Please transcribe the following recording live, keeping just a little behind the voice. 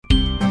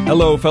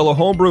Hello, fellow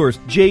homebrewers.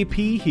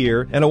 JP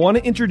here, and I want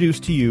to introduce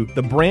to you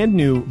the brand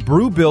new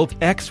Brew-Built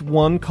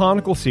X1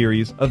 Conical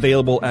Series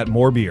available at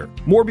More Beer.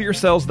 More Beer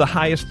sells the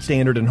highest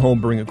standard in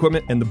homebrewing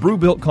equipment, and the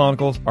Brew-Built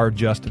Conicals are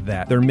just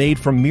that. They're made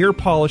from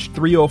mirror-polished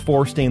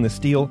 304 stainless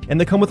steel,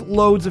 and they come with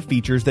loads of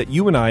features that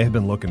you and I have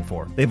been looking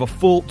for. They have a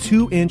full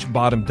 2-inch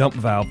bottom dump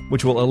valve,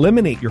 which will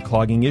eliminate your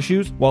clogging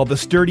issues, while the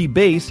sturdy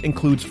base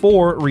includes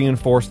 4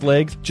 reinforced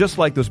legs, just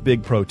like those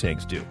big Pro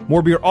tanks do.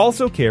 More Beer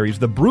also carries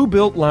the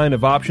Brew-Built line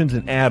of options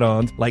and add-ons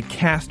like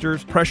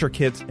casters, pressure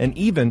kits, and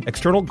even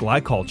external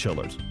glycol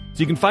chillers. So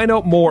you can find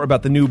out more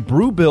about the new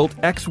Brew-Built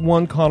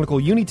X1 Conical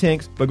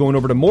Unitanks by going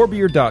over to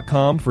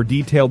morebeer.com for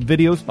detailed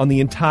videos on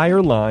the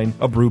entire line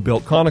of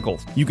Brew-Built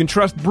Conicals. You can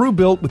trust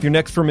Brew-Built with your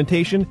next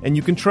fermentation, and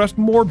you can trust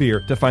More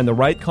Beer to find the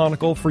right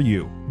conical for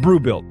you.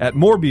 Brew-Built at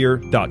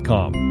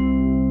morebeer.com.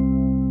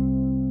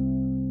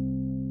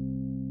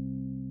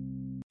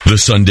 The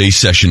Sunday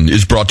Session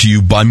is brought to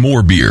you by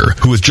More Beer,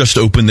 who has just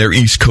opened their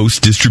East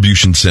Coast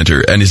distribution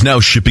center and is now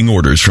shipping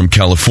orders from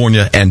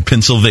California and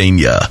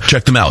Pennsylvania.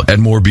 Check them out at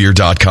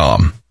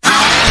morebeer.com.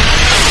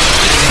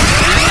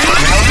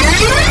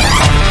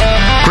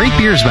 Great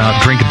beer is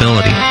about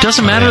drinkability.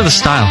 Doesn't matter the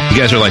style. You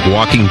guys are like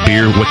walking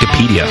beer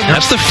Wikipedia.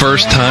 That's the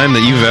first time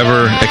that you've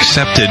ever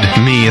accepted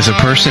me as a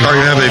person. Or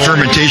you have a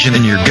fermentation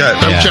in your gut.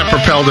 I'm jet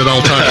propelled at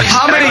all times.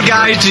 How many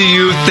guys do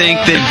you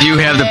think that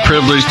you have the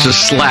privilege to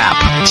slap?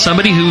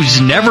 Somebody who's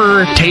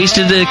never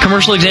tasted a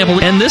commercial example,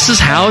 and this is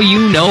how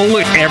you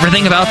know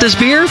everything about this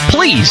beer?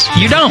 Please,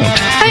 you don't.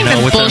 I think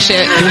that's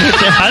bullshit.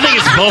 I think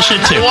it's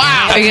bullshit too.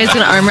 Wow. Are you guys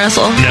going to arm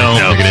wrestle? No.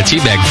 We're going to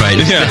teabag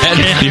fight. Yeah.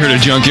 You heard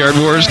of Junkyard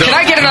Wars? Can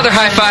I get another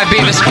high five,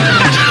 Beavis?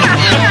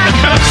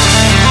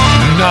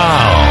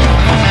 Now,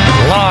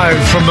 live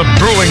from the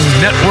Brewing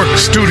Network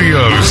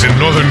studios in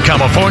Northern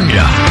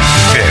California,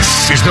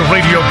 this is the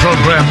radio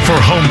program for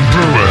home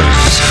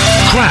brewers,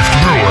 craft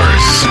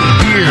brewers,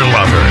 beer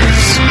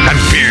lovers, and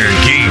beer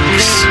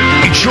geeks.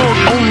 It's your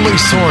only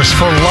source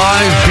for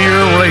live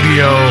beer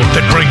radio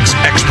that brings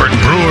expert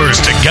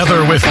brewers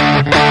together with,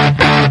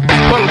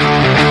 well,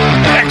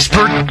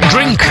 expert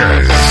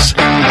drinkers.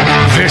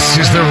 This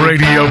is the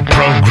radio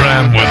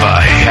program with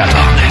a head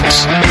on it.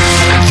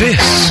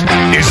 This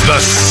is The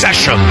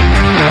Session.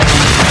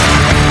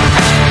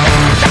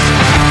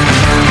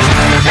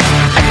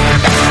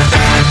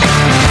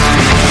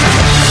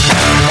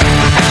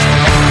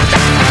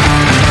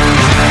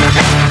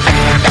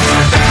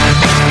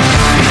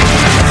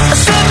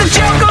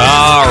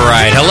 All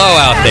right. Hello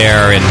out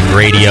there in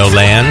Radio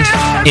Land,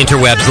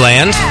 Interwebs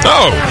Land.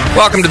 Oh.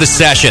 Welcome to The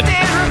Session.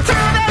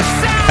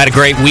 Had a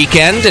great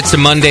weekend. It's a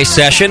Monday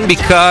session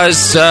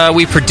because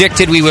we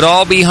predicted we would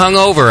all be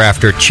hungover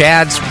after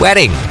Chad's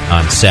wedding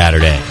on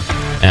Saturday.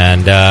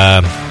 And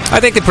I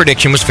think the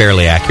prediction was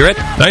fairly accurate.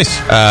 Nice.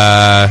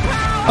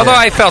 Although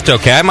I felt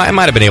okay. I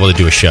might have been able to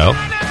do a show.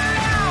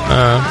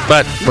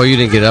 But well, you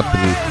didn't get up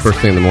first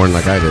thing in the morning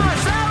like I did.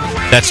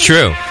 That's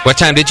true. What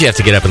time did you have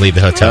to get up and leave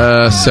the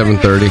hotel?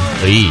 7:30.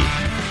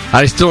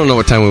 I still don't know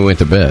what time we went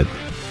to bed.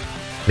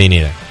 Me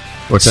neither.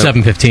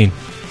 7:15.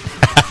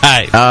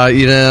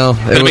 You know,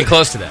 it would have been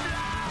close to that.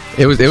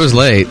 It was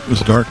late. It was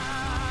dark.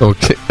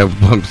 Okay,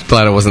 I'm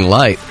glad it wasn't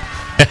light.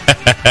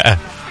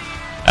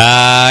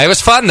 It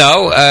was fun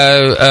though.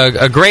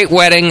 A great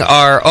wedding.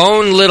 Our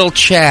own little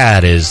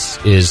Chad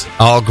is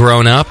all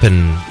grown up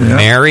and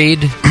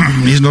married.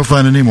 He's no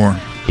fun anymore.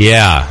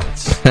 Yeah,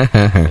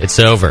 it's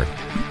over.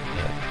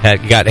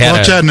 Chad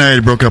and I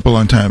broke up a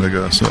long time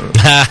ago, so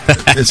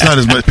it's not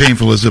as much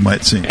painful as it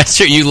might seem. That's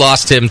true. You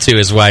lost him to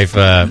his wife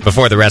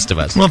before the rest of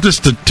us. Well,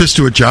 just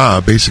to a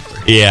job,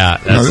 basically. Yeah.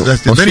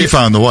 Then he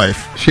found the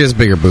wife. She has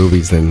bigger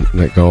boobies than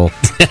Nicole.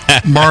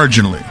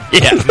 Marginally.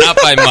 Yeah, not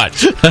by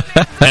much.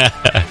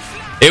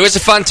 It was a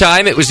fun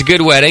time. It was a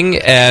good wedding,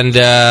 and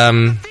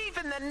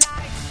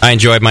I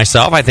enjoyed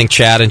myself. I think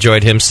Chad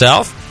enjoyed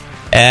himself,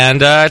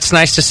 and it's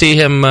nice to see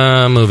him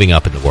moving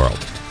up in the world.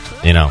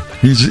 You know,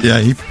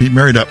 he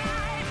married up.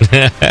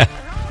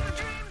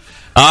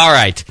 All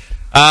right.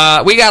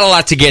 We got a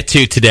lot to get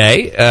to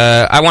today.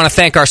 I want to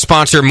thank our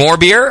sponsor, More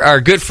Beer,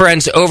 our good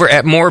friends over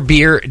at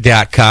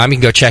morebeer.com. You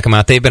can go check them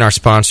out. They've been our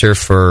sponsor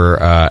for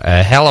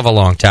a hell of a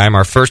long time.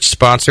 Our first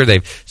sponsor.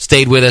 They've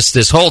stayed with us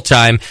this whole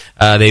time.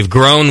 They've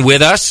grown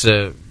with us.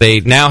 They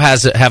now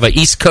have an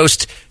East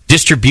Coast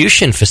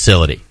distribution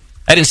facility.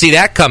 I didn't see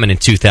that coming in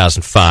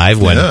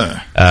 2005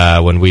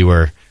 when we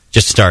were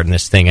just starting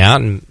this thing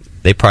out, and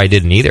they probably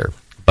didn't either.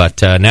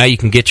 But now you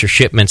can get your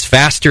shipments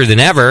faster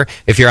than ever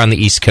if you're on the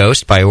East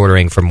Coast by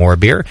ordering from More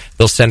Beer.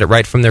 They'll send it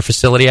right from their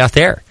facility out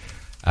there.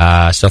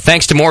 So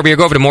thanks to More Beer.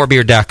 Go over to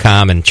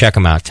morebeer.com and check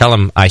them out. Tell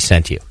them I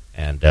sent you.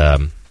 And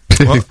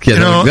that'll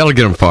get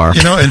them far.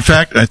 In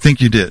fact, I think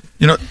you did.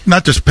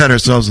 Not just pat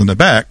ourselves in the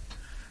back,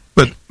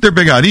 but they're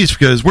big out east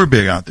because we're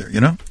big out there,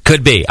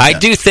 Could be. Yeah. I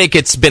do think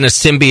it's been a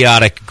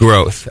symbiotic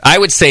growth. I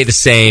would say the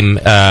same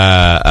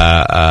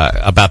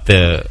about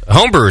the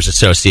Homebrewers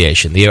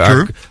Association,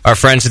 our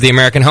friends at the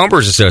American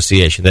Homebrewers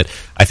Association, that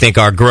I think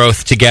our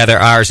growth together,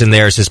 ours and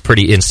theirs, is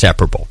pretty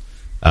inseparable.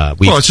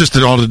 Well, it's just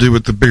all to do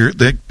with the beer,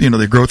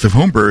 the growth of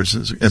home brewers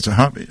as a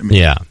hobby. I mean,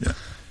 yeah.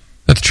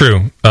 That's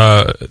true.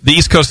 The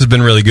East Coast has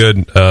been really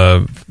good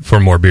for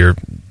more beer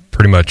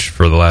pretty much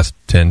for the last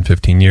 10,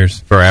 15 years.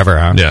 Forever,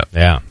 huh?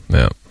 Yeah.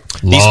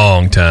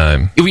 Long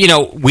time.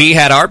 We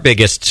had our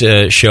biggest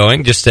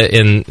showing just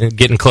in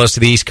getting close to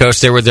the East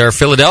Coast. There was our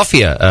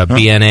Philadelphia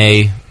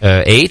BNA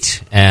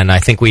 8, and I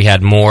think we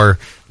had more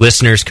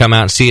listeners come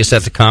out and see us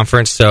at the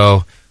conference.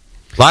 So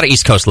a lot of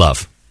East Coast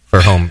love for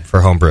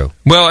home brew.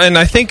 Well, and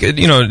I think,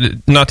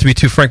 not to be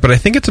too frank, but I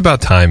think it's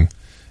about time.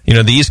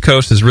 The East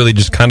Coast has really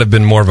just kind of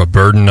been more of a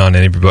burden on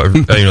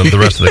anybody, the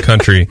rest of the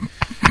country.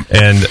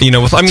 And,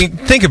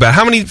 think about it.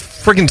 How many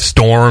freaking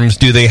storms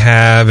do they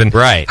have? And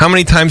how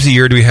many times a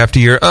year do we have to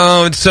hear,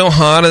 oh, it's so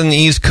hot on the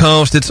East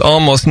Coast, it's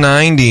almost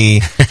 90.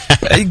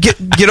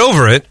 Get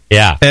over it.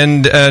 Yeah.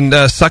 And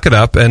suck it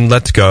up and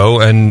let's go.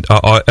 And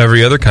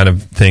every other kind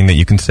of thing that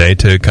you can say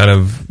to kind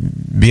of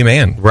be a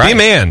man. Right. Be a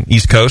man,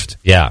 East Coast.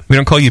 Yeah. We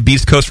don't call you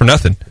Beast Coast for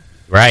nothing.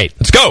 Right.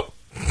 Let's go.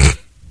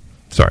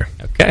 Sorry.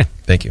 Okay.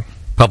 Thank you.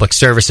 Public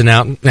service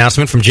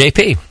announcement from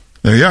JP.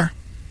 There you are.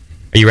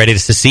 Are you ready to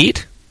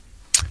secede?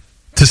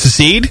 To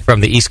secede?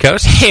 From the East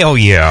Coast? Hell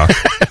yeah.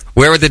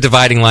 Where would the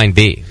dividing line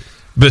be?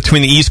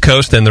 Between the East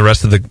Coast and the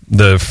rest of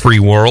the free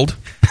world?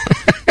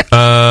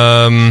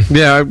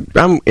 Yeah,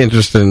 I'm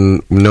interested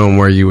in knowing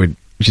where you would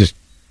just...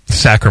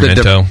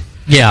 Sacramento.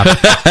 Yeah.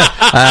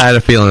 I had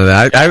a feeling of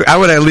that. I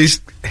would at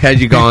least had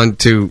you gone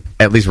to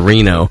at least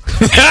Reno.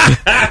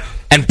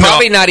 And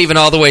probably not even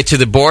all the way to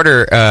the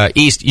border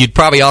east. You'd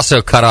probably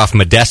also cut off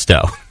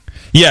Modesto.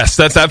 Yes,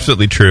 that's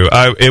absolutely true.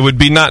 It would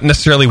be not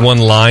necessarily one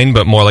line,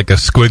 but more like a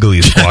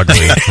squiggly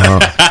squaggly.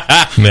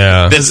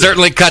 Yeah. That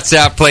certainly cuts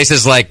out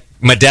places like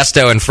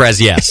Modesto and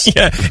Fresies.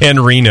 Yeah, and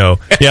Reno.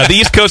 Yeah, the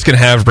East Coast can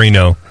have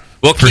Reno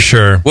for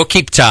sure. We'll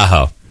keep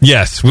Tahoe.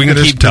 Yes, we can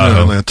keep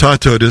Tahoe.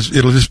 Tahoe will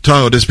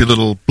just be a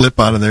little blip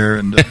out of there,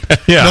 and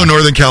no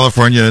Northern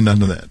California,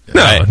 none of that.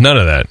 No, none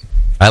of that.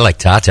 I like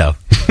Tato.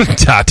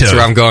 Tato. That's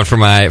where I'm going for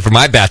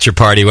my bachelor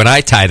party when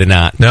I tie the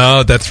knot.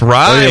 No, that's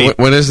right. Oh, yeah.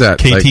 What is that?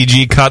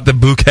 KTG caught the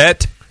bouquet.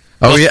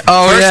 Oh yeah.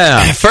 Oh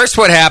yeah. First,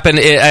 what happened?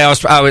 I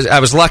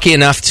was lucky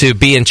enough to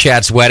be in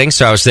Chad's wedding,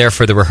 so I was there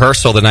for the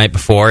rehearsal the night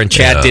before, and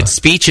Chad did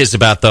speeches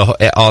about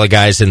all the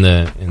guys in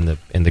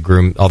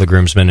the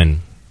groomsmen,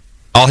 and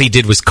all he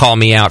did was call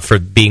me out for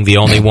being the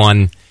only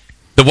one.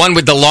 The one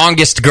with the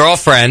longest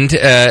girlfriend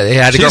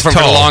had a girlfriend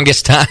for the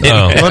longest time.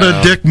 Oh. What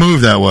a dick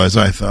move that was,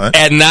 I thought.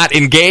 And not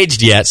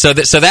engaged yet. So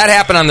that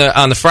happened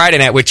on the Friday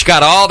night, which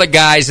got all the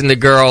guys and the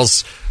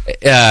girls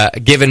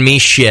giving me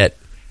shit.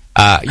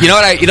 You know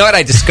what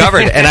I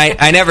discovered, and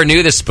I never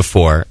knew this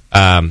before.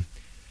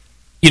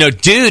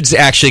 Dudes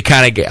actually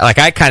kind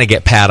of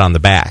get pat on the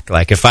back.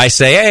 Like if I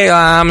say, "Hey,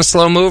 I'm a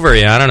slow mover,"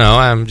 I don't know,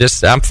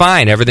 I'm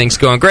fine, everything's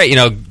going great.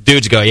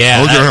 Dudes go,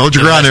 "Yeah, hold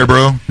your ground there,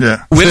 bro."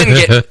 Yeah.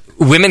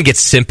 Women get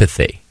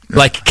sympathy.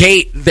 Like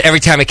Kate, every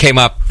time it came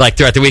up, like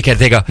throughout the weekend,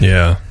 they go,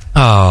 "Yeah,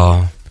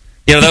 oh."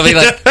 They'll be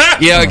like,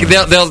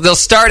 they'll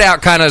start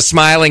out kind of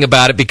smiling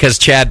about it because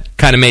Chad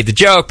kind of made the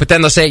joke, but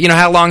then they'll say,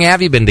 "How long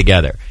have you been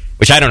together?"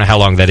 Which I don't know how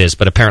long that is,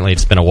 but apparently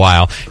it's been a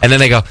while. And then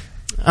they go,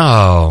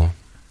 "Oh."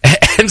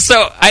 And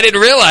so I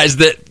didn't realize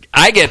that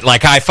I get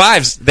like high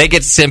fives. They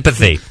get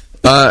sympathy.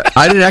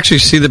 I didn't actually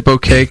see the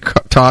bouquet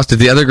toss. Did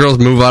the other girls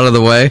move out of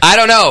the way? I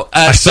don't know.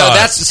 So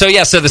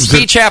the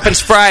speech happens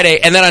Friday,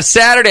 and then on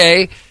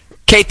Saturday,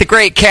 Kate the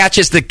Great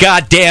catches the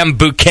goddamn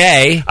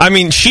bouquet. I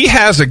mean, she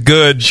has a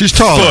good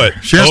foot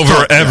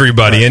over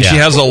everybody, and she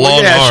has a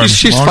long arm.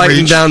 She's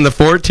fighting down the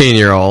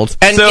 14-year-old.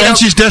 And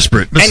she's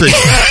desperate. Let's see.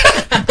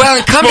 Well,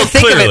 and come to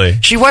think of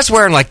it, she was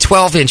wearing like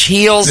 12-inch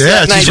heels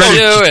that night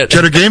too. She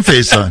had her game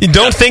face on. You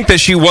don't think that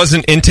she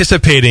wasn't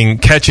anticipating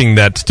catching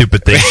that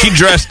stupid thing. She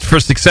dressed for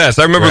success.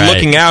 I remember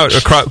looking out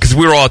across, because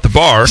we were all at the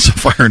bar.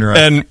 Firing her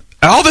and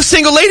all the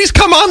single ladies,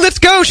 come on, let's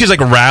go. She's like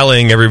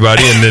rallying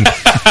everybody, and then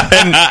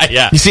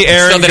you see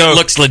Aaron so that go, it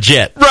looks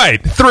legit.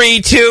 Right,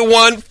 3, 2,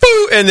 1,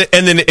 boo, and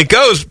then it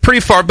goes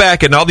pretty far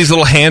back, and all these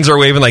little hands are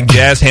waving like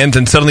jazz hands,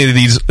 and suddenly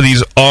these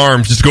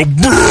arms just go.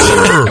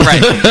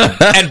 Right,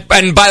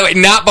 and by the way,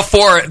 not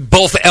before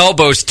both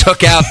elbows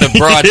took out the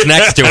broads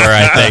next to her.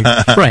 I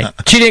think. Right,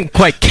 she didn't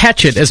quite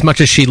catch it as much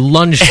as she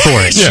lunged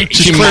for it.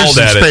 She cleared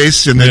some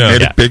space and then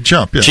made a big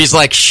jump. Yeah. She's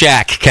like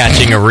Shaq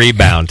catching a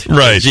rebound.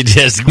 Right, she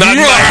just not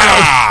my house.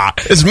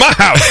 It's my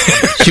house.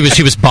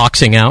 She was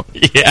boxing out.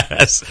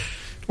 Yes.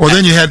 Well,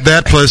 then you had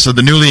that plus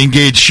the newly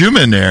engaged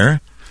Schumann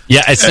there.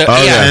 Yeah,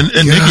 and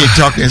Nikki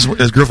talking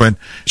his girlfriend.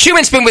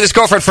 Schumann's been with his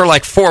girlfriend for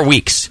like 4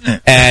 weeks,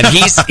 and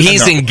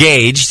he's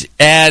engaged,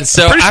 and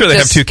so I'm pretty sure they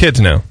have 2 kids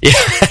now. Yeah,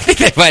 I think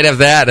they might have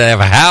that. They have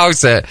a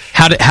house.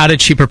 How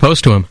did she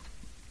propose to him?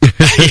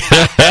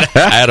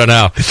 I don't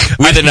know.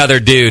 With another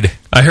dude.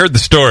 I heard the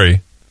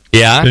story.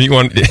 Yeah. You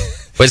want?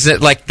 Was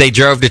it like they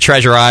drove to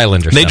Treasure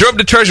Island or something? They drove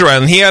to Treasure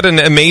Island. He had an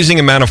amazing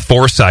amount of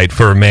foresight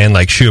for a man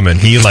like Schumann.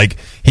 He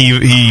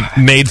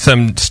made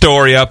some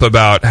story up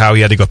about how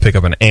he had to go pick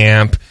up an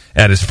amp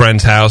at his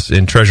friend's house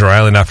in Treasure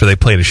Island after they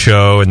played a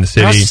show in the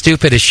city. How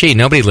stupid is she?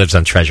 Nobody lives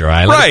on Treasure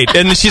Island. Right.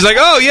 And she's like,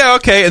 oh, yeah,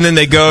 okay. And then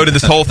they go to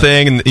this whole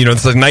thing, and,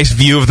 it's a nice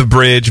view of the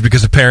bridge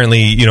because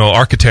apparently,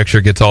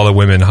 architecture gets all the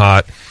women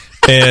hot.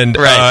 And,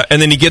 Right.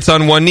 And then he gets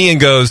on one knee and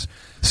goes,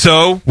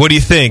 so, what do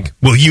you think?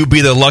 Will you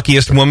be the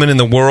luckiest woman in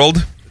the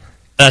world?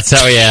 That's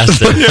how he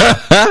asked her.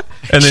 Yeah.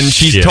 And then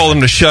she told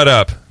him to shut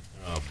up.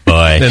 Oh,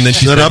 boy. And then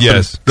she Shut said up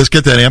yes. Let's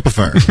get that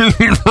amplifier.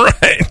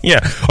 Right.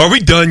 Yeah. Are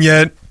we done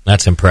yet?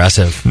 That's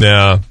impressive.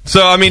 Yeah.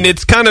 So, I mean,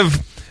 it's kind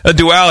of a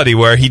duality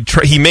where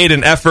he made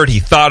an effort,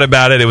 he thought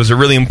about it, it was a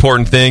really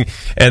important thing,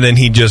 and then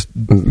he just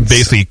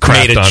basically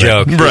crapped Made a on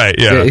joke. it. Right,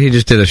 yeah. He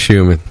just did a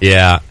Schumann.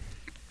 Yeah.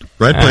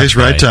 Right place,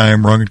 right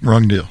time,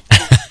 wrong deal.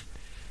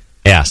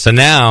 Yeah, so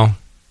now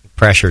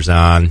pressure's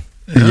on.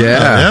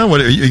 Yeah.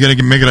 What, are you going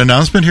to make an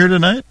announcement here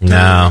tonight?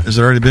 No. Has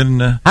it already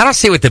been? I don't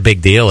see what the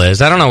big deal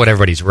is. I don't know what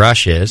everybody's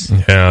rush is.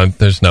 Yeah,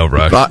 there's no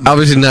rush.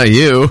 Obviously not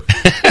you.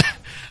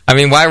 I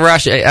mean, why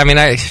rush? I mean,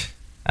 I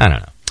don't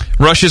know.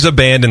 Rush is a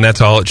band, and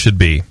that's all it should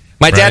be.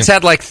 My dad's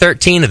had like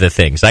 13 of the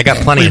things. I got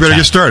plenty You of better time.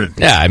 get started.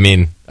 Yeah, I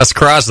mean, us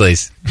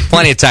Crosleys.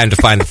 Plenty of time to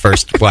find the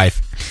first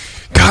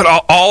wife.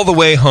 God, all the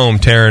way home,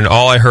 Taryn,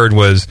 all I heard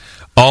was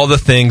all the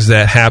things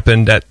that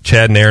happened at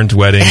Chad and Aaron's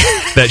wedding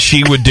that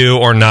she would do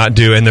or not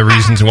do and the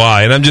reasons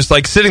why. And I'm just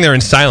like sitting there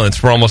in silence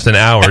for almost an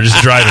hour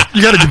just driving.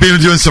 You got to be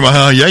doing some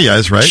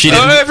yeahs, right?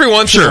 Every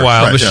once in a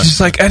while. right, But she's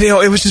just like, and,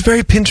 it was just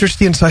very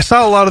Pinteresty. And so I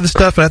saw a lot of the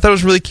stuff and I thought it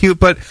was really cute.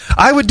 But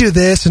I would do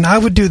this and I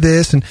would do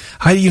this. And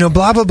I,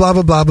 blah, blah, blah,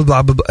 blah, blah,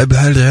 blah, blah,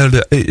 blah,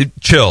 blah.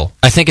 Chill.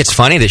 I think it's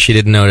funny that she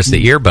didn't notice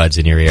the earbuds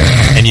in your ear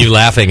and you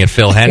laughing at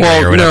Phil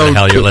Henry or whatever the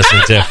hell you're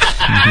listening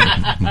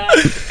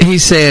to.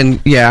 He's saying,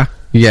 yeah.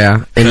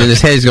 And in his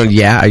head he's going,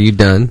 yeah, are you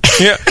done?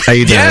 Yeah. Are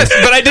you done? Yes,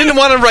 but I didn't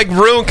want to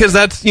ruin because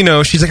that's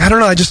she's like, I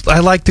don't know, I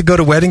like to go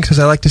to weddings because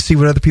I like to see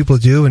what other people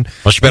do. And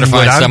well, she better and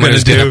find what I'm someone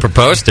who's going to do.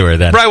 propose to her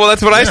then. Right. Well,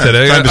 that's what I said.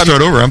 Time to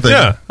start over. I'm thinking.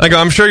 Yeah. I go,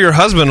 I'm sure your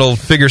husband will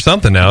figure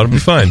something out. It'll be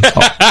fine.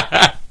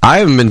 I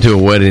haven't been to a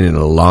wedding in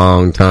a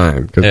long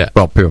time because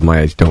people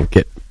my age don't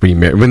get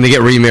remarried. When they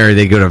get remarried,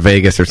 they go to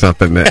Vegas or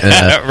something.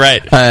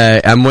 Right.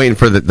 I'm waiting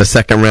for the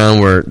second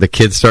round where the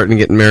kids starting to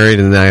get married,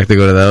 and then I have to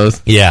go to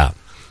those. Yeah.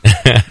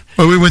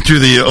 Well, we went through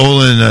the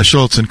Olin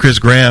Schultz and Chris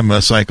Graham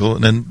cycle,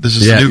 and then this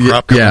is a new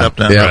crop coming up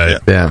now.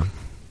 Yeah.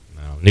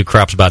 New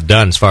crop's about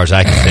done, as far as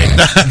I can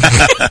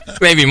see.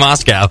 Maybe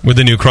Moscow. Would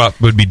the new crop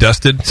would be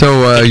dusted?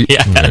 So,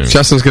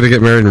 Justin's going to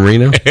get married in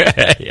Reno?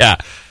 Yeah.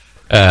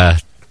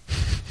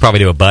 Probably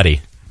to a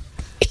buddy.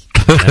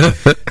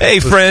 Hey,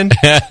 friend.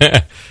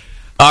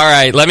 All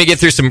right, let me get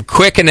through some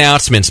quick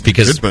announcements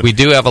because we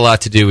do have a lot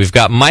to do. We've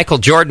got Michael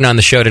Jordan on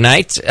the show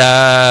tonight.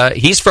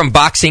 He's from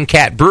Boxing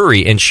Cat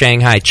Brewery in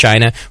Shanghai,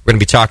 China. We're going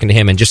to be talking to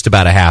him in just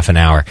about a half an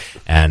hour.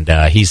 And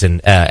he's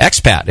an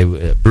expat.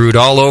 He brewed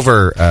all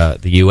over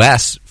the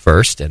U.S.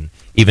 first and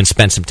even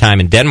spent some time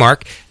in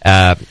Denmark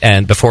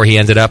and before he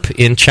ended up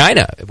in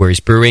China, where he's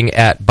brewing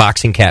at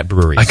Boxing Cat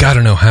Brewery. I got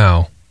to know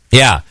how.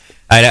 Yeah.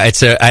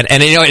 It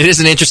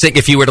isn't interesting.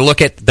 If you were to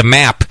look at the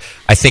map,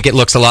 I think it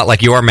looks a lot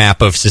like your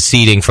map of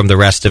seceding from the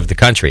rest of the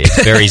country.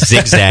 It's very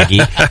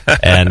zigzaggy,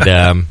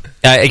 and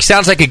he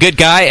sounds like a good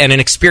guy and an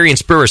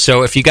experienced brewer.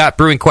 So if you got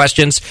brewing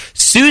questions,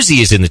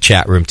 Susie is in the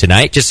chat room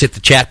tonight. Just hit the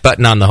chat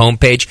button on the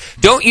homepage.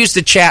 Don't use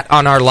the chat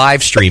on our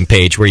live stream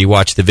page where you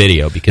watch the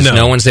video because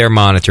no one's there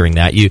monitoring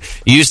that. You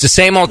use the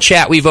same old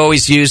chat we've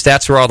always used.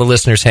 That's where all the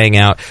listeners hang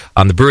out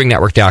on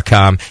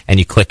thebrewingnetwork.com, and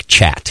you click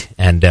chat.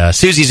 And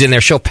Susie's in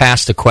there. She'll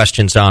pass the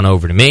questions on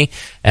over to me,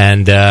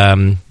 and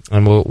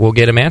we'll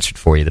get them answered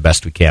for you the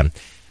best we can.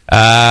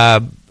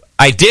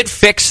 I did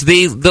fix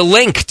the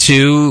link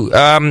to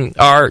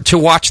to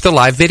watch the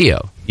live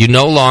video. You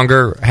no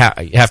longer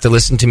have to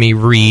listen to me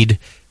read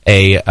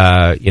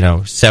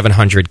a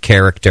 700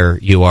 character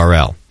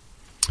URL.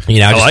 You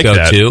now just go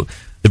to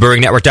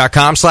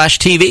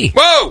thebrewingnetwork.com/TV.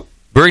 Whoa!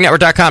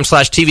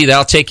 BrewingNetwork.com/TV.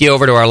 That'll take you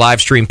over to our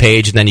live stream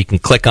page, and then you can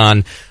click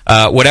on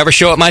whatever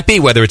show it might be,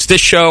 whether it's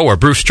this show or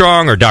Brew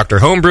Strong or Dr.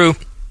 Homebrew.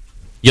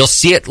 You'll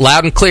see it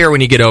loud and clear when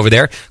you get over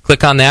there.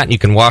 Click on that, and you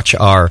can watch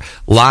our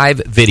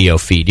live video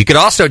feed. You could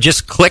also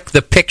just click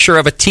the picture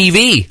of a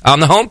TV on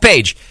the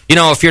homepage.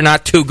 If you're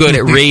not too good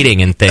at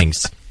reading and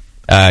things,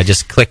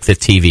 just click the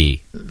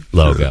TV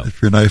logo. If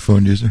you're an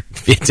iPhone user.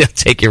 It'll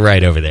take you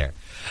right over there.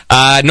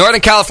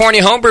 Northern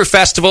California Homebrew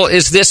Festival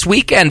is this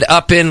weekend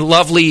up in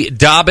lovely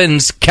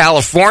Dobbins,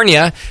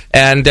 California,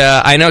 and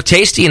I know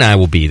Tasty and I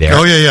will be there.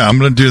 Oh yeah. I'm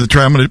going to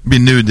I'm going to be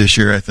nude this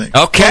year, I think.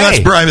 Okay.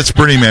 Oh, that's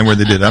Burning Man where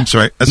they did it. I'm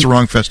sorry, that's the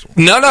wrong festival.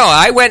 No,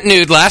 I went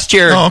nude last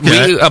year. Oh,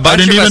 okay. I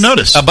didn't even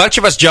notice. A bunch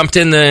of us jumped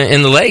in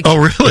the lake. Oh,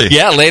 really?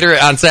 Yeah, later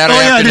on Saturday.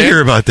 Oh, yeah, afternoon. I did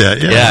hear about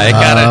that. Yeah. It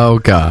got Oh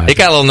God, it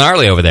got a little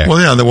gnarly over there.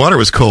 Well, yeah, the water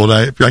was cold.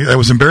 I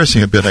was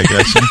embarrassing a bit, I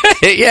guess.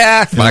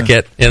 Yeah, fuck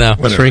it.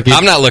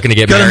 I'm not looking to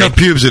get married. Got enough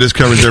pubes; it just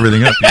covers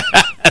everything up.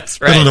 That's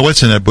right. I don't know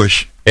what's in that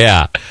bush.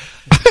 Yeah.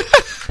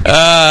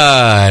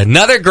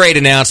 Another great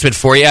announcement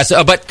for you.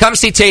 But come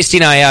see Tasty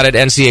and I out at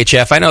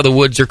NCHF. I know the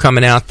Woods are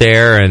coming out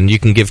there, and you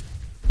can give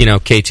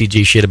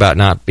KTG shit about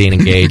not being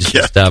engaged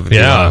and stuff. If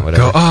you want,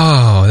 whatever.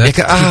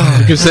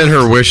 You can send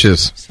her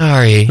wishes.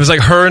 Sorry. It was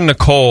like her and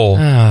Nicole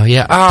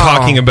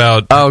talking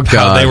about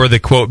how they were the,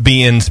 quote,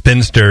 be-in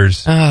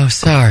spinsters. Oh,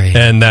 sorry.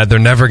 And that they're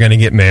never going to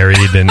get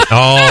married and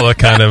all the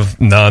kind of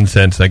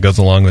nonsense that goes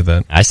along with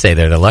it. I say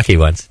they're the lucky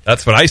ones.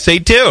 That's what I say,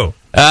 too.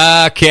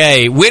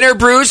 Okay, Winter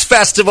Brews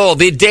Festival.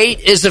 The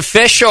date is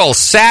official.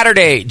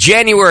 Saturday,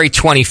 January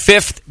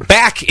 25th,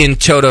 back in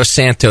Todos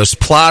Santos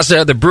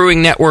Plaza, the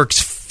Brewing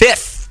Network's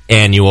 5th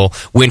annual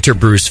Winter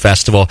Brews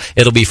Festival.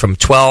 It'll be from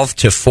 12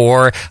 to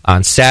 4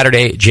 on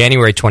Saturday,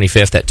 January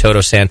 25th at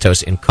Todos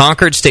Santos in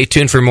Concord. Stay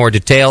tuned for more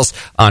details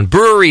on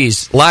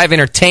breweries, live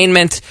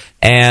entertainment,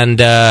 and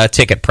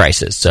ticket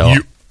prices. So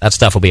that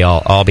stuff will be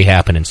all be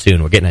happening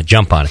soon. We're getting a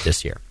jump on it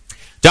this year.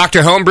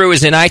 Dr. Homebrew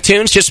is in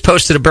iTunes. Just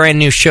posted a brand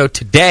new show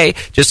today.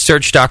 Just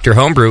search Dr.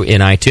 Homebrew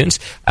in iTunes.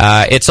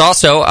 It's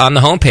also on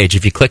the homepage.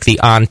 If you click the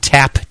On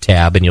Tap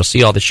tab, and you'll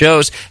see all the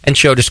shows and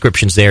show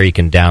descriptions there. You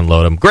can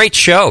download them. Great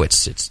show.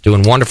 It's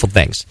doing wonderful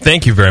things.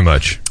 Thank you very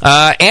much.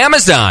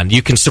 Amazon.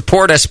 You can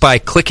support us by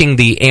clicking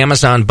the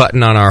Amazon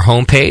button on our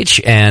homepage,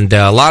 and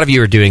a lot of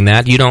you are doing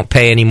that. You don't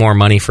pay any more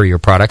money for your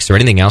products or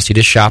anything else. You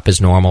just shop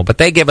as normal, but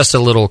they give us a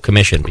little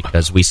commission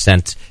because we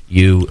sent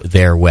you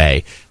their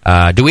way.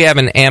 Do we have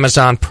an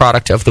Amazon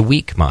product of the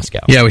week,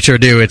 Moscow? Yeah, we sure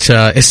do. It's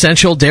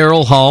Essential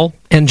Daryl Hall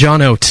and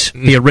John Oates,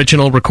 the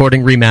original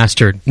recording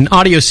remastered. An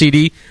audio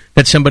CD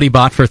that somebody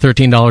bought for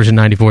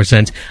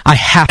 $13.94. I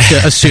have to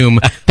assume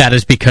that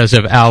is because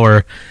of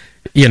our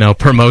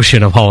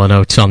promotion of Hall &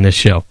 Oates on this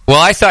show.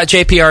 Well, I thought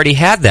JP already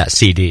had that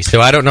CD, so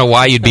I don't know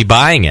why you'd be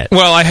buying it.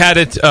 Well, I had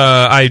it,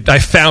 I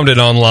found it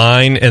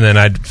online, and then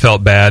I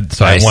felt bad,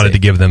 so I wanted to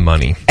give them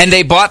money. And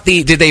they bought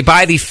did they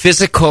buy the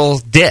physical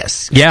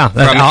disc from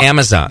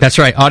Amazon? That's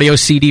right, audio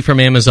CD from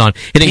Amazon.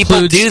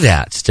 People do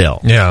that still.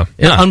 Yeah.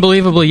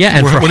 Unbelievably, yeah.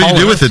 And what do you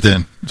do with it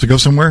then? Does it go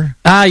somewhere?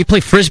 You play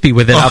Frisbee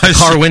with it out the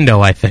car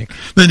window, I think.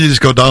 Then you just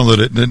go download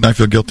it, and I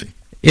feel guilty.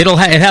 It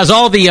has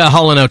all the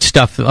Hall & Oates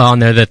stuff on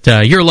there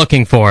that you're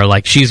looking for,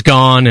 like She's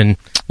Gone and,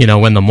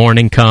 When the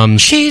Morning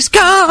Comes. She's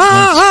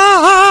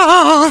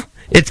gone!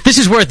 This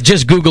is worth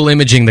just Google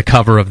imaging the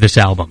cover of this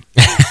album.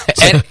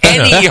 And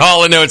any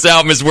Hall & Oates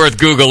album is worth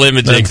Google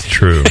imaging. That's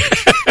true.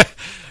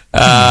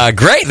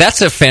 Great.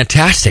 That's a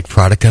fantastic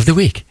product of the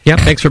week.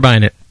 Yep, thanks for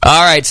buying it.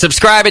 All right,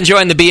 subscribe and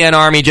join the BN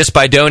Army just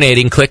by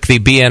donating. Click the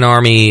BN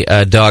Army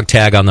dog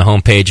tag on the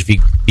homepage. If you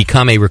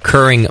become a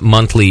recurring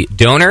monthly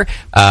donor,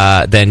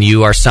 then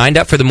you are signed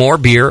up for the More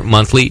Beer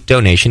monthly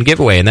donation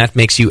giveaway, and that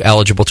makes you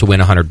eligible to win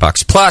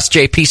 $100. Plus,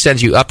 JP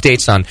sends you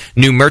updates on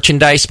new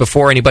merchandise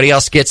before anybody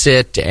else gets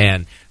it,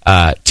 and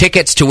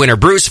tickets to Winter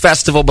Brews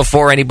Festival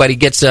before anybody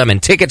gets them,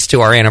 and tickets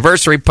to our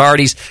anniversary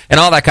parties, and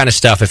all that kind of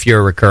stuff if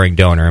you're a recurring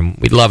donor. And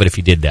we'd love it if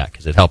you did that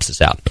because it helps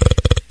us out.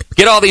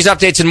 Get all these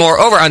updates and more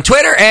over on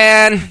Twitter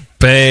and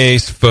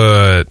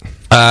Facebook.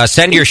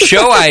 Send your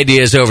show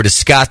ideas over to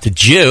Scott the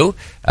Jew,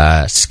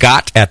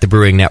 Scott at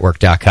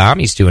thebrewingnetwork.com.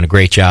 He's doing a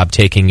great job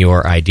taking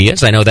your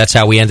ideas. I know that's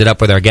how we ended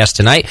up with our guest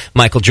tonight,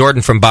 Michael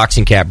Jordan from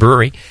Boxing Cat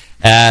Brewery.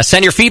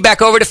 Send your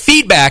feedback over to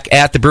feedback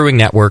at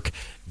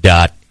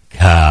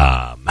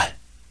thebrewingnetwork.com.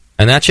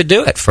 And that should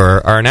do it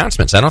for our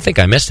announcements. I don't think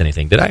I missed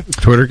anything, did I?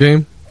 Twitter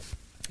game?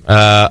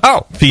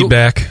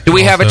 Feedback. Do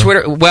we have a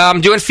Twitter? Well,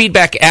 I'm doing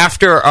feedback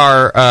after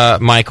our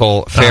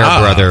Michael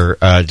Fairbrother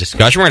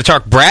discussion. We're going to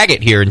talk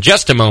Braggot here in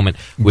just a moment.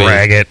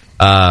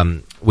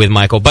 With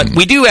Michael. But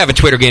we do have a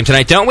Twitter game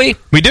tonight, don't we?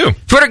 We do.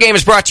 Twitter game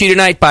is brought to you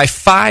tonight by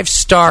 5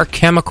 Star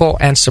Chemical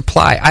and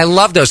Supply. I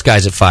love those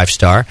guys at 5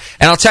 Star.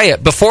 And I'll tell you,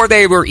 before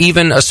they were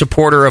even a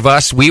supporter of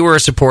us, we were a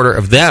supporter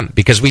of them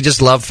because we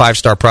just love 5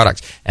 Star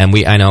products. And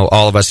I know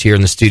all of us here in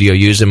the studio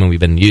use them, and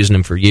we've been using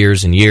them for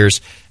years and years.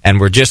 And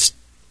we're just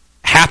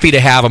happy to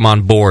have them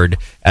on board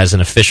as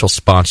an official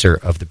sponsor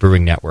of the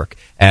Brewing Network.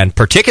 And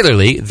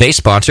particularly, they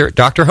sponsor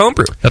Dr.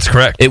 Homebrew. That's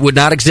correct. It would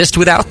not exist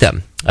without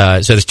them.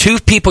 So there's 2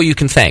 people you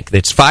can thank.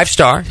 It's 5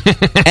 Star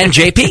and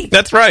JP.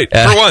 That's right.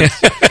 For once.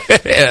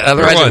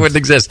 Otherwise, it wouldn't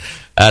exist.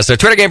 So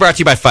Twitter game brought to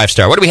you by 5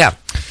 Star. What do we have?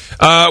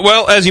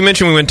 Well, as you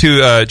mentioned, we went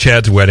to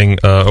Chad's wedding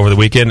over the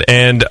weekend,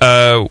 and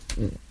as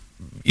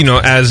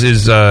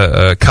is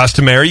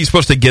customary, you're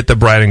supposed to get the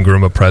bride and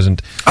groom a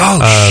present.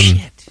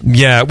 Shit.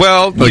 Yeah,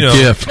 well, a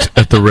gift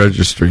at the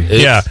registry.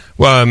 Yeah,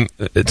 well,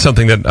 it's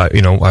something that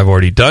I've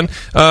already done.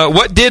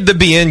 What did the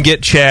BN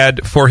get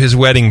Chad for his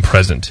wedding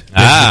present? This is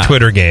the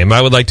Twitter game. I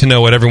would like to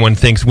know what everyone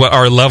thinks. What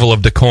our level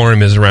of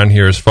decorum is around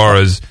here as far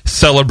as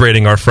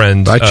celebrating our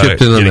friends. I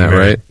chipped in on that,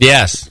 right?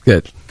 Yes.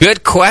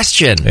 Good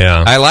question.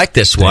 Yeah, I like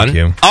this one. Thank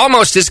you.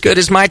 Almost as good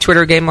as my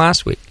Twitter game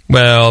last week.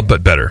 Well,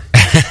 but better.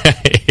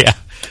 Yeah.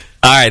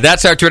 All right,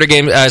 that's our Twitter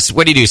game.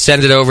 What do you do?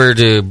 Send it over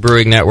to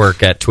Brewing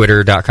Network at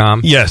twitter.com?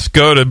 Yes,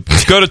 go to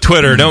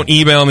Twitter. Don't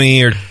email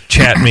me or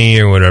chat me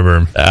or whatever.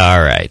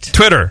 All right.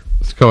 Twitter.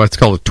 It's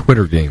called a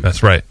Twitter game.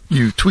 That's right.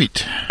 You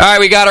tweet. All right,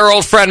 we got our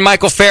old friend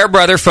Michael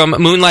Fairbrother from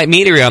Moonlight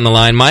Meadery on the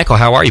line. Michael,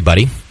 how are you,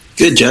 buddy?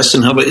 Good,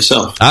 Justin. How about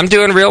yourself? I'm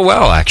doing real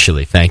well,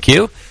 actually. Thank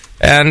you.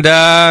 And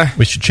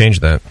we should change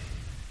that.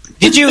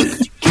 Did you,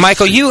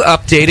 Michael? You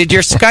updated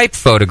your Skype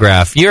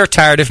photograph. You're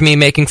tired of me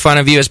making fun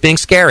of you as being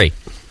scary.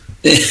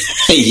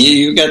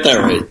 You got that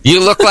right.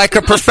 You look like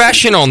a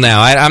professional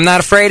now. I'm not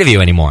afraid of you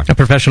anymore. A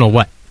professional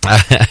what? Well,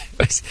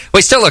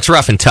 he still looks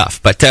rough and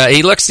tough, but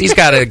he's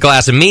got a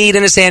glass of mead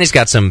in his hand. He's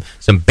got some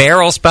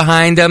barrels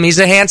behind him. He's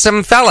a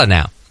handsome fella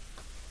now.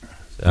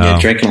 So. Yeah,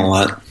 drinking a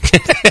lot.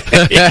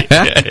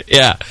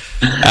 Yeah.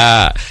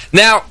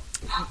 Now,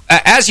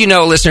 as you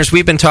know, listeners,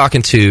 we've been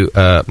talking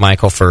to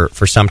Michael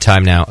for some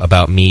time now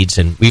about meads,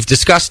 and we've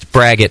discussed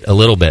braggot a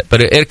little bit,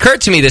 but it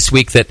occurred to me this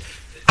week that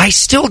I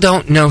still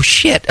don't know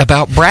shit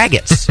about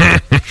braggots.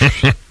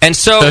 And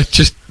so...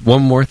 just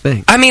one more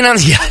thing. I mean,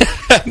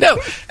 no.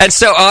 And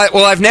so,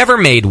 I've never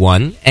made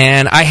one,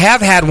 and I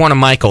have had one of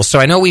Michael's, so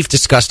I know we've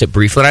discussed it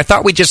briefly, and I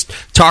thought we'd just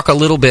talk a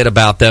little bit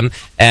about them,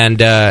 and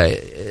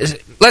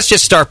let's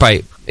just start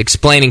by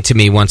explaining to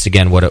me once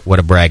again what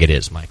a braggot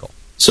is, Michael.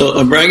 So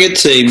a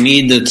braggot's a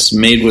mead that's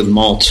made with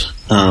malt.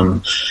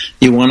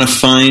 You want to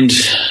find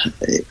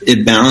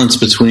a balance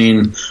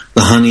between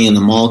the honey and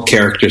the malt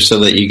character so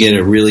that you get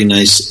a really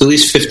nice, at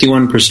least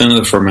 51%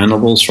 of the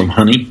fermentables from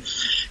honey.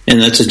 And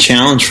that's a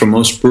challenge for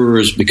most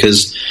brewers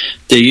because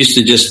they're used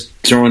to just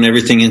throwing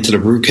everything into the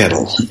brew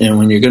kettle. And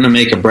when you're going to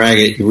make a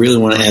braggot, you really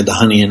want to add the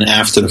honey in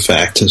after the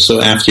fact.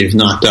 So after you've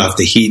knocked off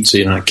the heat so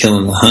you're not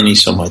killing the honey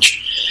so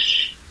much.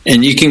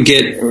 And you can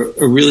get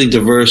a really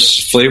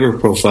diverse flavor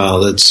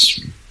profile that's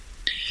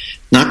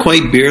not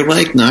quite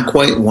beer-like, not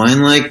quite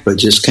wine-like, but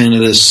just kind of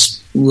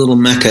this little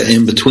mecca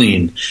in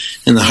between.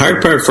 And the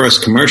hard part for us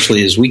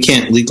commercially is we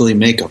can't legally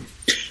make them.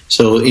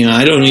 So,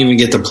 I don't even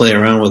get to play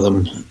around with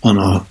them on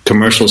a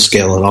commercial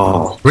scale at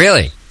all.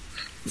 Really?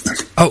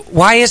 Oh,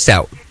 why is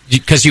that?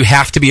 Because you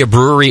have to be a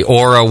brewery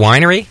or a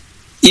winery?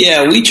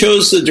 Yeah, we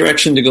chose the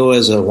direction to go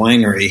as a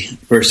winery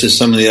versus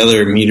some of the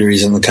other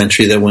meaderies in the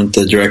country that went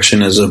the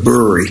direction as a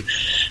brewery.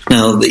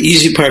 Now, the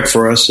easy part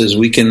for us is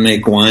we can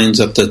make wines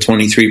up to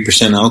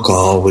 23%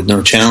 alcohol with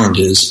no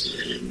challenges,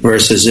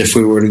 versus if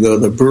we were to go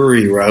the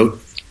brewery route,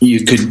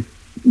 you could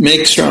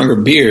make stronger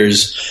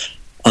beers,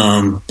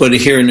 but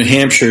here in New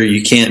Hampshire,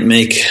 you can't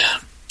make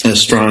a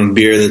strong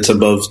beer that's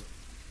above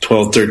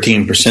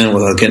 12-13%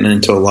 without getting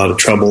into a lot of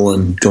trouble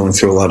and going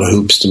through a lot of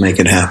hoops to make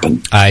it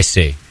happen. I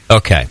see.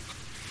 Okay.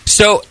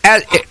 So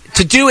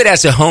to do it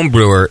as a home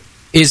brewer,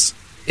 is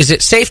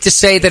it safe to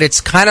say that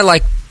it's kind of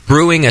like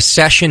brewing a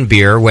session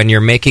beer when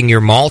you're making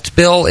your malt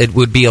bill? It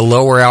would be a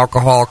lower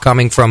alcohol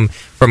coming from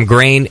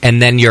grain,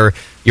 and then you're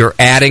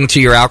adding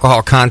to your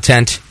alcohol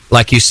content,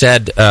 like you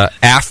said,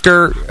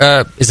 after.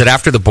 Is it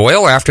after the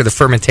boil or after the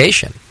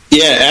fermentation?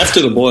 Yeah,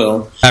 after the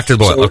boil. After the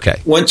boil, so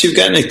okay. Once you've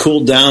gotten it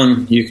cooled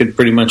down, you could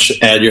pretty much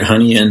add your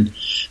honey in.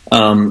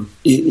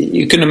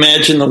 You can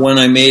imagine the one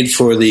I made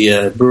for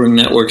the Brewing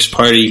Network's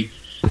party.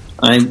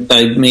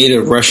 I made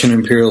a Russian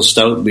Imperial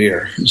Stout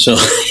beer. So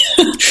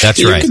that's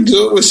you right. could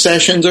do it with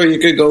sessions, or you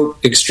could go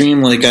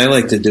extreme like I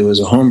like to do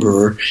as a home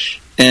brewer.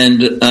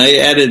 And I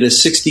added a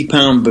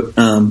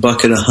 60-pound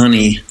bucket of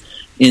honey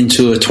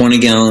into a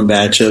 20-gallon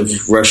batch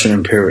of Russian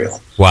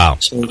Imperial. Wow.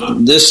 So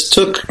this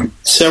took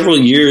several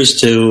years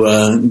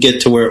to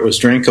get to where it was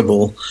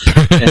drinkable.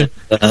 And,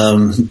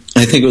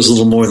 I think it was a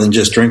little more than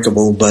just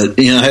drinkable, but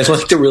I'd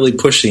like to really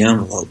push the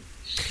envelope.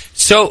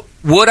 So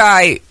would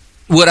I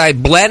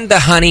blend the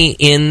honey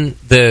in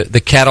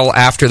the kettle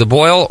after the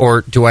boil,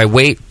 or do I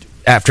wait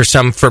after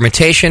some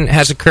fermentation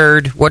has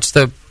occurred? What's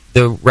the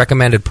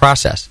recommended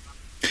process?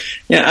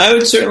 Yeah, I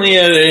would certainly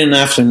add it in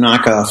after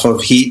knockoff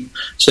of heat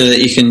so that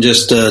you can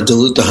just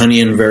dilute the honey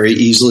in very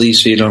easily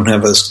so you don't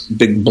have a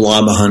big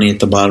blob of honey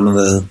at the bottom of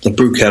the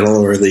brew kettle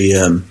or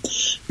the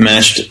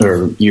mashed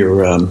or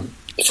your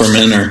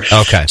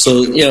fermenter. Okay.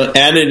 So,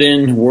 add it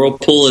in,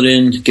 whirlpool it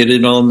in, get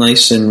it all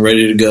nice and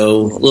ready to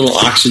go. A little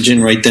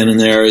oxygen right then and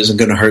there isn't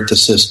going to hurt the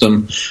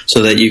system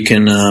so that you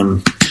can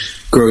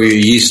grow your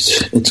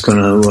yeast. It's going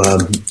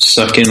to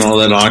suck in all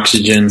that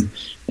oxygen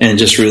and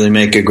just really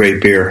make a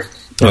great beer.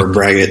 Or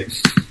braggot.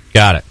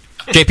 Got it.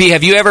 JP,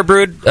 have you ever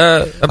brewed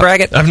a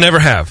braggot? I've never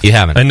have. You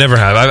haven't? I never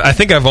have. I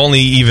think I've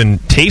only even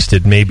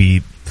tasted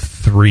maybe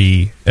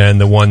 3, and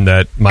the one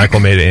that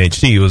Michael made at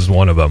NHC was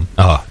one of them.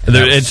 Oh,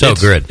 it's so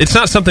good. It's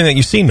not something that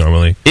you see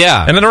normally.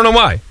 Yeah. And I don't know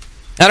why.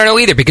 I don't know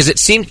either, because it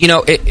seemed,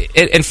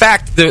 in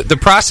fact, the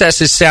process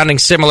is sounding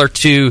similar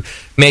to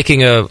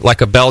making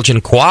a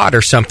Belgian quad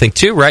or something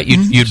too, right?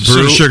 You'd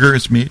brew sugar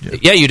is meat.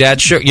 Yeah, you'd add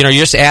sugar. You're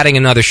just adding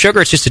another sugar.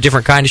 It's just a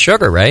different kind of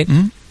sugar, right?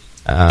 Mm-hmm.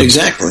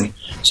 Exactly.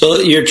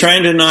 So you're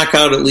trying to knock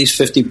out at least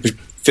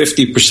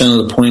 50%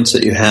 of the points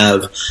that you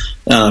have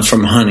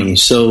from honey.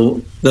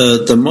 So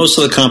the most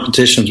of the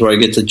competitions where I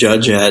get to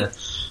judge at,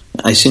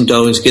 I seem to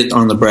always get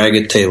on the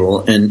braggot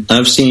table, and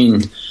I've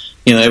seen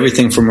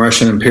everything from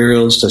Russian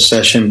Imperials to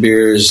session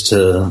beers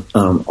to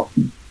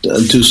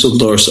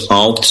Dusseldorf's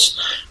Alts,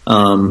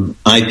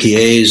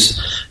 IPAs,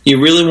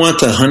 you really want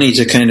the honey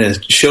to kind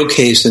of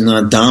showcase and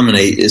not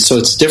dominate. So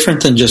it's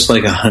different than just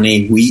like a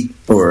honey wheat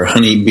or a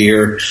honey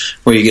beer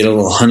where you get a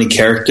little honey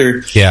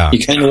character. Yeah.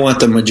 You kind of want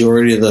the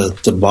majority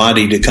of the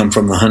body to come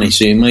from the honey.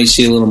 So you might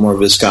see a little more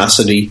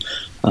viscosity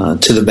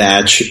to the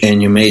batch,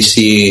 and you may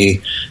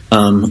see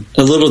a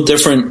little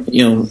different.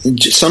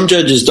 Some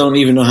judges don't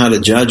even know how to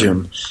judge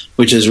them,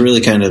 which is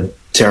really kind of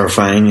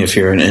terrifying if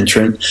you're an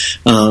entrant,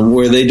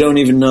 where they don't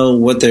even know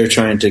what they're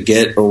trying to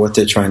get or what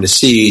they're trying to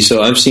see.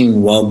 So I've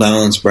seen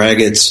well-balanced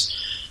braggots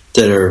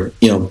that are,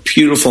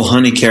 beautiful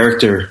honey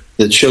character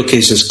that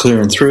showcases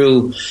clear and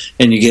through,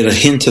 and you get a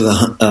hint of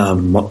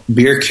the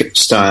beer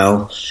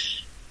style.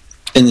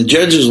 And the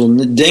judges will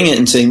ding it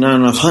and say, not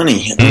enough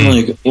honey. I'm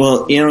like,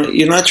 well,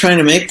 you're not trying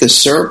to make this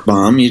syrup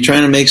bomb. You're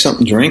trying to make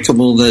something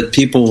drinkable that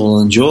people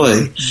will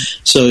enjoy.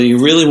 So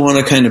you really want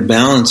to kind of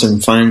balance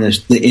and find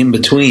the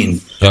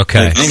in-between.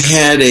 Okay. Like I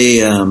had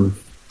what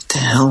the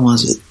hell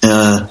was it?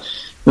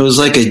 It was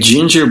like a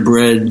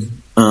gingerbread,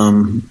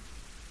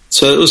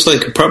 so it was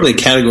like probably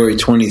category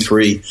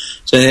 23.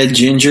 So it had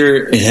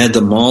ginger, it had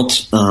the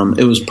malt.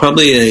 It was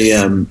probably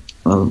a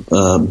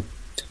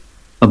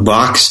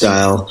box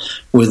style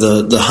with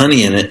the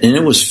honey in it, and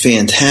it was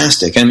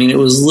fantastic. I mean, it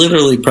was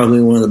literally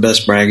probably one of the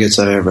best braggots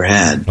I've ever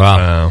had.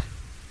 Wow.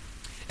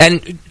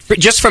 And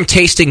just from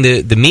tasting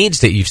the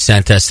meads that you've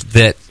sent us,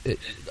 that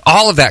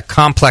all of that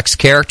complex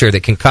character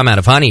that can come out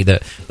of honey, the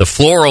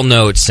floral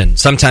notes and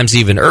sometimes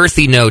even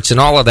earthy notes and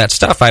all of that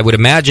stuff, I would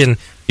imagine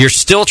you're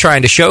still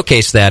trying to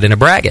showcase that in a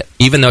braggot,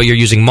 even though you're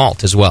using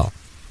malt as well.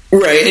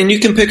 Right, and you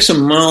can pick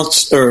some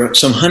malts or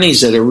some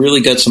honeys that have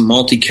really got some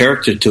malty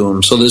character to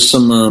them. So there's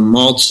some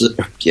malts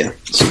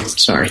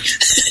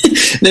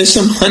there's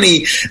some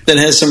honey that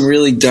has some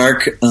really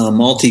dark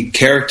malty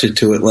character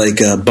to it, like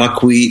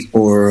buckwheat,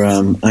 or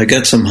I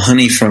got some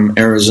honey from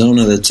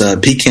Arizona that's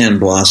pecan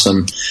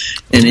blossom,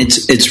 and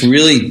it's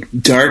really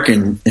dark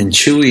and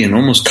chewy and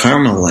almost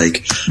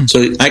caramel-like.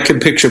 So I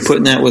could picture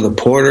putting that with a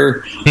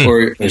porter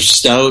or a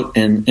stout,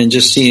 and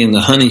just seeing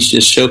the honeys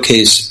just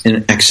showcase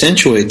and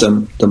accentuate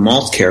the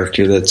malt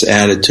character that's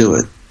added to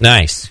it.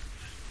 Nice.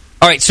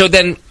 All right, so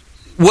then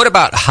what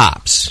about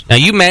hops? Now,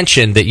 you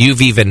mentioned that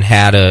you've even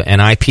had an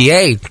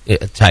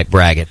IPA type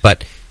braggot,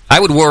 but I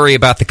would worry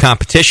about the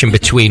competition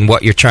between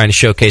what you're trying to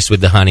showcase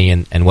with the honey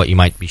and what you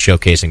might be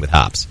showcasing with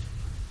hops.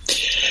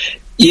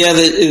 Yeah,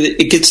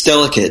 it gets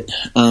delicate.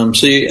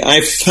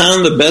 I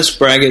found the best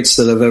braggots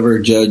that I've ever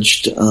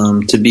judged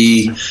to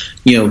be,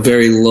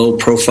 very low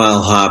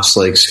profile hops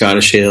like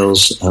Scottish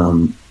ales,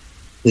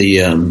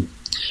 the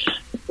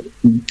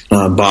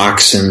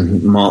box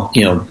and malt,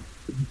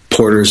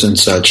 porters and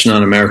such,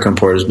 not American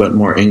porters, but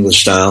more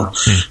English style.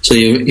 So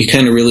you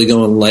kind of really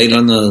going light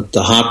on the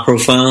hop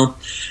profile.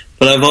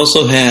 But I've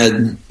also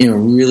had,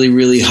 really,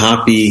 really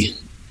hoppy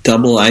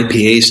double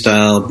IPA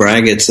style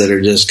braggots that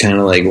are just kind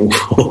of like,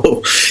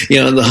 whoa,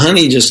 the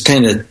honey just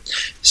kind of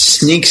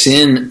sneaks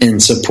in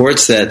and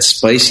supports that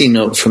spicy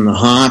note from the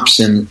hops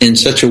in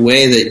such a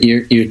way that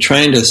you're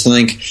trying to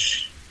think,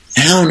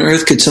 how on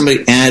earth could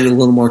somebody add a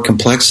little more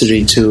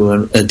complexity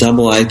to a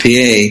double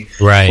IPA?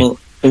 Right. Well,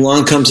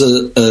 along comes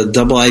a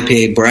double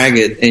IPA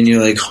braggot, and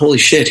you're like, holy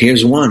shit,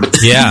 here's one.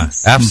 Yeah,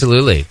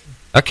 absolutely.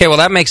 Okay, well,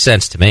 that makes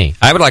sense to me.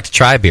 I would like to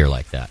try a beer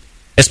like that.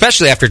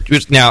 Especially after,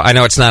 now, I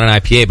know it's not an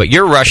IPA, but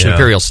your Russian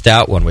Imperial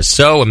Stout one was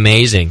so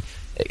amazing,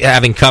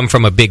 having come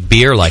from a big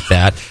beer like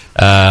that.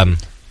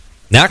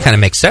 Now it kind of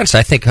makes sense.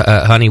 I think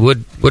honey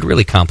would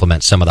really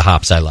complement some of the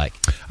hops I like.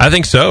 I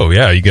think so,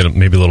 yeah. You get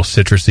maybe a little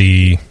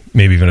citrusy,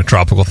 maybe even a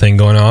tropical thing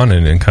going on,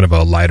 and kind of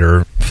a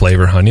lighter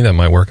flavor honey that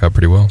might work out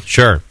pretty well.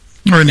 Sure.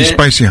 Or any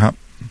spicy hop.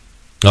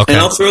 Okay.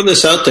 And I'll throw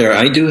this out there.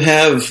 I do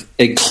have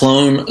a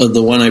clone of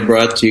the one I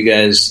brought to you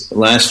guys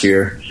last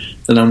year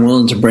that I'm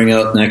willing to bring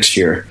out next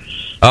year.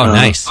 Oh,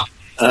 nice.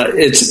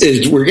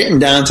 We're getting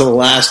down to the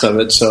last of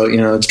it, so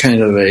it's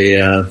kind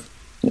of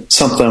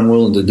something I'm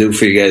willing to do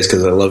for you guys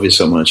because I love you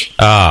so much.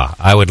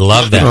 I would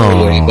love that.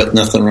 But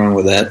nothing wrong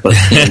with that. But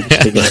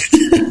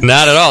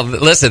not at all.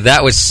 Listen,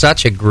 that was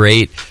such a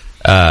great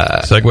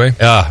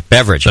segue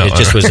beverage. It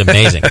just was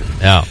amazing.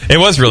 Yeah, it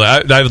was really.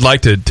 I would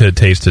like to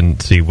taste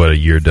and see what a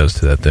year does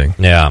to that thing.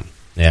 Yeah.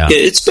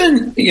 It's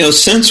been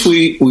since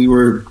we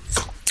were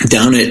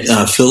down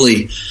at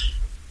Philly.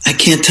 I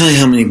can't tell you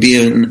how many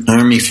BN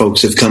Army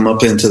folks have come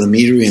up into the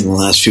meadery in the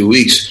last few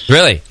weeks.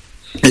 Really?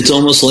 It's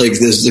almost like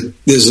there's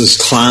this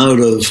cloud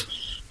of,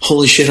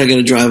 holy shit, I got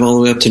to drive all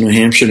the way up to New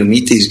Hampshire to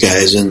meet these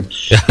guys. And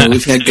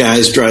we've had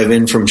guys drive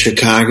in from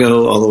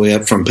Chicago all the way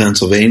up from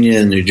Pennsylvania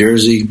and New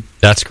Jersey.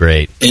 That's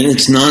great. And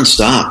it's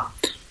nonstop.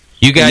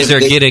 You guys are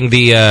getting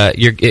the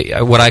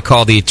what I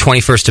call the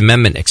 21st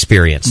Amendment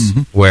experience,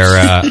 where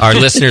our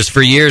listeners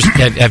for years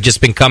have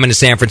just been coming to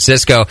San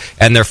Francisco,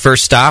 and their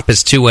first stop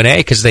is 2-1A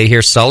because they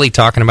hear Sully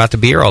talking about the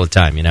beer all the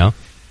time,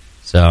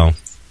 So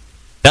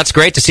that's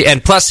great to see.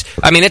 And plus,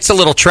 I mean, it's a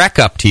little trek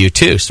up to you,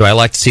 too, so I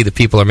like to see that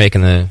people are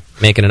making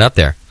it up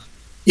there.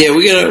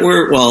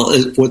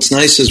 Yeah, what's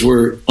nice is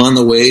we're on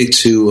the way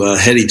to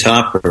Heady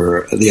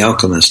Topper, the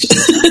Alchemist.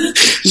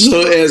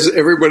 So as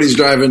everybody's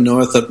driving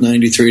north up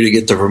 93 to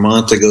get to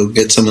Vermont to go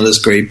get some of this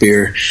great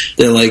beer,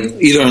 they're like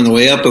either on the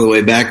way up or the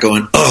way back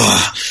going,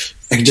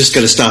 I just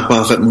got to stop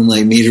off at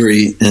Moonlight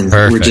Meadery, and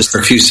we're just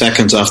a few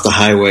seconds off the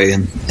highway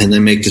and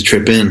then make the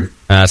trip in.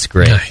 That's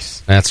great. Nice.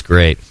 That's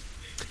great.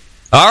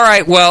 All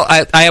right, well,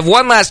 I have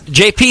one last...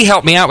 JP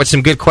helped me out with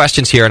some good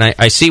questions here, and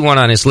I see one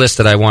on his list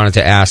that I wanted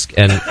to ask,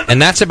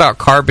 and that's about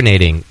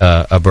carbonating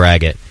a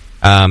braggot.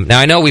 Now,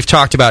 I know we've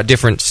talked about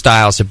different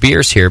styles of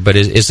beers here, but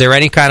is there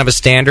any kind of a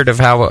standard of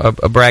how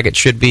a braggot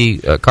should be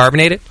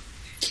carbonated?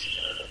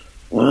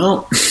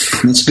 Well,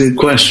 that's a good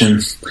question.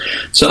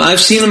 So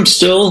I've seen them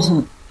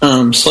still...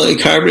 slightly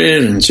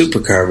carbonated and super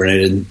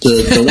carbonated.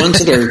 The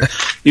ones that are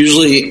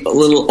usually a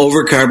little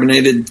over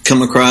carbonated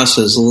come across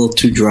as a little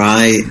too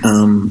dry,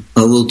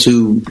 a little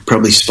too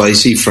probably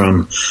spicy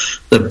from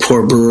the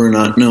poor brewer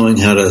not knowing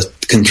how to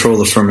control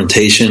the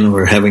fermentation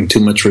or having too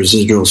much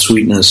residual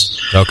sweetness.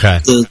 Okay.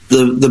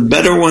 The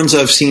better ones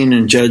I've seen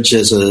and judged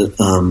as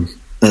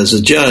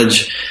a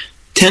judge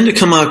tend to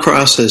come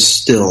across as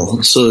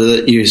still, so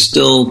that you're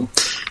still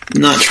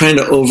not trying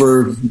to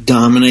over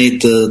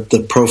dominate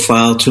the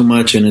profile too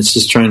much, and it's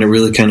just trying to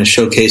really kind of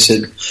showcase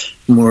it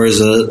more as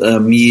a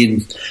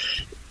mead.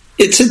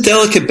 It's a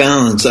delicate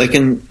balance.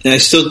 I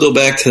still go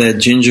back to that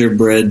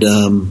gingerbread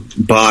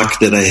bock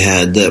that I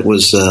had that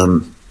was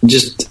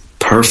just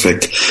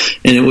perfect,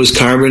 and it was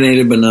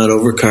carbonated but not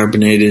over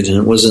carbonated, and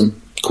it wasn't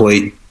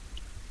quite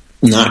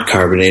not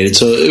carbonated,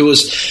 so it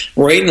was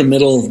right in the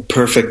middle,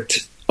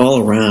 perfect all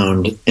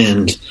around.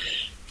 And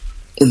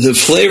the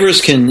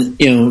flavors can,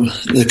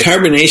 the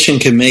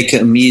carbonation can make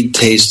a mead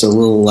taste a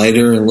little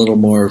lighter, a little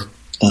more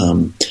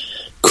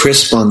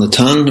crisp on the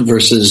tongue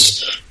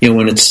versus,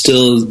 when it's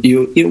still,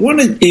 your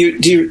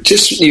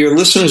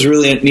listeners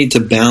really need to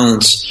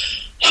balance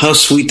how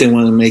sweet they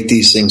want to make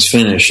these things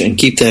finish and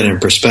keep that in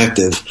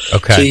perspective.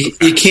 Okay. So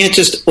you can't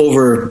just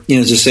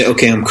just say,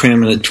 okay, I'm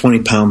cramming a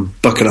 20-pound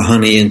bucket of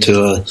honey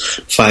into a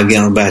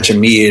 5-gallon batch of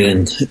mead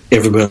and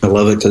everybody will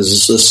love it because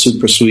it's just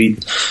super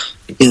sweet.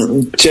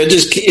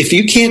 Judges, if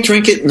you can't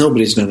drink it,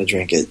 nobody's going to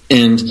drink it.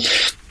 And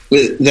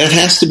that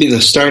has to be the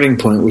starting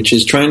point, which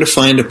is trying to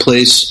find a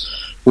place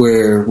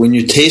where when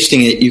you're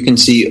tasting it, you can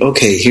see,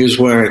 okay, here's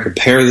where I could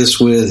pair this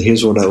with,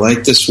 here's what I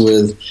like this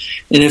with.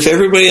 And if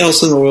everybody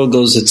else in the world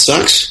goes, it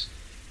sucks,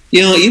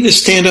 either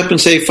stand up and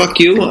say, fuck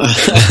you, I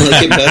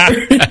like it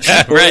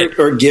better, right.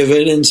 or give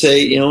it and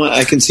say,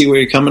 I can see where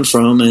you're coming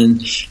from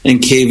and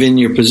cave in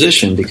your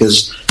position.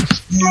 Because,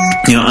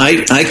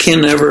 I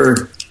can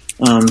never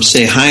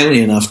say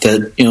highly enough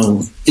that,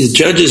 the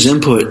judge's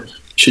input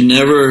should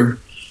never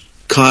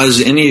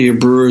cause any of your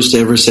brewers to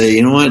ever say,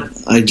 you know what,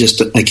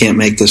 I can't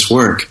make this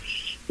work.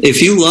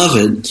 If you love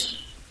it,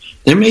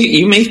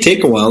 you may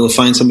take a while to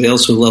find somebody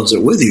else who loves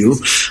it with you.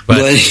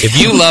 But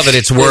if you love it,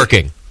 it's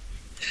working.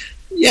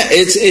 Yeah,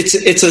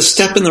 it's a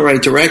step in the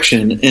right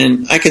direction.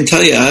 And I can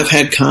tell you, I've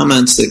had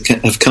comments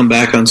that have come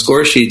back on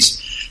score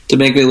sheets to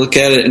make me look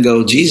at it and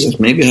go, Jesus,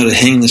 maybe I ought to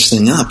hang this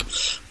thing up.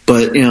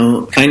 But,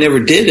 I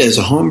never did as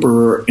a home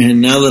brewer, and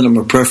now that I'm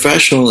a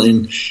professional,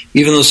 and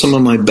even though some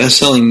of my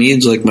best-selling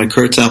meads, like my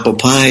Kurtz Apple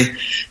Pie,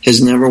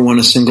 has never won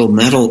a single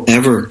medal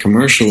ever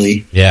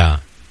commercially,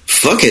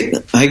 fuck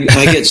it. I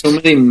get so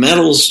many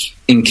medals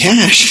in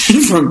cash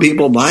from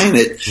people buying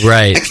it.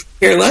 Right. I can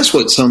care less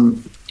what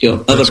some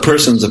other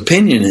person's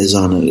opinion is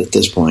on it at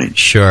this point.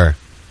 Sure.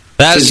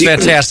 That is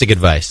fantastic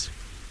advice.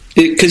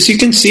 Because you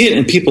can see it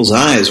in people's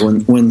eyes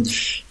when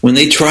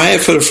they try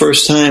it for the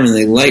first time and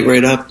they light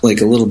right up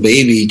like a little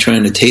baby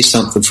trying to taste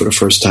something for the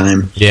first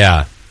time.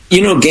 Yeah.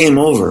 Game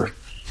over.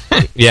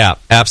 Yeah,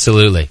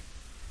 absolutely.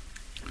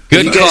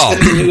 Good you call. You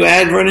guys got the new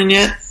ad running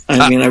yet?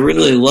 I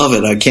really love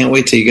it. I can't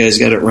wait till you guys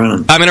got it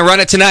running. I'm going to run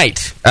it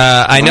tonight.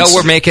 I know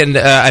we're making,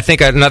 I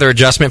think, another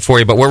adjustment for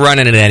you, but we're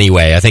running it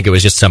anyway. I think it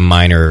was just some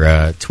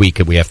minor tweak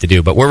that we have to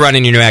do. But we're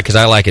running your new ad because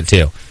I like it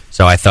too.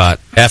 So I thought,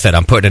 F it,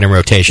 I'm putting it in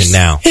rotation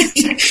now.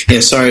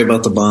 Yeah, sorry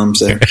about the bombs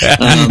there.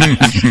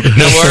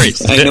 No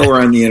worries. I know we're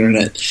on the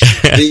internet.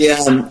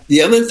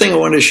 The other thing I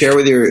wanted to share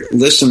with your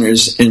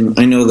listeners, and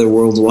I know they're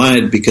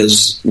worldwide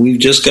because we've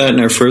just gotten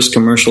our first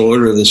commercial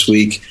order this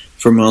week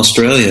from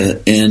Australia,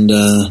 and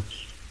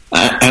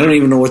I don't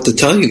even know what to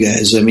tell you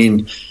guys. I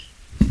mean,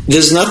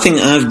 there's nothing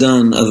I've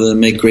done other than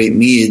make great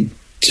mead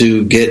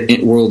to get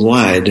it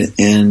worldwide,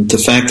 and the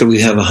fact that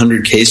we have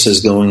 100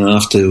 cases going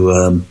off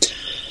to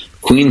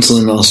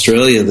Queensland,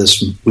 Australia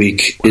this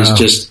week is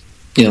just,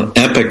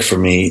 epic for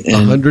me.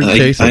 And 100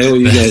 cases. I owe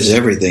you guys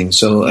everything,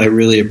 so I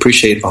really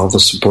appreciate all the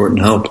support and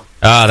help.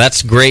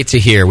 That's great to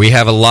hear. We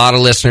have a lot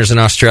of listeners in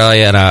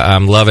Australia, and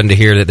I'm loving to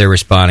hear that they're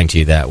responding to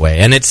you that way.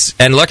 And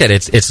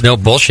it's no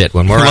bullshit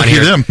when we're on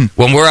here.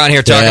 When we're on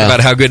here talking about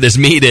how good this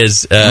meat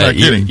is,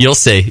 you'll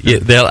see.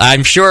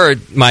 I'm sure,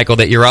 Michael,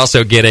 that you're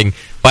also getting.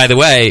 By the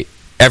way,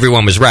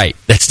 everyone was right.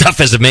 That stuff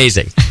is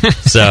amazing.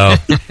 So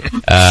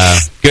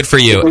good for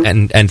you,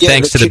 and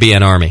thanks to the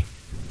BN Army.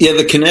 Yeah,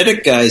 the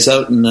Kinetic guys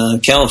out in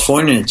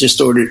California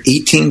just ordered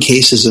 18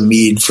 cases of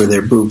mead for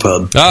their brew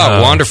pub.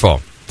 Oh,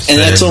 wonderful. And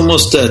that's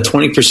almost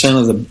 20%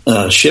 of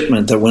the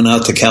shipment that went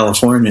out to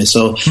California.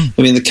 So,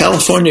 I mean, the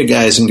California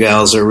guys and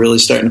gals are really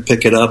starting to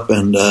pick it up.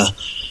 And,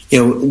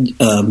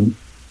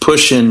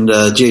 Push and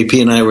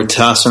JP and I were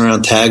tossing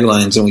around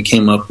taglines, and we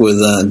came up with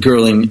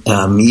girly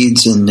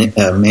meads and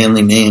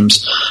manly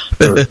names.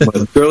 Or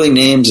girly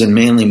names and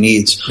manly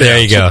meads. There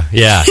you go.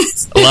 Yeah.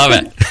 Love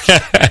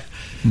it.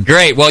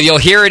 Great. Well, you'll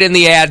hear it in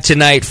the ad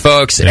tonight,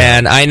 folks. Yeah.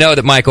 And I know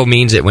that Michael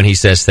means it when he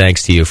says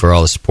thanks to you for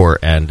all the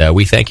support. And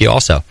we thank you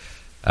also.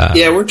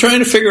 We're trying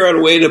to figure out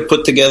a way to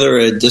put together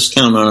a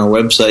discount on our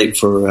website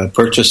for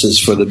purchases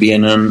for the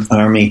BNN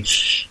Army.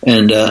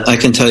 And I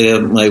can tell you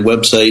my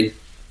website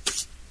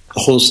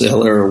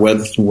wholesaler or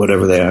web,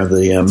 whatever they are,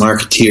 the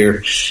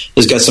marketeer,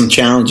 has got some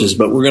challenges,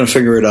 but we're going to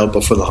figure it out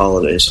before the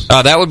holidays.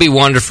 Oh, that would be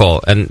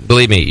wonderful. And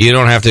believe me, you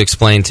don't have to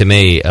explain to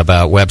me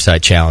about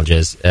website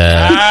challenges. Oh,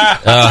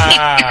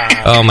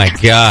 my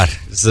God.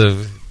 It's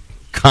a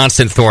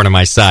constant thorn in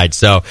my side.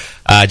 So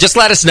just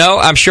let us know.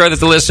 I'm sure that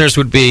the listeners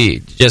would be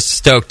just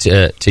stoked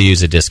to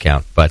use a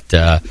discount. But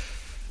all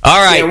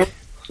right. Yeah,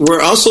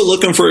 we're also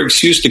looking for an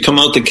excuse to come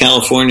out to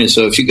California.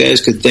 So if you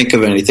guys could think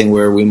of anything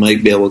where we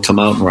might be able to come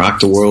out and rock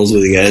the world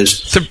with you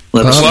guys,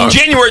 let us know.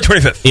 January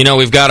 25th. You know,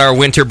 we've got our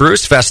Winter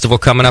Brews Festival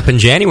coming up in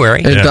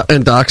January.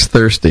 And Doc's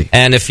thirsty.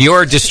 And if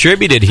you're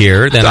distributed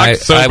here, then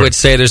I would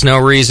say there's no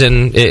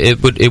reason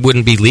it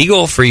wouldn't be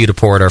legal for you to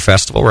pour at our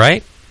festival,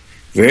 right?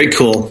 Very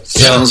cool.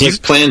 Sounds like a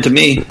plan to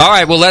me. All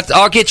right, well,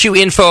 I'll get you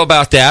info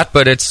about that,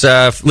 but it's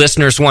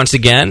listeners, once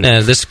again,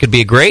 this could be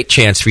a great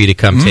chance for you to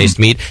come taste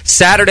mead.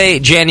 Saturday,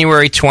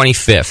 January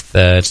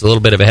 25th. It's a little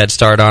bit of a head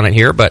start on it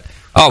here, but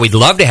we'd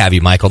love to have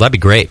you, Michael. That'd be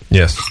great.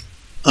 Yes.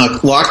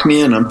 Lock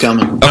me in. I'm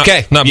coming.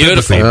 Okay, not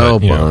beautiful. Oh,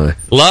 boy.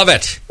 Love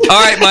it. All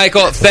right,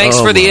 Michael, thanks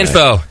for the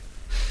info. All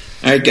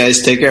right,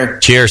 guys, take care.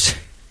 Cheers.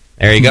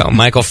 There you go.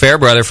 Michael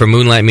Fairbrother from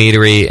Moonlight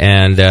Meadery,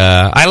 and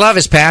I love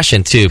his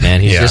passion, too, man.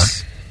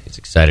 He's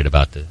excited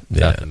about the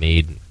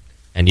mead,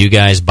 and you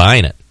guys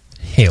buying it.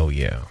 Hell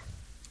yeah.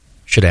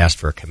 Should ask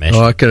for a commission.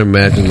 Oh, I can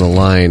imagine the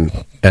line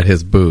at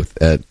his booth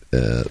at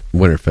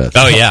Winterfest.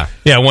 Oh, yeah.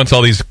 Yeah, once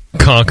all these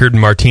conquered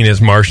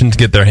Martinez Martians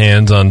get their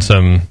hands on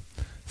some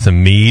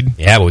mead.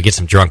 Yeah, but we get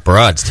some drunk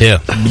broads, too.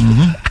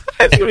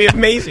 That's going to be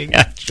amazing.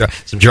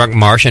 Some drunk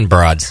Martian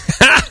broads.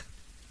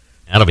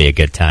 That'll be a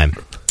good time.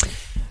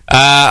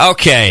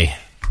 Okay.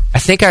 I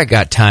think I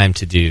got time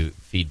to do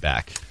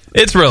feedback.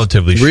 It's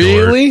relatively short.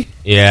 Really?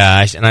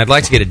 Yeah, and I'd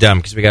like to get it done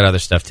because we got other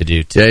stuff to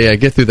do, too. Yeah,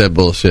 get through that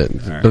bullshit.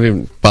 Right. Don't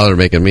even bother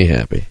making me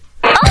happy.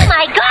 Oh,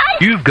 my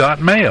God! You've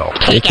got mail.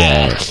 Take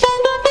it.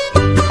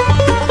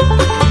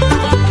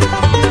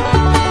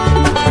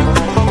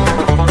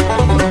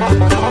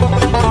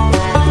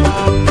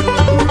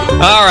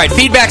 All right,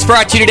 feedback's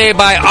brought to you today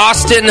by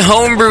Austin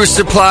Homebrew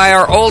Supply,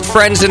 our old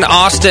friends in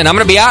Austin. I'm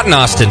going to be out in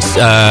Austin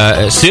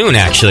soon,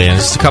 actually, in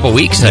just a couple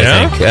weeks,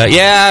 I think.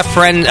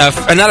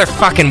 Another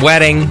fucking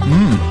wedding.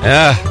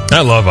 I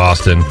love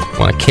Austin.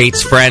 One of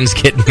Kate's friends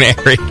getting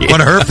married.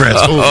 One of her friends.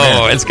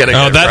 It's going to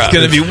go. That's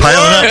going to be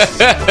piling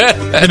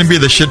up. Going to be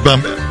the shit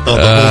bump of the whole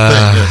thing.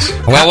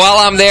 Yes. Well, while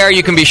I'm there,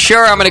 you can be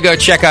sure I'm going to go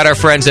check out our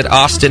friends at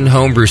Austin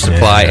Homebrew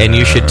Supply, and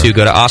you should too.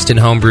 Go to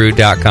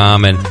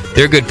austinhomebrew.com, and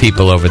they're good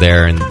people over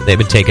there, and they've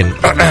been taking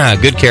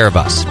good care of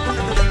us.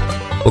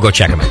 We'll go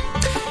check them out.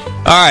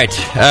 All right.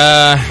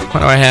 What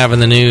do I have in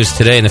the news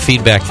today, in the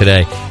feedback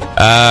today?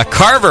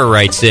 Carver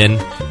writes in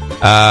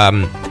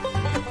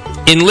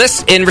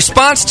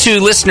response to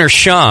listener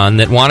Sean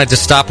that wanted to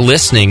stop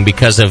listening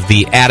because of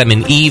the Adam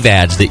and Eve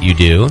ads that you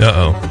do.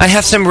 I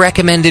have some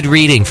recommended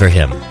reading for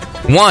him.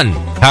 1.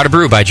 How to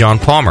Brew by John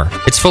Palmer.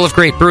 It's full of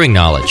great brewing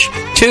knowledge.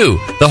 2.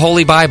 The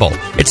Holy Bible.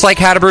 It's like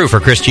How to Brew for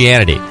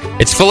Christianity.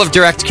 It's full of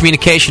direct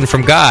communication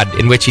from God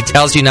in which he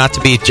tells you not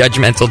to be a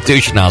judgmental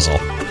douche nozzle.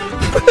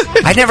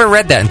 I never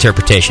read that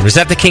interpretation. Was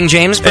that the King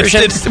James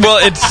version?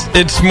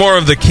 It's more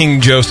of the King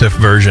Joseph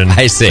version.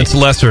 I see. It's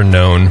lesser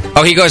known.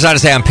 Oh, he goes on to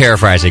say I'm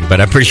paraphrasing, but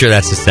I'm pretty sure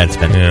that's his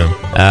sentiment.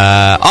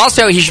 Yeah.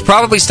 Also, he should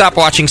probably stop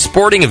watching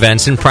sporting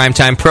events and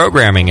primetime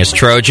programming, as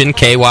Trojan,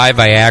 KY,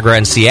 Viagra,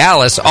 and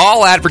Cialis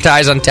all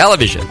advertise on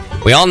television.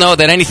 We all know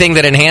that anything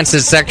that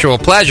enhances sexual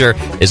pleasure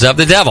is of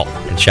the devil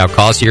and shall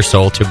cause your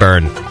soul to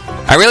burn.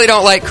 I really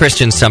don't like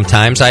Christians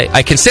sometimes.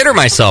 I consider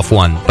myself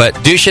one, but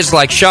douches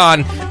like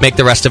Sean make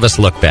the rest of us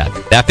look bad.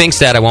 That being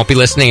said, I won't be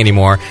listening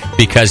anymore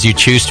because you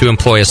choose to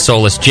employ a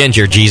soulless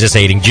ginger,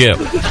 Jesus-hating Jew.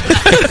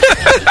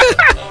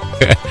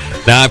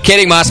 No, I'm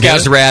kidding.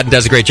 Moscow's rad and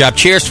does a great job.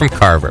 Cheers from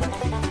Carver.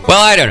 Well,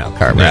 I don't know,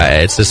 Carver.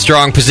 It's a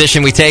strong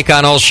position we take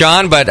on old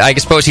Sean, but I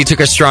suppose he took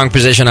a strong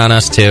position on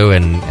us, too,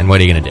 and what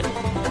are you going to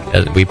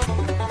do?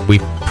 We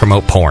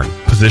promote porn.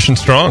 Position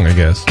strong, I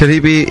guess. Could he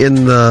be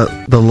in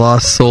the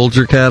lost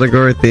soldier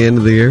category at the end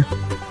of the year?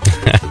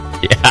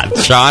 Yeah,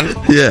 Sean?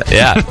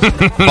 Yeah.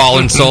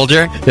 Fallen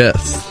soldier?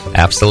 Yes.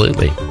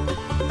 Absolutely.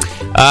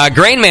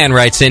 Grainman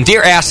writes in,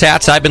 Dear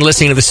Asshats, I've been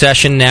listening to the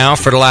session now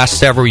for the last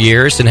several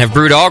years and have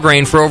brewed all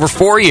grain for over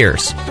 4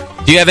 years.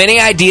 Do you have any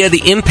idea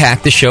the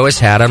impact the show has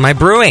had on my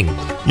brewing?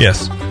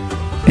 Yes.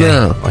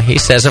 No. Well, he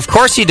says, of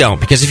course you don't,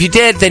 because if you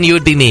did, then you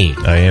would be me.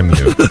 I am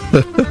you.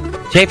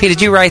 JP,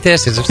 did you write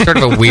this? It's sort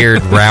of a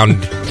weird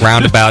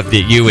roundabout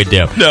that you would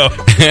do. No,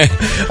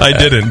 I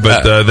didn't,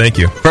 but thank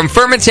you. From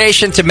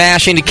fermentation to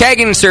mashing to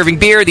kegging and serving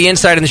beer, the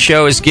insight in the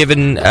show has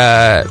given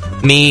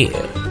me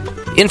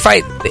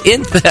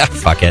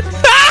fuck it.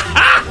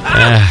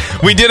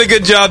 We did a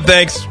good job,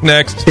 thanks.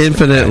 Next.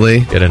 Infinitely.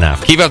 Good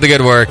enough. Keep up the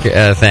good work.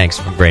 Thanks,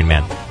 Brain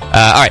Man. All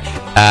right.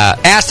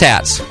 Ass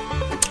hats.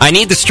 I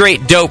need the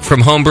straight dope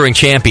from Homebrewing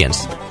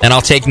Champions, and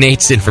I'll take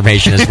Nate's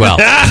information as well.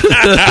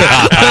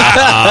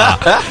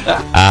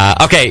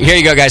 Okay, here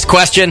you go, guys.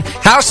 Question: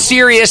 how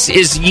serious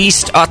is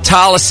yeast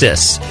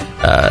autolysis?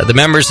 The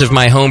members of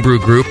my homebrew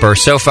group are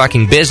so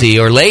fucking busy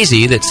or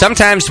lazy that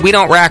sometimes we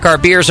don't rack our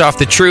beers off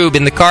the trube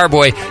in the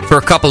carboy for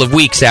a couple of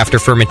weeks after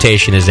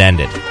fermentation is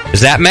ended.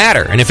 Does that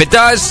matter? And if it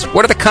does,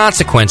 what are the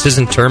consequences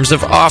in terms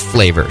of off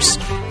flavors?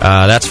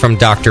 That's from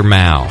Dr.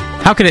 Mao.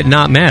 How can it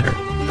not matter?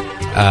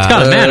 It's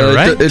gotta matter,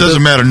 right? It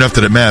doesn't matter enough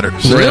that it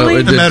matters. Really?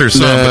 It matters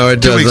some. No, but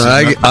it 2 weeks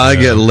doesn't. is not- I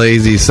get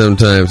lazy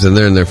sometimes, and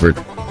they're in there for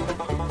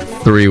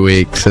 3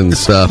 weeks and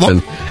stuff,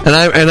 and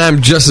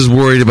I'm just as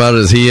worried about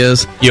it as he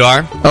is. You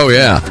are? Oh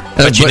yeah,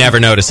 But you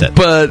never notice it.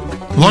 But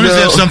As long as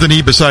they have something to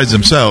eat besides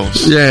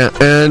themselves, yeah,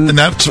 and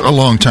that's a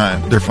long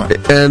time. They're fine.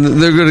 And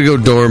they're going to go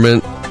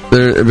dormant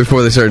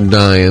before they start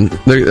dying.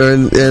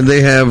 And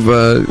they have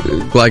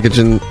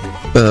glycogen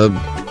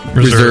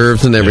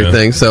reserves and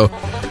everything, so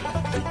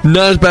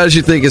not as bad as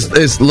you think.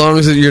 As long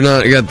as you're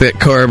not got that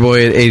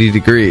carboy at 80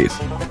 degrees.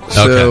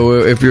 So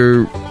if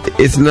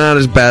it's not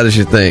as bad as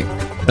you think.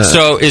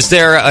 So is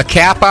there a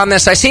cap on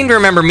this? I seem to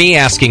remember me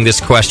asking this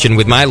question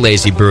with my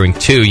lazy brewing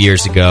 2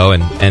 years ago,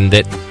 and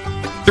that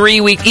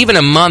 3 weeks, even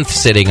a month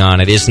sitting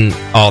on it isn't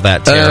all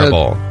that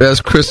terrible.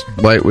 As Chris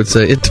White would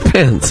say, it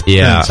depends.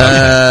 Yeah.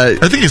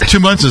 I think it's 2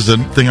 months is the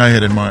thing I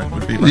had in mind.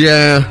 Would be like,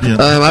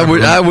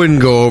 I wouldn't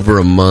go over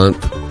a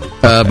month.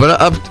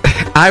 But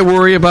I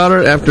worry about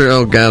it after.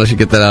 Oh God, I should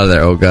get that out of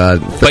there. Oh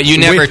God. But you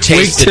never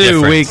taste the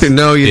difference. Week 2.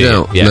 No, you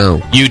don't. Yeah.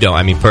 No, you don't.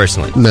 I mean,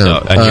 personally. No.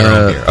 So, on your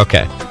own beer.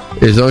 Okay.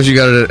 As long as you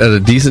got it at a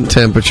decent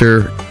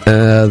temperature,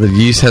 the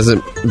yeast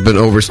hasn't been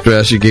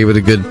overstressed, you gave it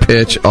a good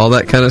pitch, all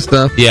that kind of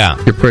stuff. Yeah,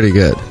 you're pretty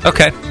good.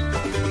 Okay.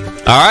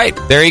 All right,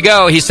 there you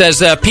go. He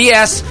says,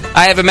 P.S.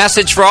 I have a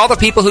message for all the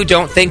people who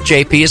don't think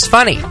JP is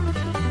funny.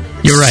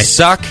 You're right.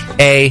 Suck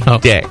a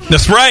dick.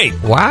 That's right.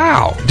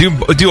 Wow.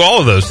 Do all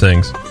of those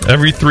things.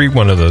 Every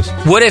one of those.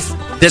 What if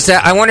does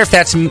that? I wonder if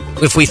that's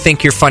if we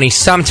think you're funny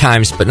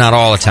sometimes, but not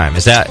all the time.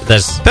 Is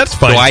that's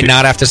fine? Do I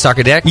not have to suck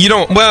a dick? You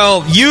don't.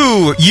 Well,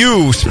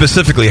 you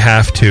specifically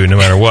have to, no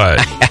matter what.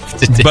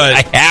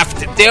 I have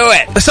to do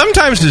it.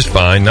 Sometimes it's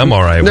fine. I'm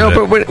all right. No,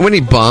 with but when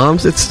he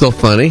bombs, it's still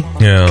funny.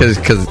 Yeah,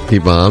 because he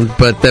bombed.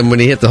 But then when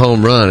he hit the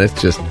home run,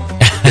 it's just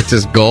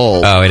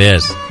gold. Oh, it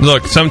is.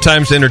 Look,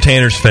 sometimes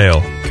entertainers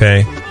fail.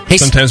 Okay. Hey,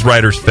 sometimes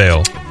writers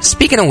fail.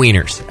 Speaking of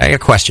wieners, I got a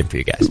question for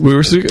you guys. We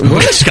were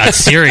It got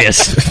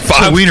serious.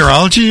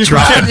 Wienerology?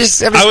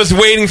 I was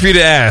waiting for you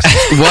to ask.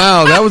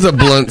 Wow, that was a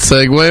blunt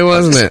segue,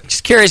 wasn't it?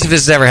 Just curious if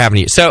this has ever happened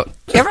to you. So,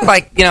 you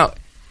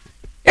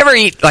ever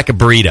eat like a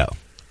burrito?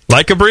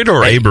 Like a burrito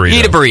or a burrito?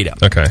 Eat a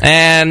burrito. Okay.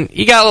 And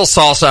you got a little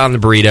salsa on the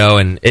burrito,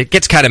 and it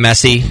gets kind of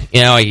messy.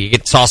 You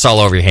get salsa all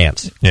over your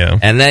hands. Yeah.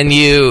 And then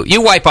you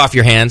wipe off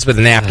your hands with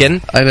a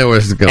napkin. I know where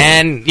this is going.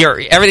 And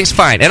everything's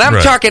fine. And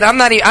I'm talking. I'm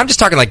not even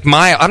talking like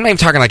mild. I'm not even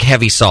talking like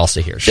heavy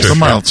salsa here. Just a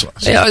mild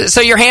sauce.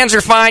 So your hands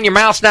are fine. Your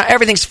mouth's not.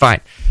 Everything's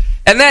fine.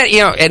 And then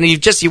and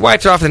you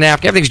wiped it off the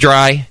napkin. Everything's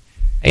dry.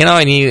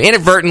 And you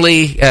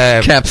inadvertently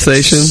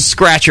capsation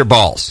scratch your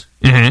balls.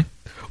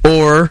 Mm-hmm.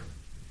 Or.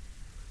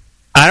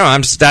 I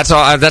don't know. That's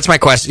all. That's my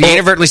question. You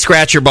inadvertently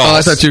scratch your balls. Oh,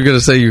 I thought you were going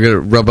to say you were going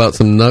to rub out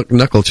some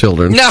knuckle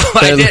children. No,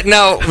 I didn't.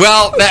 No.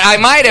 Well, I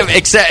might have,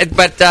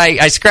 but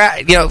I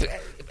scratch.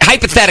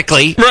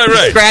 Hypothetically,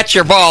 right. Scratch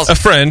your balls. A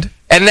friend,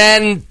 and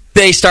then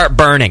they start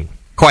burning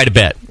quite a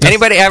bit.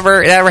 Anybody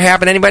ever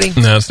happen? Anybody?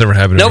 No, it's never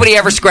happened. Nobody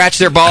ever scratched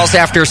their balls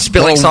after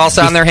spilling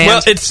salsa on their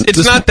hands. Well,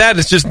 it's not that.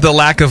 It's just the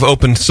lack of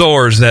open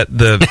sores that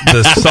the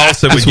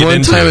salsa would get one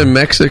into. One time in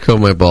Mexico,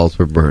 my balls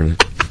were burning.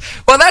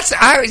 Well, that's what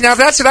I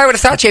would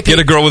have thought, JP. Get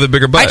a girl with a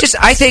bigger butt.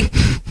 I think.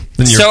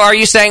 So, are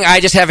you saying I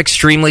just have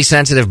extremely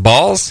sensitive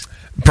balls?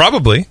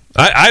 Probably.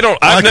 I've never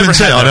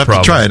had I'll that have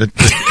problem. to try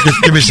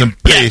it. Give me some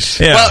pace.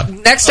 Yeah. Well,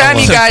 next time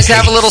you guys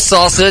have a little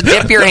salsa,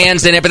 dip your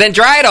hands in it, but then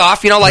dry it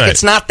off.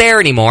 It's not there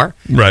anymore.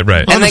 Right.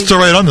 I'll just throw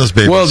right on those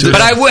babies. Well,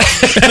 but I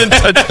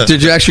would.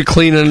 Did you actually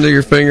clean under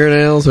your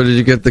fingernails, or did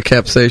you get the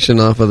capsation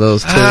off of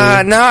those too?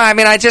 No, I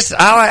mean, I don't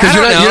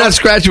know. You're not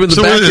scratching with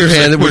the back of your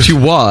hand, which you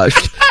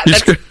washed.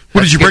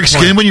 What, did you break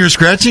skin when you were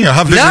scratching? Or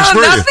how vigorous were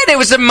you? No, nothing. It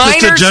was a minor.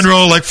 Just a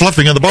general,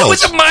 fluffing of the balls. It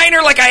was a minor,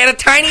 I had a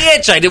tiny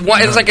itch. I did one.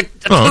 It was like a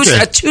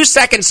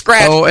 2-second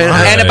scratch. Oh,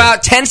 and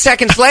about 10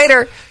 seconds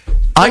later,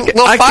 a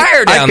little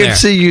fire down there. I could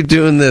see you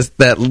doing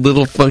that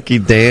little funky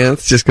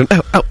dance, just going,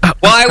 ow, ow, ow.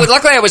 Well,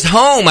 luckily I was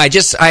home.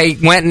 I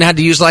went and had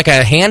to use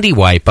a handy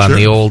wipe on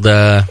the old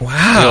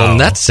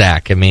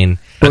nutsack. I mean,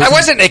 I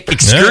wasn't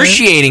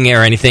excruciating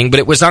or anything, but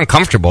it was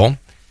uncomfortable.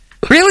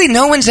 Really?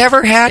 No one's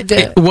ever had...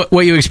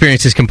 What you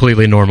experience is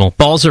completely normal.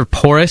 Balls are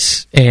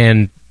porous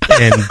and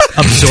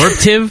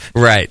absorptive.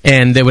 Right.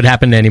 And it would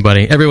happen to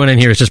anybody. Everyone in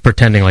here is just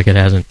pretending like it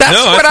hasn't. That's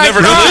what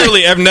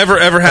I've never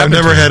ever happened.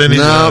 I've never had any.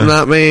 No,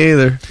 not me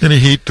either. Any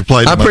heat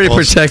applied to I'm my pretty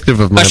balls. protective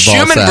of my A balls.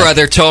 Schumann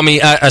brother told me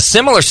a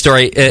similar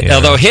story,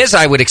 although his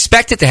I would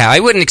expect it to happen. I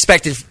wouldn't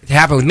expect it to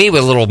happen with me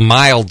with a little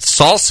mild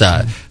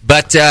salsa,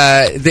 but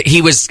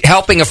he was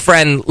helping a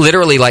friend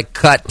literally like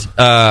cut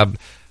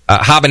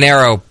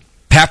habanero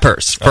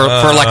peppers for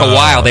like a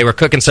while. They were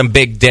cooking some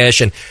big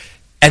dish, and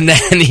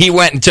then he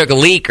went and took a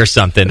leak or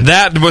something.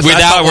 That was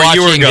without where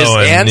you were washing his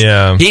going. hands.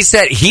 Yeah. He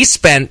said he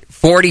spent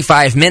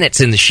 45 minutes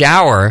in the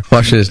shower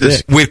washing his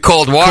dick with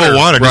cold water. Cold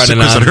water just running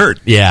because on. it hurt.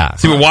 Yeah.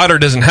 See, but water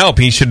doesn't help.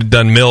 He should have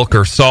done milk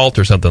or salt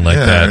or something like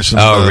that.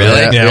 Oh,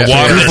 really? Yeah,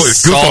 water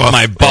salt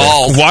my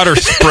balls. Water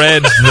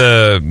spreads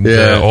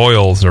the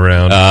oils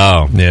around.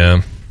 Oh,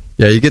 yeah.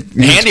 You get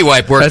handy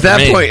wipe worked at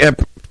that for me,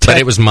 point. but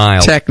it was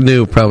mild.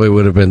 Technu probably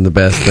would have been the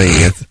best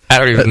thing. I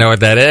don't even know what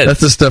that is.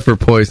 That's the stuff for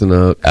poison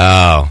oak.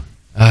 Oh.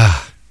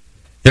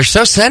 They're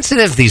so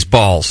sensitive, these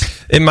balls.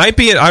 It might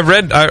be.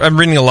 I'm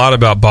reading a lot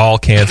about ball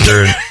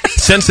cancer. And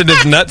sensitive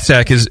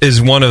nutsack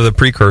is one of the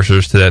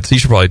precursors to that. So you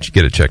should probably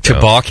get it checked out.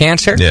 To ball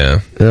cancer?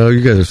 Yeah. Oh,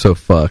 you guys are so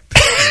fucked.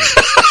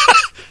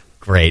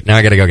 Great. Now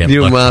I got to go get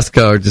you and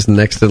Moscow are just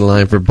next to the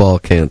line for ball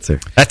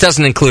cancer. That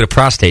doesn't include a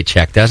prostate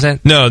check, does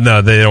it? No,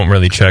 they don't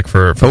really check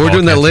for we're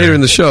doing that later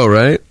in the show,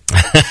 right?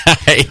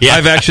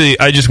 Yeah.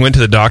 I just went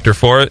to the doctor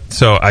for it,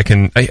 so I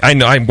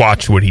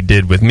watched what he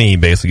did with me,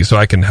 basically, so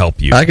I can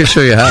help you. I can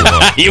show you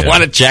how. You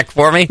want to check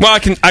for me? Well,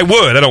 I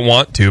would. I don't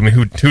want to. I mean,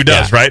 who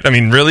does, right? I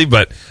mean, really?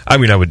 But, I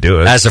mean, I would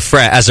do it. As a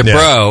friend, as a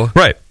bro.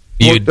 Right.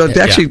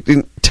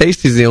 Actually,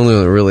 Tasty's the only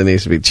one that really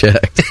needs to be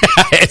checked.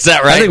 Is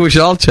that right? I think we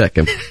should all check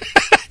him.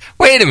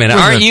 Wait a minute.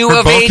 Aren't you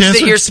of age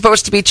that you're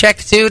supposed to be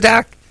checked too,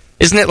 Doc?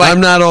 Isn't it like...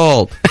 I'm not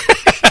old.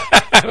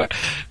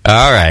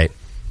 All right.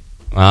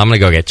 Well, I'm going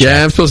to go get checked.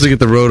 Yeah, I'm supposed to get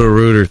the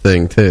Roto-Rooter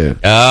thing, too.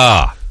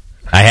 Oh,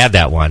 I had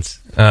that once.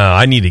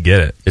 I need to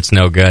get it. It's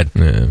no good.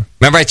 Yeah.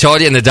 Remember I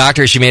told you, and the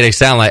doctor, she made it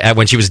sound like,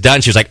 when she was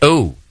done, she was like,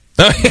 "Ooh."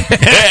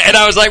 And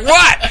I was like,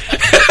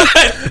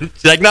 "What?"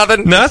 She's like,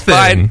 "Nothing.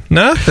 Nothing.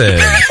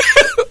 Nothing."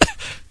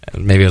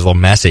 Maybe it was a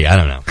little messy. I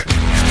don't know.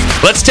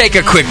 Let's take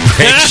a quick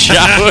break,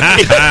 shall we?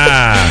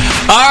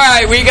 All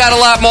right, we got a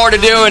lot more to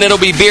do, and it'll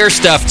be beer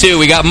stuff, too.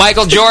 We got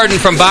Michael Jordan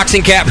from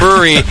Boxing Cat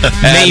Brewery.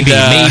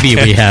 Maybe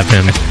we have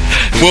him.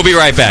 We'll be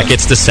right back.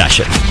 It's The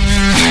Session.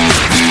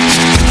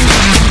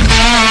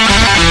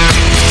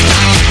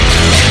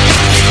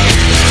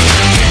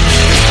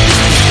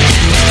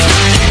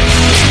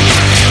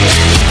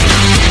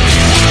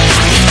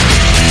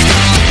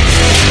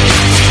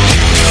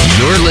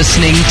 You're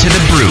listening to the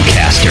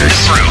Brewcasters.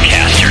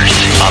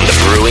 On the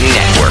Brewing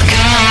Network.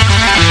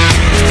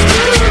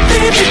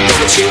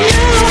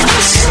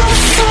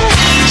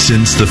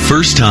 Since the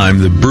first time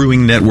the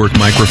Brewing Network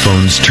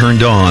microphones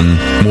turned on,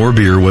 More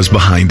Beer was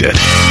behind it.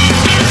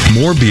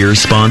 More Beer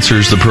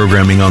sponsors the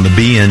programming on the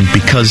BN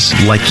because,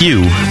 like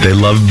you, they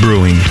love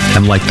brewing.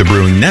 And like the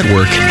Brewing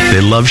Network, they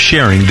love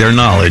sharing their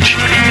knowledge.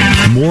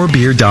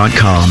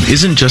 Morebeer.com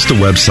isn't just a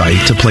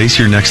website to place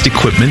your next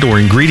equipment or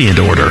ingredient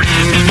order.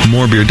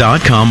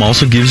 Morebeer.com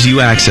also gives you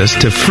access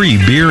to free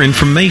beer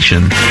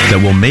information that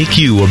will make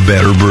you a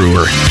better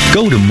brewer.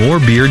 Go to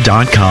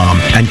morebeer.com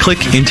and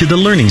click into the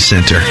Learning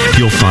Center.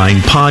 You'll find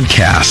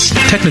podcasts,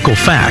 technical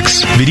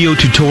facts, video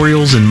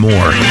tutorials, and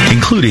more,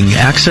 including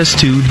access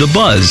to The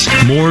Buzz,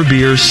 More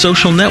Beer's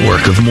social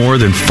network of more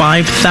than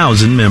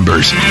 5,000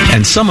 members.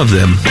 And some of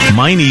them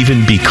might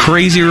even be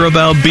crazier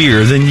about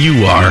beer than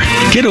you are.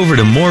 Get over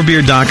to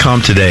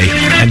morebeer.com today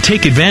and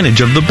take advantage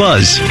of The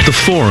Buzz, the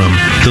forum,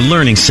 the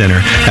Learning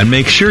Center, and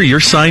make sure you're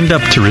signed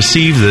up to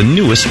receive the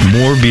newest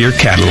More Beer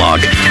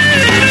catalog.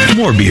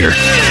 More Beer,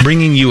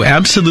 bringing you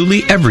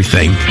absolutely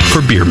everything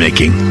for beer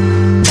making.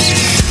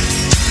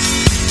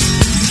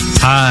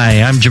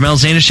 Hi, I'm Jamel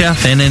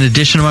Zanishev, and in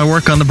addition to my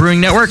work on the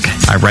Brewing Network,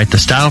 I write the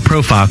Style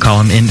Profile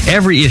column in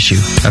every issue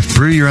of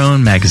Brew Your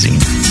Own magazine.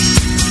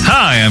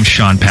 Hi, I'm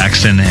Sean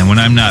Paxton, and when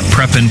I'm not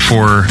prepping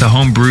for the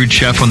Home Brewed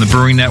Chef on the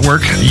Brewing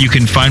Network, you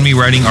can find me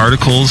writing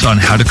articles on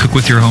how to cook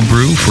with your home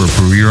brew for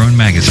Brew Your Own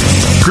magazine.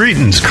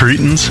 Greetings,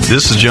 cretins.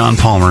 This is John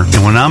Palmer,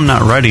 and when I'm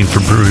not writing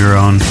for Brew Your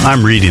Own,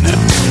 I'm reading it.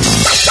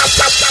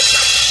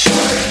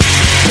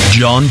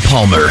 John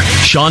Palmer,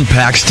 Sean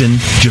Paxton,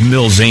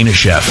 Jamil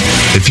Zanishev.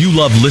 If you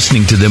love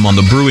listening to them on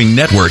the Brewing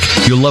Network,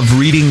 you'll love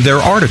reading their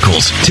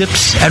articles,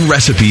 tips, and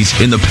recipes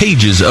in the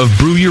pages of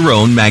Brew Your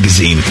Own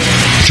magazine.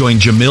 Join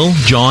Jamil,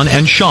 John,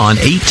 and Sean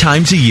 8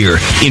 times a year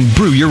in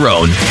Brew Your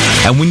Own.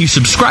 And when you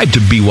subscribe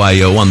to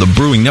BYO on the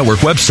Brewing Network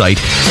website,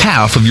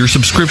 half of your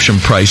subscription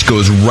price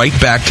goes right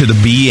back to the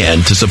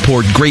BN to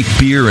support great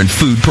beer and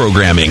food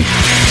programming.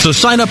 So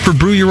sign up for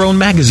Brew Your Own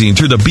magazine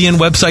through the BN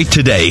website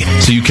today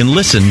so you can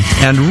listen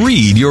and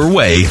read your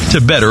way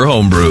to better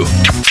homebrew.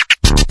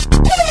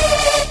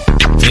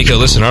 Nico,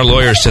 listen, our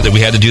lawyers said that we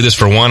had to do this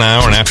for 1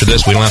 hour, and after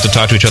this, we don't have to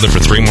talk to each other for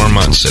 3 more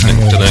months to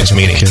the next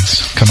meeting.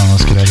 Kids, come on,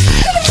 let's get out of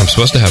here. I'm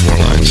supposed to have more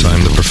lines.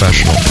 I'm the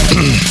professional.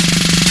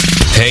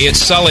 Hey,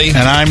 it's Sully.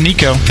 And I'm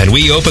Nico. And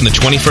we opened the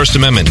 21st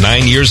Amendment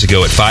 9 years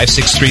ago at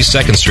 563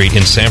 2nd Street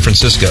in San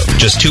Francisco,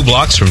 just 2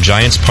 blocks from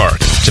Giants Park,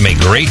 to make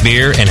great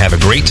beer and have a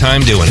great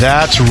time doing it.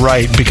 That's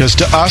right, because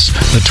to us,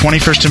 the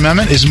 21st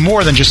Amendment is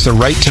more than just the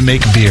right to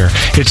make beer.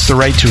 It's the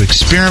right to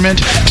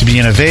experiment, to be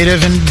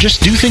innovative, and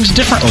just do things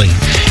differently.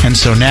 And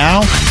so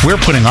now, we're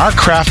putting our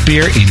craft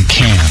beer in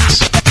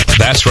cans.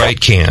 That's right,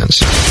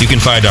 cans. You can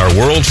find our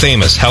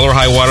world-famous Hell or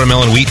High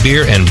Watermelon Wheat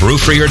Beer and Brew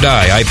Free or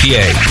Die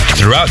IPA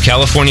throughout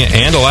California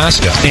and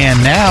Alaska.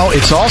 And now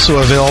it's also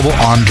available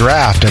on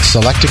draft at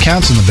select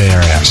accounts in the Bay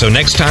Area. So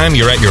next time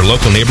you're at your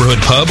local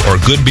neighborhood pub or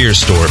good beer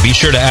store, be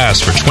sure to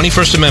ask for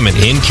 21st Amendment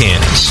in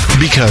cans.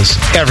 Because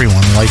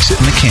everyone likes it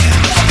in the can.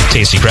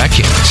 Tasty crack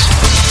cans.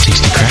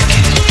 Tasty crack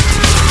cans.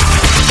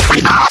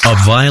 A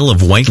vial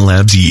of White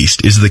Labs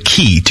yeast is the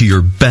key to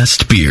your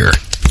best beer.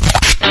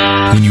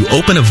 When you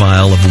open a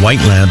vial of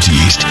White Labs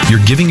yeast,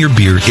 you're giving your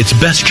beer its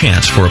best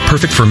chance for a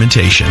perfect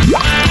fermentation.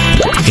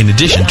 In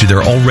addition to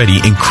their already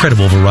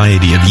incredible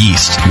variety of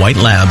yeasts, White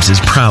Labs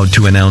is proud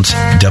to announce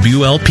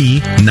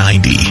WLP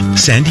 90,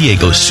 San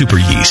Diego's super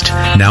yeast,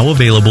 now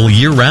available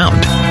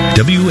year-round.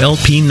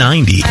 WLP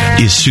 90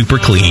 is super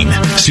clean,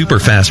 super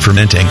fast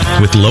fermenting,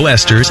 with low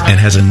esters and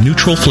has a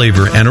neutral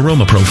flavor and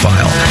aroma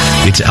profile.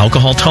 It's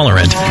alcohol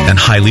tolerant and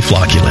highly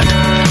flocculent.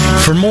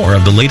 For more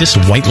of the latest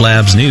White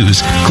Labs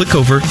news, click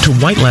over to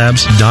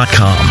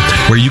whitelabs.com,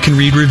 where you can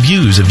read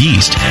reviews of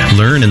yeast,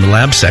 learn in the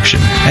lab section,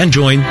 and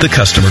join the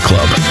customer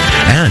club.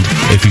 And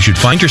if you should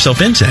find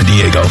yourself in San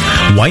Diego,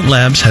 White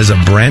Labs has a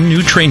brand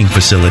new training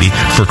facility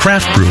for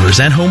craft brewers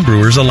and home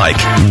brewers alike.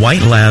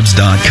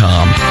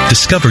 Whitelabs.com.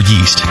 Discover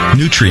yeast,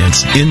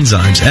 nutrients,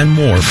 enzymes, and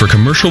more for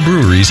commercial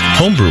breweries,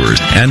 home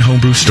brewers, and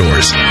homebrew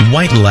stores.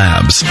 White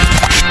Labs.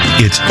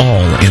 It's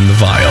all in the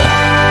vial.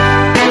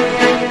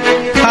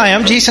 Hi,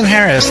 I'm Jason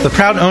Harris, the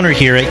proud owner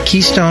here at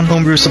Keystone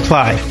Homebrew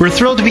Supply. We're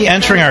thrilled to be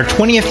entering our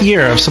 20th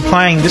year of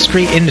supplying this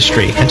great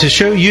industry, and to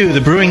show you, the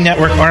Brewing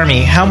Network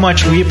Army, how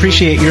much we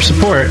appreciate your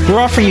support,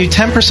 we're offering you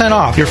 10%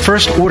 off your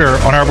first order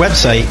on our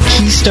website,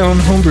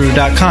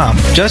 KeystoneHomebrew.com.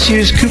 Just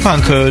use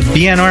coupon code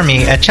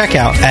BNARMY at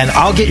checkout, and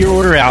I'll get your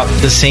order out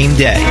the same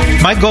day.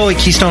 My goal at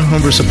Keystone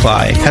Homebrew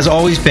Supply has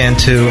always been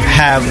to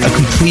have a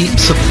complete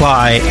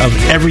supply of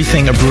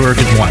everything a brewer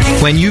could want.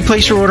 When you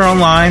place your order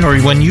online or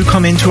when you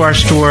come into our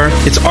store,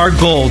 it's our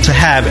goal to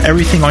have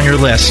everything on your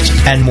list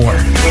and more.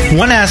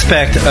 One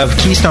aspect of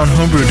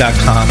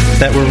KeystoneHomebrew.com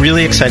that we're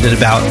really excited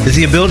about is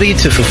the ability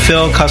to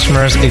fulfill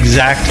customers'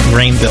 exact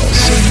grain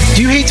bills.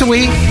 Do you hate to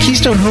wait?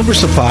 Keystone Homebrew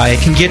Supply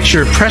can get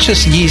your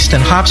precious yeast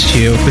and hops to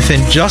you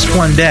within just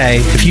 1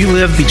 day if you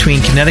live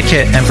between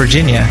Connecticut and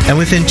Virginia, and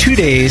within 2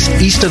 days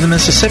east of the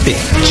Mississippi.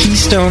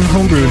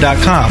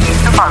 KeystoneHomebrew.com.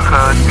 Coupon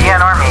code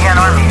BNARMY.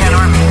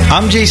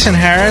 I'm Jason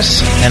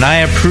Harris, and I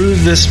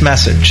approve this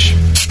message.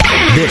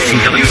 This is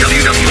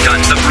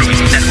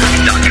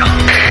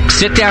www.thebrewingnetwork.com.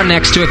 Sit down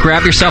next to it,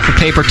 grab yourself a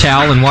paper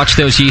towel, and watch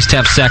those yeast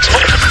have sex.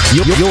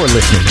 You're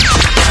listening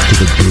to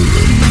the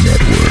Brewing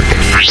Network.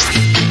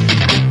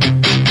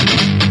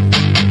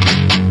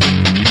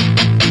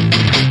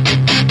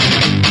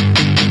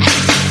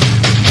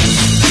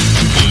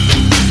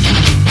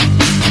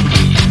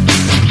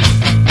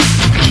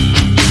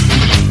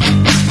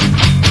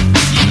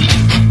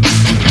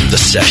 The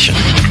session.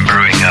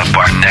 Brewing up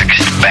our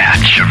next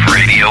batch of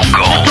Radio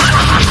Gold.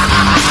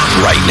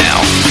 Right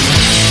now.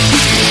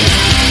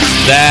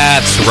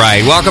 That's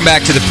right. Welcome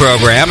back to the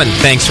program, and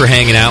thanks for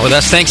hanging out with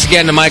us. Thanks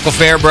again to Michael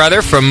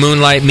Fairbrother from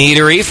Moonlight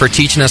Meadery for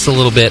teaching us a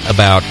little bit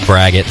about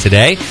Braggot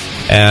today.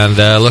 And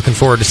looking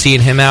forward to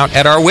seeing him out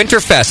at our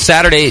Winterfest,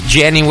 Saturday,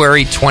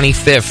 January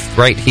 25th,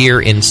 right here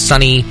in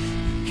sunny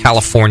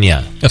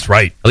California. That's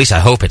right. At least I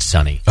hope it's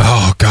sunny.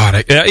 Oh,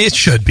 God. It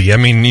should be. I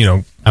mean, you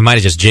know. I might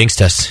have just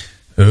jinxed us.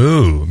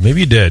 Ooh,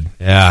 maybe you did.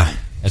 Yeah.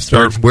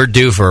 We're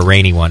due for a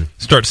rainy one.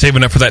 Start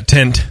saving up for that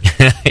tent.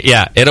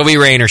 Yeah, it'll be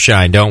rain or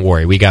shine. Don't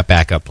worry. We got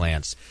backup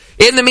plans.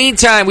 In the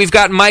meantime, we've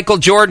got Michael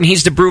Jordan.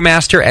 He's the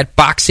brewmaster at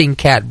Boxing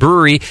Cat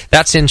Brewery.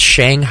 That's in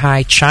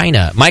Shanghai,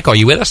 China. Michael, are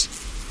you with us?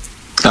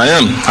 I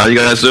am. How you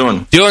guys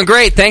doing? Doing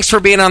great. Thanks for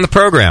being on the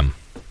program.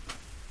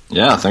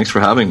 Yeah, thanks for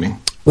having me.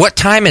 What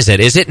time is it?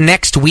 Is it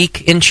next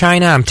week in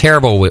China? I'm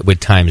terrible with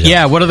time zones.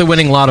 Yeah, what are the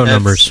winning lotto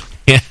numbers?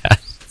 Yeah.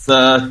 It's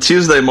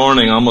Tuesday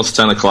morning, almost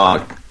 10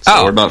 o'clock.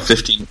 So we're about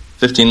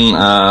 15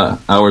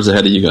 hours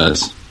ahead of you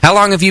guys. How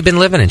long have you been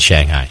living in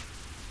Shanghai?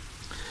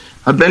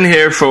 I've been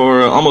here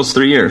for almost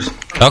 3 years.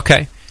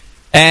 Okay.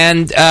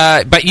 And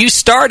but you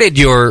started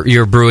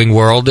your brewing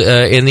world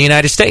in the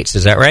United States,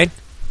 is that right?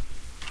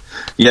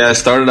 Yeah, I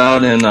started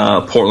out in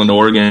Portland,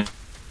 Oregon.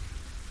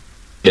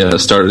 Yeah, I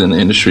started in the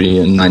industry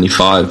in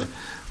 95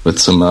 with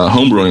some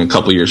homebrewing a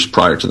couple years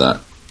prior to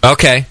that.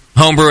 Okay.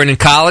 Homebrewing in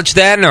college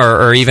then,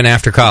 or even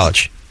after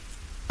college?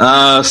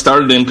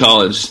 Started in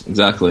college,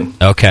 exactly.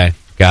 Okay,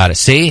 got it.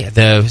 See,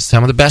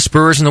 some of the best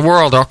brewers in the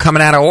world are all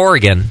coming out of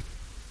Oregon.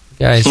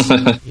 guys,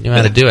 you know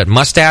how to do it.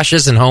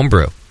 Mustaches and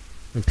homebrew.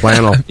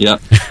 Flannel. Yeah.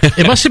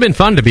 It must have been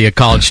fun to be a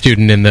college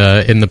student in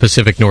the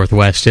Pacific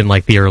Northwest in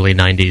like the early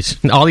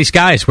 90s. And all these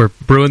guys were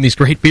brewing these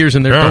great beers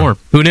in their dorm.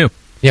 Who knew?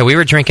 Yeah, we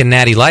were drinking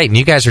Natty Light, and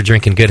you guys are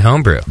drinking good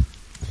homebrew.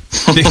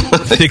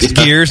 Fixed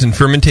gears and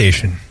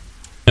fermentation.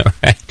 All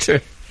right.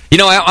 You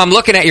know, I'm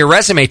looking at your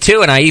resume,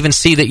 too, and I even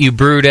see that you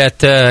brewed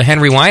at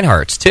Henry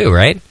Weinhardt's, too,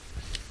 right?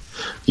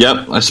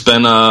 Yep, I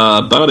spent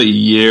about a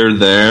year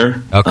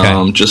there.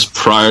 Okay. Just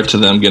prior to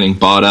them getting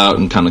bought out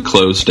and kind of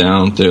closed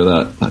down through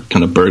that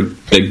kind of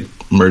big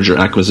merger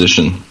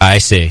acquisition. I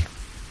see.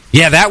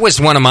 Yeah, that was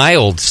one of my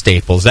old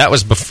staples. That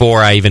was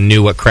before I even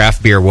knew what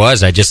craft beer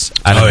was. I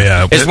don't know.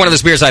 Yeah. It's one of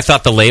those beers I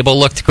thought the label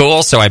looked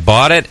cool, so I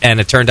bought it, and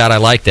it turned out I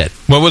liked it.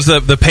 What was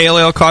the pale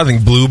ale called? I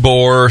think Blue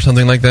Boar or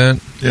something like that?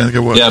 Yeah, I think it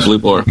was. Yeah, Blue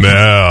Boar.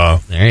 Yeah.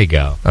 There you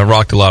go. I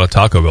rocked a lot of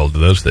Taco Bell to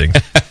those things.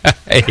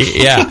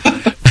 Yeah.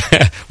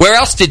 Where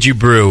else did you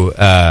brew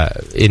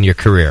in your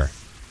career?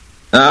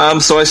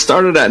 So I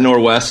started at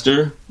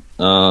Nor'Wester,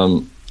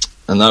 and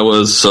that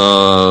was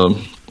a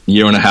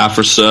year and a half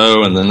or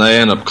so, and then they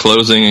ended up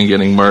closing and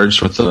getting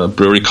merged with a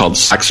brewery called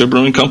Saxer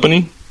Brewing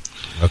Company.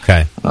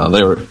 Okay.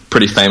 They were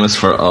pretty famous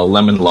for a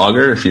lemon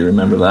lager, if you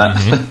remember that.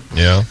 Mm-hmm.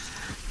 Yeah.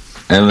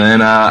 And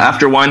then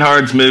after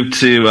Weinhard's moved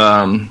to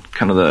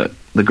kind of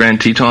the Grand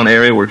Teton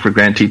area, worked for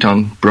Grand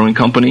Teton Brewing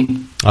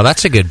Company. Oh,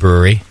 that's a good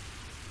brewery.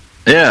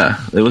 Yeah,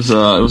 it was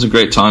a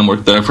great time.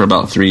 Worked there for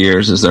about 3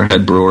 years as their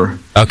head brewer.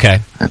 Okay.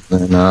 And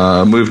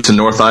then moved to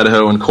North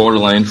Idaho and Coeur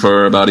d'Alene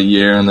for about a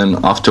year, and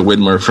then off to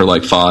Widmer for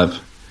like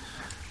 5.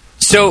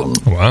 So,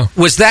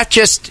 was that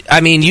just,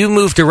 I mean, you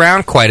moved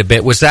around quite a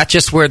bit. Was that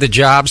just where the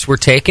jobs were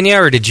taking you,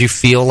 or did you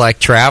feel like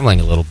traveling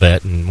a little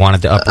bit and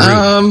wanted to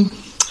uproot?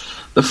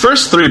 The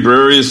first 3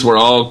 breweries were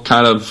all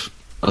kind of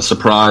a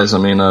surprise. I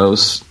mean, I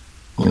was,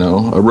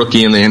 a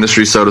rookie in the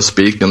industry, so to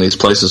speak, and these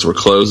places were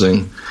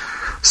closing.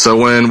 So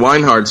when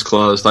Weinhard's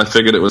closed, I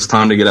figured it was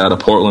time to get out of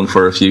Portland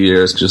for a few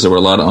years because there were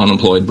a lot of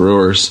unemployed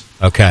brewers.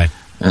 Okay.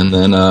 And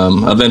then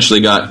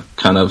eventually got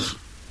kind of,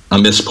 I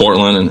missed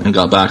Portland and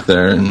got back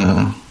there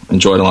and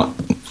enjoyed a lot.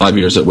 5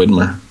 years at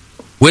Widmer.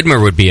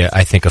 Widmer would be,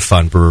 I think, a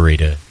fun brewery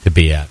to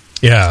be at.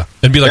 Yeah.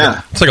 It'd be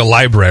like it's like a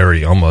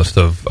library almost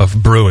of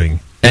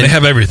brewing. And they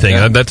have everything.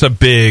 Yeah. That's a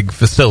big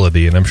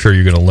facility, and I'm sure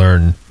you're going to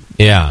learn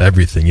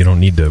everything. You don't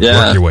need to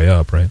work your way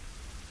up, right?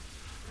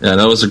 Yeah,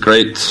 that was a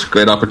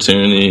great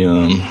opportunity.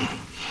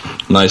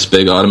 Nice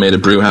big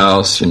automated brew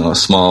house, a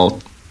small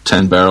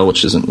 10 barrel,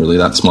 which isn't really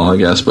that small, I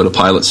guess, but a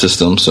pilot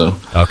system. So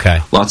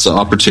lots of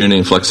opportunity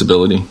and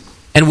flexibility.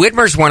 And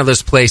Widmer's one of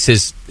those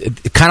places,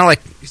 kind of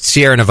like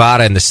Sierra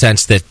Nevada in the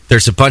sense that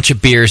there's a bunch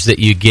of beers that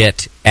you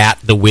get at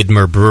the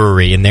Widmer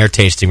Brewery in their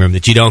tasting room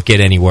that you don't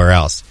get anywhere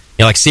else.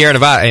 Like Sierra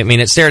Nevada, I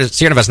mean, Sierra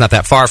Nevada's not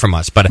that far from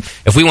us, but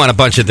if we want a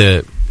bunch of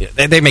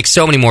they make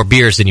so many more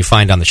beers than you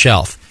find on the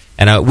shelf.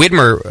 And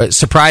Widmer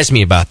surprised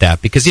me about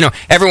that because,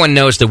 everyone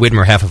knows the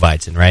Widmer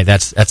Hefeweizen, right?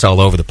 That's all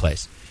over the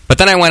place. But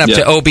then I went up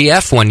to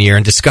OBF one year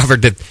and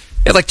discovered that they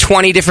had like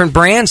 20 different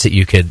brands that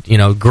you could,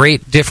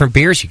 great different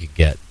beers you could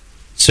get.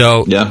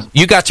 So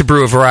you got to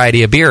brew a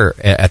variety of beer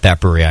at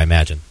that brewery, I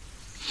imagine.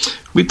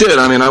 We did.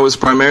 I mean, I was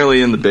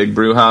primarily in the big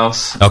brew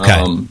house.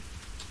 Okay.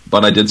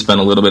 But I did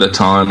spend a little bit of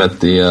time at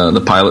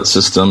the pilot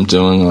system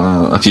doing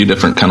a few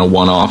different kind of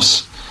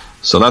one-offs.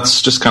 So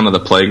that's just kind of the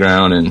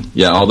playground,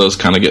 and all those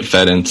kind of get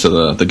fed into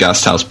the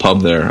Guest House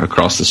pub there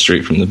across the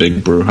street from the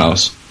big brew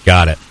house.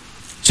 Got it.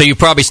 So you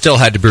probably still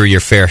had to brew your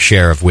fair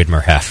share of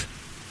Widmer Hef.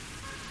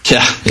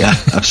 Yeah,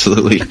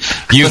 absolutely.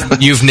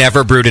 You've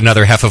never brewed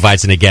another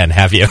Hefeweizen again,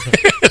 have you?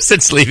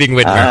 Since leaving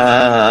Widmer?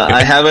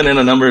 I haven't in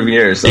a number of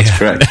years. That's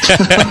correct.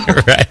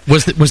 Right.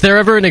 Was there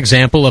ever an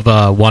example of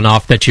a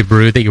one-off that you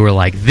brewed that you were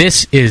like,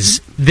 this is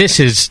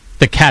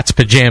the cat's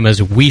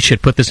pajamas, we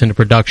should put this into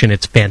production,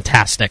 it's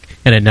fantastic,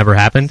 and it never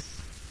happened?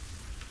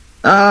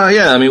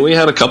 I mean, we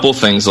had a couple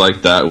things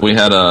like that. We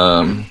had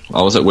I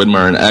was at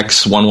Widmer, an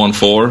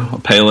X114, a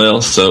pale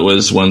ale, so it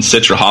was when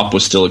Citra Hop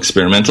was still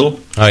experimental.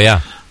 Oh,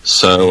 yeah.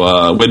 So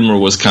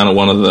Widmer was kind of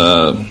one of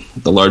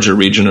the larger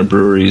regional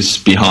breweries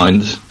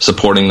behind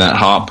supporting that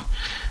hop,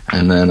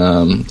 and then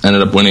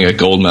ended up winning a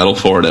gold medal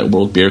for it at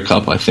World Beer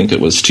Cup. I think it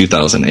was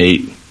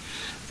 2008,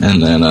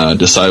 and then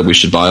decided we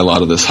should buy a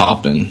lot of this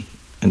hop and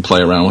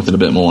play around with it a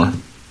bit more.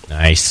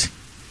 Nice.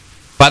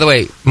 By the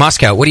way,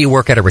 Moscow, what do you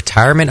work at a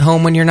retirement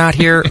home when you're not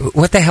here?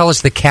 What the hell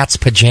is the cat's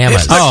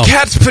pajamas? It's the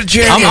cat's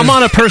pajamas. I'm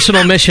on a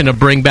personal mission to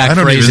bring back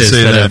phrases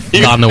that have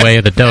gone the way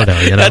of the dodo.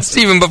 That's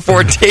even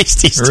before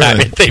Tasty's time.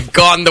 Right. They've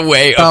gone the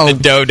way of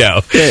the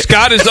dodo.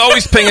 Scott is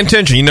always paying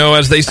attention.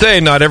 As they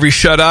say, not every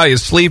shut eye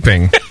is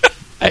sleeping.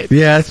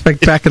 Yeah, it's like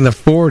back in the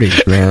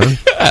 40s, man.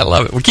 I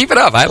love it. Well, keep it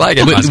up. I like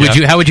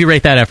it. How would you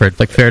rate that effort?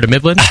 Like fair to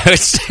middling?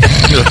 He's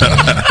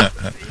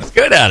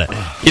good at it.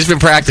 He's been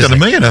practicing. Got a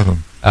million of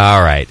them.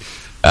 All right.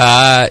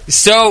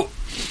 So,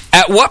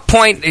 at what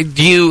point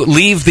do you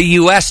leave the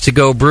U.S. to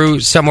go brew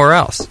somewhere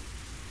else?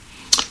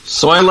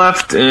 So I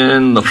left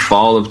in the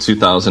fall of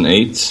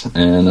 2008,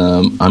 and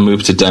I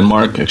moved to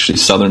Denmark, actually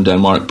southern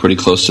Denmark, pretty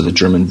close to the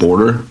German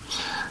border.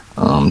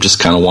 just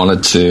kind of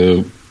wanted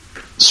to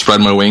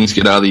spread my wings,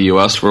 get out of the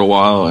U.S. for a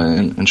while,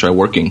 and try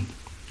working.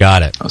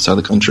 Got it. Outside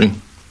the country.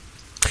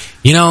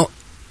 You know,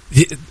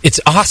 it's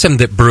awesome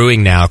that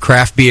brewing now,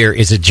 craft beer,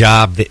 is a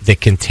job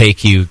that can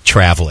take you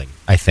traveling,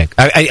 I think.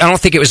 I don't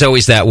think it was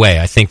always that way.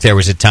 I think there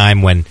was a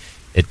time when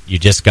you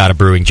just got a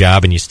brewing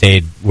job and you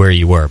stayed where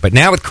you were. But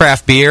now with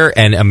craft beer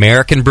and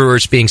American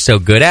brewers being so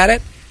good at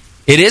it,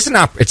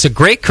 it's a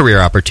great career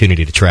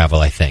opportunity to travel,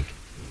 I think.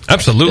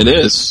 Absolutely. It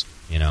is.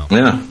 You know.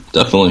 Yeah,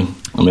 definitely.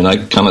 I mean, I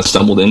kind of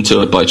stumbled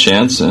into it by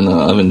chance, and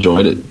I've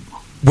enjoyed it.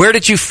 Where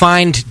did you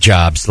find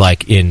jobs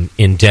like in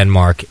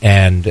Denmark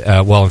and,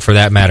 and for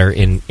that matter,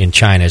 in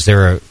China? Is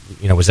there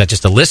was that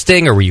just a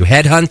listing, or were you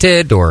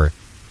headhunted, or?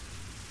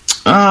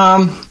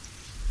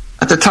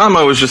 At the time,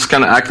 I was just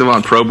kind of active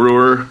on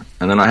ProBrewer,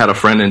 and then I had a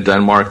friend in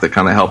Denmark that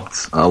kind of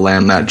helped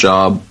land that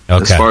job.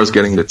 Okay. As far as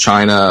getting to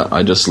China,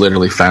 I just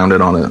literally found it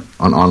on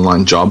an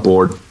online job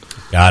board.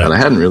 Got it. That I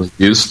hadn't really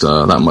used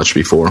that much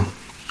before.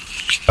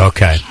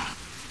 Okay.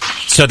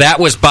 So that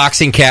was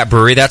Boxing Cat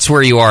Brewery. That's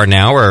where you are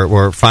now.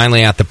 We're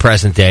finally at the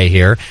present day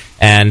here.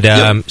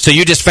 And so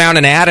you just found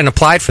an ad and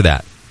applied for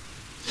that?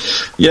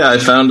 Yeah, I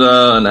found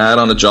an ad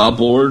on a job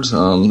board.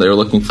 They were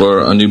looking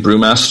for a new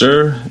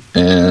brewmaster,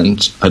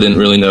 and I didn't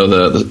really know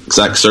the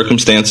exact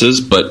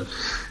circumstances, but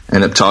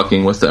ended up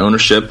talking with the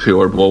ownership,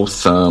 who are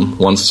both,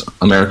 one's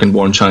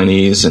American-born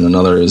Chinese and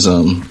another is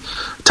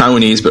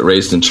Taiwanese but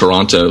raised in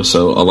Toronto,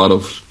 so a lot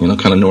of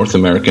kind of North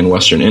American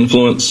Western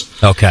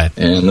influence. Okay.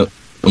 And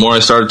the more I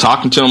started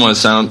talking to him, I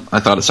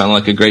thought it sounded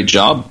like a great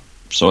job,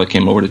 so I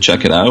came over to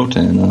check it out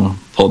and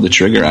pulled the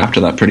trigger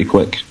after that pretty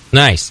quick.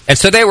 Nice. And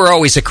so they were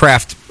always a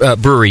craft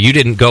brewery. You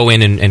didn't go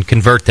in and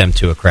convert them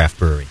to a craft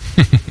brewery.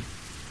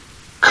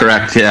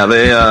 Correct, yeah.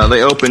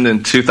 They opened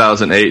in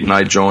 2008, and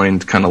I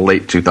joined kind of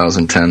late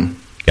 2010.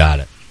 Got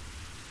it.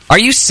 Are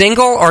you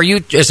single, or are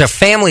you as a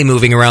family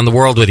moving around the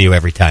world with you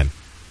every time?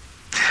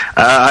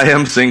 I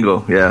am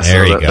single, yeah.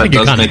 There so you go. That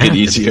does make it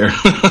easier.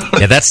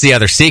 Yeah, that's the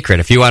other secret.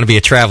 If you want to be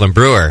a traveling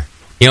brewer,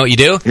 you know what you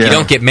do? Yeah. You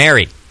don't get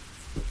married.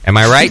 Am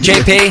I right,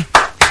 JP?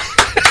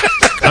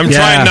 I'm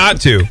trying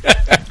not to.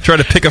 Try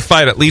to pick a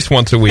fight at least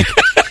once a week.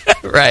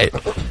 Right.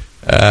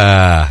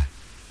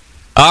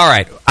 All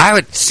right. I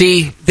would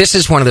see, this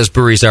is one of those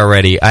breweries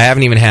already. I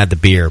haven't even had the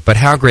beer, but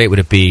how great would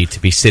it be to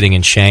be sitting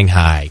in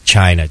Shanghai,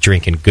 China,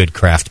 drinking good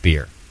craft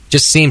beer?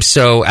 Just seems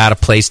so out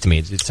of place to me.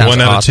 It sounds 1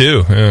 out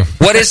awesome. of 2. Yeah.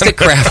 What is the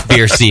craft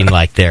beer scene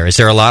like there? Is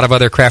there a lot of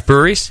other craft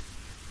breweries?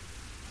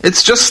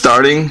 It's just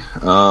starting.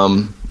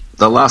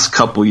 The last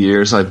couple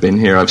years I've been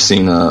here, I've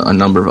seen a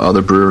number of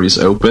other breweries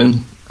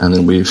open, and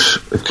then we've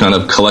kind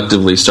of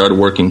collectively started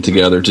working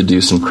together to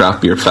do some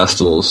craft beer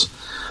festivals.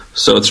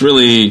 So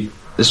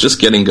it's just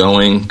getting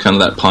going, kind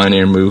of that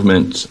pioneer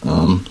movement.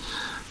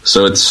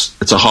 So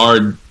it's a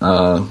hard,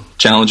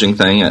 challenging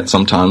thing at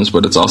sometimes,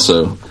 but it's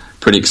also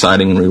pretty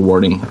exciting and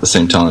rewarding at the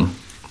same time.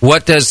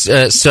 What does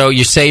so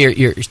you say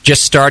you're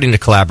just starting to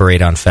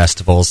collaborate on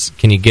festivals?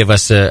 Can you give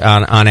us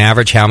on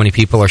average how many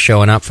people are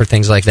showing up for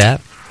things like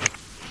that?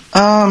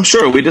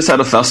 Sure. We just had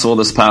a festival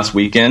this past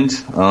weekend.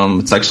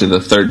 It's actually the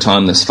third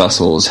time this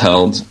festival is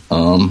held.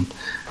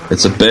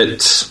 It's a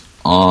bit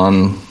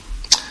on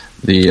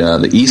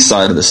the east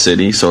side of the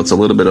city, so it's a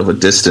little bit of a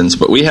distance.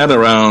 But we had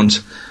around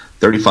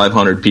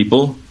 3,500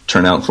 people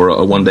turn out for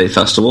a one-day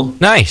festival.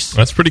 Nice.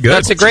 That's pretty good.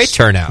 That's a great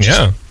turnout.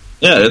 Yeah.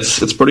 Yeah,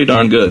 it's pretty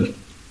darn good.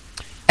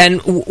 And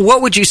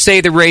what would you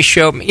say the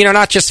ratio,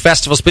 not just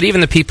festivals, but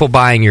even the people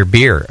buying your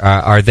beer?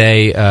 Are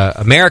they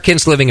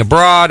Americans living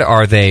abroad?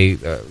 Are they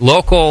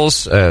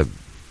locals?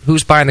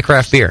 Who's buying the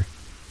craft beer?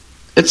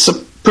 It's a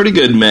pretty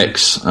good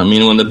mix. I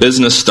mean, when the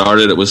business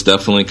started, it was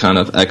definitely kind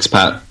of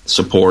expat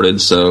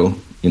supported, so,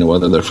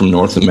 whether they're from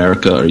North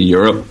America or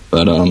Europe.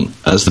 But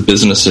as the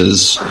business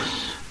is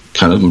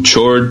kind of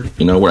matured,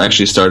 we're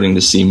actually starting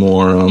to see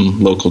more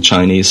local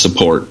Chinese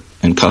support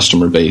and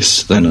customer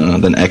base than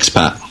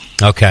expat.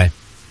 Okay.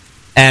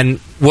 And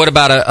what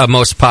about a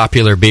most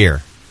popular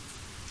beer?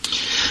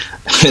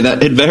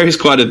 It varies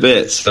quite a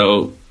bit.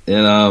 So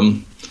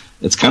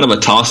it's kind of a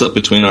toss-up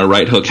between our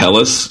Right Hook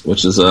Helles,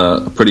 which is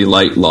a pretty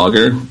light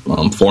lager,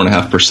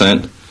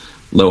 4.5%,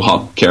 low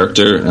hop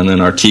character, and then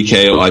our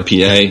TKO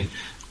IPA,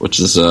 which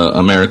is an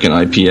American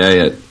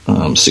IPA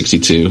at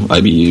 62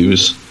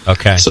 IBUs.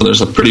 Okay. So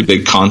there's a pretty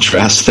big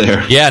contrast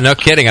there. Yeah, no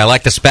kidding. I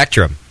like the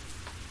spectrum.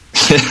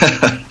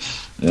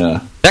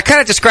 Yeah. That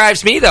kind of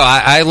describes me, though.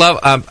 I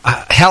love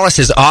Helles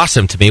is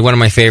awesome to me, one of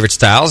my favorite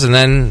styles, and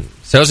then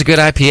so is a good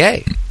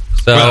IPA.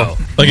 So well,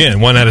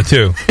 again, 1 out of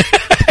 2.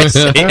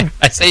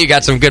 I say you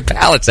got some good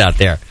palates out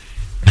there.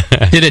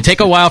 Did it take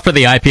a while for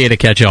the IPA to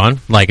catch on?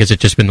 Like, has it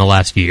just been the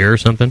last year or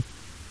something?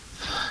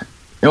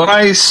 When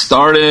I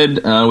started,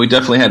 we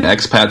definitely had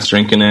expats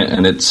drinking it,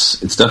 and it's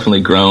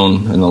definitely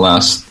grown in the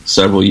last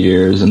several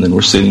years. And then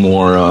we're seeing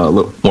more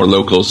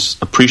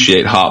locals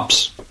appreciate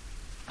hops,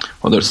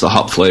 whether it's the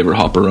hop flavor,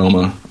 hop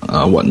aroma,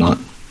 whatnot.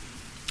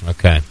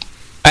 Okay.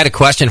 I had a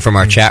question from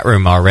our chat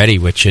room already,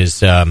 which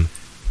is,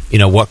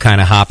 what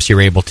kind of hops you're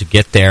able to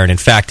get there. And in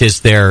fact,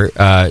 is there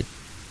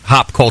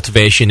hop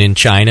cultivation in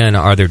China, and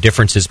are there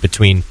differences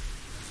between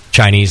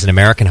Chinese and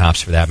American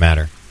hops, for that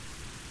matter?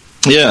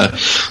 Yeah,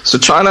 so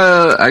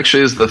China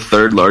actually is the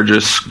third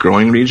largest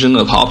growing region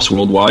of hops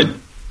worldwide.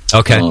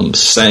 Okay.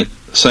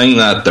 Saying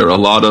that, there are a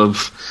lot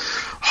of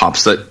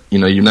hops that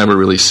you never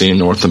really see in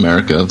North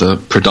America. The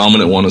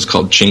predominant one is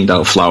called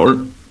Qingdao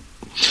flower.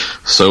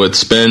 So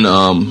it's been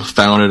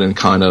founded and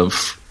kind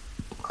of,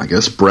 I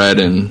guess, bred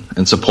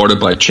and supported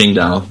by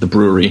Qingdao, the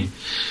brewery.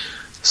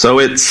 So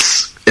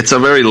it's a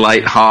very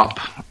light hop.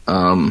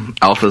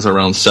 Alpha's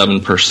around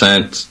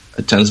 7%.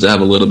 It tends to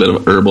have a little bit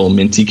of herbal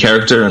minty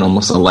character and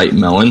almost a light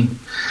melon.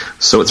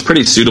 So it's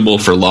pretty suitable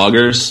for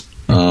lagers.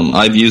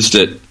 I've used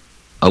it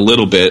a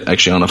little bit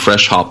actually on a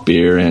fresh hop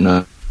beer,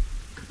 and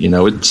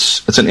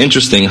it's an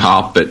interesting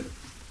hop, but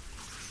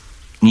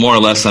more or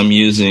less I'm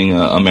using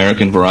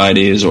American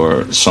varieties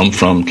or some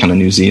from kind of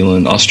New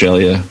Zealand,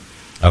 Australia,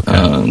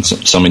 and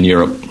some in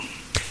Europe.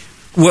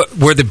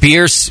 Were the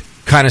beers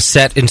kind of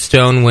set in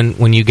stone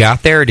when you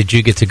got there, or did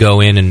you get to go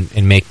in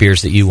and make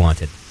beers that you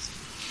wanted?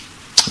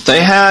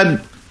 They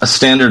had a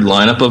standard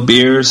lineup of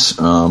beers.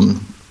 The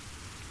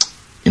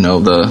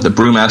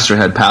brewmaster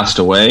had passed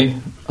away.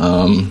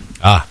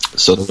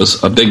 So there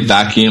was a big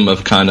vacuum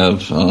of kind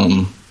of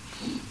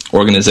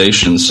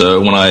organization.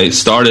 So when I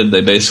started,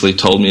 they basically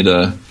told me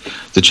to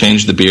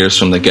change the beers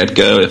from the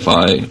get-go if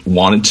I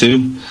wanted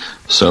to.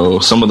 So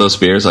some of those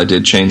beers I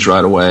did change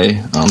right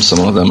away.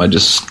 Some of them I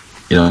just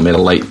made a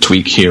light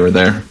tweak here or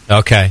there.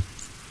 Okay.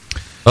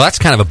 Well, that's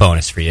kind of a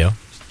bonus for you.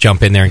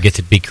 Jump in there and get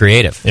to be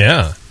creative.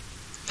 Yeah.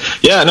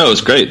 Yeah, no, it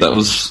was great. That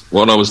was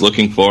what I was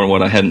looking for and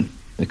what I hadn't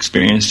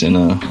experienced in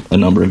a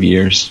number of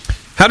years.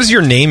 How does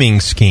your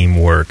naming scheme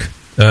work?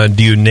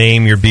 Do you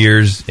name your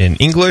beers in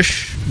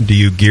English? Do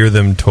you gear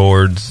them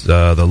towards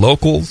the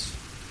locals?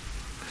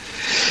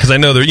 Because I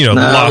know they're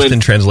lost in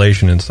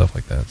translation and stuff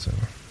like that. So.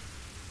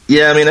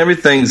 Yeah, I mean,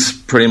 everything's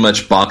pretty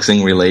much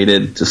boxing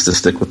related, just to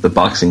stick with the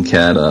Boxing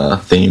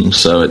Cat theme.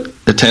 So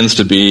it tends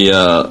to be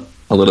a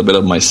little bit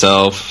of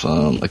myself,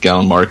 a gal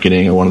in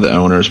marketing, or one of the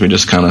owners. We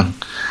just kind of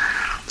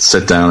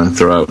sit down and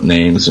throw out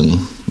names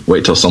and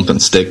wait till something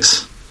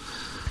sticks.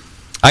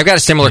 I've got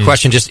a similar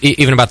question, just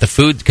even about the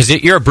food, because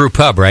you're a brew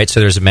pub, right? So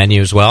there's a menu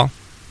as well?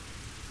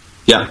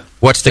 Yeah.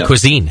 What's the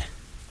cuisine?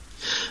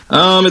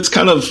 It's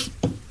kind of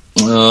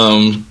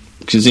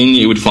cuisine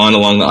you would find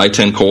along the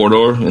I-10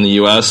 corridor in the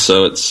U.S.,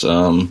 so it's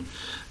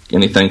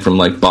anything from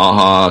like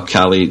Baja,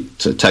 Cali,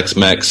 to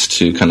Tex-Mex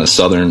to kind of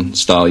southern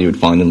style you would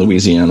find in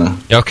Louisiana.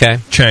 Okay.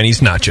 Chinese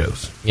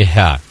nachos.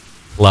 Yeah,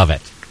 love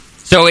it.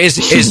 So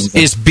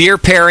is beer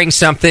pairing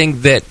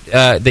something that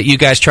you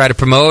guys try to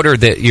promote, or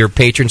that your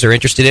patrons are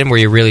interested in, where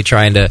you're really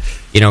trying to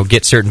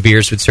get certain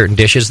beers with certain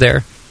dishes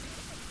there?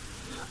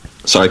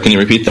 Sorry, can you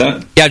repeat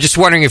that? Yeah, just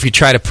wondering if you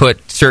try to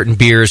put certain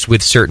beers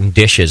with certain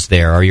dishes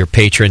there. Are your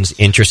patrons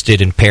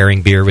interested in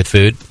pairing beer with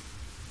food?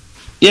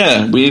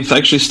 Yeah, we've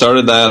actually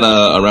started that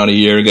around a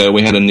year ago.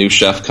 We had a new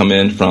chef come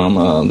in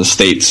from the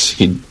States.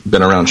 He'd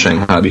been around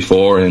Shanghai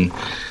before and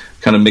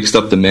kind of mixed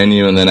up the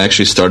menu, and then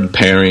actually started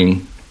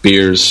pairing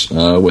beers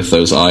with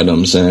those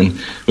items, and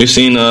we've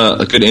seen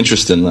a good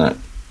interest in that.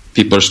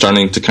 People are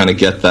starting to kind of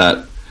get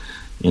that.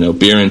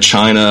 Beer in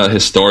China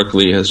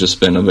historically has just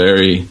been a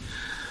very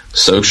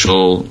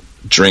social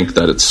drink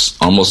that it's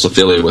almost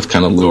affiliated with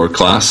kind of lower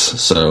class.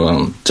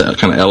 So to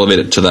kind of elevate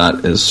it to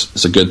that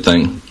is a good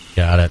thing.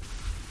 Got it.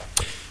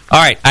 All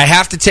right, I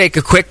have to take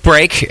a quick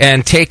break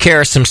and take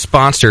care of some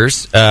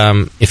sponsors.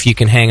 If you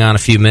can hang on a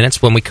few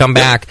minutes. When we come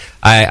back,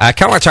 I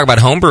kind of want to talk about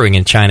homebrewing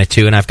in China,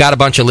 too, and I've got a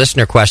bunch of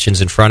listener questions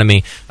in front of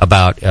me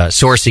about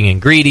sourcing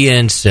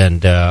ingredients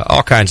and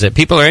all kinds of...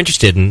 People are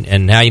interested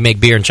in how you make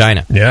beer in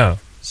China. Yeah.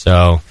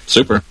 So...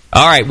 Super.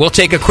 All right, we'll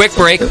take a quick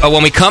break.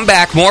 When we come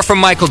back, more from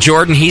Michael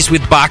Jordan. He's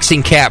with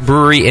Boxing Cat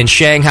Brewery in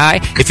Shanghai.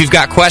 If you've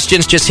got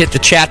questions, just hit the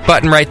chat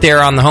button right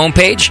there on the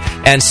homepage,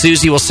 and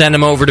Susie will send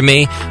them over to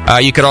me.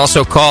 You could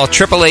also call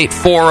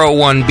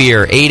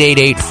 888-401-BEER,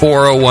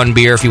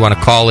 888-401-BEER if you want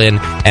to call in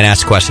and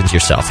ask questions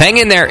yourself. Hang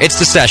in there. It's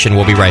The Session.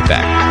 We'll be right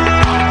back.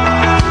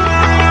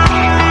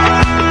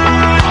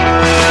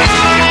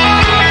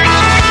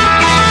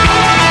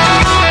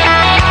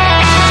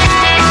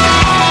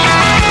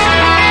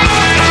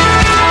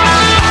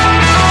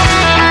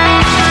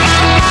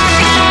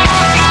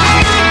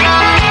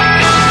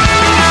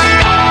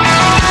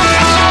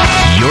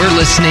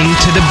 Listening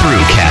to the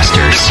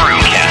Brewcasters.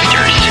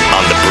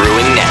 On the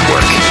Brewing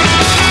Network.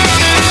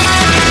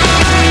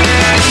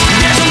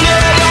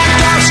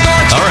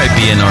 All right,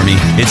 BN Army,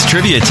 it's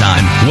trivia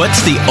time.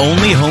 What's the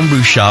only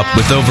homebrew shop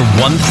with over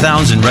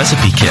 1,000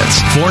 recipe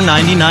kits,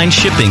 $4.99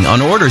 shipping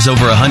on orders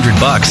over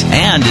 $100,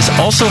 and is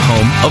also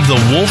home of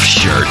the Wolf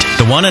Shirt?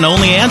 The one and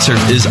only answer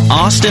is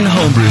Austin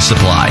Homebrew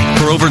Supply.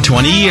 For over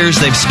 20 years,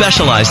 they've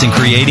specialized in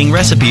creating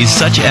recipes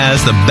such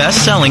as the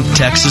best-selling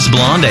Texas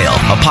Blonde Ale,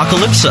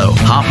 Apocalypso,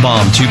 Hop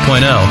Bomb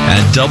 2.0,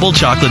 and Double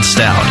Chocolate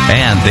Stout.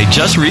 And they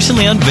just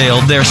recently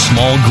unveiled their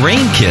small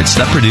grain kits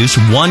that produce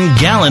 1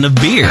 gallon of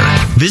beer.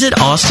 Visit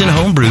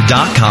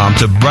AustinHomebrew.com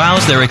to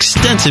browse their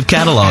extensive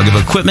catalog of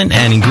equipment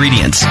and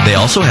ingredients. They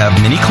also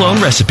have mini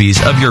clone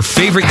recipes of your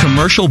favorite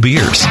commercial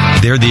beers.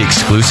 They're the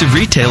exclusive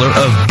retailer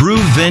of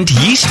BrewVent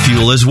yeast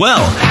fuel as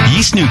well,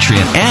 yeast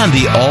nutrient, and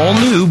the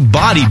all-new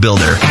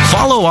Bodybuilder.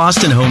 Follow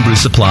Austin Homebrew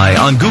Supply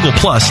on Google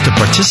Plus to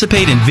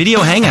participate in video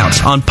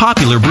hangouts on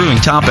popular brewing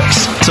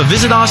topics. So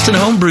visit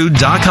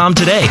AustinHomebrew.com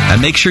today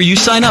and make sure you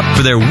sign up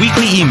for their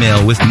weekly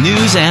email with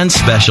news and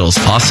specials.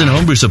 Austin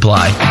Homebrew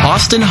Supply,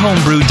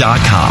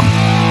 AustinHomebrew.com.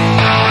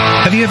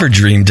 Have you ever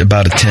dreamed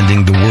about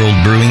attending the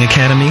World Brewing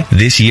Academy?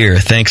 This year,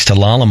 thanks to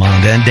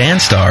Lalamond and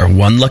Danstar,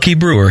 one lucky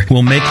brewer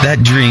will make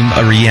that dream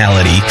a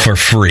reality for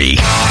free.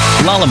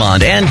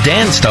 Lalamond and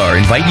Danstar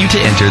invite you to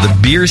enter the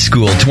Beer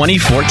School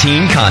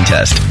 2014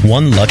 contest.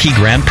 One lucky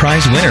grand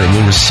prize winner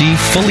will receive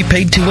fully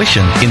paid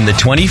tuition in the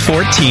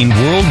 2014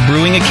 World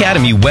Brewing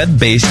Academy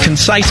web-based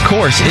concise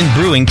course in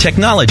brewing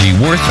technology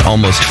worth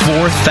almost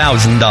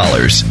 $4,000.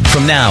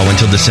 From now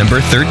until December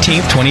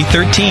 13th,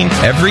 2013,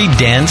 every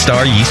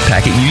Danstar yeast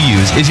packet you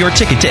use is your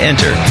ticket to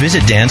enter.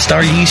 Visit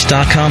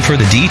danstaryeast.com for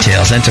the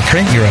details and to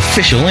print your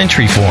official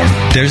entry form.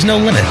 There's no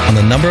limit on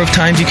the number of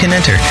times you can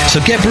enter, so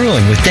get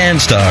brewing with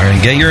Danstar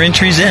and get your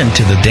entries in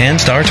to the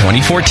Danstar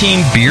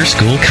 2014 Beer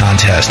School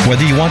Contest.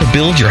 Whether you want to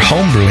build your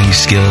home brewing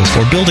skills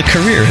or build a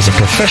career as a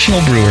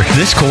professional brewer,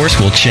 this course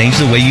will change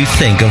the way you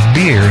think of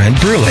beer and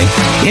brewing.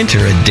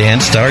 Enter at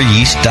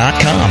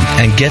danstaryeast.com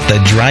and get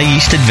the dry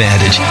yeast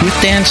advantage with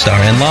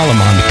Danstar and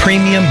Lalamond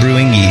Premium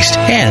Brewing Yeast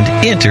and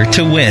enter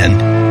to win.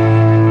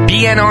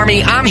 BN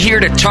Army, I'm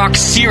here to talk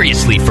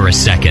seriously for a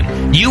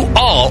second. You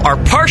all are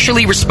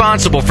partially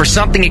responsible for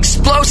something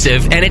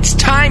explosive, and it's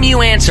time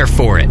you answer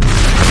for it.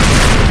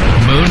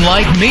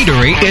 Moonlight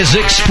Meadery is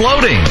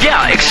exploding.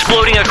 Yeah,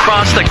 exploding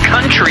across the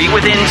country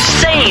with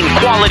insane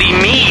quality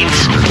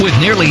meads. With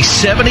nearly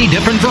 70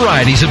 different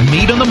varieties of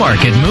mead on the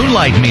market,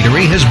 Moonlight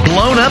Meadery has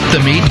blown up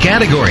the mead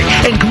category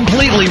and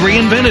completely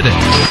reinvented it.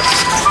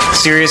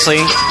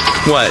 Seriously?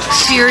 What?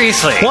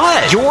 Seriously?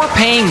 What? You're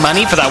paying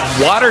money for that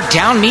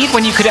watered-down mead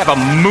when you could have a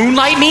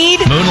Moonlight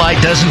mead?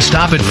 Moonlight doesn't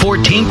stop at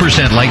 14%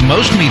 like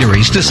most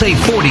meaderies to save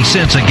 40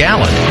 cents a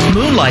gallon.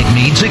 Moonlight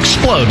meads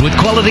explode with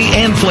quality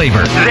and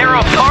flavor. They're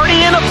a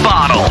party in a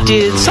bottle.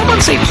 Did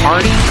someone say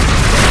party?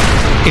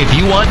 If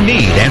you want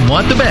mead and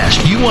want the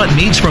best, you want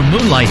meads from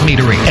Moonlight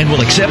Meadery and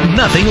will accept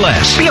nothing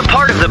less. Be a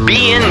part of the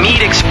BN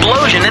Mead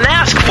explosion and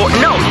ask for,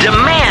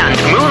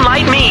 demand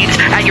Moonlight Meads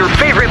at your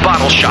favorite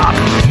bottle shop.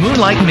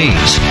 Moonlight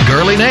Meads.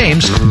 Girly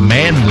names,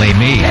 manly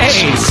meads.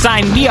 Hey,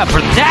 sign me up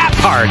for that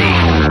party.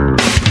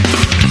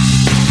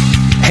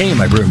 Hey,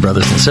 my brewing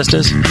brothers and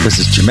sisters. This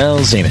is Jamel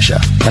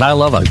Zanishev, and I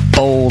love a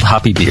bold,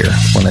 hoppy beer.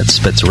 When it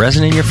spits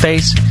resin in your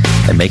face,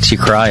 it makes you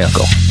cry,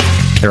 Uncle.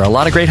 There are a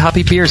lot of great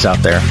hoppy beers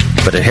out there,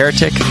 but at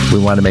Heretic, we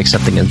want to make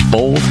something as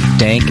bold,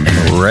 dank,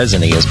 and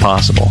resiny as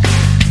possible.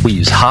 We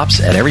use hops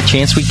at every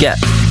chance we get,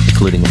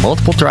 including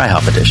multiple dry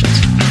hop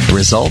additions. The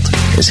result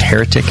is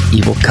Heretic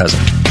Evil Cousin.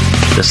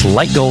 This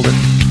light golden,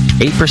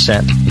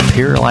 8%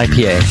 Imperial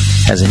IPA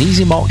has an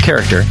easy malt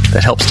character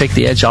that helps take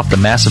the edge off the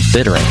massive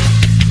bittering,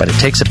 but it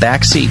takes a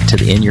back seat to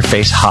the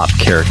in-your-face hop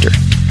character.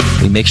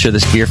 We make sure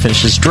this beer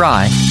finishes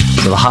dry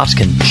so the hops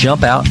can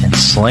jump out and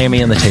slam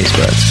you in the taste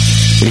buds.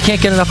 If you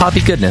can't get enough hoppy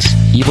goodness,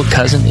 Evil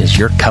Cousin is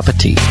your cup of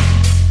tea.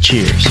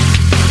 Cheers.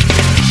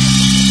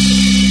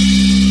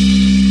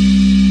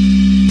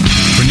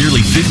 For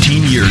nearly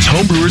 15 years,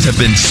 homebrewers have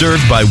been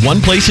served by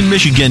one place in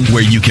Michigan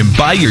where you can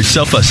buy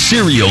yourself a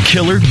serial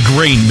killer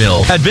grain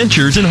mill.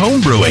 Adventures in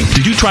Homebrewing.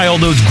 Did you try all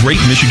those great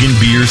Michigan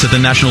beers at the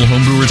National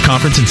Homebrewers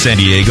Conference in San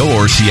Diego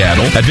or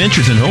Seattle?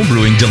 Adventures in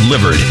Homebrewing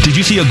delivered. Did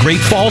you see a great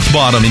false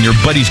bottom in your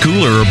buddy's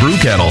cooler or brew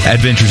kettle?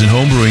 Adventures in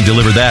Homebrewing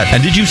delivered that.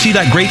 And did you see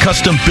that great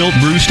custom-built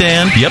brew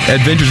stand? Yep,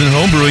 Adventures in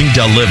Homebrewing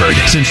delivered.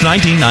 Since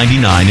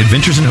 1999,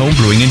 Adventures in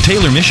Homebrewing in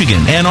Taylor,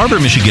 Michigan, Ann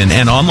Arbor, Michigan,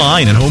 and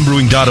online at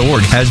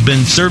homebrewing.org has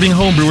been serving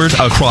homebrewers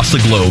across the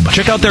globe.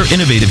 Check out their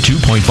innovative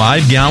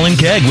 2.5-gallon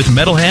keg with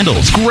metal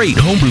handles, great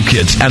homebrew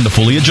kits, and the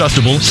fully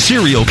adjustable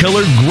serial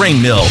killer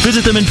grain mill.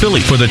 Visit them in Philly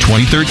for the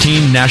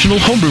 2013 National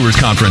Homebrewers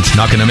Conference.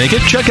 Not gonna make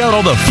it? Check out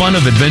all the fun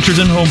of Adventures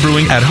in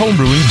Homebrewing at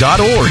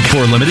homebrewing.org.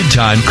 For a limited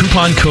time,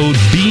 coupon code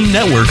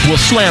BNetwork will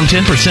slam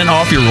 10%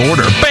 off your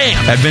order. Bam!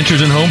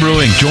 Adventures in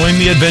Homebrewing. Join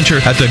the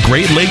adventure at the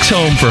Great Lakes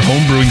home for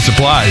homebrewing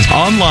supplies.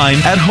 Online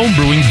at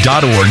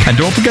homebrewing.org. And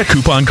don't forget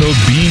coupon code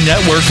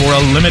BNetwork for a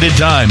limited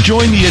time.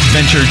 Join the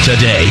adventure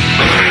today.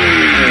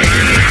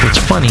 What's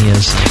funny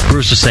is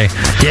brewers will say,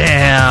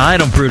 yeah, I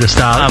don't brew to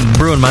style. I'm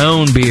brewing my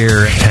own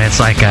beer, and it's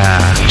like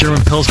a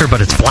German Pilsner, but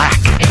it's black.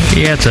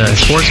 Yeah, it's a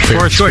sports beer.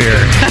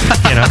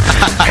 You know?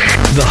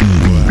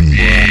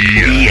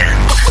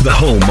 The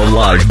home of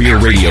live beer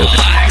radio.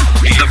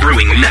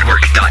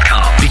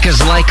 TheBrewingNetwork.com.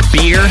 Because like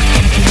beer,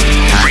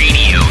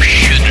 radio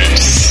shouldn't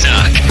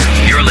suck.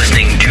 You're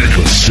listening to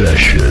The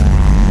Session.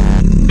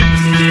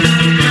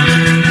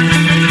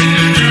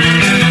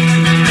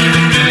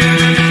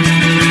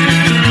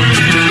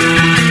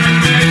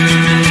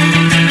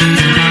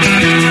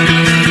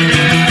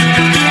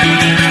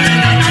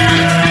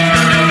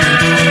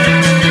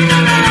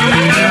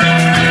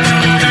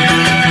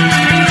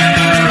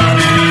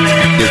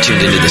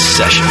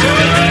 session.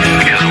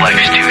 Because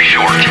life's too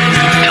short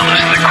to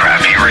listen to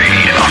crappy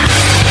radio.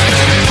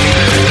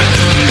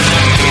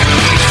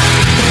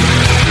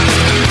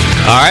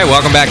 All right,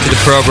 welcome back to the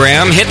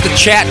program. Hit the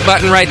chat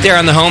button right there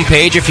on the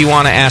homepage if you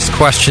want to ask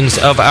questions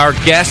of our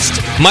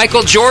guest,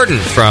 Michael Jordan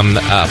from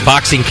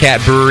Boxing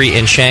Cat Brewery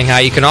in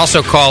Shanghai. You can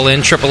also call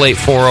in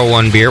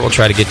 888-401-BEER. We'll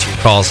try to get your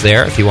calls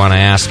there if you want to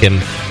ask him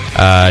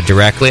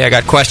directly. I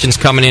got questions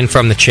coming in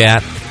from the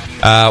chat.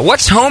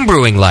 What's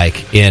homebrewing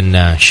like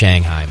in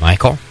Shanghai,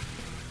 Michael?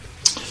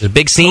 Is it a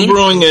big scene?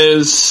 Homebrewing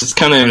it's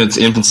kind of in its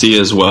infancy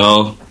as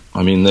well.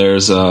 I mean,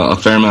 there's a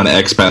fair amount of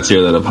expats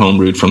here that have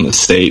homebrewed from the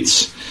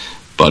States.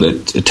 But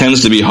it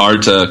tends to be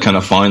hard to kind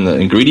of find the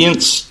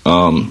ingredients.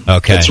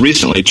 Okay. It's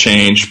recently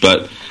changed,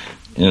 but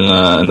in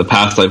the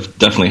past, I've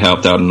definitely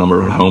helped out a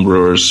number of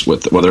homebrewers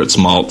with whether it's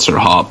malts or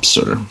hops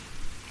or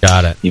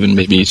got it. Even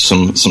maybe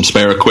some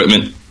spare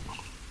equipment.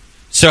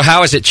 So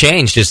how has it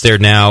changed? Is there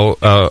now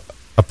a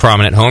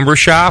prominent homebrew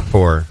shop,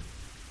 or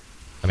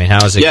I mean,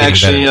 how is it? Yeah,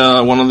 getting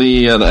actually, one of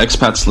the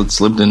expats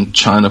that's lived in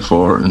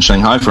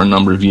Shanghai for a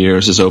number of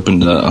years has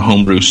opened a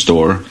homebrew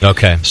store.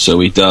 Okay. So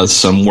he does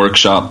some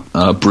workshop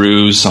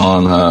brews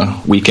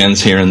on weekends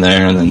here and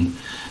there, and then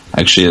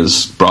actually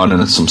has brought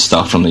in some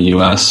stuff from the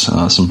U.S.,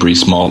 some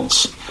Brice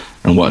malts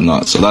and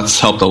whatnot. So that's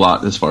helped a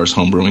lot as far as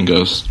homebrewing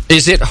goes.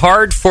 Is it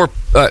hard for,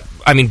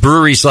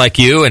 breweries like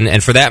you,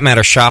 and for that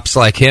matter, shops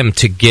like him,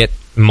 to get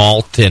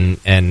malt and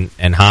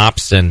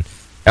hops and...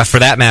 for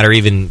that matter,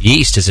 even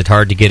yeast, is it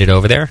hard to get it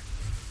over there?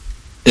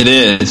 It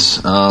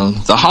is.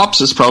 The hops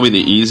is probably the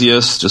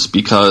easiest just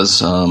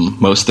because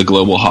most of the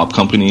global hop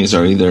companies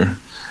are either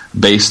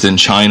based in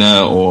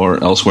China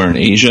or elsewhere in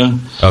Asia.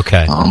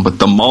 Okay. But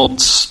the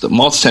malts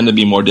tend to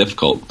be more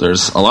difficult.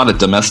 There's a lot of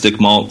domestic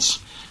malts,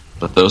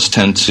 but those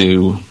tend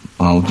to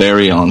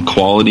vary on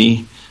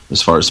quality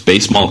as far as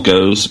base malt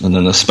goes. And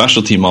then the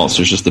specialty malts,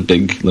 there's just a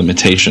big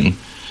limitation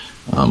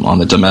on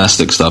the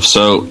domestic stuff.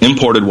 So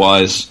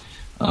imported-wise...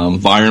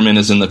 Environment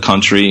is in the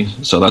country,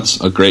 so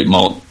that's a great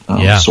malt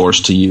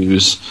source to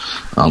use.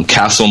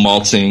 Castle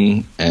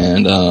malting,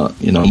 and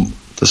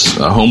this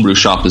homebrew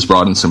shop has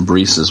brought in some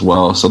Brice as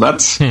well. So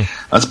that's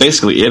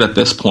basically it at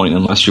this point,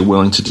 unless you're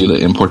willing to do the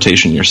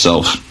importation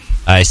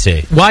yourself. I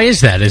see. Why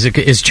is that?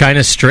 Is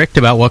China strict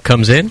about what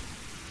comes in?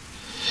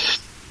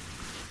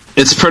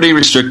 It's pretty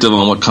restrictive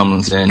on what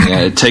comes in. Yeah,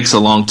 it takes a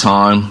long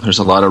time. There's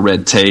a lot of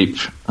red tape.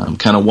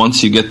 Kind of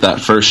once you get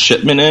that first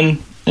shipment in,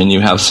 and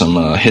you have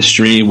some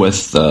history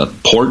with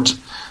port,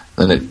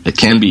 then it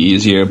can be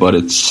easier, but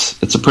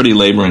it's a pretty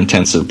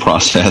labor-intensive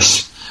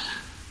process.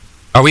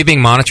 Are we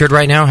being monitored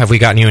right now? Have we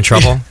gotten you in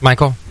trouble,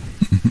 Michael?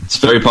 It's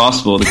very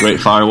possible. The Great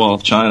Firewall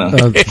of China.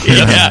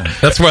 Yeah,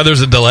 that's why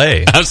there's a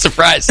delay. I'm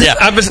surprised. Yeah,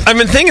 I've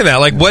been thinking that.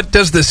 Like, what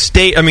does the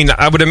state? I mean,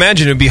 I would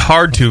imagine it would be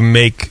hard to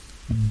make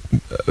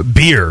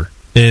beer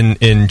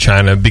in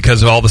China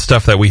because of all the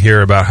stuff that we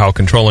hear about how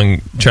controlling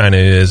China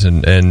is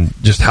and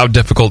just how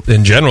difficult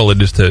in general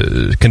it is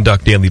to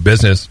conduct daily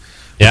business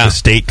with the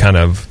state kind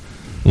of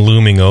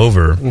looming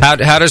over.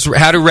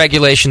 How do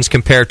regulations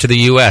compare to the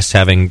U.S.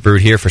 having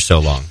brewed here for so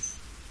long?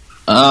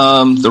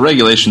 The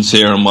regulations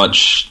here are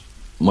much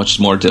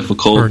more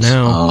difficult. For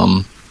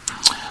now.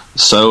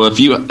 So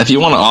if you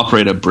want to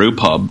operate a brew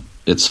pub,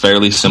 it's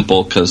fairly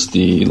simple because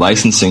the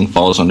licensing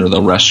falls under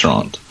the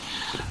restaurant.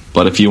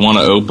 But if you want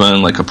to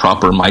open like a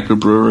proper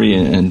microbrewery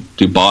and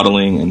do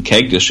bottling and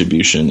keg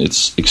distribution,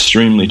 it's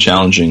extremely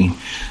challenging.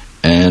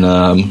 And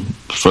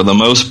for the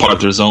most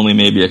part, there's only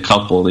maybe a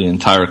couple in the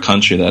entire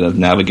country that have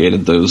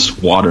navigated those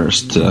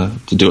waters to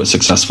do it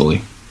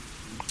successfully.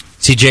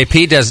 See,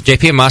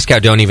 JP and Moscow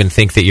don't even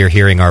think that you're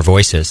hearing our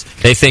voices.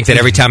 They think that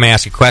every time I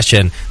ask a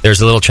question,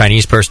 there's a little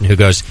Chinese person who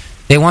goes,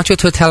 they want you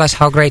to tell us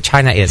how great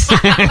China is.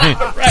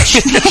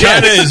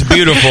 China is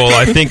beautiful.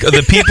 I think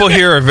the people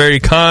here are very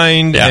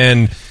kind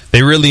and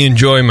they really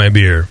enjoy my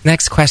beer.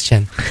 Next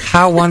question.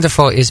 How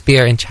wonderful is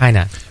beer in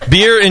China?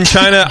 Beer in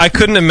China, I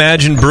couldn't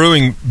imagine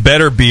brewing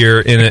better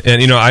beer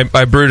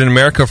I brewed in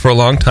America for a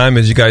long time,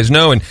 as you guys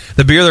know, and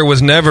the beer there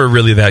was never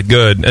really that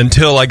good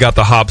until I got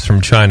the hops from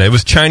China. It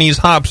was Chinese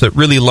hops that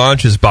really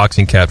launches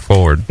Boxing Cat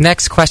forward.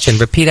 Next question.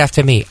 Repeat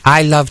after me.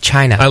 I love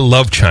China. I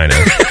love China.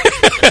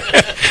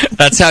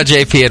 That's how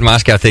JP and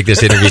Moscow think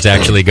this interview's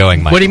actually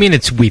going, Mike. What do you mean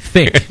it's we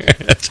think?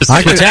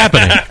 What's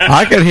happening?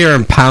 I could hear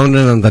him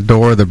pounding on the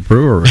door of the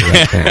brewery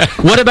right now.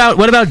 What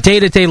about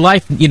day-to-day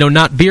life,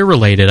 not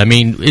beer-related? I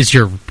mean, is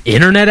your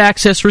internet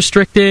access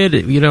restricted?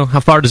 How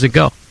far does it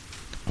go?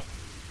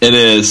 It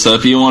is. So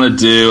if you want to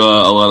do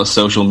a lot of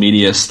social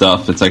media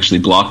stuff, it's actually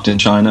blocked in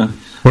China.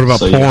 What about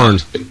porn?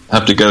 You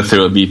have to go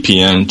through a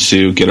VPN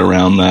to get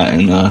around that.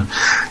 And,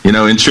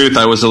 in truth,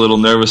 I was a little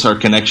nervous our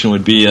connection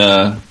would be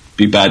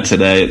bad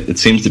today. It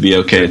seems to be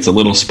okay. It's a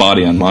little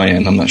spotty on my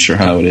end. I'm not sure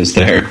how it is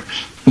there.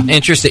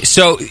 Interesting.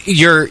 So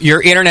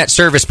your internet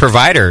service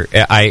provider,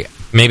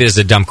 maybe this is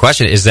a dumb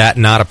question, is that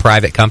not a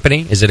private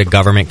company? Is it a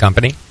government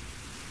company?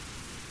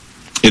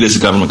 It is a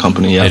government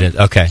company, yeah. It is.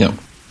 Okay. Yep.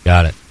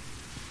 Got it.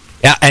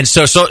 Yeah, and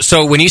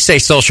so when you say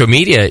social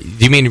media,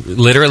 do you mean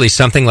literally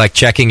something like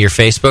checking your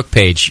Facebook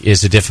page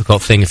is a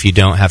difficult thing if you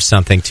don't have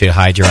something to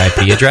hide your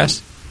IP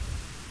address?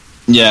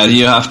 Yeah,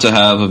 you have to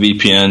have a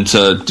VPN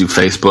to do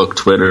Facebook,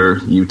 Twitter,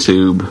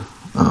 YouTube,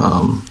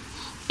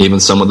 even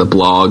some of the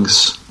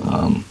blogs.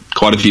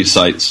 Quite a few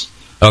sites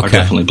are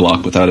definitely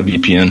blocked without a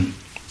VPN.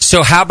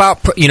 So how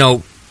about,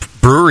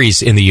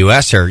 breweries in the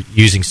U.S. are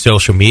using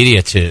social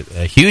media to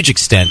a huge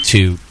extent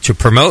to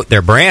promote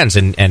their brands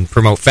and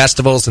promote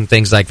festivals and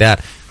things like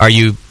that. Are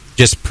you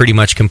just pretty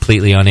much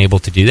completely unable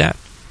to do that?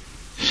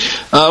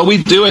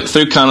 We do it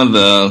through kind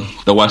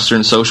of the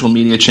Western social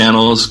media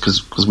channels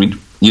because we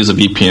use a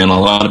VPN. A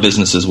lot of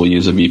businesses will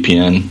use a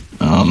VPN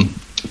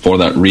for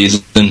that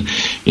reason.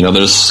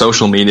 There's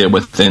social media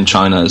within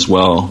China as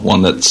well.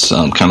 One that's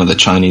kind of the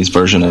Chinese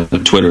version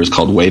of Twitter is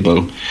called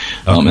Weibo.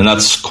 And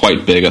that's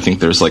quite big. I think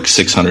there's like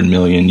 600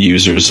 million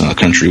users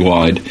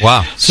countrywide.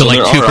 Wow. So like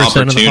there 2% are of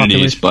the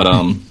opportunities, but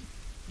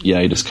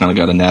you just kind of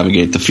got to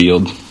navigate the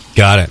field.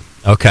 Got it.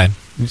 Okay.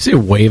 Did you say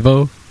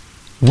Weibo?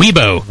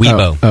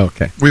 Weibo. Oh,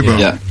 okay. Weibo.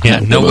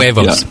 Yeah, no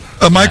Weivos.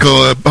 Yeah.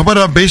 Michael, how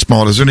about base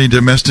malt? Is there any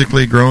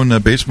domestically grown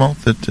base malt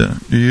that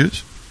you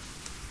use?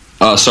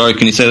 Sorry,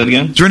 can you say that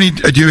again? Is there any?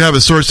 Do you have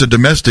a source of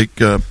domestic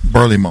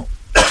barley malt?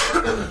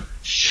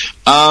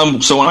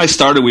 So when I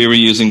started, we were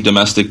using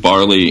domestic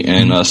barley,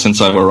 and since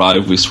I've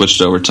arrived, we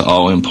switched over to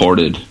all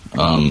imported.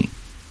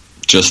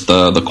 Just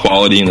the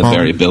quality and the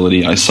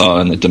variability I saw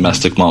in the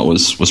domestic malt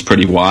was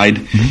pretty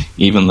wide,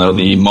 even though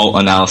the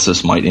malt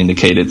analysis might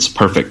indicate it's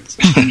perfect.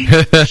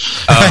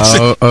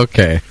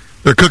 Okay.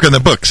 They're cooking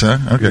the books, huh?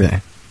 Okay.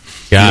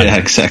 Yeah,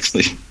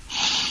 exactly.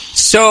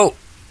 So,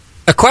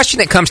 a question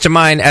that comes to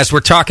mind as we're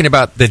talking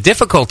about the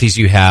difficulties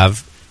you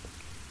have,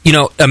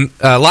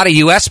 a lot of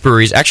U.S.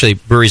 breweries, actually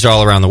breweries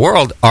all around the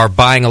world, are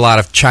buying a lot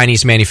of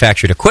Chinese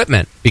manufactured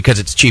equipment because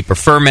it's cheaper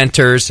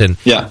fermenters. And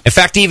in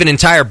fact, even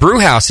entire brew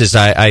houses,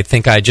 I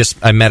think I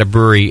met a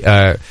brewery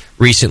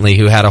recently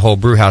who had a whole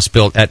brew house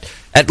built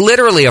at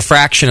literally a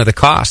fraction of the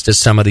cost as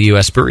some of the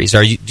U.S. breweries.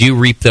 Do you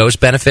reap those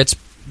benefits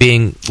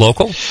being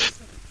local?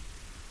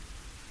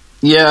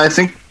 Yeah,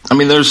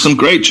 there's some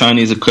great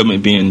Chinese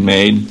equipment being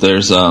made.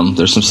 There's some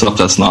stuff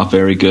that's not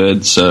very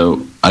good.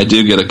 So I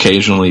do get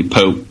occasionally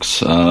pokes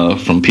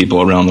from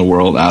people around the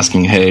world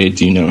asking, "Hey,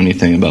 do you know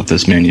anything about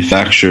this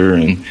manufacturer?"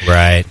 And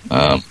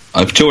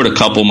I've toured a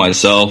couple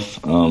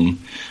myself.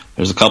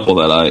 There's a couple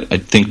that I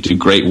think do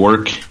great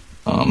work.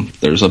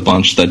 There's a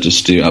bunch that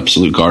just do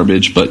absolute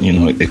garbage. But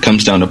it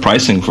comes down to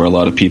pricing for a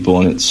lot of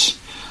people, and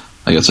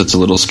I guess it's a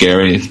little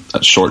scary,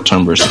 that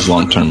short-term versus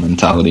long-term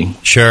mentality.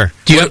 Sure.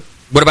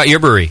 What about your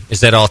brewery? Is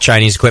that all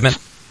Chinese equipment?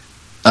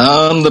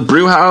 The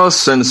brew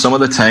house and some of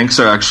the tanks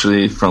are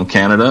actually from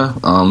Canada.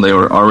 They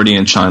were already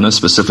in China,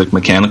 specific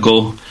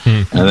mechanical.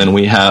 And then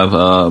we have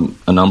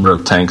a number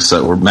of tanks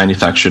that were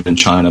manufactured in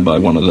China by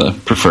one of the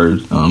preferred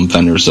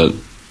vendors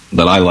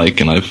that I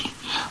like and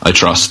I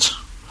trust.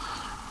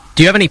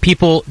 Do you have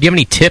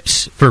any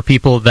tips for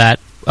people that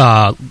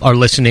are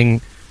listening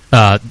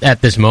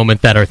at this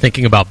moment that are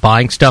thinking about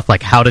buying stuff,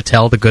 like how to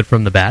tell the good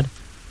from the bad?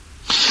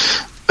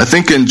 I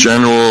think in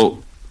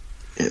general,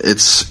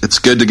 it's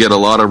good to get a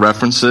lot of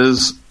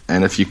references,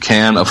 and if you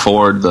can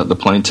afford the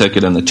plane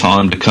ticket and the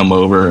time to come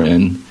over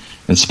and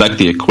inspect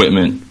the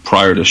equipment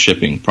prior to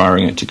shipping,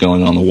 prior to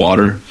going on the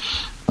water,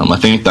 I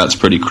think that's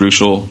pretty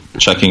crucial.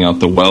 Checking out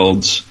the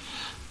welds,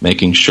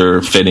 making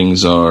sure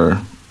fittings are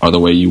the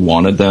way you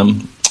wanted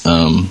them.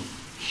 A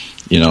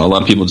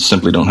lot of people just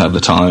simply don't have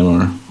the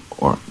time,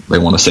 or they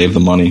want to save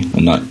the money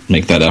and not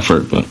make that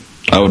effort. But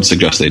I would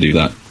suggest they do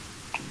that.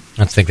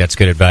 I think that's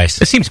good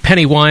advice. It seems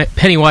penny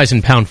wise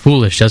and pound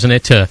foolish, doesn't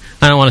it? I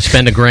don't want to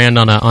spend $1,000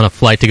 on a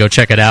flight to go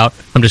check it out.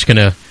 I'm just going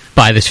to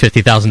buy this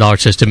 $50,000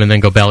 system and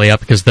then go belly up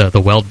because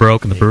the weld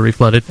broke and the brewery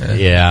flooded.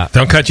 Yeah.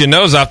 Don't cut your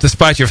nose off to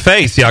spite your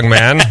face, young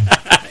man.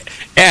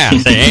 Yeah.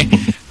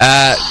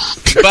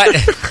 But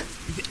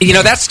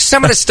that's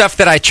some of the stuff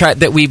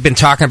that we've been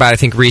talking about, I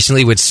think,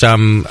 recently with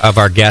some of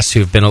our guests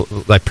who've been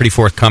pretty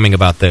forthcoming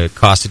about the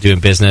cost of doing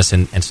business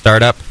and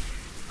startup.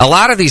 A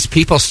lot of these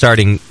people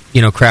starting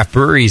craft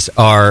breweries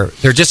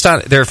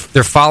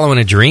they're following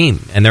a dream,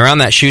 and they're on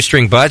that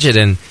shoestring budget,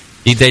 and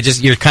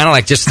you're kind of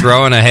like just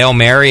throwing a Hail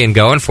Mary and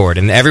going for it,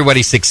 and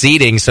everybody's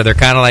succeeding, so they're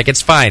kind of like,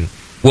 it's fine.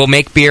 We'll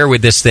make beer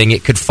with this thing.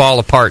 It could fall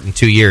apart in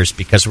 2 years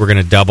because we're going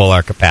to double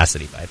our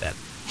capacity by then.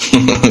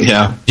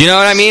 Yeah. Do you know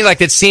what I mean? Like,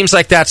 it seems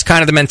like that's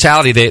kind of the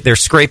mentality. They're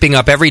scraping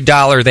up every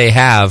dollar they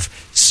have,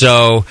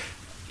 so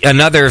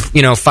another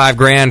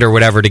 $5,000 or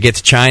whatever to get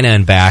to China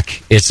and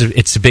back, it's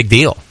a big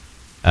deal.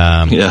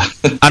 Yeah.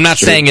 I'm not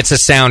saying it's a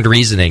sound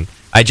reasoning.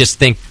 I just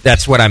think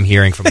that's what I'm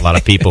hearing from a lot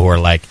of people who are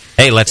like,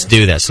 hey, let's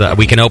do this.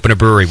 We can open a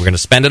brewery. We're going to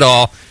spend it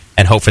all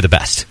and hope for the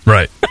best.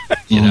 Right.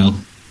 So,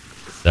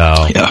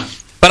 yeah.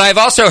 But I've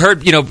also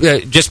heard,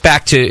 just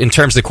back to in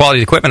terms of the quality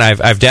of the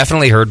equipment, I've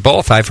definitely heard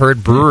both. I've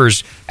heard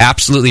brewers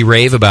absolutely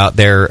rave about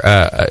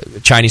their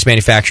Chinese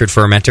manufactured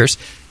fermenters,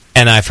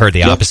 and I've heard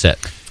the opposite.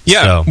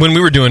 Yeah, when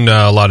we were doing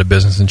a lot of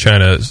business in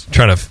China,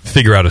 trying to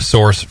figure out a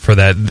source for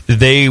that,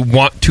 they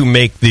want to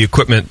make the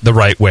equipment the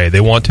right way.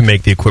 They want to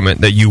make the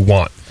equipment that you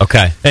want.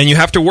 Okay. And you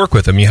have to work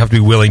with them. You have to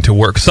be willing to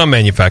work. Some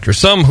manufacturers,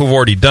 some who've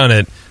already done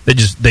it, they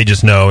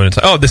just know, and it's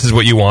like, oh, this is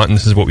what you want, and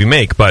this is what we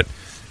make. But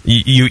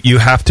you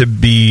have to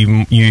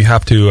be,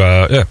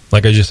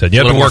 like I just said,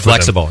 you have to work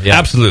flexible. with them. Yeah,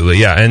 absolutely,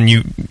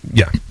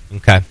 yeah,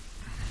 Okay.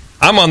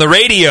 I'm on the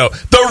radio.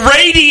 The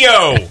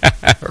radio.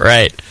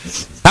 Right.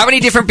 How many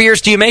different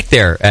beers do you make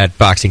there at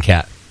Boxing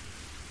Cat?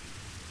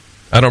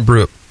 I don't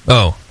brew it.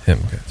 Oh, him.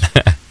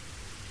 Okay.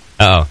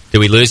 Uh-oh. Did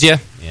we lose you?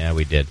 Yeah,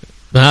 we did.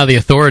 The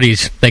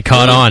authorities, they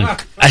caught on.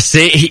 I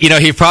see.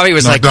 He probably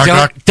was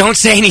don't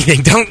say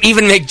anything. Don't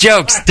even make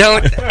jokes.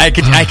 Don't. I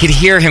could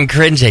hear him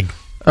cringing.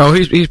 Oh,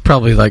 he's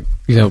probably got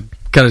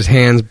his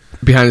hands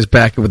behind his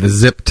back with a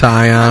zip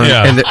tie on,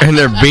 and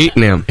they're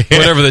beating him.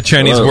 Whatever the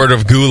Chinese word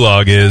of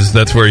gulag is,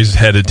 that's where he's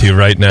headed to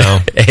right now.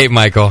 Hey,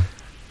 Michael.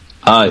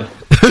 Hi.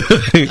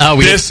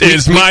 This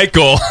is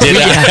Michael.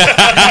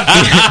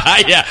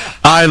 Yeah.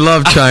 I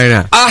love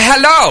China.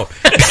 Hello.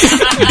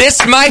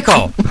 This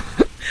Michael.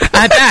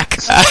 I'm back.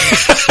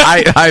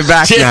 I'm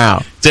back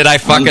now. Did I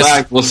fuck us?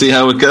 Back. We'll see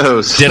how it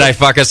goes. Did I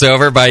fuck us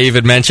over by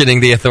even mentioning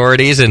the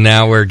authorities, and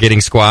now we're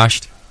getting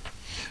squashed?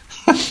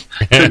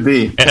 Could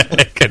be.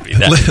 Could be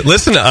that.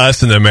 Listen to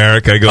us in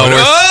America going,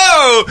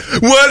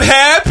 what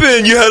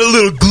happened? You had a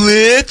little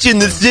glitch in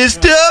the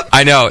system?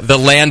 I know, the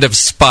land of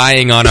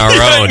spying on our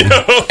own.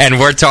 And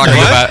we're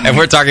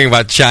talking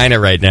about China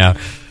right now.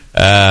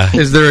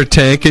 Is there a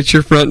tank at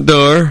your front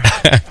door?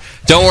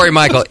 Don't worry,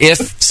 Michael.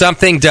 If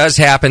something does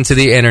happen to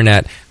the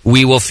internet,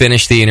 we will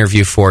finish the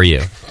interview for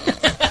you.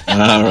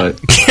 All right.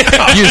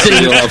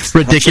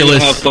 Ridiculous. You'll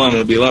have fun.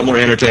 It'll be a lot more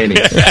entertaining.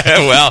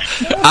 Well,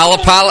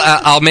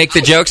 I'll make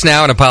the jokes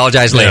now and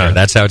apologize later. Yeah.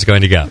 That's how it's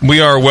going to go.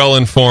 We are well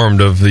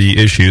informed of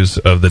the issues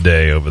of the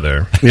day over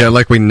there. Yeah,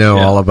 like we know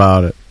all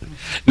about it.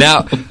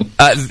 Now,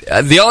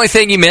 the only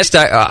thing you missed,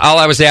 all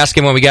I was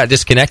asking when we got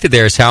disconnected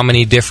there, is how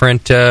many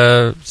different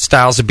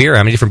styles of beer,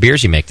 how many different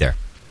beers you make there?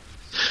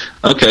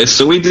 Okay,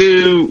 so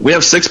we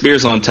have 6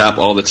 beers on tap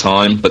all the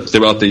time, but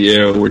throughout the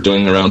year we're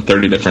doing around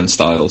 30 different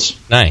styles.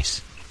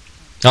 Nice.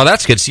 Oh,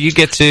 that's good. So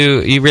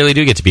you really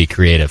do get to be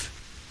creative.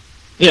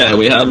 Yeah,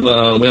 we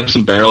have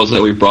some barrels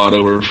that we brought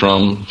over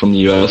from the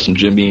U.S., some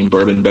Jim Beam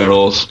bourbon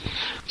barrels.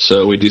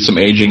 So we do some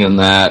aging in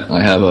that.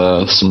 I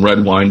have some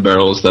red wine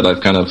barrels that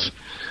I've kind of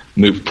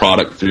moved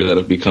product through that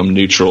have become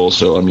neutral,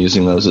 so I'm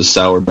using those as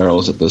sour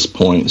barrels at this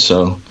point.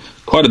 So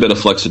quite a bit of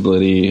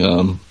flexibility,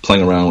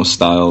 playing around with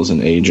styles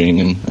and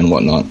aging and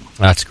whatnot.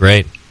 That's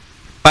great.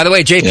 By the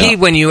way, JP,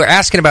 when you were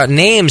asking about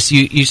names,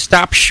 you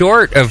stopped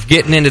short of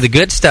getting into the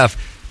good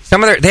stuff.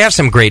 They have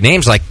some great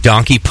names like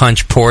Donkey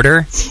Punch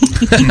Porter.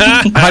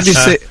 How do you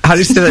say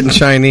that in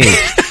Chinese?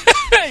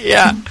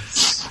 Yeah.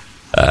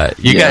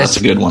 You guys, that's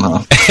a good one,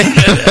 huh?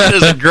 That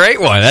is a great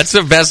one. That's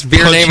the best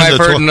beer name I've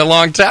heard in a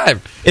long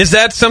time. Is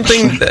that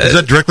something? Does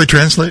that directly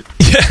translate?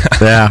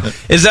 Yeah.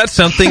 Is that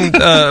something,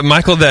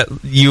 Michael, that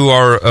you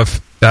are,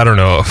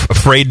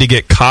 afraid to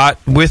get caught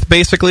with,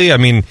 basically? I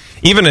mean,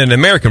 even an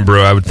American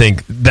brew, I would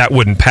think that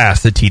wouldn't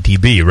pass the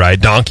TTB, right?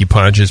 Donkey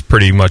Punch is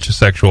pretty much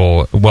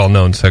a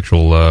well-known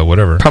sexual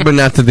whatever. Probably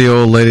not to the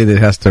old lady that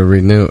has to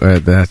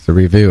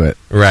review it.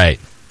 Right.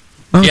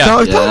 Oh,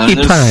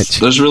 Donkey Punch.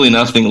 There's really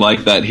nothing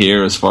like that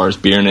here as far as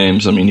beer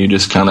names. I mean, you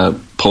just kind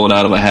of pull it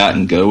out of a hat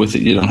and go with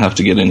it. You don't have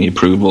to get any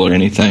approval or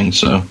anything.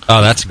 So,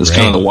 that's it's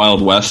kind of the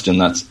Wild West in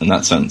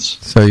that sense.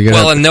 So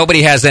and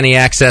nobody has any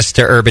access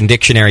to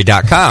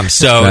UrbanDictionary.com,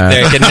 so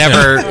they can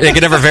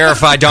never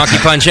verify Donkey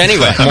Punch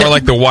anyway. More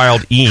like the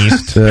Wild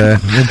East.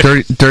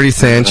 Dirty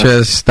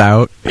Sanchez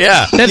Stout.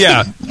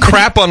 Yeah.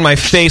 Crap on my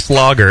face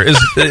lager it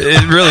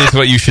really is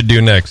what you should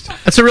do next.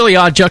 That's a really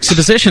odd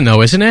juxtaposition,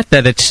 though, isn't it?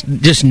 That it's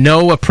just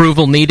no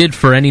approval needed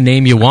for any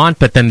name you want,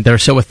 but then they're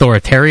so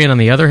authoritarian on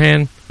the other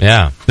hand.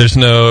 Yeah. There's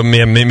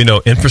maybe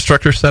no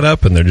infrastructure set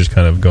up, and they're just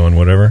kind of going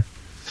whatever.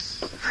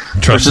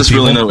 There's just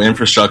really no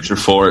infrastructure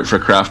for it, for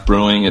craft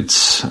brewing.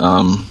 It's,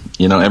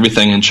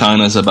 everything in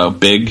China is about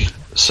big.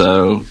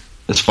 So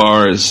as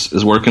far as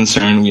we're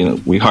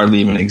concerned, we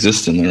hardly even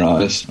exist in their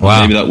eyes.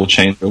 Wow. Maybe that will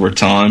change over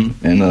time,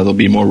 and there'll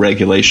be more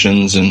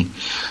regulations and,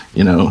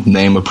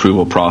 name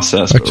approval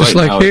process. But just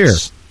right like now, here.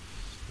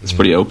 It's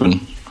pretty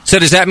open. So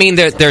does that mean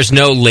that there's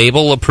no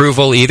label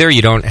approval either?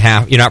 You're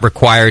not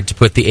required to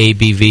put the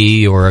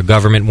ABV or a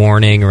government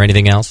warning or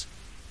anything else?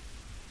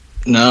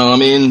 No, I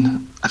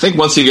mean, I think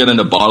once you get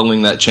into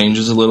bottling, that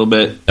changes a little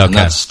bit. Okay. And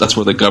that's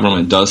where the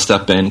government does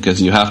step in, because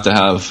you have to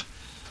have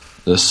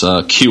this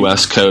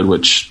QS code,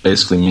 which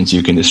basically means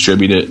you can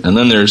distribute it. And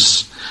then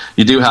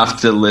you do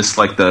have to list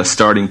like the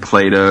starting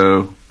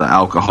Play-Doh, the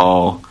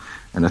alcohol,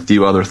 and a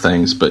few other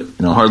things, but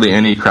hardly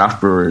any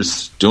craft brewer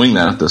is doing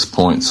that at this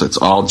point. So it's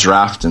all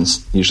draft and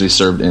usually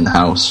served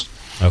in-house.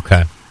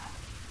 Okay.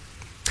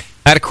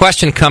 I had a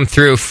question come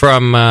through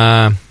from,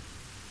 I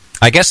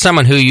guess,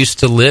 someone who used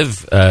to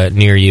live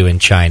near you in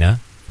China.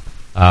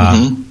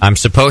 I'm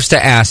supposed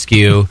to ask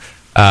you,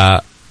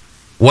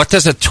 What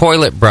does a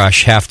toilet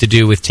brush have to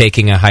do with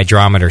taking a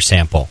hydrometer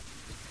sample?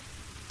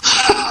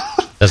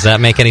 Does that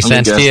make any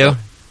sense to you?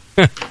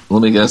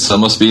 Let me guess. That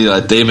must be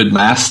David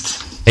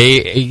Mast.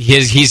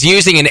 He's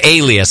using an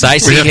alias. I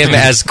see him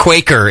as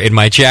Quaker in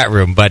my chat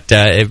room, but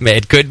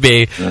it could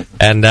be.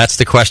 And that's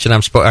the question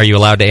I'm supposed. Are you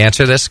allowed to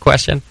answer this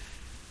question?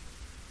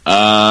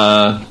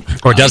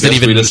 Or does it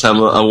even? We just have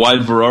a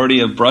wide variety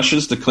of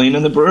brushes to clean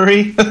in the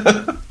brewery.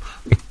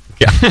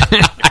 Yeah,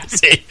 I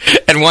see.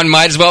 And one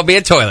might as well be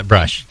a toilet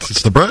brush.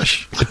 It's the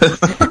brush.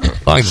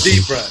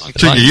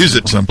 Until you use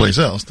it someplace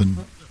else, then.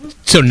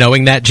 So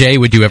knowing that, Jay,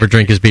 would you ever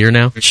drink his beer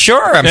now?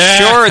 Sure, I'm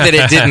sure that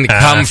it didn't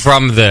come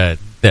from the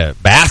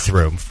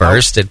bathroom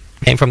first. It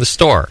came from the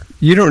store.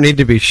 You don't need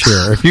to be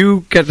sure. If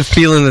you get the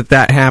feeling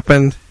that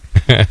happened,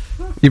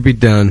 you'd be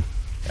done.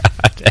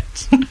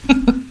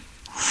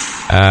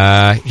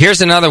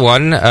 Here's another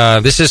one.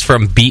 This is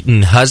from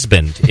Beaten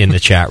Husband in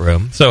the chat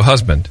room. So,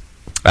 husband.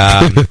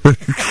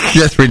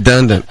 That's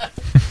redundant.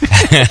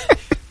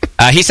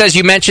 He says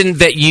you mentioned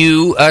that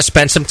you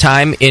spent some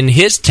time in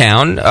his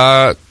town,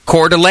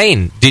 Coeur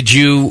d'Alene. Did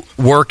you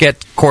work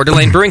at Coeur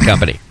d'Alene Brewing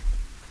Company?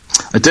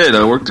 I did.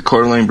 I worked at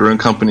Coeur d'Alene Brewing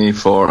Company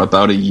for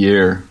about a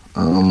year.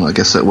 I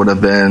guess it would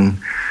have been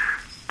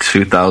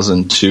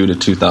 2002 to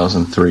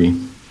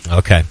 2003.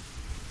 Okay.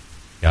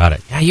 Got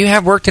it. Yeah, you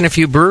have worked in a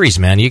few breweries,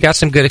 man. You got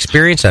some good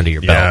experience under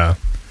your belt.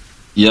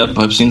 Yep,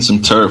 I've seen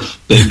some turf,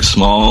 big,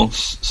 small,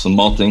 some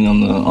malting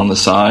on the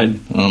side.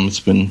 It's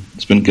been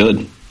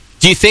good.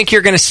 Do you think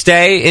you're going to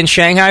stay in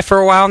Shanghai for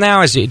a while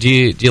now? Do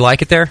you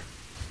like it there?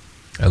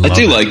 I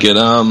do like it.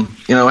 I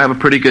have a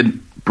pretty good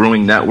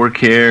brewing network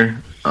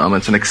here.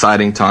 It's an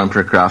exciting time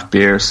for craft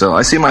beer, so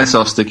I see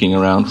myself sticking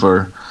around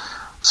for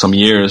some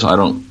years. I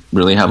don't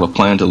really have a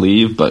plan to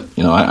leave, but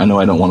I know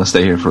I don't want to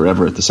stay here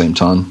forever at the same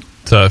time.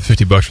 It's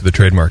 $50 for the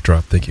trademark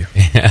drop. Thank you.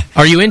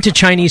 Are you into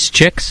Chinese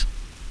chicks?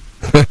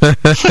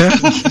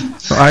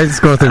 I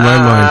just go through my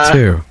mind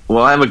too.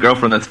 Well, I have a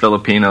girlfriend that's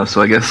Filipino, so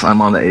I guess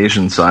I'm on the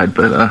Asian side,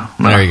 but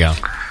there you go.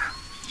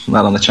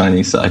 Not on the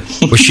Chinese side.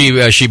 Was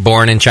she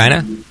born in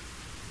China?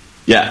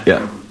 Yeah.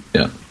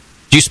 Do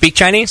you speak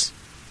Chinese?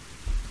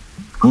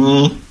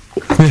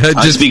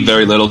 I speak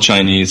very little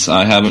Chinese.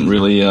 I haven't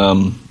really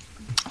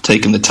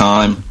taken the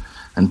time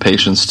and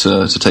patience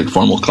to take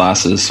formal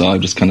classes, so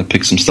I've just kind of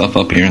picked some stuff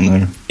up here and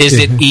there. Is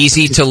it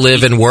easy to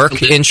live and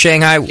work in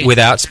Shanghai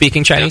without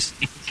speaking Chinese?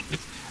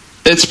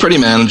 It's pretty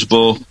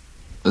manageable.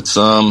 It's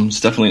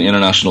definitely an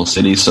international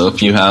city, so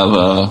if you have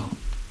a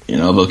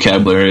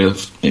vocabulary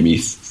of maybe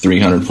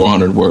 300,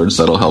 400 words,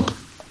 that'll help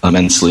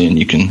immensely, and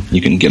you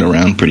can get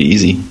around pretty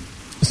easy.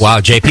 Wow,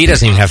 JP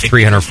doesn't even have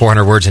 300,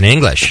 400 words in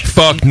English.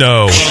 Fuck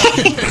no.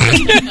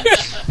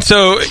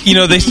 So,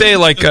 they say,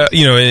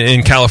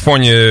 in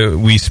California,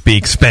 we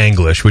speak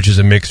Spanglish, which is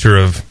a mixture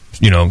of,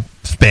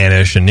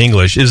 Spanish and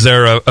English. Is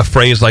there a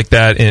phrase like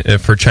that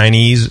for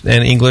Chinese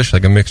and English,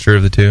 like a mixture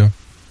of the two?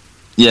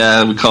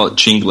 Yeah, we call it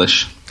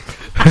Chinglish.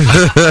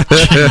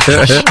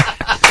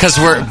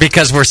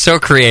 Because we're so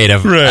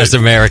creative as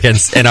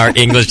Americans in our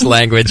English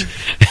language.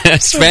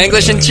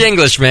 Spanglish and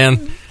Chinglish,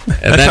 man.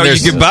 And that's how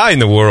you get by in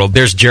the world.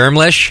 There's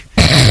Germlish.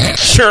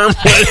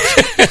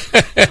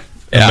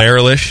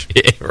 Amerilish.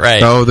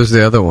 Right. Oh, there's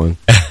the other one.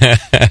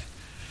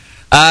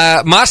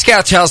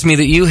 Moscow tells me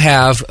that you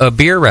have a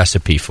beer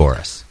recipe for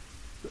us.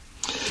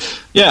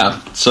 Yeah.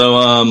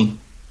 So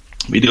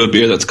we do a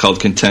beer that's called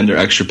Contender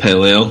Extra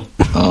Pale Ale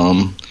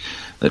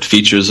that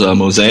features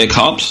mosaic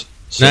hops.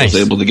 So Nice. I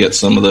was able to get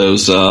some of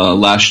those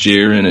last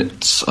year, and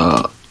it's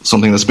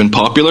something that's been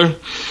popular.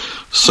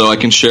 So I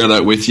can share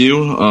that with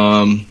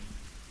you.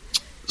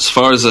 As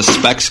far as the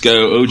specs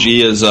go, OG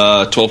is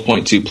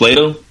 12.2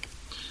 Plato.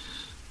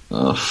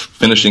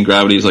 Finishing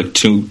gravity is like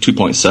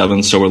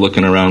 2.7, so we're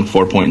looking around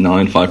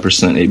 4.9, 5%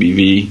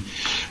 ABV.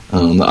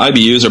 The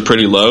IBUs are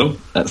pretty low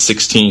at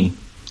 16.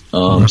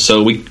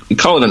 So we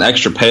call it an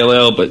extra pale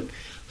ale, but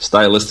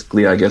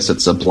stylistically, I guess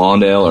it's a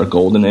blonde ale or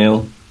golden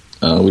ale.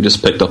 We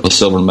just picked up a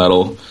silver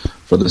medal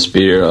for this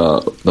beer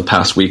the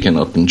past weekend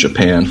up in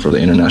Japan for the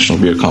International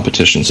Beer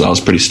Competition, so I was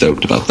pretty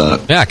stoked about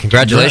that. Yeah,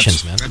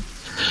 congratulations, man.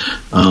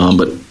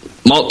 But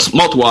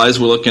malt-wise,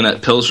 we're looking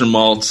at Pilsner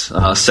malt,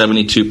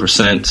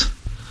 72%.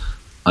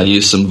 I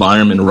used some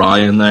Environment Rye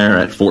in there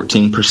at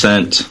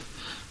 14%,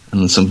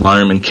 and then some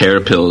Environment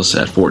Carapils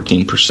at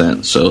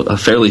 14%. So a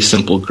fairly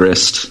simple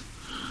grist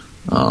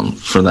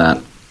for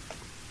that.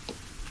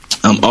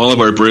 All of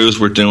our brews,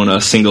 we're doing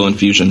a single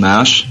infusion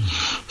mash.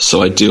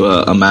 So I do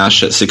a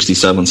mash at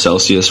 67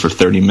 Celsius for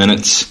 30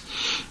 minutes.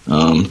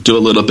 Do a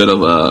little bit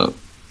of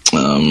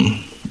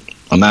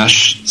a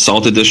mash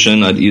salt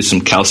addition. I'd use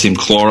some calcium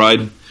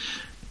chloride.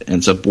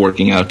 Ends up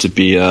working out to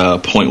be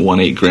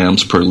 0.18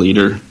 grams per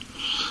liter.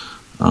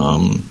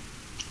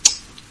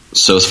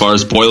 So as far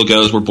as boil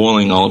goes, we're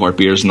boiling all of our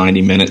beers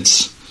 90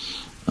 minutes.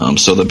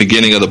 So the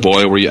beginning of the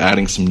boil, where you're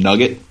adding some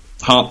nugget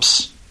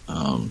hops.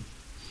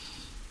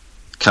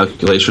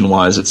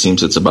 Calculation-wise, it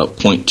seems it's about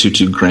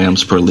 0.22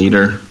 grams per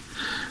liter.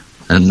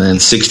 And then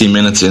 60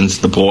 minutes into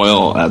the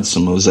boil, I'll add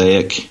some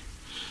mosaic,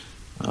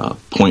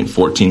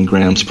 0.14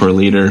 grams per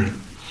liter.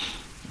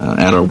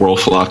 add our whirl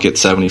flock at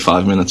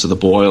 75 minutes of the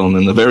boil, and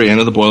then the very end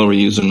of the boil we're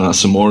using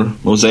some more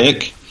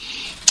Mosaic,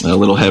 a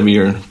little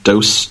heavier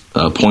dose,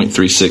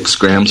 0.36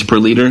 grams per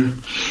liter,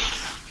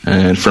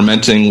 and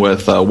fermenting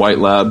with White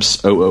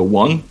Labs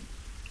 001,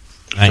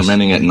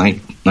 fermenting at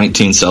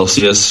 19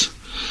 Celsius.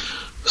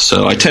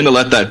 So I tend to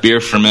let that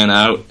beer ferment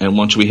out, and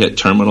once we hit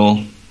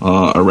terminal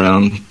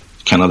around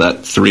kind of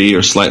that 3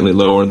 or slightly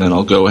lower, then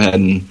I'll go ahead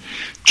and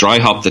dry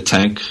hop the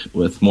tank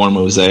with more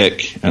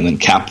Mosaic and then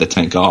cap the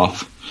tank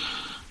off.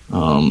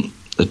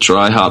 The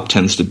dry hop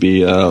tends to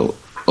be a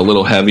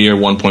little heavier,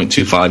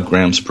 1.25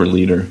 grams per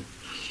liter.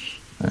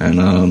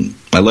 And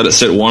I let it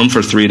sit warm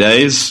for 3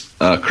 days,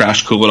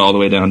 crash cool it all the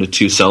way down to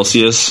 2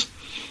 Celsius.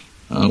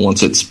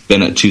 Once it's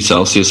been at 2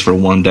 Celsius for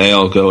 1 day,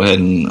 I'll go ahead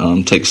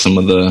and take some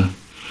of the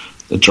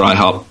dry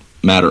hop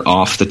matter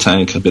off the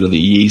tank, a bit of the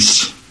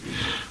yeast,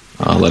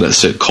 let it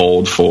sit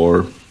cold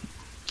for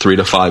 3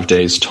 to 5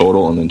 days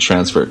total, and then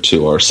transfer it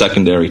to our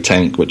secondary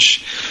tank,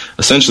 which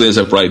essentially is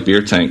a bright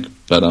beer tank,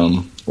 but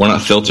we're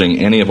not filtering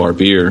any of our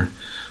beer,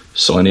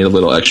 so I need a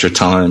little extra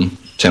time,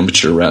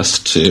 temperature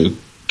rest to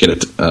get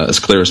it as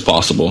clear as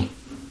possible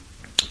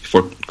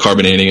before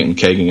carbonating it and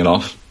kegging it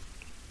off.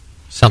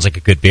 Sounds like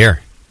a good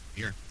beer.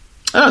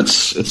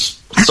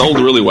 It's sold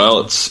really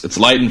well. It's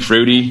light and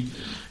fruity.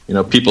 You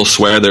know, people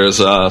swear there's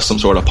some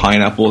sort of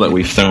pineapple that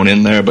we've thrown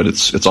in there, but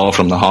it's all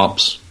from the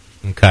hops.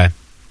 Okay.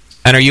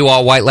 And are you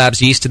all White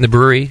Labs yeast in the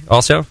brewery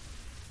also?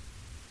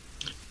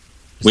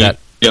 We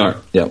are,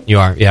 yeah. You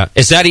are, yeah.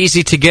 Is that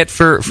easy to get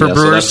for brewers?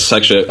 So that's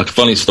actually a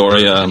funny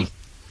story.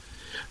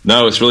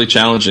 No, it's really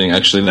challenging.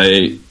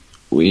 Actually,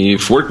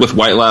 we've worked with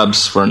White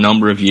Labs for a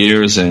number of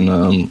years,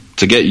 and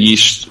to get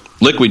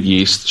liquid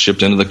yeast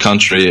shipped into the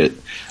country, it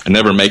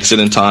never makes it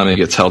in time. It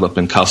gets held up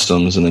in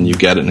customs, and then you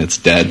get it, and it's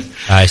dead.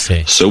 I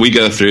see. So we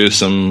go through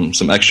some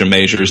extra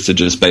measures to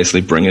just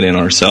basically bring it in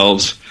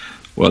ourselves,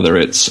 whether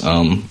it's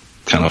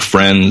kind of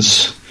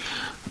friends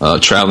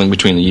traveling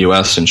between the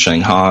U.S. and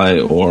Shanghai,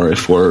 or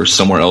if we're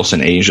somewhere else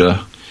in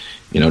Asia,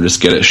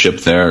 just get it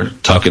shipped there,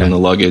 tuck it in the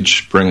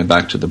luggage, bring it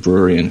back to the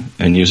brewery,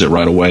 and use it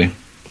right away.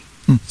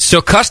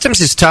 So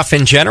customs is tough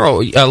in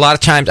general. A lot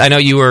of times, I know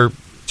you were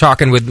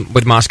talking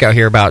with Moscow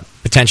here about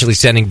potentially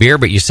sending beer,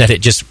 but you said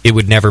it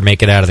would never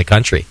make it out of the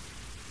country.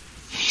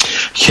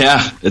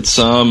 Yeah, it's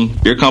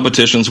beer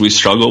competitions we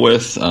struggle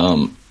with.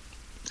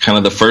 Kind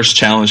of the first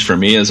challenge for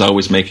me is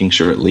always making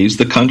sure it leaves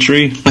the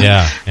country.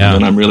 Yeah. And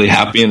then I'm really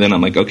happy, and then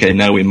I'm like, okay,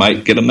 now we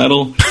might get a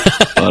medal.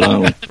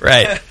 But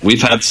right,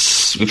 we've had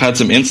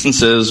some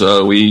instances.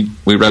 We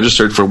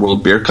registered for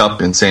World Beer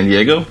Cup in San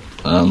Diego,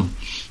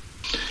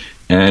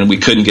 and we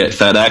couldn't get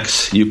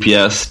FedEx,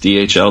 UPS,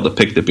 DHL to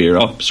pick the beer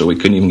up, so we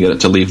couldn't even get it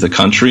to leave the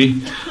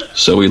country.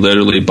 So we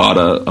literally bought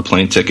a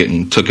plane ticket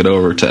and took it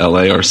over to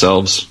LA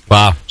ourselves.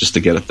 Wow, just to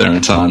get it there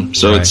in time.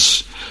 So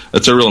it's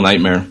a real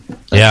nightmare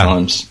at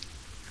times.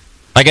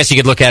 I guess you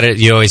could look at it.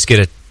 You always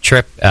get a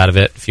trip out of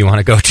it if you want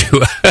to go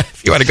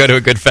to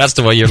a good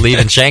festival. You're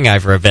leaving Shanghai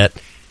for a bit.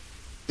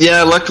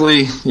 Yeah,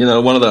 luckily,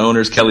 one of the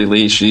owners, Kelly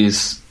Lee, she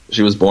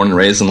was born and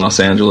raised in Los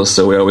Angeles,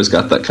 so we always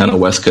got that kind of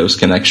West Coast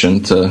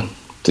connection to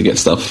get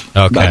stuff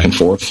back and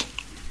forth.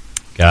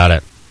 Got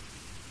it.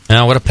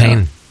 Now, what a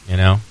pain,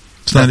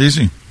 It's not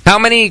easy. How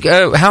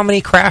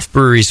many craft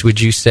breweries would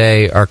you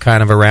say are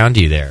kind of around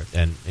you there,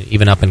 and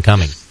even up and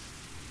coming?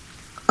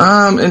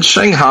 In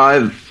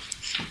Shanghai,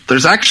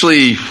 there's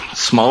actually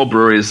small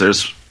breweries.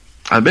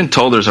 I've been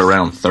told there's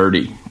around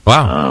 30.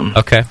 Wow.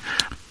 Okay.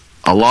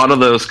 A lot of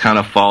those kind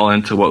of fall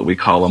into what we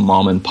call a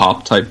mom and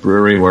pop type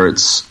brewery, where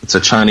it's a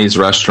Chinese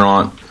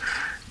restaurant,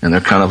 and they're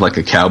kind of like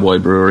a cowboy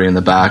brewery in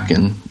the back.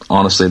 And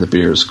honestly, the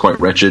beer is quite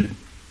wretched.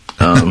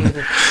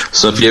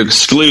 So if you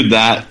exclude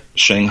that,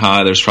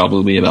 Shanghai, there's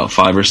probably about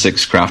 5 or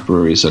 6 craft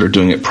breweries that are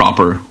doing it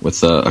proper,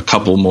 with a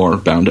couple more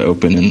bound to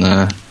open in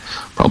the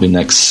probably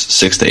next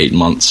 6 to 8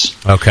 months.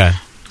 Okay.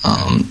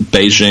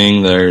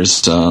 Beijing,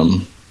 there's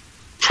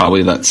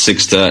probably that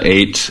 6 to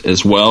 8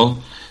 as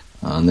well.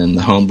 And then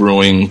the home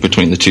brewing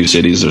between the two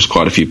cities, there's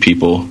quite a few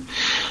people.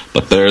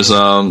 But there's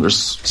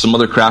some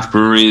other craft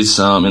breweries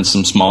in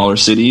some smaller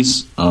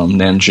cities.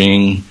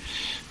 Nanjing,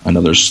 I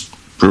know there's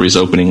breweries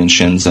opening in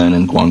Shenzhen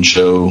and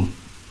Guangzhou,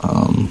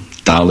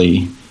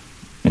 Dali,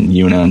 and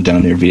Yunnan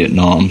down near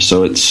Vietnam.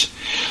 So it's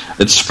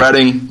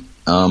spreading.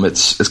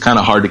 It's kind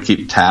of hard to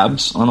keep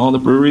tabs on all the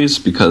breweries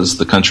because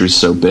the country's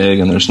so big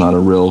and there's not a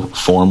real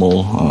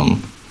formal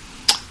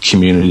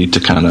community to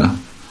kind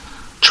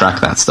of track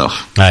that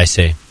stuff. I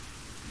see.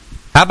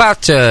 How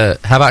about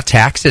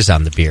taxes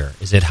on the beer?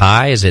 Is it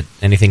high? Is it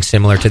anything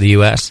similar to the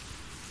U.S.?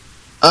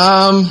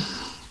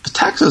 The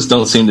taxes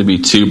don't seem to be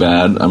too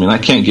bad. I mean, I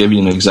can't give you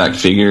an exact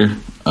figure.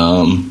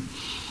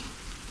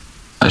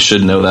 I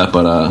should know that,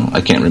 but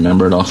I can't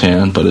remember it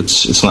offhand. But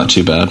it's not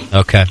too bad.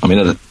 Okay. I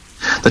mean,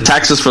 the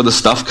taxes for the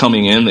stuff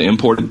coming in, the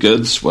imported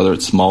goods, whether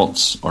it's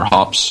malts or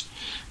hops,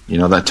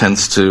 that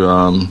tends to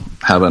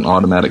have an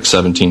automatic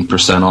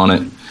 17% on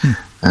it,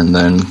 and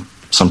then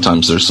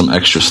sometimes there's some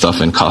extra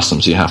stuff in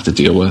customs you have to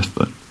deal with,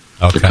 but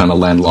you're kind of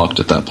landlocked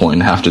at that point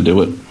and have to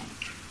do it.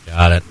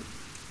 Got it.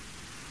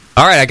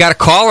 All right, I got a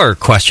caller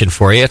question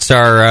for you. It's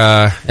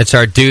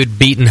our dude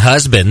Beaton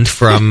husband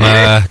from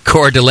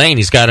Coeur d'Alene.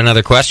 He's got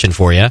another question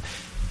for you.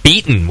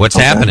 Beaton, what's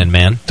happening,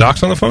 man?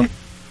 Doc's on the phone?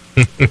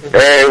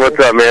 Hey, what's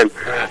up, man?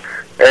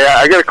 Hey,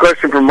 I got a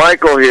question for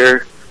Michael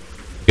here.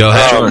 Go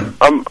ahead.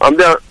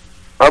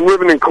 I'm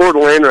living in Coeur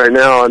d'Alene right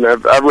now, and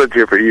I've lived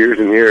here for years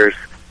and years.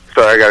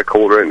 Sorry, I got a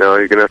cold right now.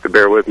 You're gonna have to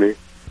bear with me.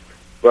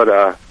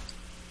 But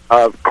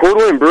Coeur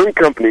d'Alene Brewing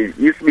Company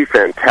used to be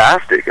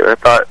fantastic, and I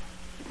thought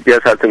you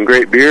guys had some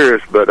great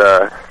beers. But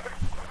it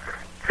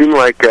seemed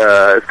like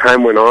as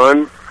time went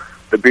on,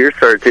 the beer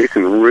started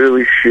tasting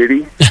really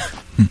shitty.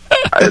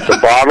 The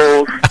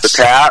bottles, the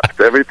taps,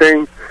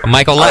 everything.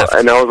 Michael left,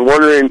 and I was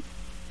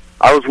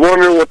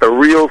wondering what the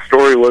real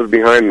story was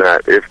behind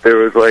that. If there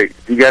was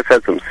you guys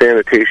had some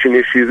sanitation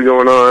issues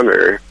going on,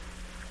 or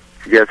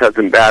if you guys had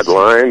some bad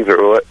lines,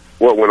 or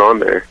what went on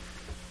there.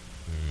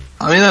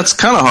 I mean, that's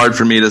kind of hard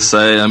for me to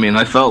say. I mean,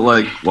 I felt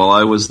like while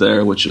I was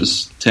there, which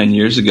was 10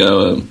 years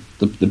ago,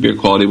 the beer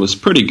quality was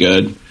pretty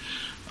good.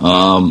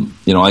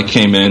 I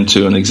came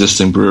into an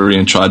existing brewery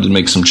and tried to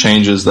make some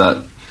changes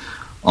that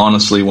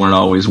honestly weren't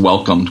always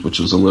welcomed, which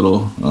was a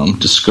little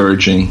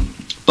discouraging.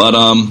 But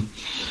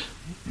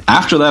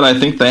after that, I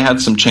think they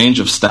had some change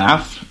of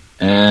staff,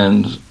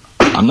 and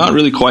I'm not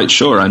really quite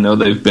sure. I know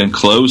they've been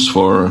closed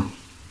for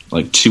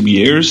 2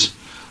 years,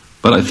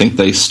 but I think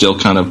they still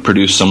kind of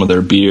produce some of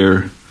their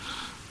beer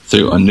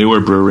through a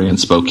newer brewery in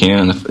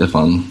Spokane, if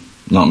I'm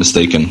not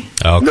mistaken.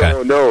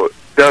 Okay. No,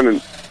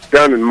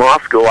 down in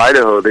Moscow,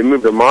 Idaho. They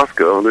moved to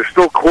Moscow. They're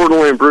still Coeur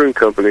d'Alene Brewing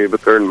Company,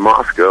 but they're in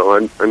Moscow.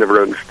 I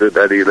never understood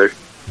that either.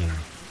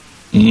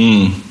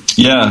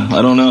 Yeah,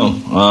 I don't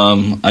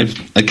know.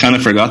 I kind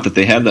of forgot that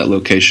they had that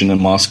location in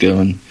Moscow,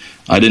 and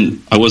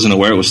I wasn't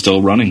aware it was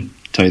still running,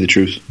 to tell you the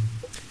truth.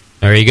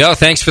 There you go.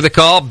 Thanks for the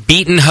call,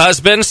 Beaton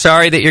husband.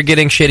 Sorry that you're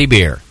getting shitty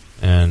beer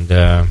and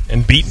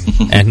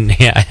beaten, and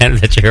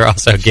that you're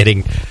also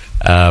getting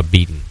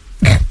beaten.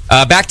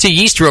 Back to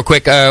yeast real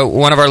quick.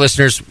 One of our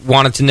listeners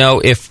wanted to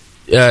know if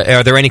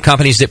are there any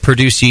companies that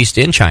produce yeast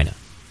in China?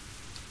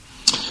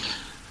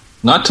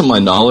 Not to my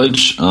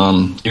knowledge.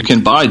 You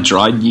can buy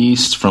dried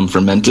yeast from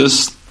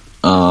Fermentis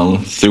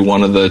through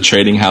one of the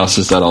trading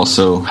houses that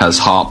also has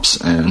hops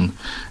and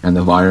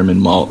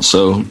environment malt.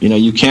 So,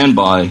 you can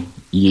buy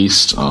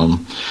yeast.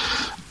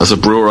 As a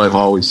brewer, I've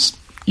always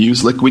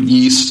used liquid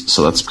yeast,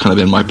 so that's kind of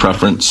been my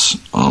preference.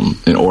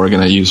 In Oregon,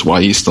 I use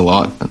white yeast a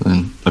lot, and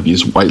then I've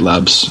used White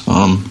Labs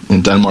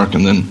in Denmark,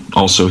 and then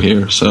also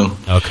here. So,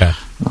 okay.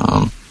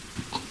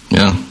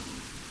 Yeah.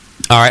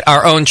 All right,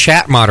 our own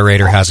chat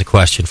moderator has a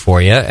question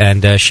for you,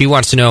 and she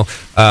wants to know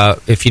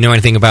if you know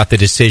anything about the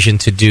decision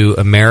to do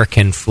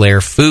American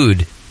flair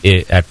food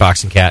at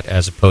Box and Cat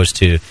as opposed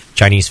to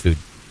Chinese food,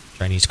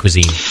 Chinese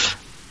cuisine.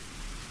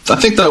 I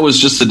think that was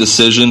just a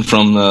decision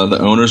from the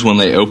owners when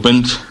they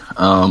opened,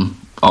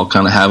 all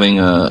kind of having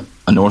a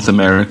North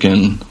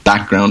American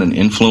background and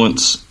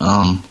influence.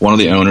 One of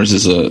the owners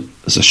is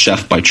a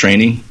chef by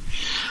training,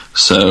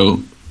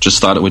 so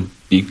just thought it would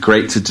be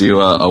great to do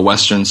a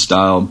Western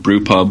style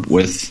brew pub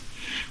with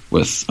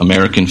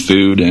American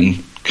food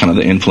and kind of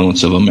the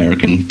influence of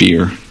American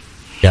beer.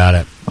 Got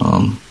it.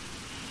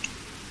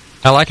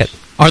 I like it.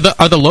 Are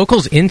the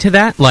locals into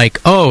that?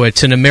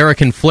 It's an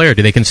American flair.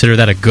 Do they consider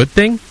that a good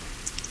thing?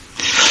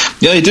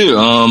 Yeah, they do.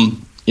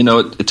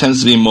 It tends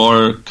to be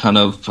more kind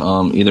of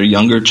either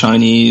younger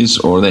Chinese,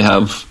 or they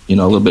have a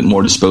little bit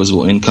more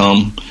disposable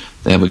income.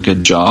 They have a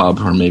good job,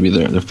 or maybe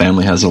their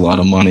family has a lot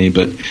of money.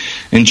 But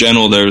in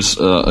general, there's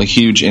a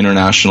huge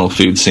international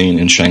food scene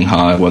in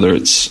Shanghai, whether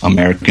it's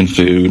American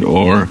food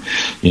or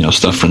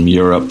stuff from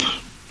Europe,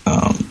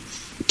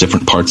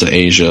 different parts of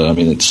Asia. I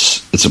mean,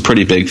 it's a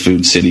pretty big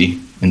food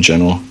city in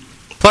general.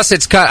 Plus, I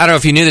don't know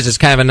if you knew this, it's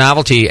kind of a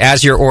novelty.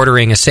 As you're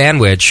ordering a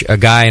sandwich, a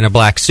guy in a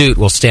black suit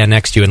will stand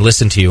next to you and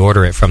listen to you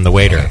order it from the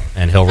waiter,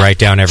 and he'll write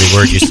down every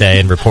word you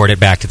say and report it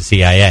back to the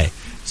CIA.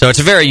 So it's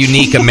a very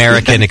unique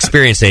American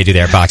experience they do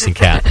there at Box and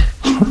Cat.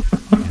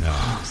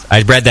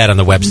 I read that on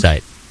the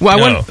website.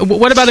 Well,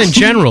 what about in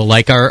general?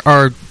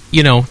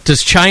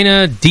 Does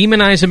China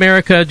demonize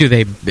America? Do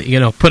they,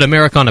 put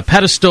America on a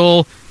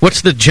pedestal?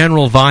 What's the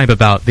general vibe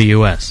about the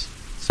U.S.?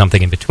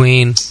 Something in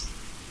between?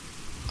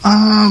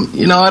 I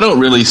don't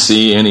really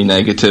see any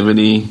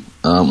negativity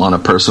on a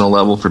personal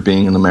level for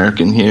being an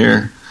American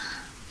here.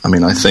 I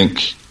mean, I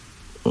think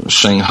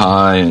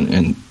Shanghai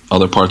and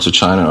other parts of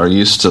China are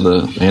used to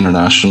the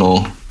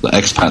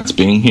expats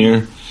being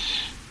here.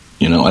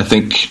 I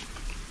think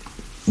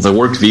the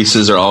work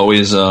visas are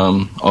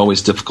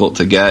always difficult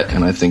to get,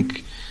 and I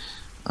think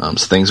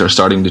things are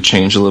starting to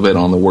change a little bit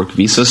on the work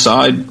visa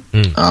side.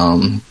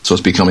 So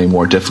it's becoming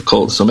more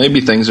difficult. So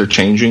maybe things are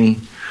changing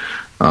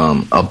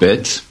a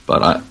bit,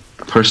 but I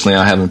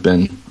haven't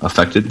been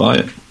affected by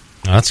it.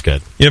 Oh, that's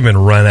good. You've been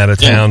run out of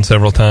town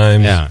several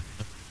times. Yeah.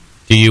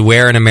 Do you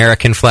wear an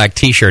American flag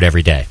T-shirt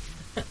every day?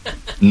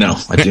 No,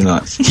 I do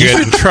not.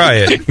 Good, try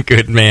it.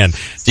 Good man.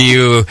 Do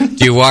you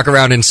walk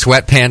around in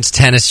sweatpants,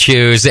 tennis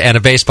shoes, and a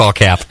baseball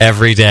cap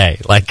every day,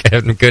 like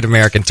a good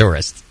American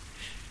tourist?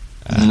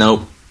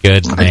 Nope.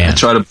 Good man. I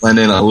try to blend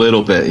in a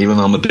little bit, even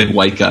though I'm a big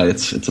white guy.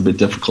 It's a bit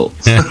difficult.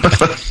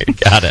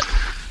 Got it.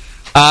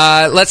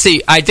 Let's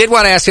see. I did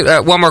want to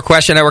ask one more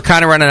question. We're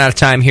kind of running out of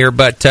time here,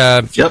 but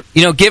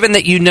given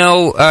that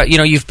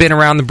you've been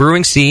around the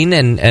brewing scene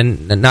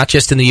and not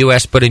just in the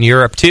U.S. but in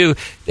Europe too,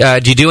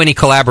 do you do any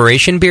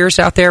collaboration beers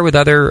out there with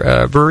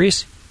other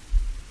breweries?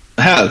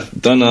 I have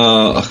done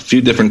a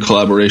few different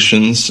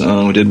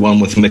collaborations. We did one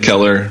with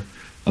Mikkeller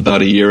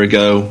about a year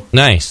ago.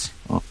 Nice.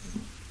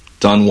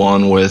 Done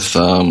one with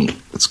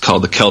it's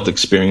called the Celt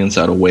Experience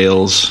out of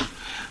Wales,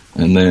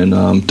 and then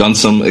done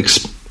some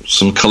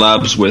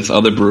collabs with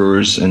other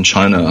brewers in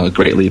China,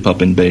 Great Leap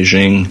up in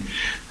Beijing,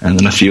 and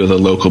then a few of the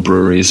local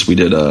breweries. We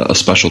did a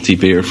specialty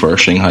beer for our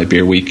Shanghai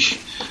Beer Week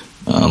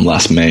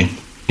last May.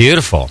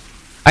 Beautiful.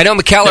 I know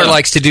Mikkeller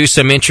likes to do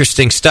some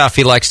interesting stuff.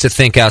 He likes to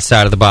think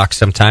outside of the box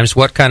sometimes.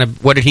 What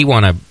did he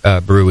want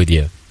to brew with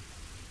you?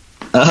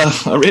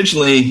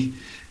 Originally,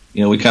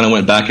 we kind of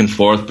went back and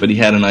forth, but he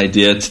had an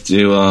idea to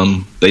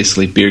do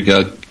basically Beer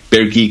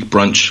Geek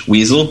Brunch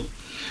Weasel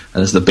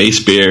as the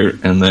base beer,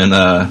 and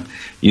then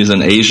use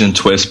an Asian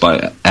twist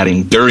by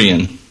adding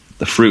durian,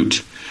 the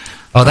fruit.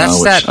 Oh, that's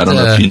which that. I don't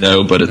know if you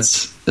know, but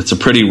it's a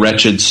pretty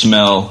wretched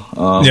smell.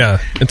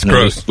 It's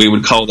gross. We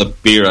would call the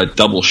beer a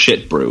double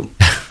shit brew.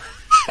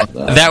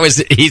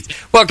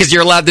 Because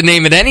you're allowed to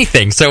name it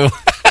anything, so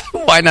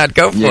why not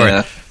go for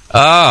it?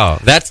 Oh,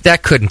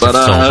 that couldn't have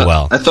sold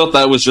well. I thought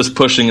that was just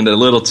pushing it a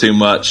little too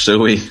much, so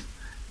we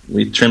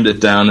trimmed it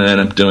down and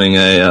ended up doing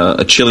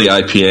a chili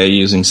IPA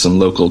using some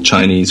local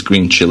Chinese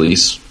green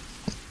chilies.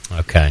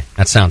 Okay,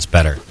 that sounds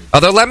better.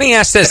 Although, let me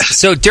ask this.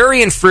 So,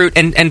 durian fruit,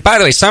 and by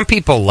the way, some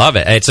people love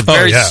it. It's a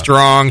very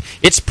strong,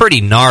 it's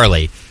pretty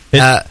gnarly.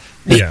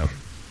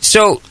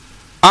 So,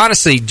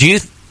 honestly, do you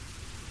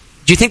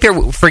think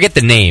forget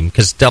the name,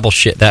 because double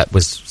shit, that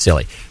was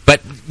silly.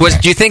 But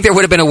do you think there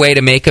would have been a way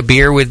to make a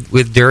beer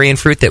with durian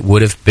fruit that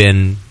would have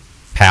been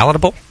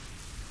palatable?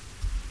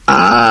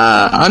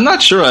 I'm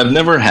not sure. I've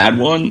never had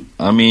one.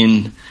 I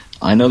mean,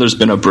 I know there's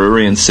been a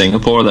brewery in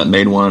Singapore that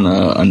made one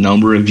a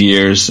number of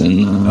years,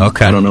 and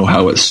I don't know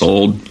how it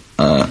sold.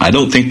 I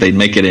don't think they'd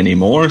make it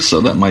anymore,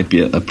 so that might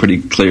be a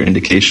pretty clear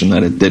indication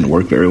that it didn't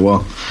work very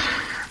well.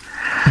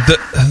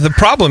 The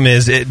problem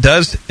is it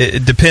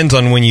depends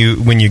on when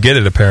you get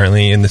it.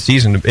 Apparently in the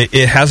season,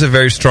 it has a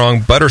very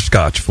strong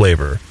butterscotch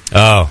flavor.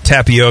 Oh,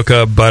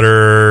 tapioca,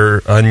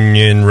 butter,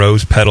 onion,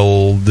 rose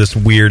petal, this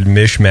weird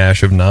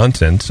mishmash of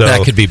nonsense. So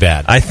that could be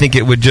bad. I think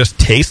it would just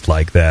taste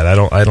like that.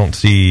 I don't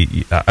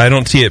see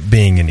it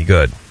being any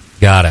good.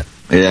 Got it.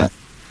 Yeah,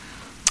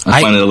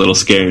 I find it a little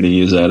scary to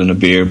use that in a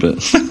beer, but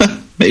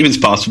maybe it's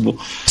possible.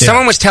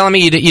 Someone was telling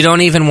me you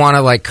don't even want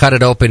to cut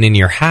it open in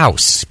your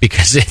house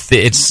because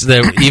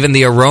even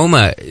the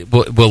aroma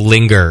will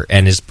linger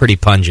and is pretty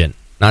pungent,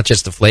 not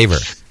just the flavor.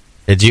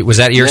 Was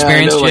that your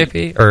experience,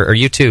 JP, or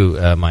you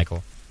too,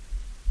 Michael?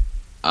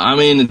 I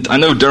mean, I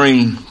know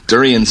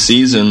during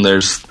season there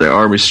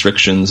are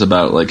restrictions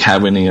about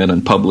having it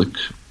in public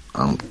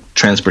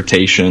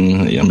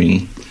transportation. I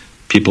mean,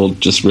 people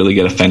just really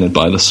get offended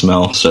by the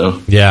smell. So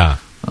yeah.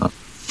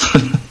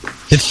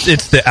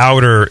 It's the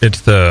outer,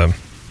 it's the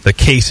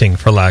casing,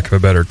 for lack of a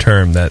better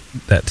term, that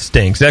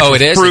stinks. Actually,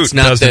 it is? Fruit it's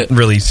not doesn't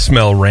really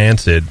smell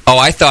rancid. Oh,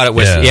 I thought it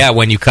was,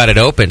 when you cut it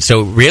open.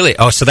 So really,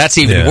 so that's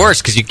even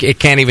worse, because it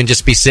can't even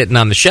just be sitting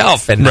on the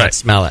shelf and not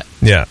smell it.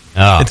 Yeah.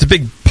 Oh. It's a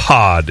big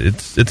pod.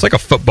 It's like a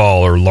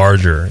football or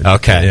larger.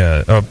 Okay.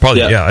 Yeah.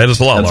 Probably, it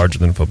is a lot larger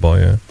than football,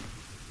 yeah.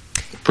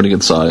 Pretty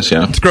good size,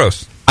 yeah. It's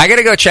gross. I got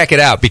to go check it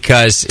out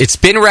because it's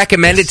been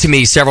recommended to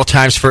me several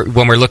times for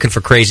when we're looking for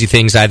crazy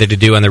things either to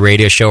do on the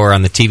radio show or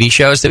on the TV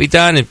shows that we've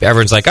done. And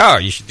everyone's like, "Oh,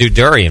 you should do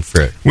durian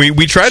fruit."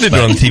 We tried to do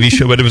it on the TV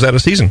show, but it was out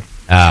of season.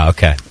 Ah,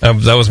 okay.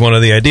 That was one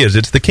of the ideas.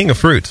 It's the king of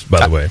fruits,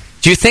 by the way.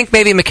 Do you think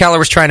maybe Mikkeller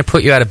was trying to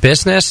put you out of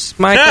business,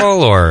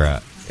 Michael,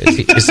 or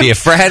is he a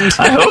friend?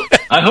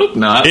 I hope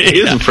not. He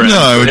is a friend.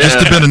 No, it would just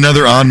have been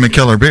another on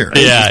Mikkeller beer.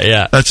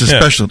 Yeah. That's his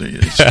specialty.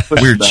 It's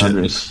weird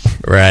shit.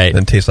 Right.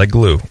 And tastes like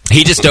glue.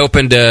 He just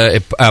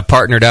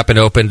partnered up and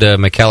opened a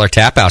Mikkeller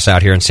Tap House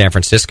out here in San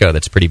Francisco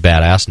that's pretty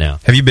badass now.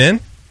 Have you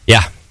been?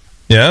 Yeah.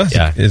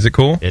 Yeah? Is it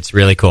cool? It's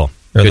really cool.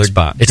 Good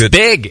spot. It's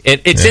big.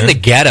 It's in the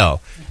ghetto.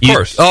 Of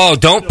course.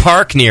 Don't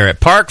park near it.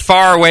 Park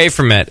far away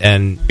from it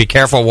and be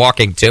careful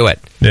walking to it.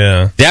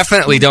 Yeah.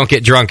 Definitely don't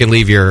get drunk and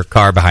leave your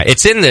car behind.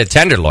 It's in the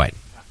Tenderloin.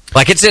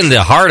 It's in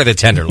the heart of the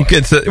Tenderloin.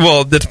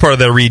 That's part of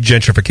the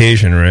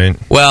regentrification, right?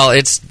 Well,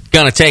 it's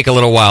going to take a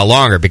little while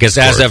longer because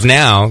as of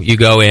now, you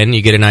go in,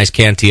 you get a nice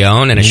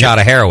Cantillon and a shot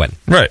of heroin.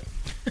 Right.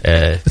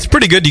 It's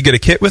pretty good. Do you get a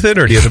kit with it,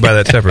 or do you have to buy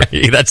that separate?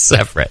 That's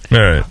separate. All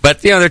right.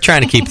 But, they're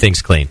trying to keep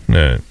things clean. All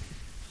right.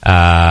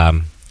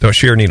 Don't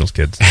share needles,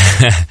 kids.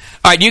 All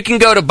right, you can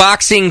go to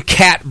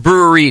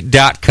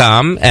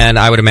boxingcatbrewery.com, and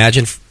I would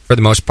imagine, for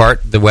the most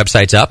part, the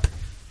website's up,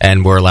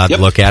 and we're allowed to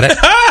look at it.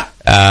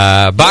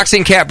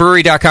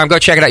 BoxingCatBrewery.com. Go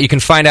check it out. You can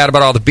find out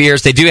about all the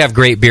beers. They do have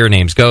great beer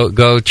names.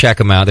 Go check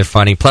them out. They're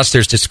funny. Plus,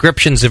 there's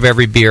descriptions of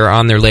every beer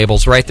on their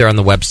labels right there on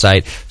the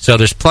website. So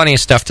there's plenty of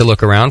stuff to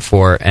look around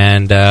for.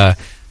 And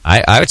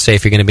I would say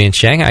if you're going to be in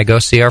Shanghai, go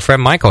see our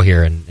friend Michael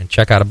here and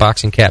check out a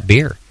Boxing Cat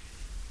beer.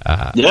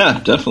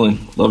 Yeah, definitely.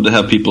 Love to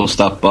have people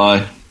stop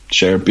by,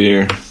 share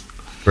beer.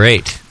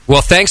 Great.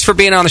 Well, thanks for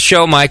being on the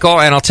show, Michael.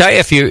 And I'll tell you,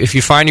 if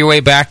you find your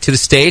way back to the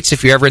States,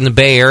 if you're ever in the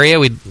Bay Area,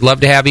 we'd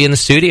love to have you in the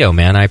studio,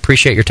 man. I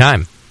appreciate your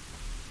time.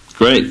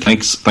 Great.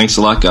 Thanks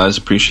a lot, guys.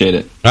 Appreciate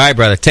it. All right,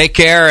 brother. Take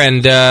care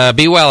and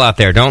be well out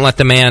there. Don't let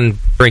the man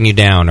bring you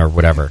down or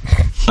whatever.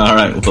 All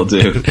right, will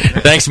do.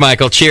 Thanks,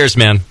 Michael. Cheers,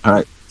 man. All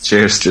right.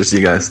 Cheers. Cheers to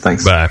you guys.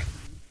 Thanks. Bye.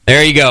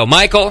 There you go.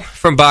 Michael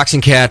from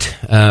Boxing Cat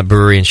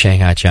Brewery in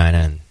Shanghai, China.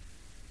 And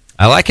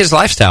I like his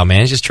lifestyle,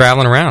 man. He's just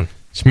traveling around.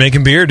 Just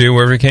making beer, dude,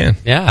 wherever you can.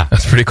 Yeah.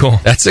 That's pretty cool.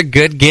 That's a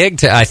good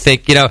gig, I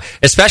think,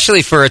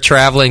 especially for a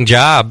traveling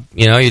job.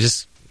 You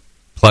just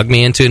plug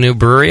me into a new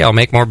brewery, I'll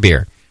make more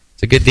beer.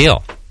 It's a good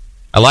deal.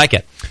 I like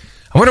it.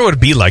 I wonder what it'd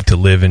be like to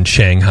live in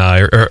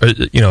Shanghai or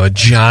a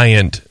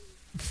giant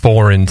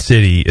foreign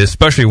city,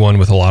 especially one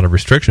with a lot of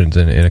restrictions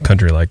in a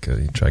country like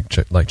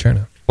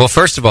China. Well,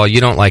 first of all,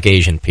 you don't like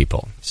Asian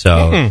people, so...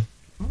 Mm-mm.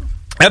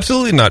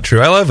 Absolutely not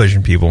true. I love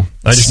Asian people.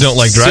 I just don't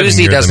like driving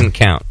Susie near doesn't them.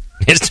 count.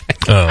 I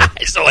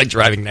just don't like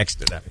driving next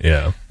to them.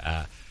 Yeah.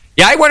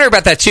 Yeah, I wonder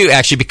about that too,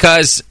 actually,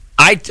 because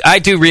I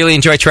do really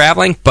enjoy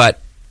traveling, but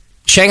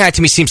Shanghai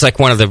to me seems like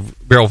one of the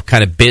real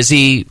kind of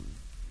busy,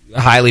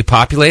 highly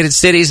populated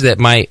cities that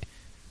might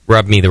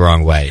rub me the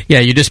wrong way. Yeah,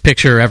 you just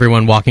picture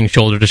everyone walking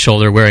shoulder to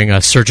shoulder wearing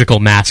surgical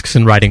masks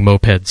and riding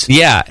mopeds.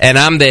 Yeah, and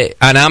I'm the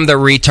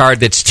retard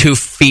that's 2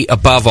 feet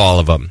above all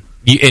of them.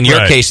 In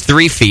your case,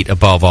 3 feet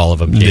above all of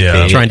them. JP.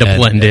 Yeah, trying to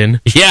blend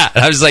in. Yeah,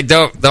 I was like,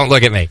 don't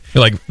look at me.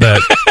 You're like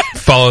that.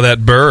 Follow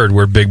that bird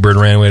where Big Bird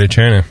ran away to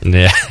China.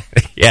 Yeah,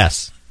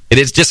 yes, it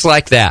is just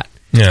like that.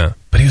 Yeah,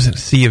 but he was in a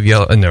sea of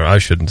yellow. No, I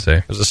shouldn't say.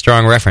 It was a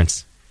strong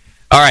reference.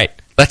 All right,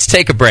 let's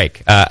take a break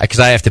because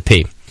I have to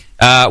pee.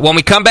 When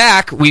we come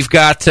back, we've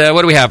got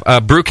what do we have? A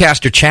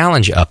Brewcaster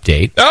Challenge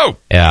update. Oh,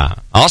 yeah.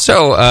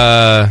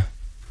 Also,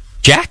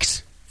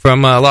 Jax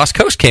from Lost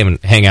Coast came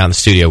and hang out in the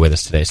studio with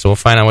us today. So we'll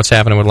find out what's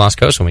happening with Lost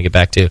Coast when we get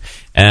back to.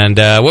 And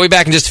we'll be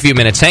back in just a few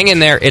minutes. Hang in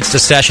there. It's the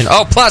session.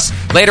 Oh, plus,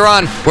 later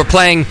on, we're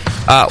playing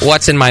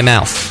What's in My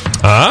Mouth.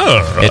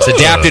 Oh. It's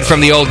adapted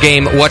from the old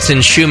game What's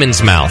in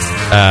Schumann's Mouth.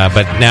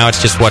 But now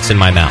it's just What's in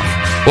My Mouth.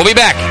 We'll be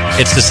back.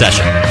 It's the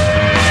session.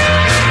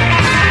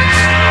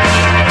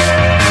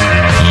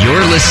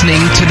 You're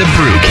listening to the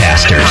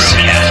Brewcasters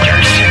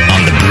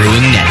on the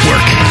Brewing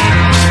Network.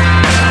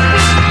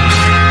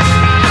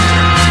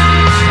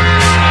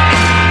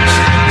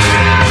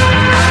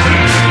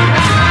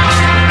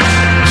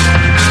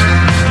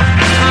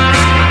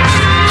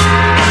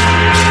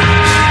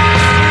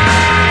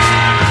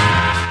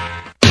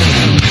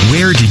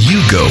 Where do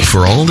you go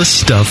for all the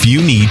stuff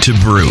you need to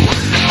brew?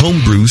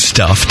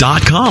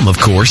 Homebrewstuff.com, of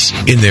course.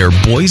 In their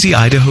Boise,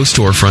 Idaho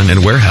storefront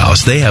and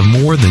warehouse, they have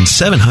more than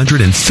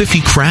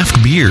 750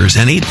 craft beers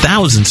and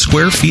 8,000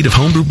 square feet of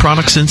homebrew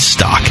products in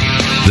stock.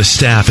 The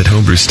staff at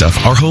Homebrew Stuff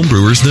are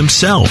homebrewers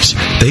themselves.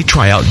 They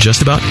try out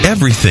just about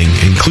everything,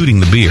 including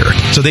the beer,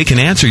 so they can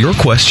answer your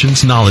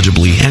questions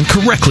knowledgeably and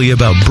correctly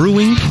about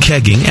brewing,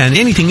 kegging, and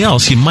anything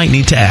else you might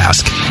need to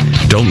ask.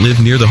 Don't live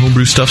near the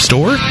Homebrew Stuff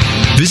store?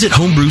 Visit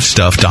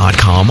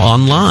homebrewstuff.com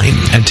online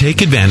and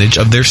take advantage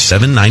of their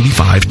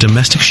 $7.95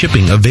 domestic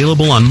shipping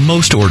available on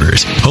most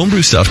orders.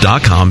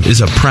 Homebrewstuff.com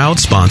is a proud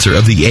sponsor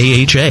of the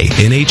AHA,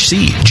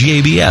 NHC,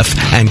 GABF,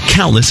 and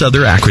countless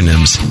other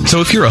acronyms.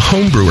 So if you're a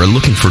homebrewer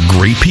looking for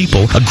great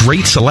people, a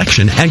great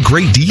selection, and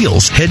great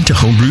deals, head to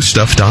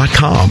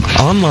homebrewstuff.com,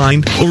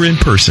 online or in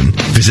person.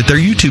 Visit their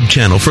YouTube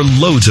channel for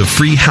loads of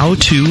free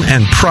how-to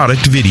and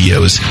product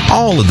videos.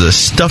 All of the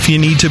stuff you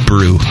need to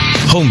brew.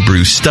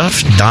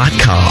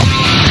 homebrewstuff.com.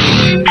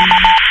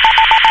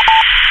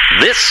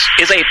 This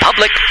is a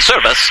public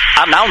service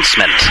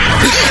announcement.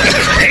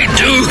 Hey,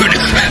 dude,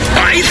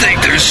 I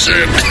think there's...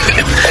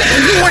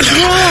 what's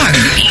wrong?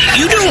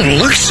 You don't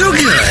look so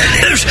good.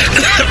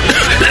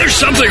 There's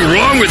something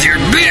wrong with your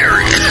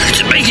beer.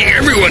 It's making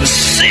everyone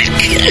sick.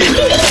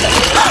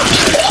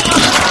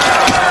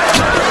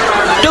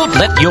 Don't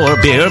let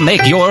your beer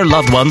make your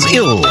loved ones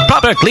ill.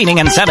 Proper cleaning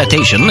and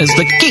sanitation is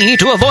the key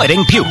to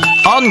avoiding puke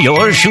on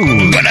your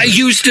shoes. But I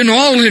used an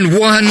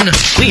all-in-one.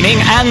 Cleaning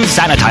and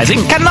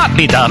sanitizing cannot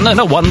be done in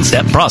a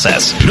one-step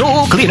process.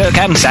 No cleaner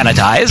can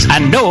sanitize,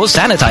 and no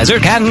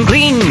sanitizer can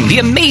clean. The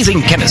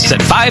amazing chemists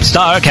at 5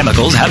 Star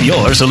Chemicals have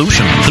your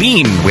solution.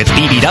 Clean with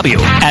BBW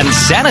and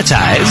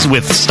sanitize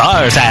with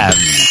Star San.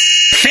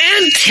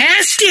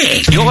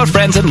 Fantastic! Your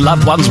friends and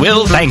loved ones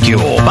will thank you.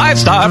 5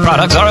 Star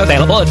products are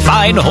available at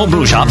fine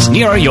homebrew shops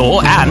near you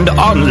and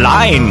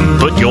online.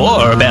 Put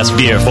your best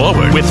beer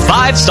forward with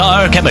 5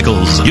 Star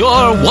Chemicals,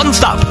 your one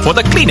stop for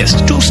the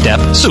cleanest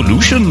 2-step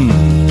solution.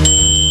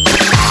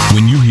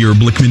 When you hear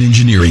Blickman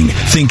Engineering,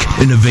 think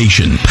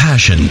innovation,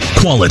 passion,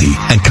 quality,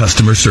 and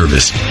customer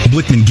service.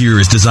 Blickman gear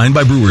is designed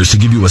by brewers to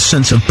give you a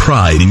sense of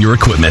pride in your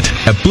equipment.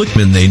 At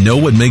Blickman, they know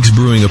what makes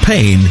brewing a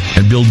pain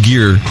and build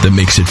gear that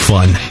makes it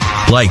fun.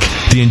 Like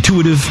the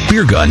intuitive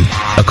beer gun,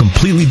 a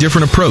completely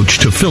different approach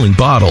to filling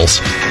bottles.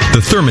 The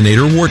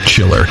Therminator Wort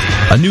Chiller,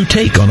 a new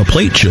take on a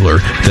plate chiller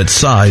that's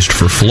sized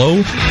for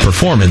flow,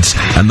 performance,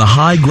 and the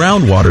high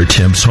groundwater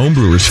temps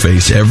homebrewers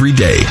face every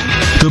day.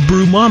 The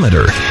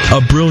Brewmometer,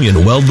 a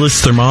brilliant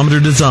weldless thermometer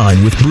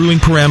design with brewing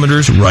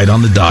parameters right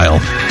on the dial.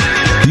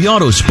 The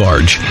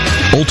Autosparge,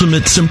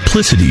 ultimate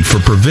simplicity for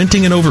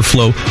preventing an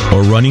overflow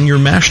or running your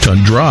mash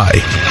tun dry.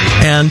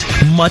 And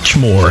much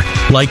more,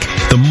 like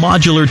the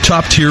modular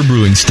top-tier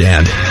brewing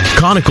stand,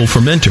 conical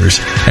fermenters,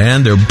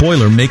 and their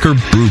Boilermaker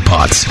brew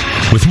pots.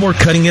 With more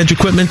cutting-edge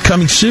equipment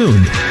coming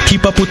soon,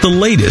 keep up with the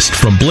latest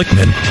from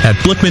Blickman at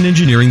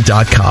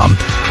blickmanengineering.com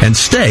and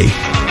stay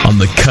on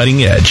the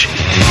cutting edge.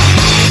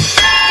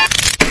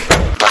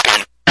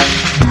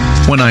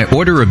 When I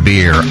order a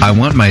beer, I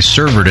want my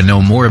server to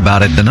know more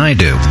about it than I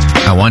do.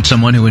 I want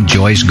someone who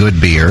enjoys good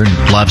beer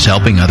and loves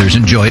helping others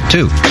enjoy it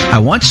too. I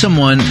want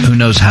someone who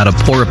knows how to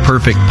pour a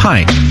perfect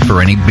pint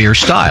for any beer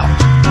style.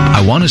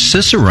 I want a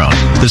Cicerone.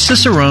 The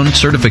Cicerone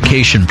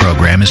certification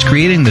program is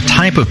creating the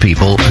type of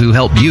people who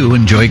help you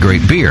enjoy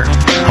great beer.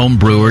 Home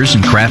brewers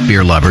and craft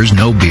beer lovers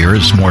know beer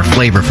is more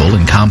flavorful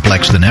and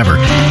complex than ever,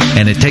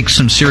 and it takes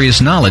some serious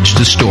knowledge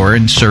to store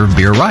and serve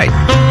beer right.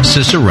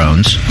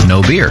 Cicerones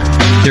know beer.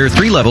 There are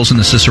 3 levels in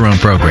the Cicerone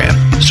program: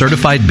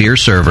 Certified Beer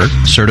Server,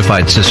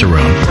 Certified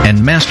Cicerone,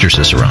 and Master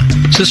Cicerone.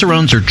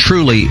 Cicerones are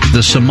truly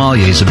the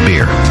sommeliers of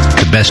beer.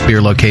 The best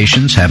beer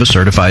locations have a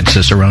certified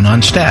Cicerone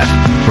on staff.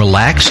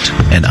 Relaxed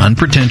and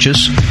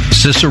unpretentious,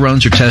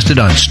 Cicerones are tested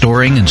on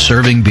storing and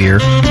serving beer,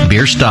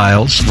 beer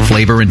styles,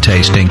 flavor and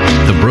tasting,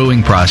 the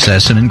brewing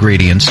process and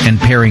ingredients, and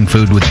pairing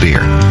food with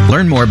beer.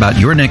 Learn more about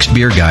your next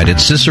beer guide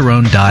at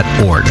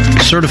cicerone.org.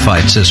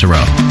 Certified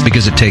Cicerone,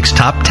 because it takes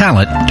top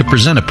talent to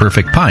present a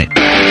perfect pint.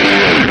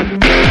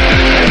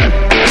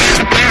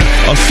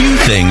 A few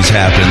things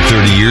happened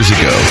 30 years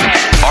ago.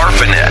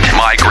 ARPANET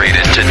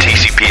migrated to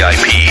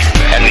TCP/IP,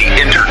 and the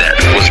Internet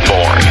was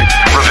born.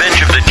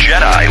 Revenge of the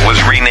Jedi was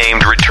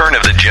renamed Return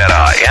of the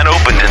Jedi and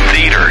opened in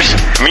theaters.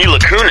 Mila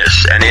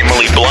Kunis and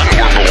Emily Blunt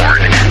were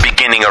born,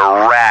 beginning a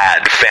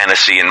rad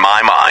fantasy in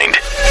my mind.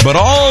 But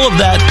all of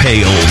that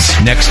pales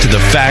next to the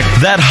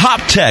fact that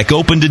HopTech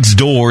opened its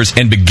doors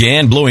and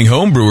began blowing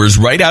homebrewers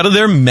right out of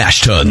their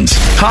mash tuns.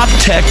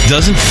 HopTech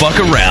doesn't fuck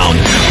around.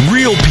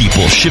 Real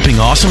people shipping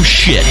awesome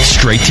shit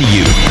straight to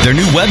you. Their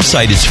new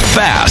website is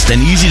fast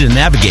and easy to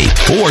navigate.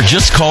 Or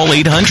just call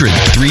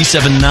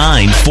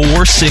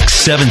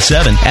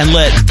 800-379-4677 and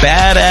let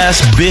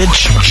badass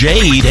bitch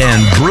Jade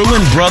and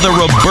brewing brother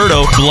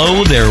Roberto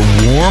blow their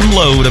warm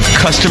load of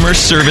customer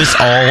service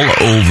all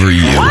over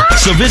you.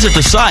 So visit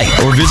the site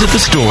or visit the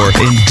store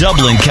in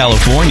Dublin,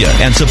 California,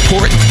 and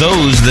support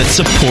those that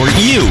support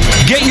you.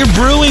 Get your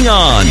brewing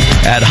on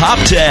at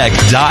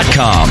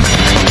hoptech.com.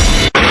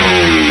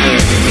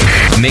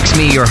 Mix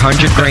me your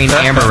 100-grain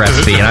amber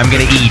recipe, and I'm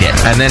going to eat it.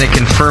 And then it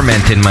can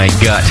ferment in my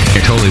gut.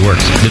 It totally works.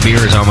 The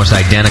beer is almost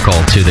identical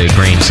to the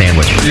grain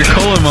sandwich. Your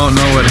colon won't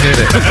know what hit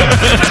it.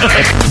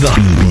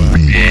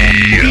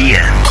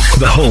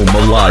 The home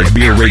of live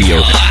beer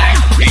radio.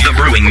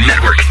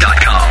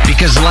 TheBrewingNetwork.com.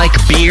 Because like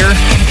beer,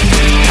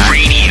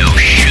 Radio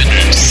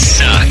shouldn't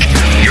suck.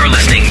 You're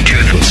listening to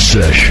The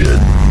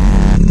Session.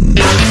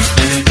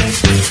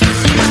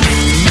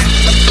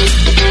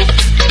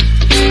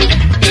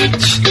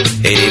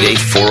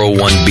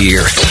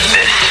 888-401-BEER.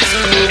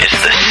 This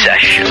is The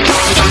Session.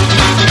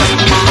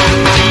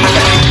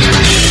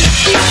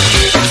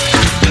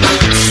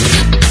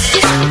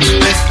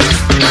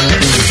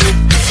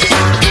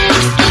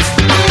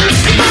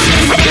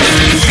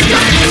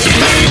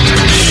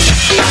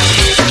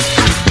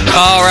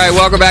 All right,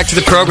 welcome back to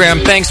the program.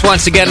 Thanks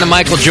once again to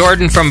Michael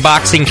Jordan from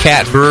Boxing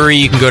Cat Brewery.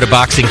 You can go to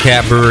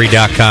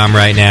boxingcatbrewery.com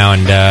right now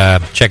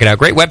and check it out.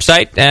 Great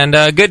website and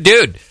good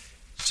dude.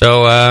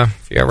 So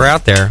if you're ever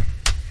out there,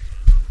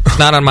 it's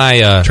not on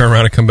my... turn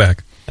around and come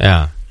back.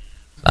 Yeah.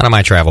 Not on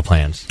my travel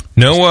plans.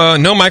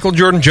 No Michael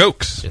Jordan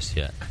jokes. Just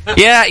yet.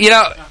 Yeah, you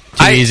know...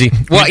 Too easy.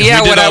 Well, we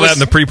did all that in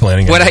the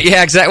pre-planning.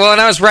 Yeah, exactly. Well, when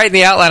I was writing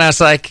the outline, I was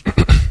like,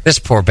 this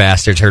poor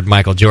bastard's heard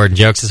Michael Jordan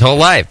jokes his whole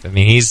life. I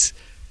mean, he's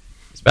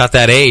about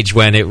that age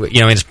when he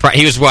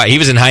was what? He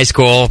was in high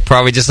school,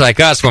 probably just like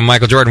us when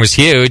Michael Jordan was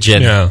huge,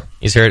 and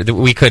he's heard.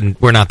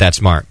 We're not that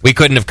smart. We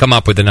couldn't have come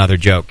up with another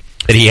joke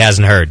that he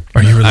hasn't heard.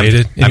 Are you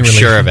related? I'm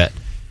sure of it.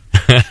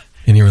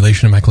 Any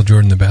relation to Michael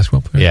Jordan, the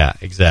basketball player? Yeah,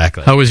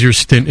 exactly. How was your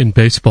stint in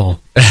baseball?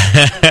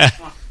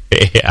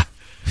 Yeah.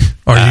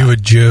 Are you a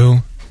Jew?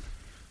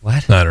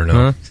 What? I don't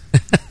know.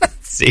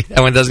 See, that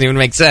one doesn't even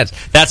make sense.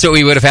 That's what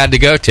we would have had to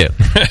go to.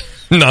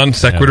 Non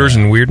sequiturs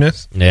and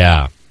weirdness?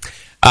 Yeah.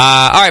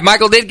 All right,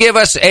 Michael did give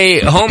us a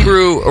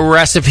homebrew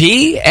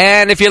recipe,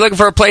 and if you're looking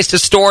for a place to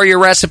store your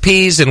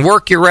recipes and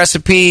work your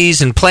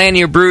recipes and plan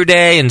your brew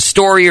day and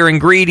store your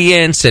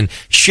ingredients and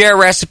share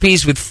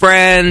recipes with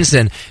friends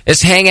and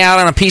just hang out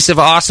on a piece of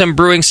awesome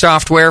brewing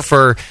software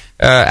for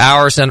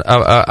hours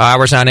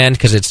on end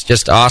because it's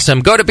just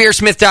awesome, go to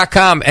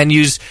beersmith.com and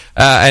use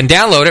and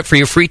download it for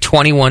your free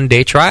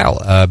 21-day trial.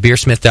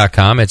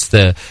 Beersmith.com. It's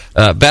the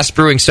best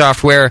brewing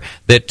software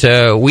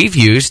that we've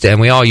used, and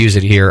we all use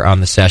it here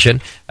on the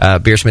session.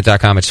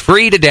 Beersmith.com. It's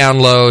free to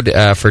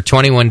download for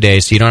 21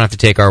 days, so you don't have to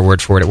take our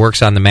word for it. It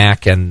works on the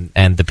Mac and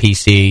the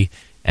PC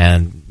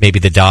and maybe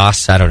the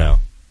DOS. I don't know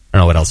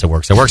what else it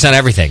works. It works on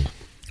everything.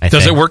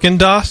 Does it work in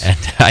DOS? And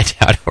I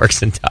doubt it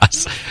works in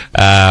DOS.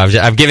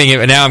 I'm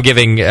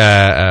giving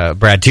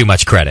Brad too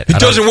much credit. It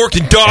doesn't work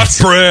in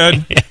DOS,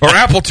 Brad, or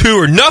Apple II,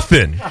 or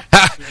nothing.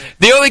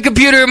 The only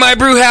computer in my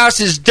brew house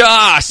is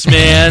DOS,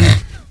 man.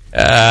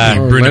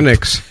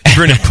 Linux.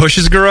 Brendan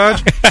Push's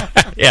garage?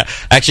 Yeah,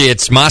 actually,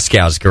 it's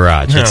Moscow's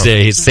garage. It's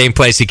the same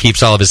place he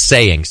keeps all of his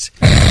sayings.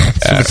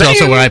 It's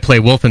also where I play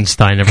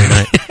Wolfenstein every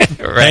night.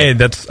 Right.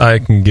 Hey, I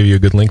can give you a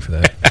good link for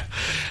that.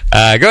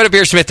 Go to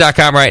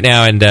beersmith.com right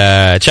now and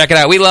check it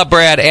out. We love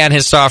Brad and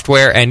his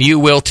software, and you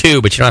will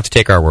too, but you don't have to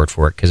take our word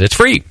for it because it's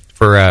free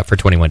for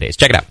 21 days.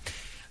 Check it out.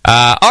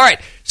 All right,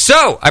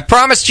 so I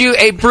promised you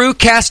a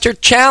Brewcaster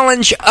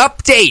Challenge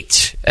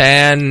update.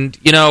 And,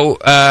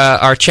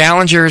 our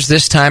challengers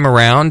this time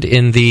around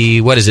in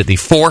the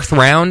fourth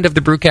round of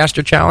the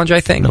Brewcaster Challenge,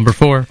 I think? Number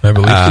 4. I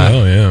believe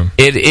so, yeah.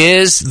 It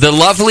is the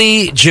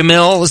lovely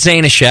Jamil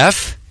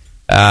Zainashev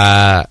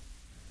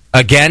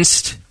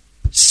against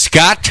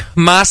Scott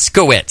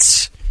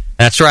Moskowitz.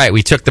 That's right.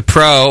 We took the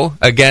pro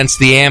against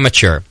the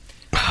amateur.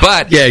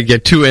 But yeah, you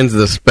get two ends of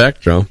the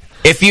spectrum.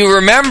 If you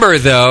remember,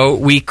 though,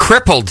 we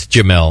crippled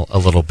Jamil a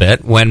little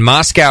bit when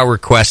Moscow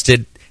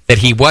requested that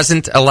he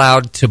wasn't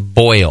allowed to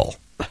boil.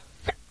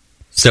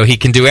 So he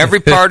can do every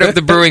part of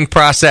the brewing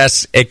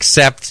process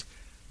except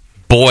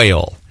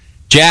boil.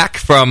 Jack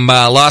from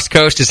Lost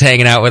Coast is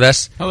hanging out with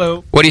us.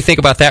 Hello. What do you think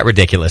about that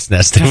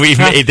ridiculousness that we've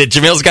made? That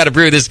Jamil's got to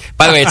brew this.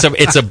 By the way,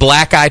 it's a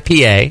black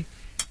IPA,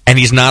 and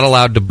he's not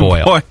allowed to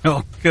boil.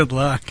 Boil. Good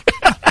luck.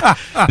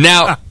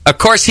 Now, of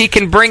course, he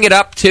can bring it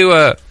up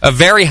to a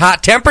very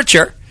hot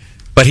temperature,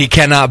 but he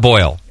cannot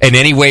boil in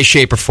any way,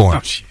 shape, or form.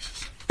 Oh,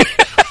 Jesus.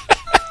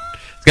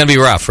 It's going to be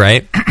rough,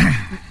 right?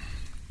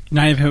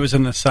 Not even if it was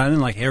in the sun,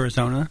 like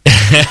Arizona.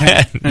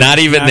 Not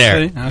even there.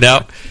 Okay.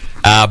 No.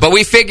 But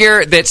we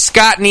figure that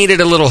Scott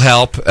needed a little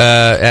help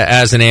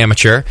as an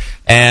amateur,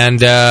 and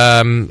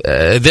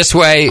this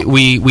way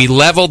we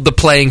leveled the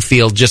playing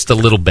field just a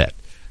little bit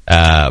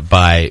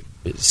by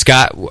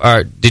Scott.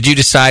 Did you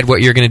decide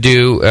what you're going to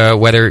do?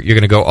 Whether you're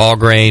going to go all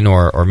grain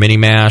or mini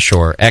mash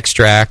or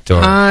extract?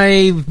 Or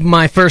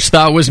my first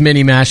thought was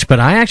mini mash, but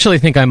I actually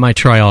think I might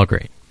try all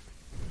grain.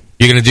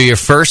 You're going to do your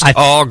first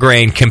all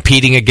grain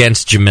competing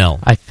against Jamil.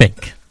 I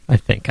think. I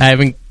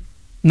haven't.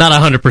 Not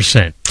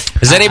 100%.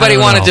 Does anybody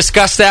want to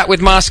discuss that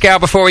with Moscow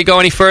before we go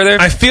any further?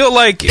 I feel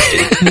like...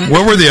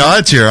 What were the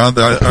odds here?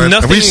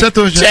 Have we set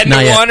those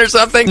 10-1 or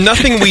something?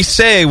 Nothing we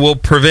say will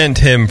prevent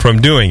him from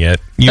doing it.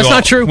 That's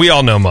not true. We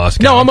all know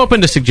Moscow. No, I'm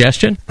open to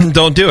suggestion.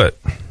 Don't do it.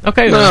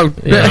 Okay. No,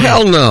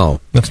 hell no.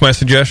 That's my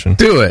suggestion.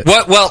 Do it.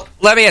 Well,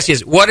 let me ask you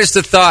this. What is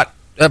the thought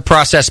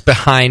process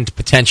behind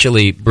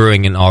potentially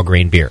brewing an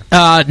all-grain beer?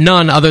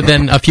 None other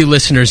than a few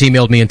listeners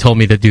emailed me and told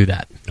me to do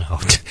that. Oh,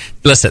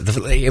 listen,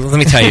 let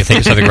me tell you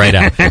something right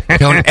now.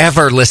 Don't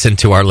ever listen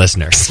to our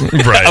listeners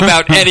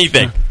about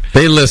anything.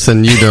 They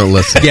listen, you don't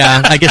listen.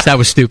 Yeah, I guess that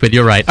was stupid.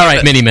 You're right. All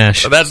right, mini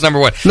mash. So that's number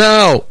one.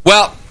 No.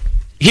 Well,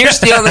 here's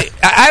the only.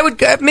 I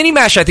would mini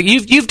mash. I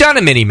think you've done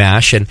a mini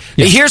mash, and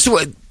here's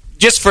what.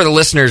 Just for the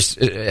listeners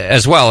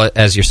as well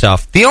as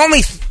yourself, the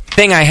only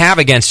thing I have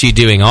against you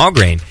doing all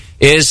grain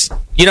is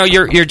you're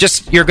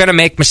going to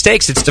make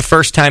mistakes. It's the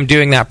first time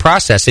doing that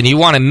process, and you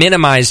want to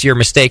minimize your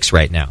mistakes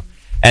right now.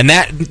 And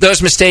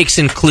those mistakes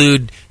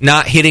include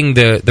not hitting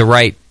the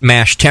right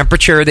mash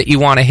temperature that you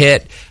want to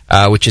hit,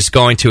 which is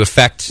going to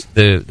affect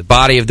the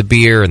body of the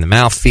beer and the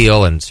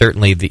mouthfeel, and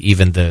certainly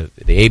even the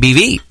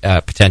ABV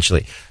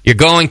potentially. You're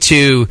going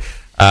to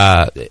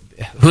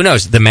who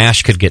knows? The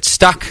mash could get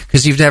stuck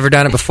because you've never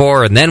done it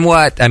before, and then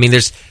what? I mean,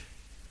 there's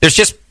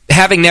just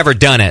having never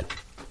done it.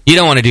 You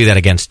don't want to do that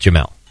against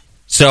Jamil.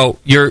 So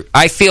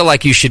I feel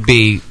like you should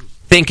be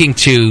thinking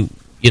to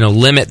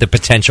limit the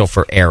potential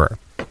for error.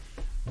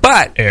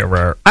 But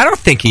I don't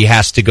think he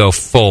has to go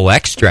full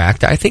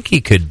extract. I think he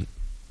could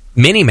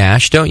mini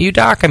mash, don't you,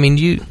 Doc? I mean,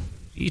 you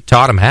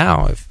taught him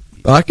how.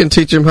 I can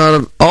teach him how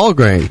to all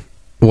grain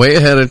way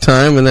ahead of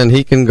time, and then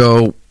he can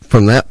go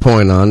from that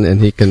point on, and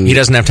he can... He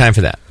doesn't have time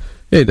for that.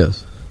 Yeah, he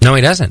does. No,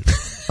 he doesn't.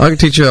 I can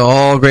teach you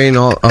all grain.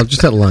 I'll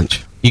just at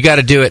lunch. You got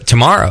to do it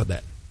tomorrow,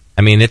 then.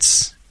 I mean,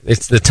 it's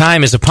the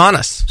time is upon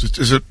us.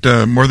 Is it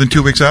more than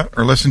 2 weeks out,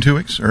 or less than 2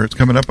 weeks, or it's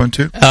coming up on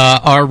 2?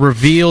 Our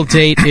reveal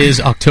date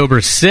is October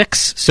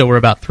 6th, so we're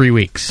about 3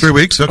 weeks. 3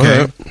 weeks,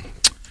 okay.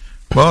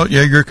 Well,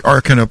 yeah, you're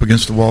arcing up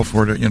against the wall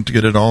for it to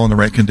get it all in the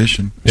right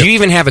condition. Do you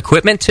even have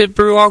equipment to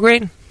brew all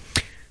grain?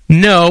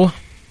 No.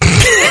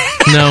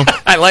 No.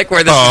 I like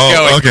where this is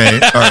going. Okay.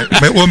 All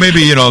right. Well,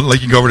 maybe,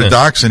 like you go over to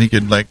Doc's and he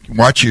could, like,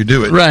 watch you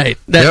do it. Right.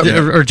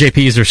 Or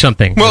JP's or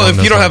something. Well,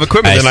 if you don't have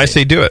equipment, then I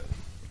say do it.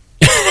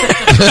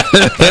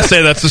 I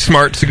say that's a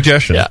smart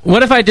suggestion. Yeah.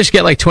 What if I just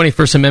get, like,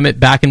 21st Amendment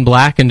back in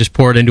black and just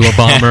pour it into a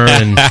bomber?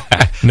 And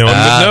no one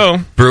would know.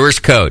 Brewer's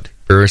Code.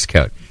 But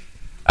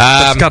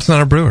Scott's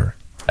not a brewer.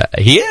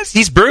 He is.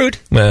 He's brewed.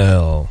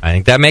 Well, I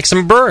think that makes him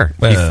a brewer.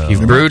 Well,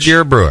 you've brewed,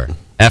 you're a brewer.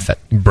 F it.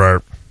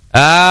 Burp.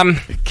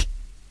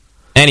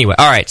 Anyway,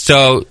 all right.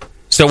 So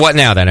what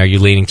now then? Are you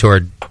leaning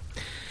toward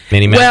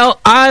mini mash? Well,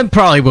 I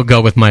probably will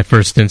go with my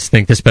first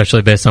instinct,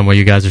 especially based on what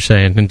you guys are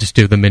saying, and just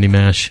do the mini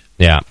mash.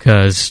 Yeah,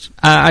 because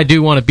I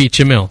do want to beat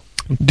Jamil.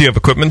 Do you have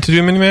equipment to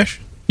do mini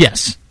mash?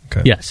 Yes.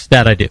 Okay. Yes,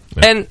 that I do.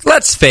 And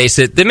let's face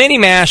it, the mini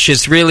mash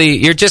is really,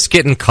 you're just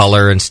getting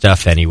color and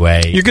stuff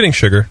anyway. You're getting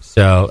sugar.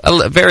 So,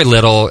 very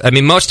little. I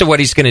mean, most of what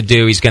he's going to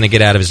do, he's going to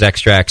get out of his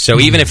extract. So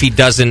even if he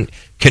doesn't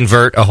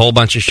convert a whole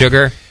bunch of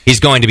sugar, he's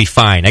going to be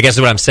fine. I guess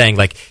is what I'm saying.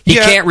 Like, he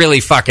can't really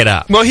fuck it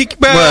up. Well, it's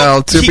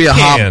going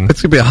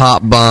to be a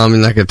hop bomb.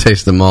 You're not going to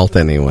taste the malt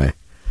anyway.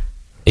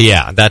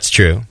 Yeah, that's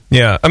true.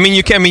 Yeah, I mean,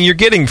 you're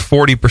getting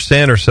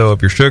 40% or so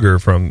of your sugar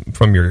from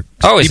your.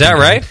 Oh, is that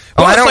right?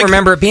 Well, I don't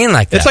remember it being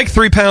like that. It's like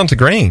 3 pounds of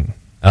grain.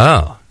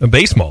 Oh, a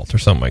base malt or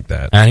something like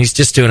that. And he's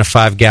just doing a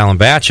 5-gallon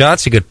batch. Oh,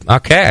 that's a good.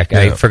 Okay,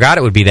 I forgot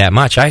it would be that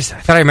much. I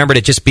thought I remembered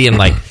it just being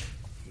like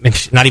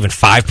not even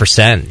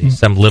 5%.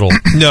 Some little.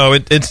 No,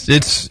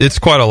 it's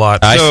quite a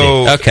lot. I so,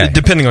 see. Okay,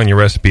 depending on your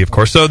recipe, of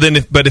course. So then,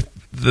 if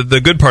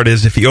the good part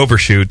is if he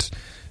overshoots.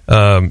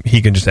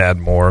 He can just add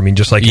more. I mean,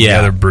 just like any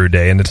other brew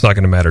day, and it's not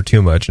going to matter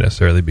too much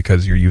necessarily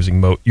because you're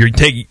using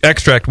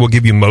extract will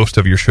give you most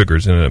of your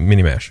sugars in a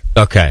mini mash.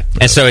 Okay,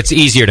 and so it's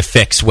easier to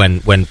fix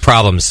when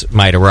problems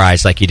might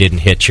arise, like you didn't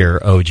hit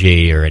your OG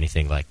or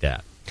anything like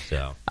that.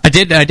 So I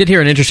did hear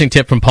an interesting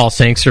tip from Paul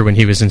Sangster when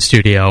he was in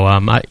studio.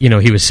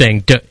 He was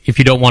saying if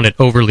you don't want it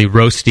overly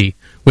roasty,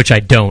 which I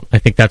don't. I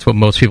think that's what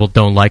most people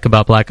don't like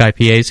about black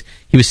IPAs.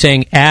 He was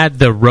saying add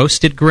the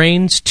roasted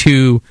grains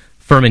to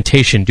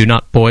fermentation. Do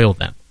not boil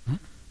them.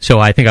 So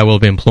I think I will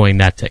be employing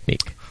that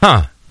technique.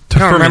 Huh. I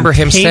don't remember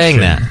him saying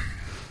that.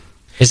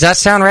 Does that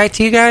sound right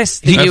to you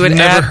guys? I've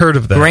never heard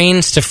of that.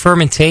 Grains to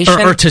fermentation?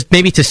 Or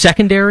maybe to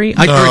secondary?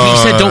 Or he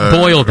said don't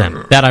boil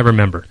them. That I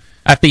remember.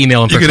 I have to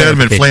email him for You could add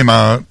them in flame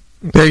out.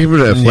 Yeah, you can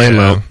put it in flame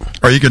out.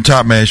 Or you can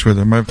top mash with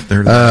them. Or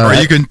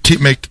you can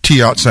make the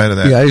tea outside of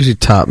that. Yeah, I usually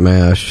top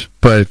mash.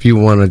 But if you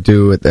want to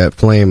do it at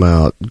flame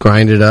out,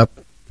 grind it up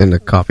in the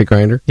coffee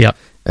grinder. Yep.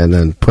 And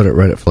then put it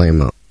right at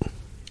flame out.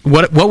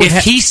 What would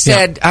if he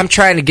said, I'm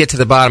trying to get to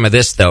the bottom of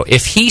this, though.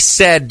 If he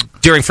said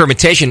during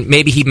fermentation,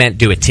 maybe he meant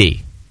do a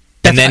tea.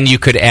 And then you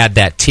could add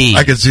that tea.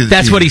 I can see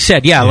That's tea. what he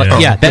said.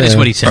 Yeah, that is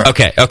what he said.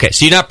 Okay.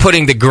 So you're not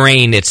putting the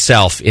grain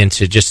itself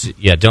into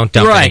don't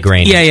dump any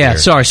grain into Yeah, your...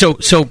 sorry. So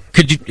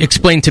could you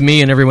explain to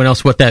me and everyone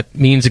else what that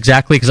means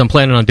exactly? Because I'm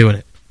planning on doing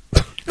it.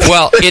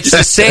 Well, it's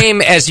the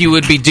same as you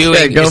would be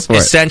doing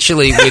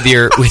essentially with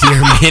your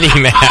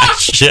mini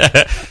mash,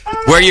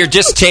 where you're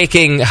just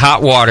taking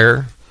hot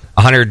water,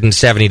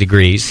 170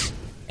 degrees,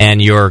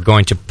 and you're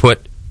going to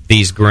put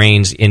these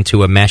grains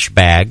into a mesh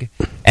bag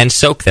and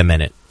soak them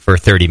in it for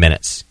 30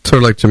 minutes.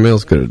 Sort of like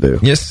Jamil's going to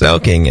do. You're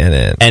soaking in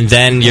it. And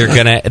then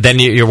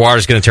your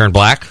water's going to turn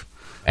black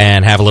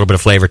and have a little bit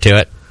of flavor to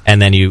it,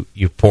 and then you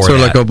pour sort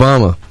of like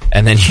Obama.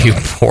 And then you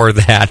pour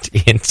that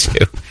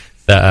into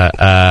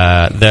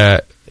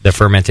the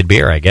fermented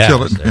beer, I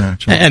guess.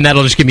 And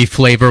that'll just give me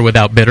flavor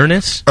without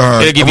bitterness?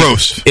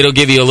 It'll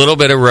give you a little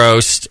bit of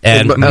roast,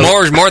 and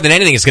more than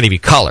anything, it's going to give you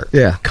color.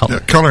 Yeah.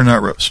 Color,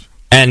 not roast.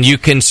 And you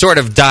can sort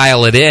of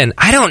dial it in.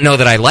 I don't know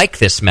that I like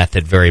this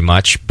method very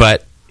much,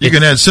 but... You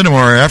can add cinnamon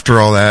after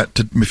all that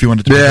if you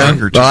want it to be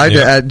longer. Well,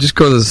 I just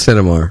go to the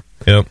cinnamon.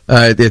 Yep.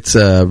 It's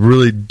a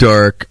really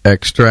dark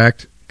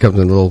extract. Comes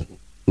in little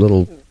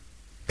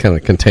kind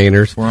of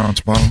containers.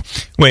 4-ounce bottle.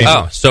 Wait.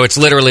 Oh, so it's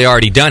literally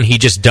already done. He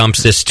just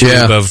dumps this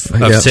tube of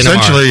cinnamon.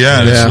 Essentially,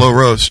 it's slow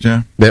roast,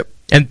 yeah. Yep.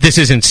 And this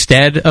is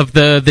instead of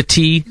the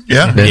tea?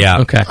 Yeah.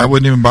 Okay. I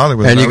wouldn't even bother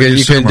with it. And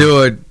you can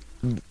do it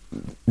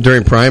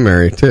during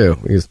primary, too.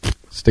 You just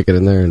stick it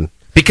in there.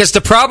 Because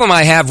the problem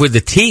I have with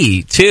the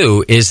tea,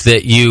 too, is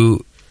that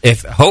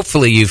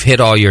hopefully you've hit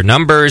all your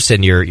numbers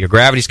and your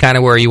gravity's kind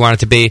of where you want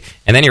it to be,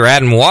 and then you're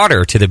adding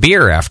water to the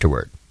beer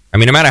afterward. I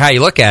mean, no matter how you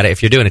look at it,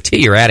 if you're doing a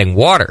tea, you're adding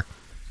water.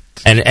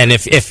 And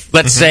if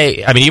let's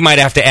say, I mean, you might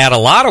have to add a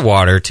lot of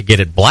water to get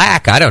it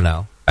black. I don't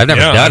know. I've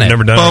never done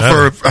it.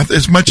 Well, for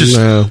as much as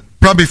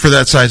probably for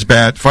that size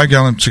batch,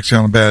 5-gallon,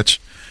 6-gallon batch,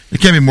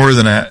 it can't be more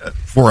than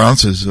 4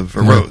 ounces of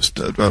roast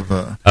of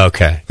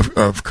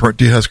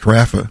dehydrated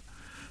carafa.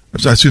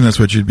 I assume that's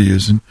what you'd be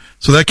using.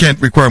 So that can't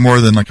require more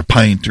than like a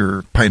pint or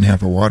a pint and a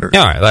half of water.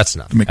 All right, that's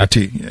enough. To make a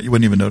tea. Yeah, you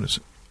wouldn't even notice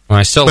it.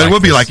 Well, but it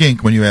would be like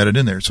ink when you add it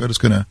in there, so it's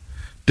going to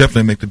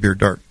definitely make the beer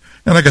dark.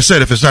 And like I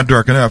said, if it's not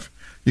dark enough,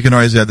 you can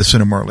always add the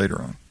cinnamon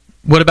later on.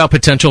 What about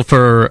potential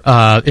for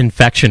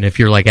infection if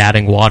you're like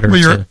adding water?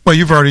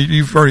 You've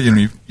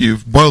already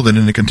you've boiled it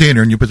in a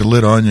container and you put the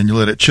lid on and you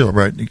let it chill,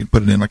 right? You can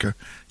put it in like a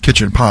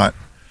kitchen pot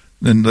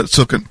Then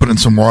soak it, put in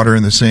some water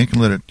in the sink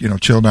and let it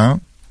chill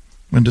down,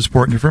 and just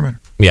pour it in your fermenter.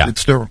 Yeah.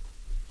 It's sterile.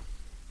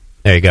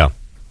 There you go.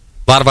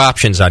 A lot of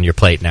options on your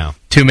plate now.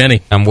 Too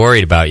many. I'm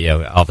worried about you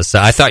all of a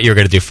sudden. I thought you were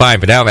going to do fine,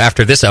 but now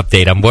after this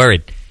update, I'm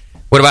worried.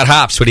 What about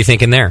hops? What are you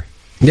thinking there?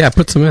 Yeah,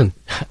 put some in.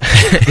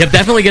 Yeah,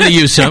 definitely going to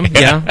use some.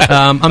 Yeah,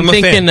 I'm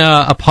thinking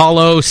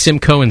Apollo,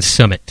 Simcoe, and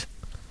Summit.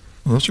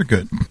 Well, those are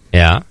good.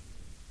 Yeah.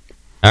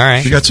 All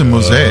right. You got some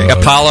Mosaic.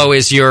 Apollo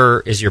is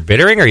your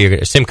bittering,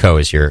 or Simcoe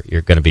is you're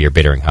going to be your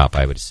bittering hop?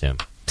 I would assume.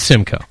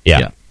 Simcoe.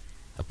 Yeah.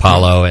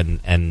 Apollo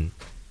and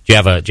do you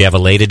have a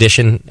late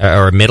edition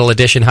or a middle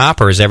edition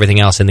hop, or is everything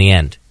else in the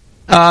end?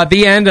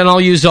 The end, and I'll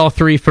use all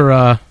three for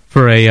a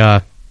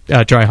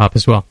dry hop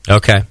as well.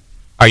 Okay.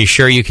 Are you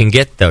sure you can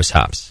get those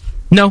hops?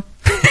 No.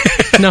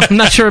 No, I'm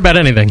not sure about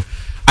anything.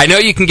 I know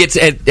you can get,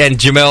 and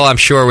Jamil, I'm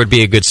sure, would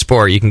be a good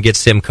sport. You can get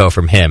Simcoe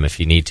from him if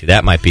you need to.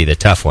 That might be the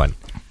tough one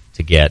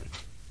to get.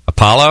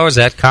 Apollo, is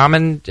that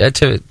common? You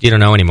don't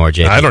know anymore,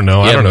 JP. I don't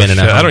know. I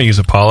don't use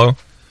Apollo.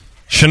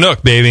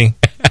 Chinook, baby.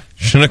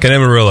 Chinook and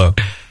Amarillo.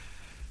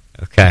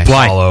 Okay.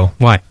 Apollo.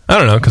 Why? I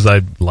don't know, because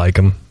I like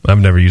them. I've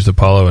never used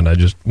Apollo, and I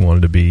just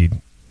wanted to be,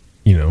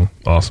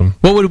 awesome.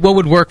 What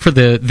would work for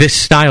this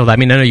style? I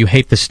mean, I know you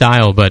hate the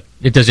style, but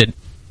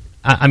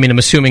I'm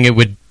assuming it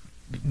would.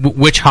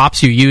 Which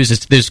hops you use?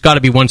 There's got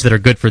to be ones that are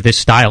good for this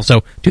style.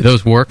 So, do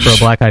those work for a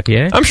black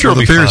IPA? I'm sure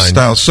the beer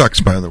style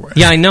sucks. By the way,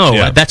 yeah, I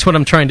know. That's what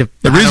I'm trying to.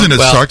 The reason it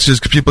sucks is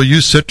because people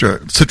use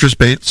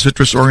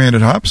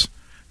citrus-oriented hops,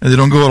 and they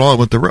don't go at all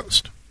with the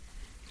roast.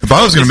 If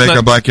I was going to make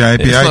a black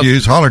IPA, I'd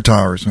use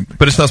Hallertau or something.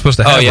 But it's not supposed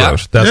to have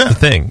roast. That's the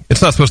thing.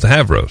 It's not supposed to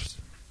have roast.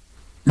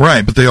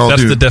 Right, but they all do.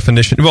 That's the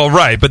definition. Well,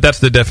 right, but that's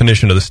the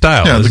definition of the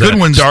style. Yeah, the good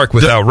ones dark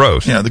without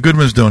roast. Yeah, the good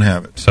ones don't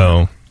have it.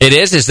 So it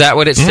is. Is that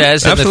what it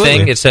says in the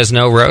thing? It says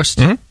no roast.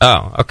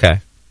 Oh,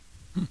 okay.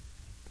 All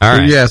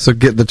right. Yeah, so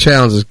the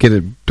challenge is get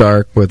it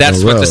dark with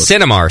That's no what roast. the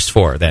Cinemar's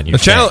for. Then you're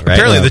saying, right?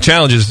 Apparently, the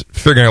challenge is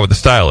figuring out what the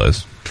style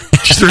is.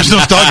 There's no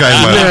style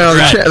guide.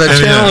 No,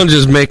 the challenge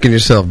is making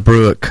yourself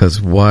brew it,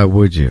 because why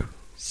would you?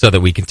 So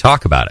that we can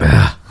talk about it.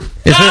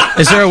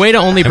 Is there a way to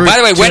only brew? By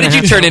the way, when did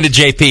you turn into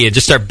JP and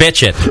just start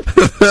bitching?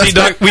 See,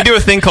 Doug, we do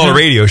a thing called a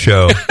radio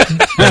show,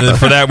 and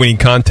for that we need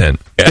content.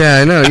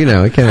 Yeah, I know.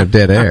 You can't have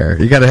dead air.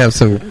 You got to have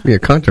some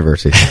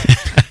controversy.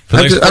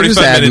 I'm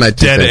just adding my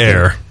dead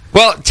air.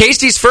 Well,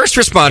 Tasty's first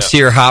response to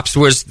your hops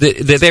was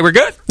that they were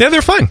good. Yeah,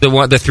 they're fine.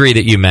 The three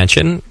that you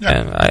mentioned,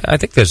 I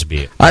think those would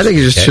be. I think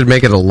you just should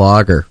make it a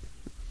lager.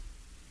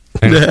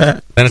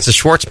 Then it's a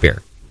Schwartz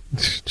beer.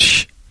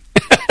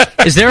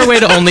 Is there a way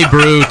to only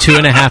brew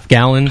 2.5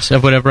 gallons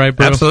of whatever I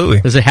brew?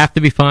 Absolutely. Does it have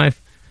to be 5?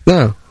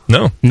 No.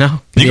 No.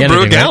 You can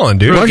brew a gallon,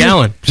 dude. Brew a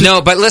gallon.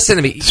 No, but listen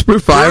to me. Brew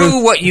 5.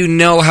 Brew what you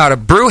know how to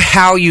brew.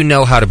 How you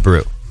know how to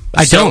brew.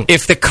 I don't.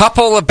 If the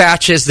couple of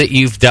batches that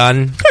you've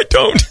done, I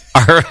don't,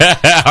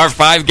 are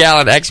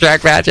 5-gallon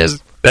extract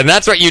batches, then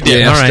that's what you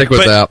did. Yeah, stick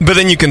with that. But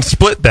then you can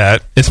split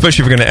that,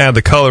 especially if you're going to add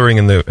the coloring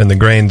and the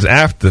grains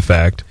after the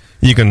fact.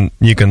 You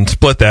can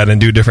split that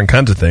and do different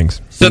kinds of things.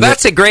 So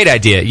that's a great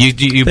idea.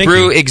 You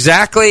brew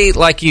exactly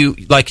like you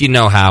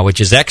know how, which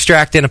is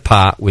extract in a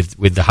pot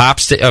with the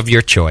hops of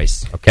your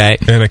choice, okay?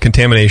 And a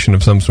contamination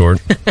of some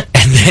sort.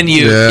 And then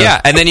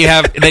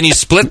you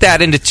split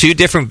that into two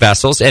different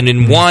vessels, and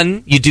in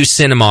one you do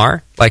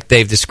Cinemar, like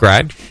they've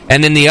described,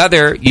 and in the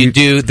other you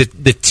do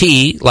the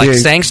tea, like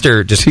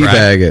Sangster described.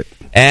 Teabag it.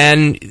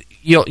 And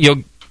you'll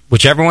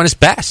whichever one is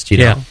best, you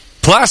know. Yeah.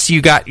 Plus,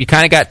 you kind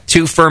of got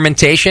two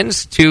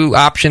fermentations, two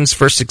options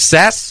for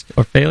success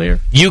or failure.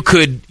 You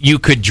could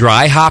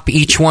dry hop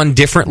each one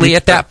differently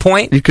at that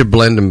point. You could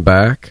blend them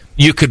back.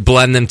 You could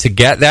blend them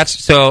together.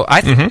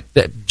 I think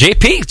that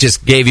JP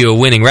just gave you a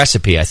winning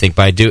recipe. I think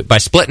by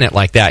splitting it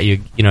like that, you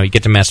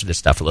get to mess with this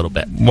stuff a little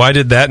bit. Why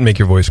did that make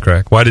your voice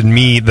crack? Why did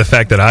the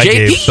fact that I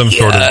gave some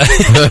sort of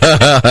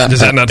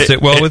does that not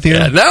sit well with you?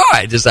 No,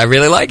 I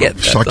really like it.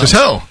 Shocked as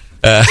hell.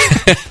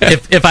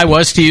 If I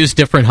was to use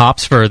different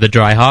hops for the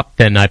dry hop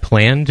than I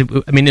planned,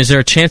 I mean, is there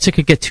a chance it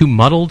could get too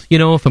muddled?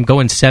 If I'm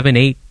going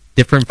 7-8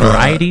 different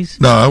varieties.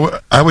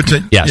 No, I would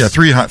take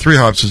three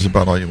hops is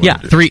about all you want. Yeah,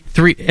 to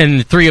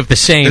do. three of the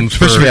same.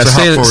 Especially if it's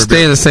a hop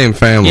stay in the same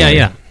family.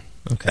 Yeah.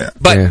 Okay,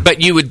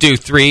 but you would do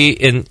three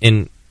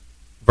in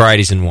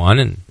varieties in one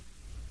and.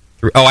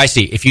 Oh, I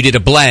see. If you did a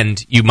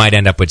blend, you might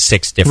end up with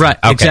 6 different. Right.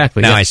 Okay.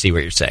 Exactly. Now I see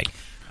what you're saying.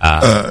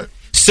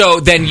 So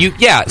then you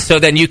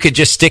could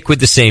just stick with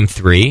the same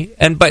 3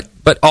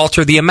 but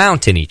alter the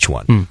amount in each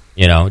one.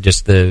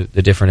 Just the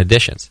different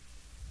additions.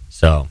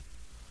 So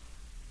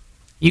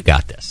you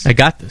got this. I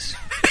got this.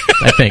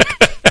 I think.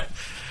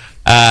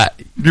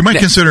 You might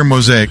consider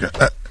Mosaic.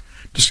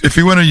 Just if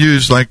you want to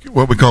use like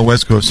what we call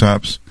West Coast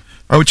hops,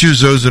 I would choose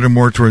those that are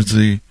more towards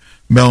the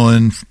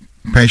melon,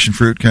 passion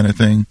fruit kind of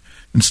thing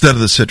instead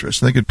of the citrus.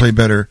 They could play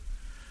better.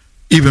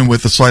 Even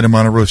with the slight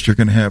amount of roast you're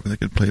going to have, they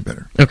could play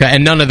better. Okay,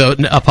 and none of those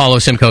Apollo,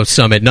 Simcoe,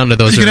 Summit, none of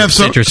those you are can have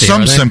some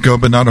citrusy, Simcoe,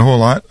 but not a whole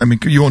lot. I mean,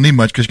 you won't need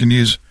much because you can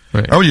use.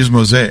 Right. I would use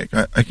Mosaic.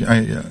 I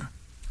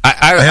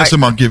have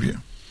some I'll give you.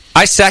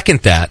 I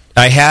second that.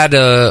 I had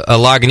a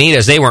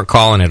Lagunitas. They weren't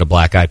calling it a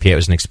black IPA. It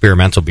was an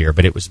experimental beer,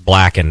 but it was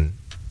black and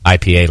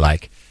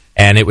IPA-like.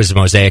 And it was a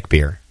Mosaic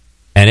beer.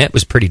 And it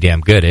was pretty damn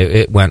good.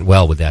 It went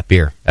well with that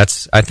beer.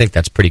 I think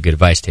that's pretty good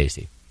advice,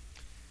 Tasty.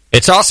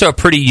 It's also a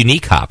pretty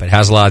unique hop. It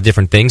has a lot of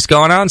different things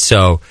going on,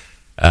 so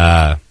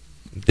the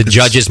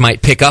judges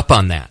might pick up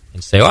on that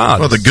and say, "Wow,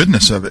 well, the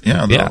goodness of it,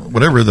 yeah.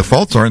 Whatever the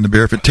faults are in the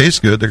beer, if it tastes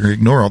good, they're going to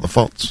ignore all the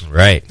faults."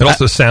 Right. It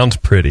also sounds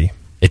pretty.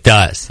 It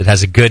does. It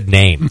has a good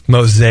name.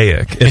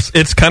 Mosaic.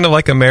 It's kind of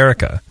like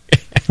America.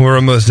 We're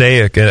a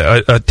mosaic,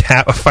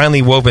 a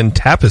finely woven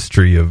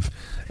tapestry of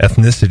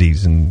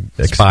ethnicities and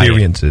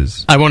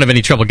experiences. I won't have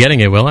any trouble getting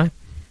it, will I?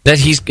 That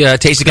he's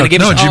Tasty going to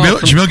give us? No,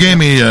 Jamil gave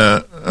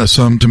me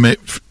some to make,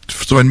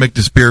 so I'd make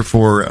this beer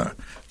for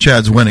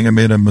Chad's wedding. I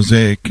made a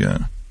Mosaic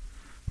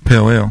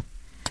pale ale,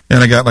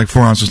 and I got like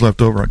 4 ounces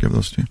left over. I'll give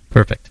those to you.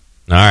 Perfect.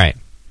 All right.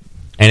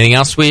 Anything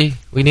else we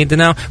need to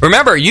know?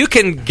 Remember, you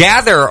can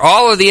gather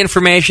all of the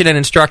information and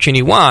instruction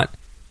you want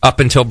up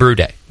until brew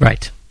day.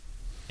 Right.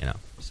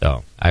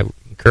 So I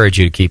encourage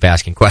you to keep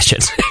asking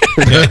questions.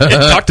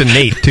 Talk to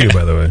Nate, too,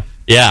 by the way.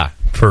 Yeah.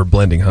 For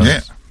blending hops.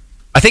 Yeah.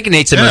 I think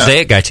Nate's a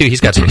Mosaic guy, too. He's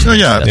got some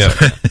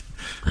experience.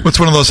 What's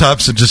one of those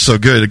hops that's just so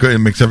good? It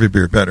makes every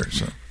beer better.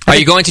 So. Are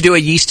you going to do a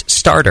yeast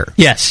starter?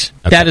 Yes,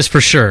 Okay. that is for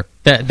sure.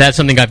 That's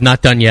something I've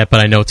not done yet,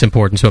 but I know it's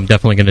important, so I'm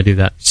definitely going to do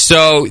that.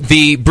 So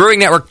the Brewing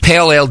Network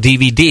Pale Ale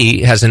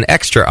DVD has an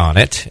extra on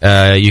it.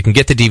 You can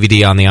get the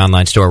DVD on the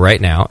online store right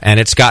now, and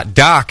it's got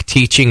Doc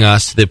teaching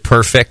us the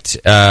perfect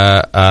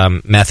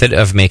method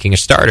of making a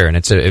starter,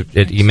 and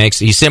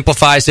he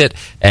simplifies it,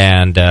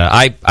 and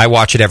I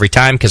watch it every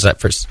time because I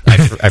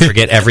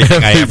forget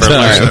everything I ever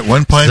learned.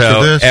 One pint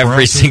for this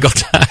every single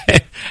time.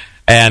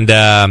 And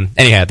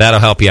anyhow, that'll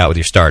help you out with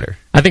your starter.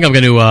 I think I'm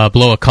going to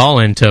blow a call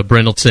in to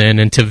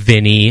Brindleton and to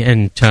Vinny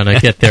and trying to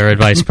get their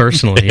advice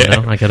personally. You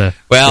know, I got to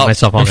get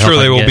myself on. I'm sure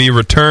they will be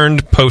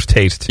returned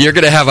post-haste. You're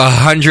going to have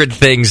 100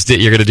 things that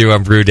you're going to do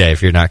on brew day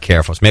if you're not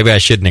careful. So maybe I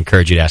shouldn't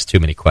encourage you to ask too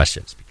many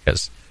questions,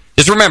 because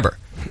just remember,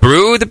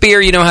 brew the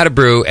beer you know how to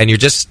brew, and you're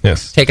just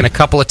taking a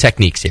couple of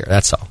techniques here.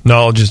 That's all.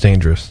 Knowledge is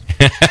dangerous.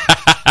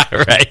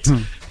 Right.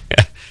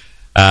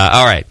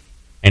 All right.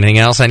 Anything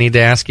else I need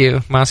to ask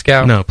you,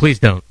 Moscow? No, please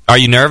don't. Are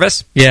you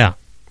nervous? Yeah.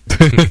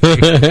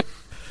 You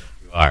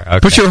are. Okay.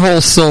 Put your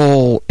whole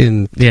soul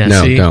in. Yeah,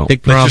 no, see? don't.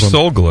 Big problem. Let your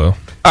soul glow.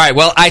 All right,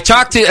 well, I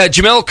talked to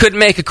Jamil. Couldn't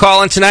make a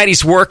call in tonight.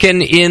 He's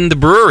working in the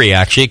brewery,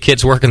 actually.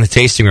 Kids working the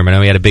tasting room. I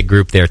know we had a big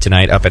group there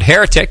tonight up at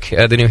Heretic,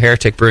 the new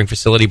Heretic brewing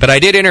facility. But I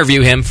did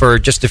interview him for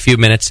just a few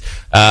minutes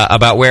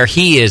about where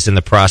he is in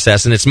the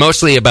process, and it's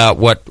mostly about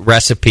what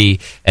recipe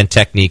and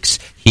techniques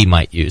he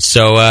might use.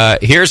 So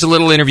here's a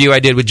little interview I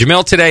did with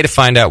Jamil today to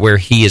find out where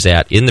he is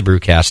at in the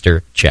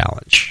Brewcaster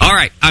Challenge. All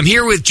right, I'm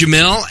here with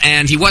Jamil,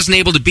 and he wasn't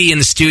able to be in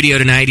the studio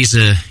tonight.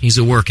 He's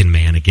a working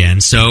man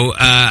again. So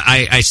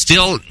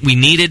we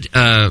needed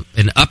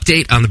an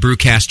update on the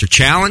Brewcaster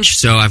Challenge.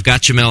 So I've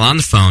got Jamil on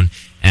the phone,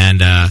 and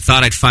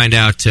thought I'd find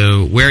out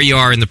where you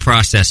are in the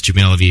process,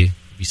 Jamil. Have you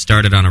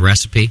started on a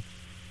recipe?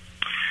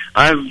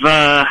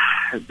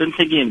 I've been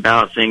thinking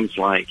about things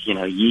like,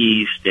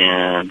 yeast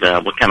and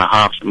what kind of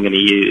hops I'm going to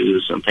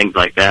use and things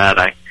like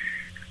that.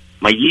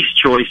 My yeast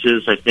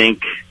choices, I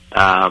think,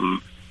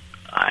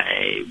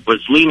 I was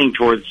leaning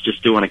towards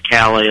just doing a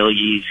Cal Ale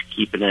yeast,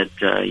 keeping it,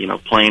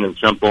 plain and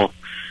simple.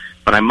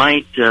 But I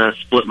might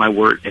split my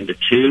wort into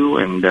two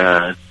and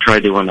try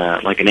doing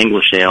an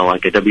English ale,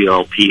 like a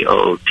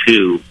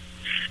WLP-002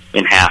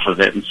 in half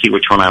of it and see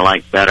which one I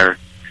like better.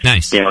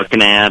 Nice. It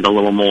can add a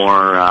little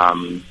more... a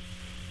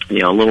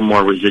little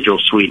more residual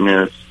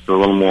sweetness, a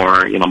little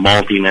more,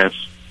 maltiness.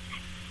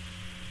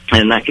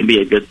 And that can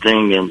be a good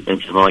thing in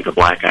something like a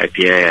black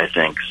IPA, I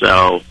think.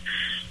 So,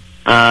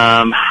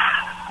 I'm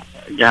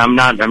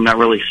not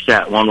really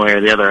set one way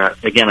or the other.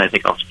 Again, I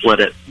think I'll split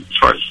it as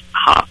far as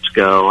hops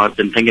go. I've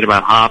been thinking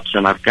about hops,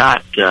 and I've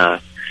got,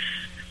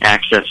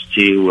 access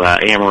to,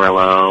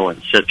 Amarillo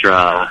and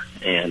Citra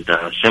and,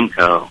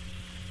 Simcoe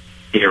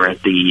here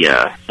at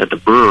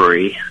the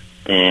brewery,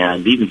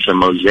 and even some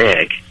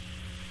Mosaic.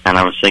 And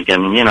I was thinking,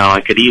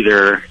 I could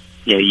either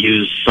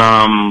use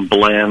some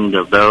blend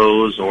of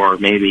those or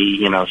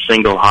maybe,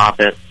 single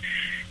hop it.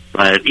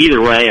 But either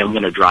way, I'm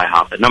going to dry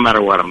hop it. No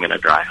matter what, I'm going to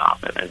dry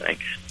hop it, I think.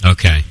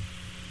 Okay.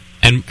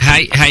 And how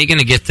are you going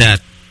to get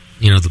that,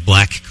 the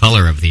black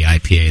color of the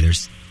IPA?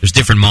 There's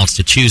different malts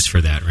to choose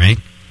for that, right?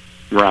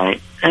 Right.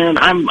 And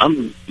I'm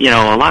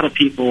a lot of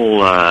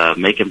people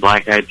making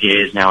black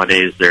IPAs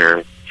nowadays,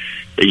 they're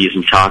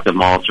using chocolate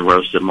malts and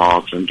roasted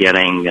malts and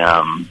getting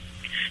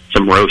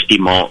some roasty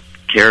malt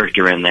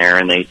character in there,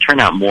 and they turn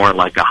out more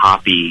like a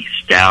hoppy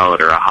stout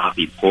or a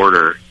hoppy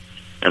porter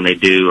than they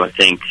do. I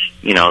think,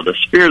 the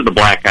spirit of the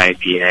black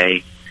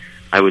IPA,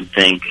 I would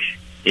think,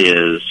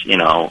 is,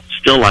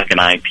 still like an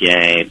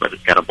IPA, but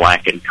it's got a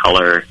blackened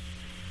color.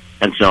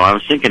 And so I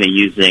was thinking of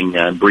using,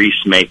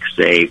 Brees makes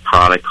a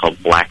product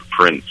called Black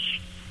Prince,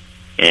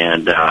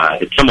 and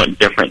it's somewhat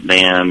different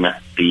than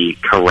the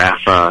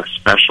Carafa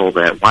special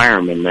that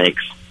Wireman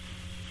makes.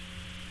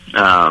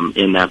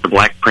 In that the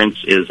Black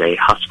Prince is a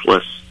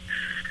huskless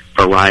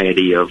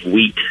variety of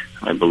wheat,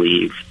 I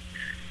believe,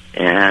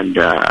 and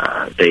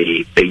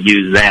they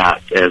use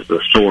that as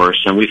the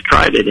source. And we've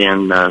tried it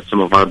in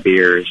some of our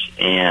beers,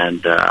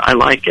 and I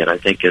like it. I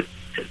think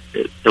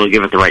it'll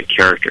give it the right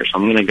character. So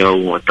I'm going to go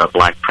with the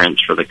Black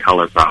Prince for the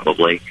color,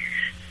 probably.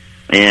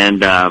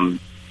 And I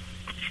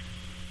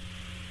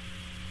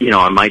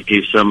might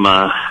do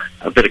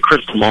a bit of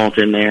crystal malt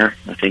in there.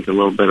 I think a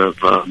little bit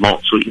of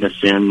malt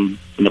sweetness in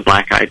the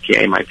black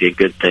IPA might be a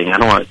good thing. I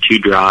don't want it too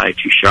dry,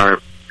 too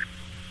sharp.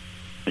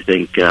 I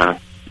think,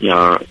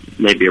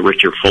 maybe a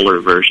richer, fuller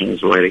version is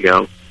the way to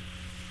go.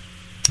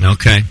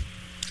 Okay.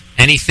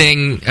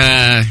 Anything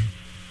that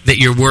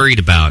you're worried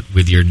about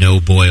with your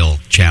no-boil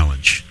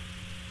challenge?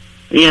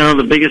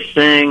 The biggest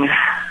thing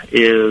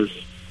is,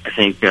 I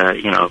think,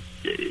 the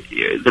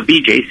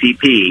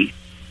BJCP.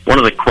 One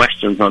of the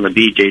questions on the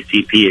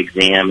BJCP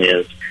exam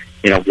is,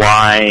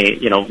 why,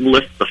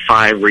 list the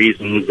 5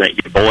 reasons that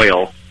you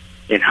boil.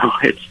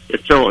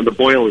 It's so, the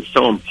boil is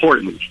so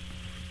important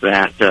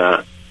that,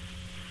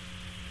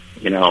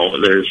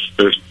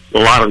 there's a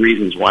lot of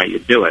reasons why you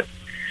do it.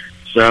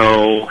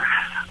 So,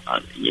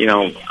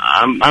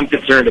 I'm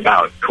concerned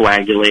about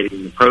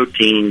coagulating the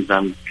proteins.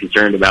 I'm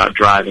concerned about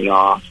driving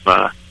off,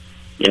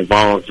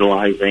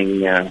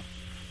 volatilizing,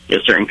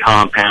 certain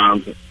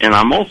compounds. And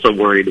I'm also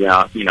worried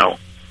about,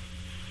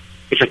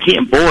 if I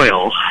can't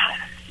boil,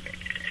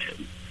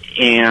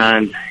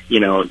 and,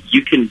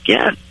 you can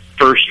get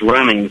first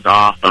runnings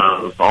off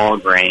of all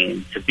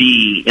grain to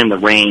be in the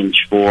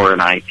range for an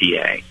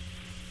IPA.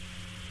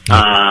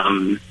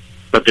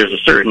 But there's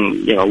a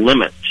certain,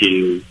 limit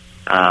to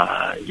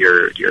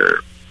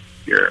your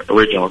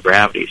original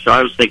gravity. So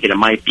I was thinking it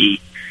might be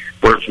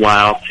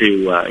worthwhile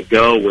to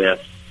go with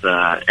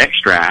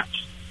extracts,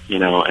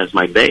 as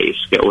my base.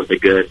 Go with a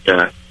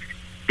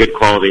good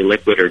quality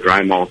liquid or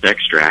dry malt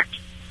extract,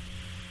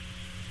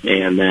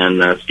 and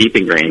then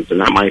steeping grains, and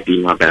that might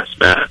be my best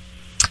bet.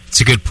 It's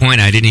a good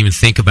point. I didn't even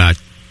think about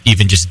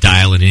even just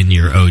dialing in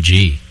your OG,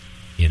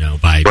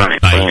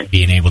 by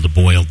being able to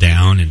boil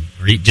down or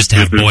just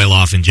have boil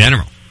off in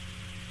general.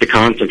 To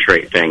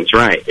concentrate things,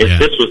 right. If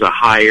this was a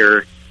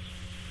higher,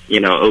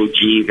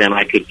 OG than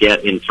I could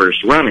get in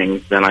first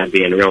runnings, then I'd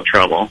be in real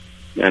trouble.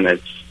 And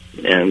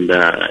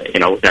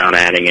without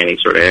adding any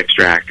sort of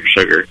extract or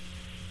sugar.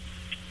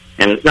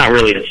 And it's not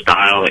really a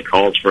style that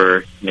calls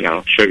for,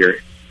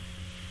 sugar.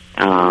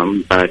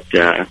 But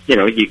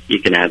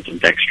you can add some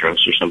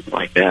dextrose or something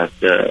like that,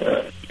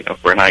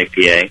 for an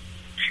IPA.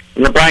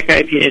 And the black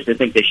IPAs, I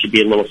think they should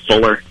be a little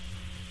fuller.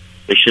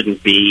 They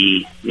shouldn't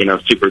be,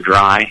 super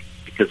dry,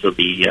 because of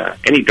the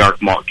any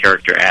dark malt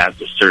character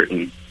adds a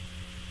certain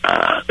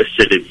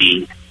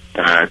acidity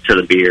to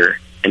the beer.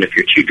 And if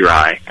you're too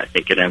dry, I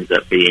think it ends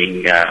up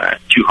being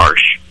too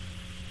harsh.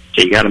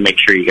 So you got to make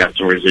sure you got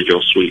some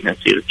residual sweetness,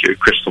 either through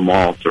crystal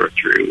malt or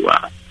through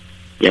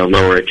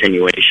lower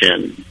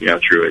attenuation,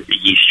 through a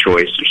yeast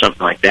choice or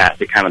something like that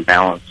to kind of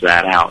balance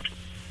that out.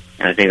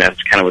 And I think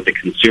that's kind of what the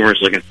consumer's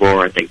looking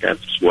for. I think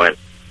that's what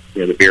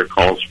the beer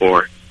calls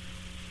for.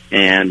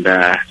 And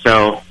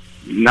so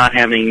not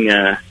having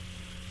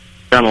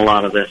done a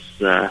lot of this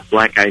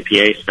black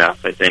IPA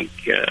stuff, I think,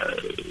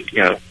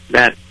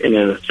 that in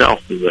and of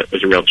itself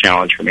is a real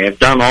challenge for me. I've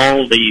done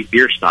all the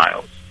beer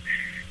styles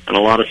and a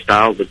lot of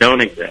styles that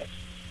don't exist.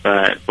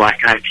 But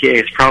black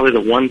IPA is probably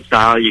the one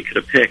style you could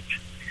have picked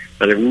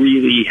that I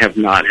really have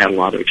not had a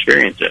lot of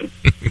experience in.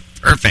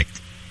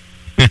 Perfect.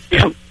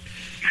 Yeah.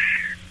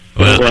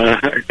 Well,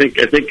 I think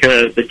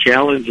the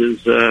challenge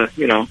is,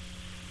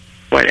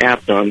 quite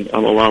apt on a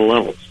lot of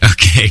levels.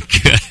 Okay,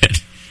 good.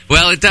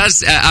 Well, it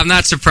does. I'm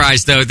not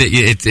surprised though that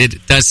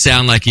it does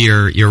sound like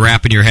you're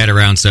wrapping your head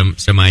around some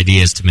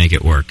ideas to make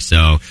it work.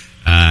 So,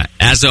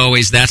 as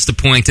always, that's the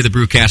point of the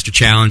Brewcaster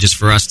Challenge, is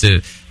for us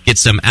to get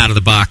some out of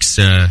the box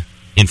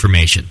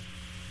information.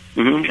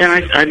 Mm-hmm.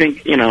 And I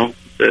think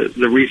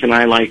the reason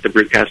I liked the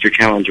Brewcaster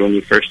Challenge when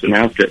you first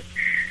announced it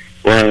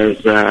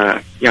was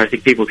I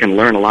think people can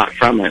learn a lot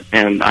from it,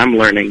 and I'm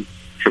learning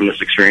from this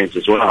experience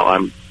as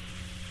well.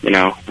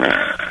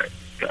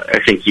 I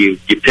think you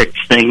picked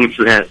things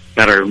that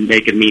are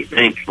making me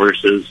think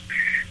versus,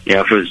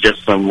 if it was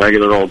just some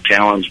regular old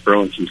challenge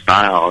brewing some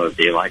style, it would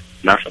be like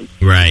nothing.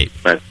 Right.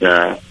 But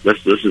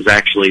this has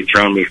actually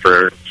thrown me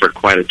for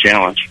quite a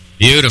challenge.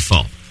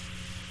 Beautiful.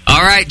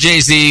 All right,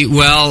 Jay-Z.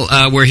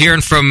 Well, we're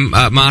hearing from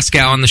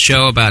Moscow on the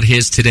show about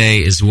his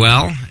today as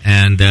well,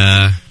 and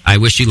I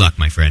wish you luck,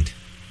 my friend.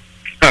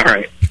 All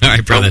right. All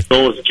right, brother.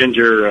 Soul is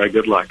Ginger,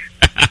 good luck.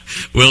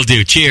 Will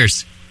do.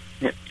 Cheers.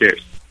 Yeah,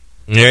 cheers.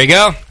 There you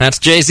go. That's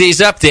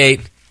Jay-Z's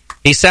update.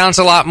 He sounds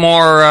a lot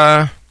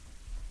more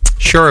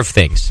sure of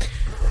things.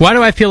 Why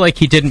do I feel like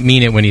he didn't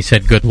mean it when he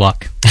said good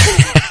luck?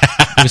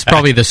 It was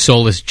probably the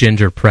soulless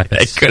ginger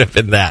preface. It could have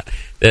been that.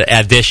 The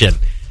addition.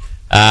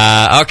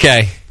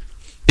 Okay.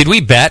 Did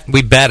we bet?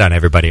 We bet on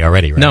everybody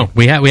already, right? No,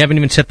 we haven't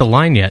even set the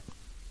line yet.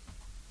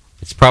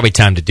 It's probably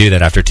time to do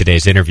that after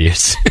today's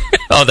interviews.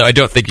 Although I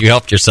don't think you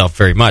helped yourself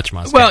very much,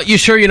 Moscow. Well, you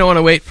sure you don't want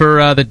to wait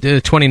for the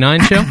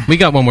 29 show? We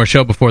got one more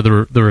show before the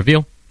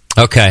reveal.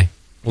 Okay.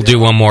 We'll do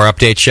one more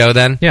update show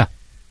then? Yeah.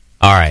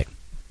 All right.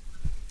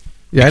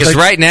 Yeah, because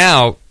right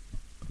now,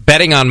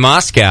 betting on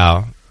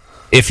Moscow,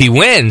 if he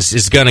wins,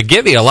 is going to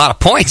give you a lot of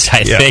points,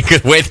 I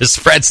think, the way the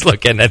spread's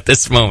looking at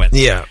this moment.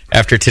 Yeah.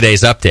 After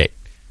today's update.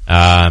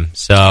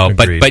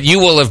 But you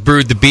will have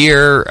brewed the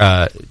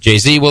beer.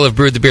 Jay-Z will have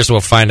brewed the beer, so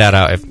we'll find out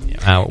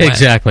how it went.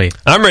 Exactly.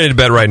 I'm ready to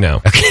bet right now.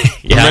 Okay.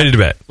 I'm ready to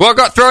bet. Well,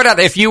 throw it out.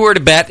 If you were to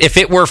bet, if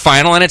it were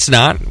final and it's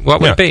not,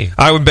 what would it be?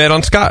 I would bet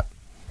on Scott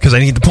because I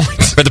need the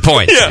points. For the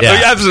points.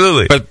 Yeah,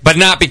 absolutely. But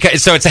not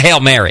because. So it's a Hail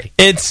Mary.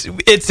 It's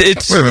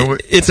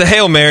a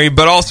Hail Mary,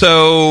 but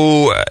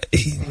also,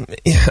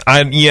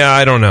 I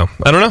don't know.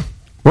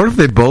 What if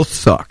they both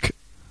suck?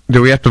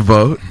 Do we have to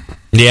vote?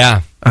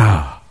 Yeah.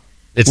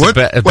 What's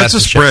the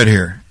spread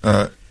here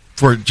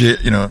for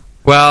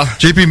Well,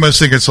 JP must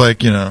think it's like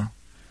 7-3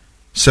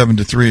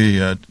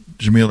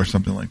 Jamil or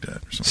something like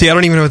that. See, I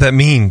don't even know what that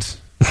means.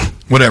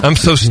 Whatever. I'm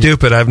so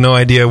stupid. I have no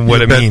idea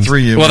what it means.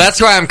 Well,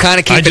 that's why I'm kind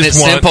of keeping it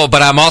simple,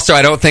 but I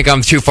don't think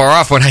I'm too far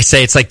off when I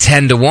say it's like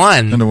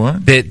 10-1.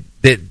 10-1?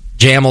 That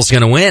Jamel's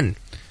going to win.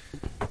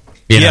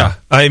 You know?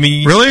 I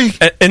mean, really?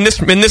 In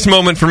this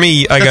moment for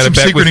me, I got to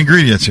bet secret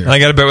ingredients here. I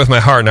got to bet with my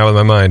heart, not with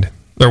my mind.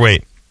 Or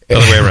wait, the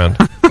other way around.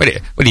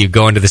 What are you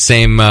going to the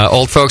same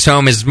old folks'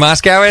 home as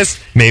Moscow is?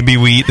 Maybe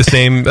we eat the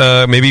same.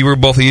 Maybe we're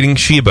both eating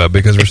Sheba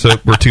because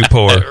we're too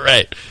poor.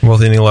 Right. We're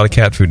both eating a lot of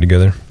cat food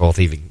together. Both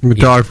eating.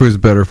 Dog food's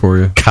better for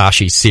you.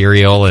 Kashi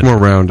cereal and more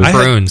rounded.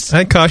 prunes. I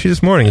had Kashi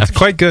this morning. It's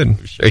quite good.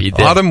 I'm sure you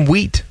did. Autumn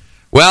wheat.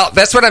 Well,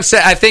 that's what I'm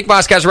saying. I think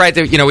Moscow's right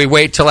that we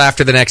wait till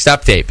after the next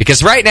update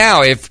because right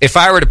now, if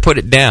I were to put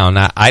it down,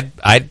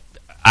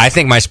 I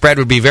think my spread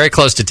would be very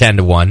close to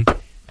 10-1,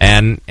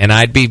 and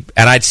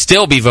I'd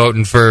still be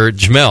voting for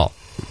Jamil.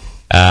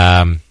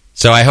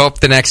 So I hope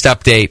the next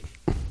update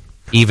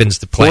evens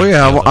the play. Well,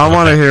 yeah, I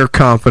want to hear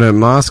confident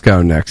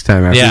Moscow next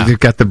time. After you've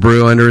got the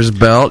brew under his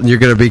belt, and you're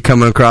going to be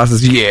coming across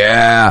as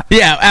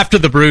after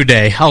the brew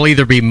day, I'll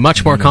either be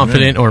much more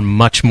confident or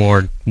much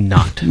more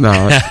not.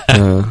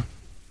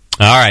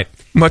 All right,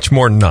 much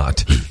more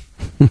not.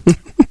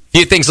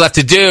 Few things left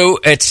to do.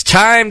 It's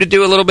time to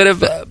do a little bit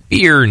of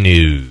beer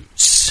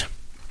news.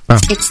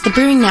 It's the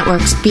Brewing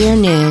Network's Beer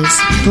News,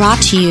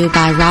 brought to you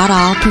by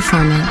Rodall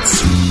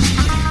Performance.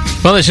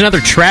 Well, there's another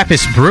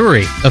Trappist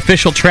brewery,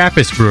 official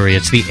Trappist brewery.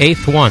 It's the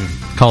 8th one,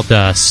 called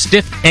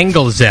Stift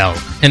Engelsel,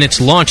 and it's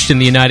launched in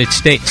the United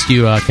States.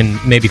 You can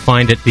maybe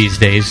find it these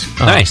days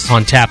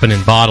on tap and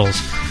in bottles.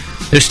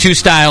 There's two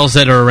styles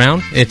that are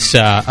around. It's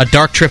a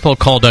dark triple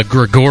called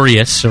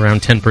Gregorius,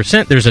 around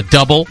 10%. There's a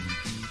double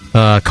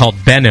called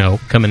Benno,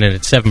 coming in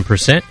at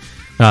 7%.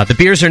 The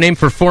beers are named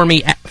for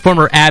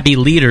former Abbey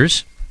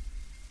leaders.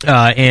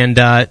 And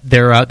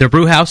their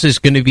brew house is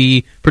going to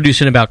be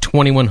producing about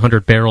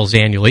 2,100 barrels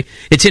annually.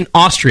 It's in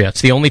Austria. It's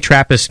the only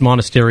Trappist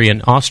monastery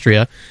in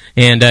Austria,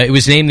 and it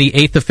was named the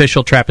 8th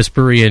official Trappist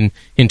brewery in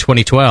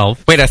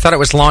 2012. Wait, I thought it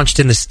was launched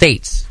in the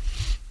States.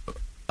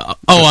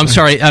 I'm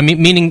sorry.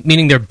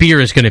 Meaning their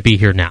beer is going to be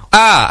here now.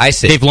 I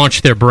see. They've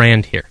launched their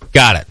brand here.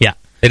 Got it. Yeah.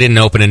 They didn't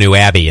open a new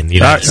abbey in the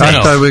United States.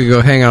 I thought we could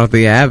go hang out at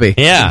the abbey.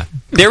 Yeah.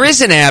 There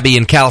is an abbey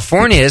in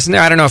California, isn't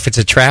there? I don't know if it's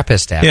a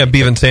Trappist abbey. Yeah,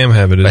 Beav and Sam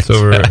have it. It's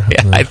over.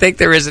 I think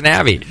there is an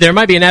abbey. There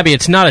might be an abbey.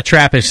 It's not a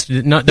Trappist.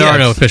 There are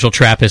no official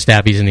Trappist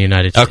abbeys in the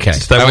United States. Okay.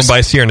 It's that one by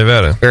Sierra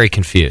Nevada. Very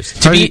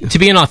confused. To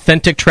be an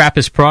authentic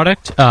Trappist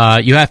product,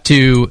 you have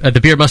to.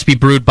 The beer must be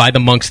brewed by the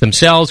monks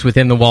themselves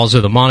within the walls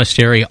of the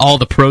monastery. All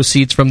the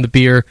proceeds from the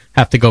beer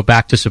have to go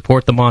back to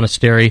support the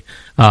monastery,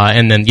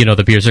 and then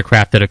the beers are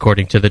crafted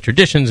according to the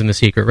traditions and the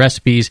secret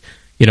recipes.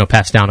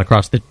 Passed down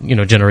across the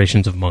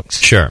generations of monks.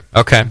 Sure.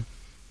 Okay.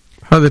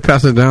 How do they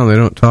pass it down? They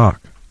don't talk.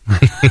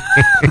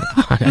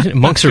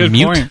 Monks are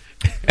mute.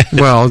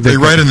 Well, they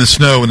write in the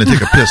snow when they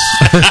take a piss.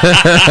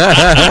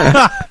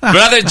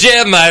 Brother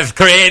Jim, I've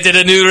created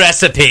a new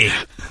recipe.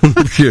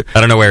 I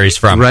don't know where he's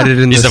from.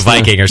 He's a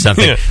Viking or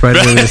something. Write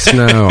it in the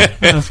snow.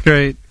 That's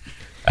great.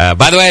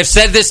 By the way, I've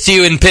said this to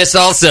you in piss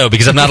also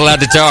because I'm not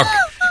allowed to talk.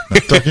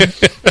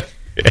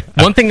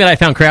 One thing that I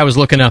found, I was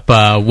looking up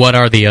what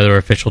are the other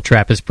official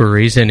Trappist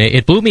breweries, and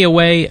it blew me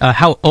away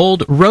how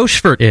old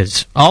Rochefort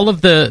is. All of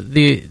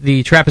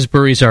the Trappist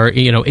breweries are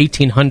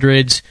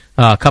 1800s,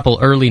 a couple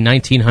early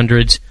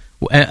 1900s,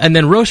 and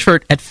then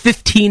Rochefort at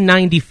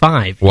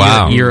 1595.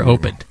 Wow, year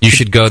opened. You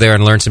should go there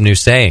and learn some new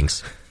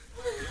sayings.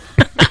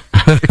 Be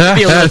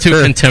a little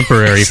too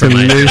contemporary for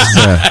my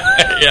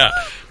Yeah.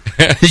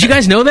 Did you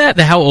guys know that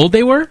how old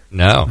they were?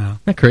 No.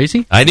 Isn't that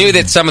crazy? I knew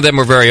that some of them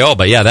were very old,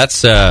 but yeah,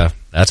 that's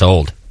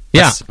old.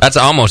 Yeah. That's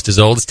almost as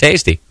old as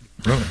Tasty.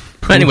 Really?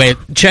 Anyway,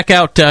 check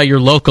out your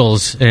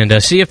locals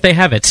and see if they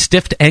have it.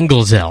 Stift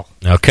Engelsel.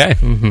 Okay.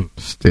 Mm-hmm.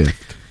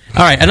 Stift.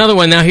 All right, another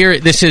one. Now here,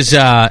 this is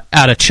out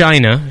of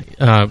China,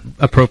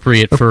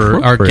 appropriate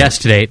for our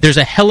guest today. There's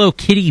a Hello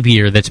Kitty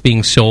beer that's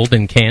being sold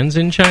in cans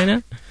in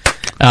China.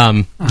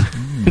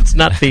 It's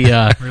not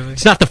the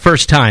it's not the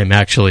first time,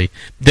 actually.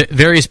 The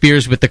various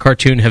beers with the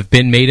cartoon have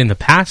been made in the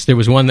past. There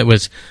was one that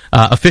was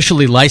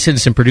officially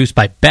licensed and produced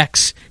by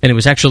Beck's, and it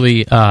was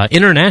actually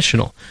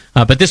international.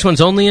 But this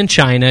one's only in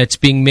China. It's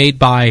being made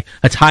by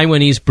a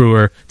Taiwanese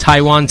brewer,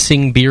 Taiwan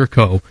Sing Beer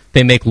Co.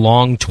 They make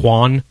Long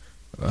Tuan,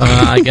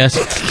 I guess.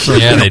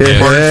 Yeah, they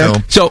do.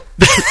 So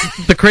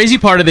the crazy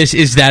part of this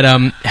is that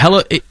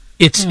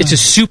it's a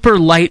super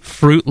light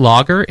fruit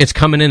lager. It's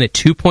coming in at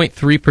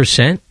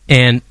 2.3%,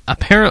 and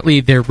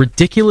apparently they're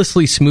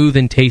ridiculously smooth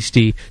and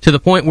tasty to the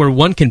point where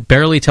one can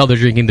barely tell they're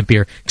drinking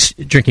beer.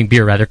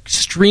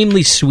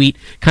 Extremely sweet,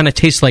 kind of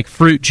tastes like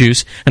fruit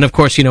juice. And of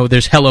course,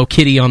 there's Hello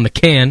Kitty on the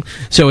can,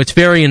 so it's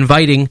very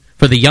inviting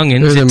for the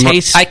youngins. It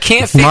tastes. I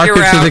can't figure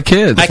out. To the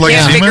kids. I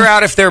can't figure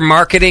out if they're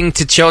marketing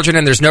to children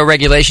and there's no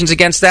regulations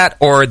against that,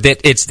 or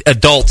that it's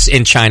adults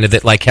in China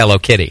that like Hello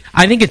Kitty.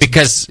 I think it's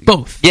because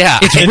both. Yeah,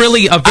 it's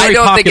really a very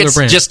popular I don't think it's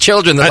brand. just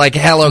children that like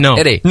Hello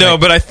Kitty. No,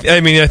 but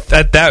I mean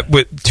at that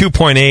with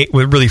 2.8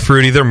 with really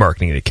fruity, they're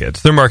marketing to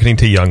kids. They're marketing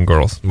to young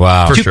girls.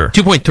 Wow, for sure.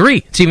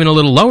 2.3. It's even a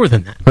little lower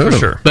than that. For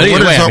sure. But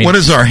what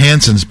is our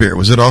Hanson's beer?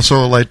 Was it also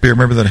a light beer?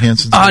 Remember that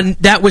Hanson's beer?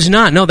 That was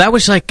not. No, that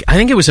was like, I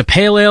think it was a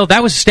pale ale.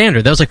 That was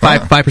standard. That was like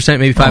 5%,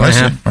 maybe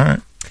 5.5%. All right.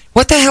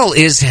 What the hell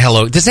is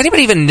Hello? Does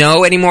anybody even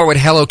know anymore what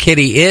Hello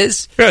Kitty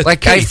is? Yeah,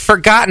 I've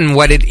forgotten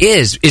what it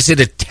is. Is it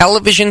a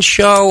television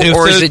show,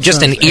 or is it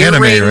just an earring?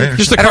 Right?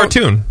 Just a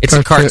cartoon. It's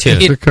a cartoon.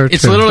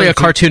 It's literally a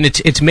cartoon.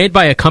 It's made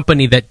by a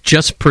company that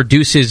just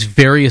produces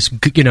various,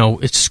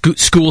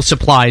 school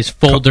supplies,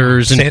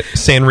 folders, and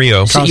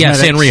Sanrio. Yeah,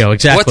 Sanrio,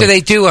 exactly. What do they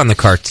do on the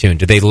cartoon?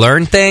 Do they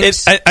learn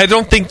things? I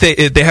don't think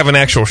they have an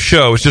actual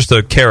show. It's just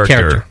a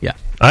character. Yeah.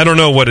 I don't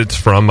know what it's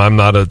from. I'm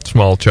not a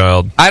small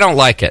child. I don't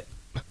like it.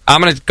 I'm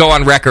going to go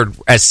on record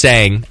as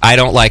saying I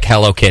don't like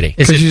Hello Kitty.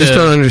 Because you just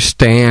don't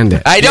understand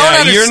it. I don't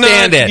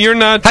understand it. You're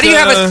not. How do you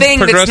have a thing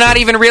that's not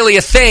even really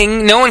a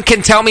thing? No one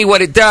can tell me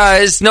what it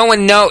does. No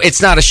one knows.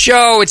 It's not a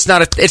show. It's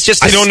not a. It's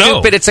just I don't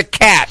know. It's a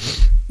cat.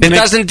 It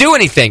doesn't do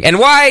anything. And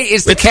why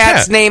is the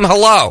cat's name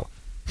Hello?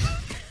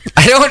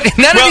 I don't.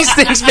 None of these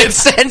things make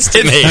sense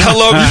to me.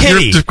 Hello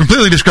Kitty. You're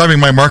completely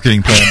describing my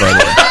marketing plan, by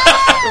the way.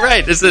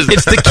 Right. It's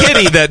the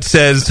kitty that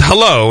says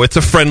hello. It's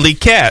a friendly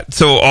cat.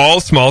 So all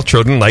small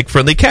children like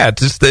friendly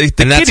cats. It's the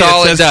and that's kitty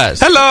all that says, it does.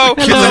 Hello,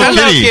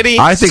 hello, kitty.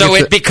 I think so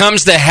it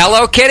becomes the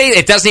Hello Kitty.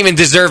 It doesn't even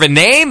deserve a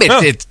name.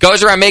 It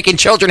goes around making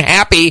children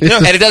happy,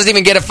 and it doesn't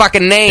even get a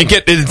fucking name.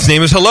 Its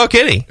name is Hello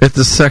Kitty. It's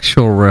a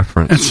sexual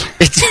reference.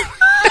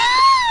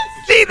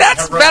 See,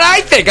 that's what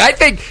I think. I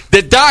think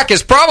the doc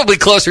is probably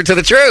closer to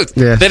the truth.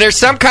 Yeah. That there's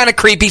some kind of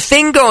creepy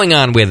thing going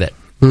on with it.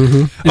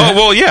 Mm-hmm. Oh,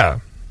 well, yeah.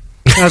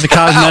 There's a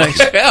cosmetics.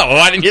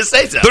 Why didn't you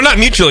say so? They're not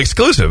mutually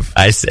exclusive.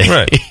 I see.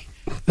 Right.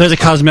 There's a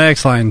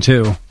cosmetics line,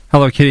 too.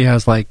 Hello Kitty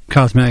has,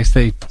 cosmetics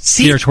they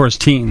steer towards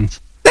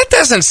teens. That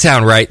doesn't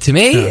sound right to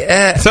me.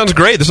 Sounds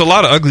great. There's a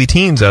lot of ugly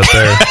teens out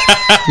there.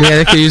 Yeah,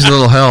 they could use a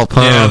little help,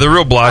 huh? Yeah, they're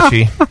real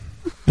blotchy.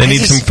 They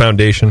need some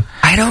foundation.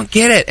 I don't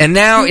get it. And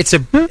now it's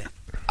a...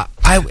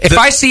 if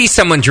I see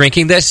someone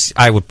drinking this,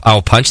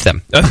 I'll punch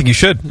them. I think you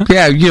should.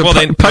 Yeah,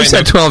 punch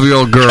that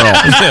 12-year-old girl.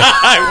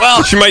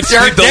 Well, she might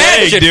sweep the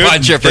leg, dude,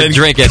 punch her for and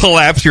drinking.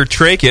 Collapse your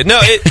trachea. No,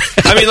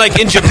 I mean,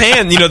 in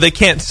Japan, they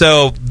can't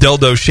sell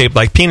dildos shaped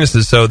like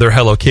penises, so they're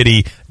Hello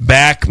Kitty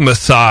back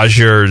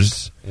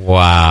massagers.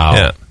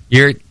 Wow.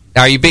 Yeah.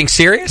 Are you being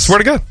serious? Swear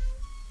to God.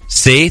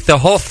 See, the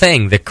whole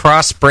thing, the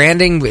cross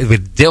branding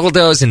with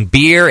dildos and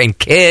beer and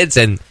kids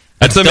and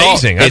that's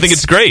amazing. I think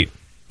it's great.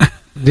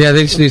 Yeah,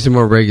 they just need some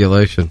more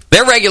regulation.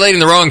 They're regulating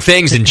the wrong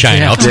things in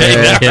China. I'll tell you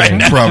that right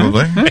now.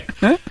 Probably.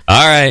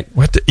 All right.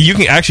 You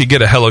can actually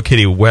get a Hello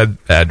Kitty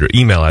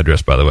email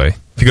address, by the way.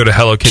 If you go to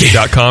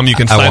hellokitty.com, you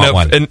can sign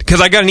up.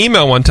 Because I got an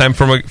email one time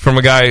from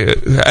a guy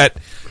at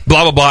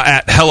blah, blah, blah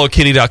at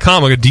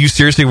hellokitty.com. I go, do you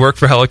seriously work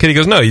for Hello Kitty? He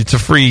goes, no, it's a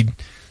free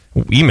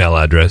email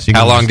address.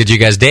 How long did you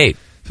guys date?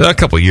 A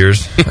couple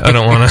years. I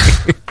don't want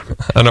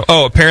to.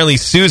 Oh, apparently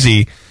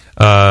Susie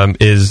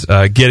is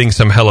getting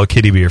some Hello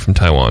Kitty beer from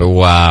Taiwan.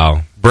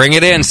 Wow. Bring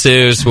it in,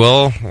 Suze.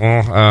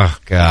 Oh,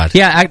 God.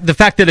 Yeah, the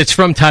fact that it's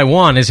from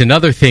Taiwan is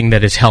another thing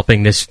that is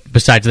helping this,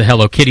 besides the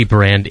Hello Kitty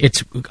brand.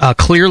 It's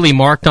clearly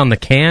marked on the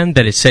can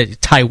that it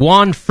said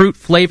Taiwan fruit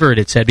flavored,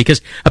 it said,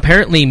 because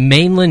apparently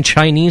mainland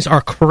Chinese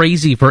are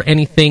crazy for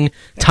anything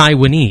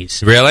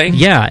Taiwanese. Really?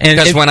 Yeah.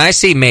 Because when I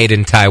see made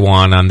in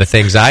Taiwan on the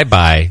things I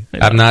buy,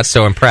 I'm not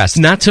so impressed.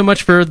 Not so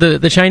much for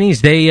the Chinese.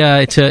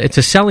 It's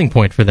a selling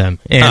point for them.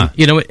 And,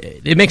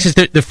 it makes sense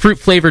that the fruit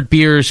flavored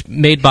beers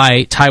made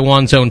by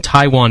Taiwan's own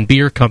Taiwan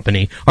Beer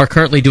Company are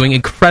currently doing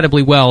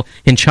incredibly well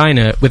in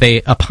China with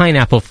a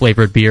pineapple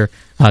flavored beer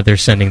they're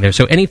sending there.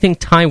 So anything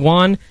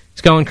Taiwan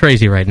is going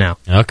crazy right now.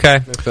 Okay.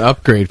 That's an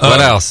upgrade.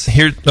 What else?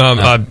 Here,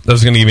 I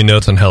was going to give you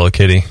notes on Hello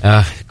Kitty.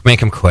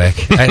 Make them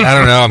quick. I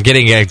don't know. I'm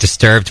getting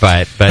disturbed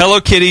by it. But Hello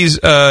Kitty's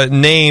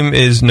name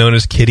is known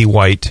as Kitty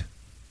White,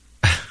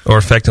 or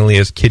effectively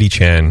as Kitty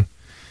Chan.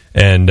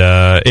 And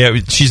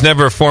she's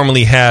never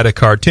formally had a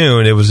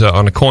cartoon. It was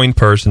on a coin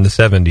purse in the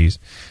 70s.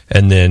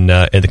 and then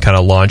it kind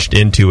of launched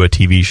into a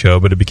TV show,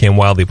 but it became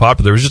wildly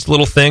popular. It was just a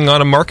little thing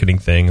on a marketing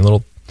thing, a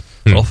little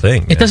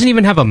thing. It doesn't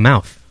even have a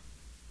mouth.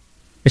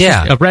 It's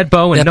just a red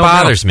bow and that no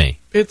bothers mouth. me.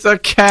 It's a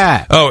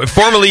cat. Oh,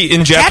 formerly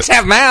in Cats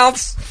have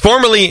mouths.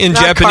 Formerly in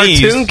Not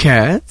Japanese, cartoon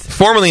cats.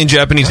 Formerly in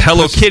Japanese,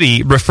 Hello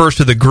Kitty refers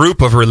to the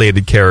group of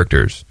related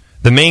characters.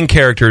 The main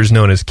character is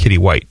known as Kitty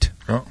White.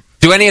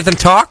 Do any of them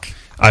talk?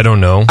 I don't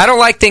know. I don't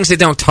like things that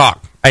don't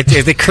talk.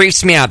 It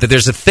creeps me out that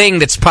there's a thing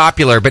that's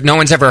popular, but no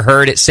one's ever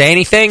heard it say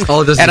anything.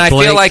 And I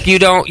feel like you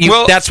don't.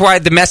 That's why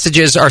the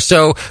messages are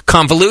so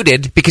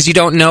convoluted, because you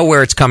don't know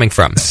where it's coming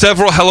from.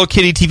 Several Hello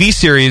Kitty TV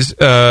series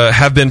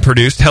have been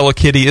produced. Hello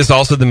Kitty is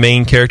also the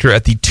main character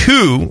at the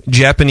 2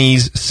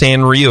 Japanese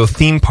Sanrio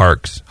theme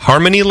parks,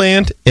 Harmony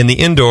Land and the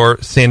indoor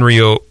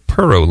Sanrio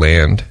Puro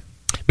Land.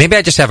 Maybe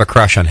I just have a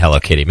crush on Hello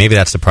Kitty. Maybe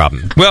that's the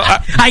problem. Well,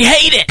 I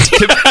hate it.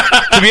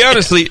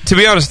 to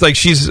be honest, like,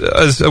 she's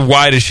as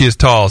wide as she is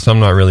tall, so I'm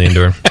not really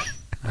into her.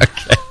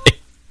 Okay.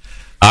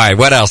 All right,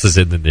 what else is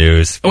in the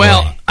news?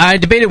 Well, I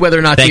debated whether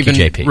or not to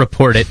even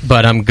report it,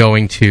 but I'm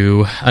going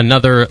to.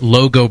 Another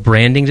logo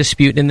branding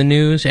dispute in the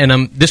news,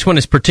 and this one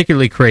is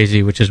particularly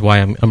crazy, which is why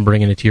I'm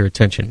bringing it to your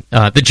attention.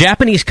 The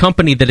Japanese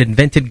company that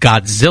invented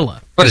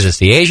Godzilla. What is this,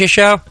 the Asia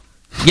show?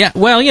 Yeah,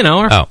 well,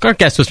 our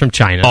guest was from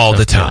China. All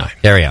the time.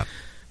 Carry on.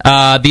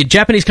 The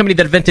Japanese company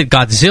that invented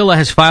Godzilla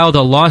has filed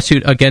a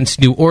lawsuit against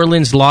New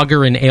Orleans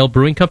Lager and Ale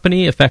Brewing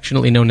Company,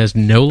 affectionately known as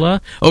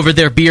NOLA, over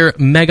their beer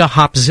Mega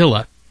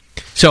Hopzilla.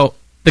 So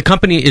the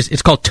company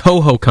it's called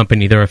Toho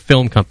Company. They're a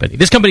film company.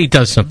 This company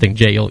does something,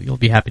 Jay, you'll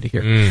be happy to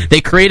hear. They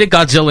created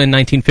Godzilla in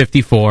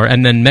 1954,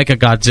 and then Mega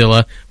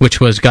Godzilla, which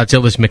was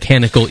Godzilla's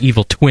mechanical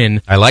evil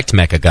twin. I liked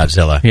Mecha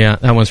Godzilla. Yeah,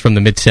 that one's from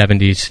the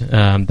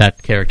mid-'70s,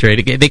 that character.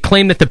 They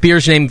claim that the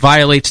beer's name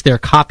violates their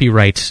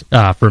copyrights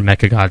for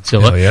Mecha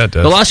Godzilla. Oh, yeah, it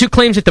does. The lawsuit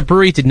claims that the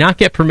brewery did not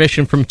get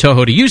permission from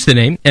Toho to use the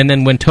name, and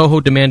then when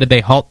Toho demanded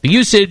they halt the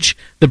usage,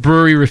 the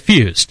brewery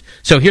refused.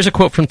 So here's a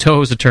quote from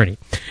Toho's attorney.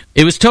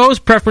 It was Toho's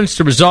preference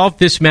to resolve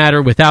this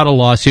matter without a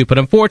lawsuit, but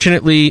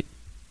unfortunately,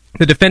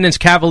 the defendant's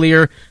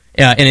cavalier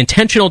and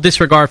intentional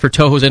disregard for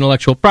Toho's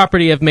intellectual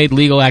property have made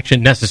legal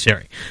action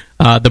necessary.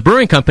 The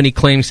brewing company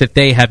claims that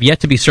they have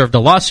yet to be served a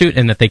lawsuit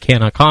and that they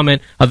cannot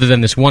comment, other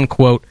than this one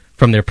quote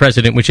from their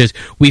president, which is,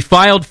 "We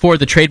filed for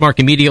the trademark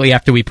immediately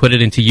after we put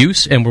it into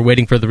use, and we're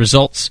waiting for the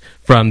results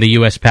from the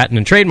U.S. Patent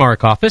and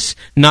Trademark Office.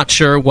 Not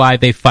sure why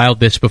they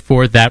filed this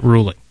before that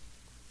ruling."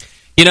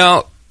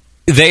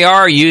 They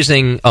are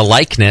using a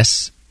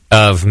likeness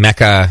of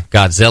Mecha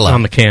Godzilla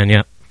on the can,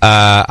 yeah.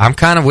 I'm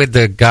kind of with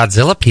the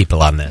Godzilla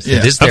people on this. Yeah,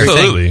 it is their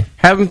absolutely. thing.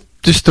 Have them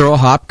just throw a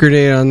hop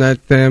grenade on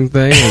that damn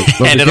thing,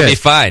 and it'll be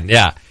fine.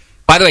 Yeah.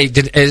 By the way,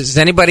 does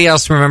anybody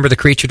else remember the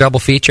Creature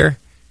double feature?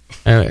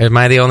 Am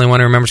I the only one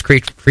who remembers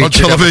Creature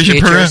television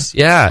double features?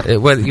 Yeah,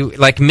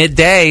 like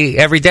midday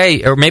every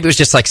day, or maybe it was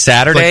just like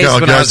Saturdays.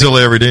 Like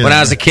Godzilla every day. When I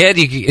was a kid,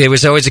 it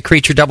was always a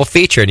Creature double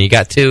feature, and you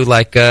got two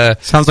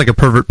sounds like a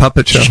pervert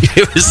puppet show.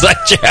 It was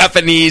like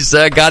Japanese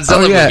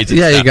Godzilla movies.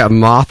 Yeah, you got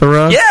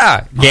Mothra.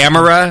 Yeah,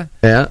 Gamera.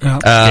 Yeah,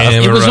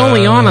 it was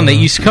only on the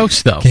East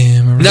Coast though. No,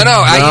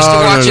 I used to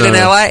watch it in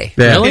L.A.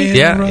 Yeah. Really?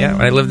 Yeah.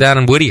 I lived down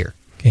in Whittier.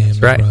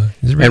 That's right.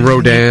 And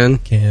Rodan.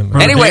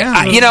 Anyway,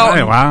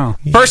 wow.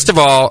 First of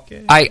all,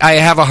 I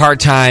have a hard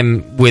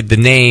time with the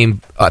name,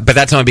 but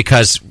that's only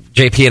because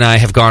JP and I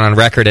have gone on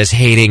record as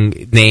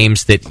hating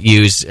names that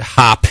use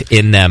hop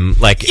in them.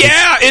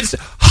 It's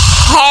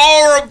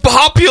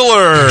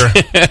popular.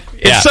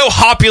 It's so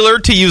popular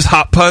to use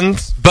hop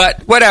puns.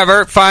 But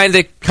whatever, fine.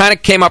 They kind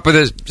of came up with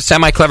a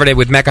semi-clever name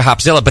with Mecha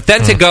Hopzilla. But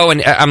then to go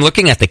and I'm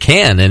looking at the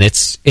can, and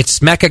it's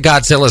Mecha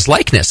Godzilla's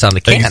likeness on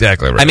the can.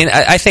 Exactly right. I mean,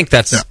 I think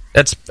that's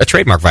a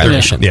trademark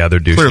violation. Yeah, they're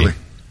douchey. Clearly.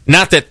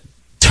 Not that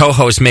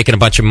Toho's making a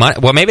bunch of money.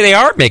 Well, maybe they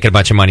are making a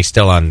bunch of money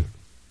still on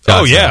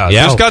Godzilla. Oh, yeah.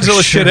 There's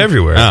Godzilla shit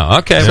everywhere. Oh,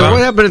 okay. So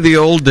what happened to the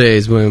old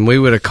days when we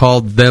would have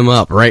called them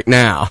up right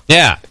now?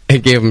 Yeah.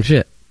 And gave them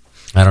shit.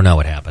 I don't know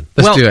what happened.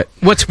 Let's do it.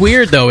 What's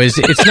weird though is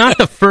it's not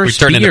the first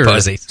We turned into beer.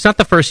 fuzzies. It's not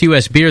the first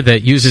U.S. beer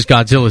that uses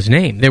Godzilla's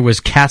name. There was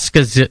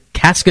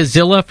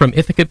Cascazilla from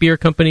Ithaca Beer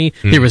Company.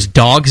 There was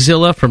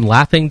Dogzilla from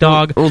Laughing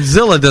Dog. Well,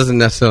 Zilla doesn't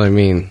necessarily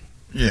mean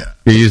you're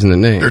using the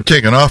name. They're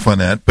taking off on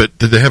that, but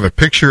did they have a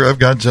picture of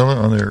Godzilla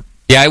on their...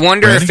 Yeah, I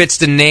wonder if it's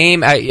the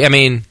name. I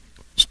mean,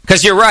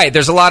 because you're right.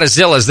 There's a lot of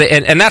Zillas,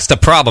 and that's the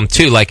problem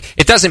too. Like,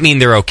 it doesn't mean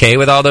they're okay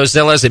with all those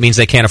Zillas. It means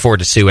they can't afford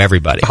to sue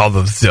everybody. All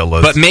the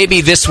Zillas. But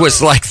maybe this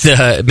was like You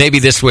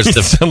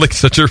sound like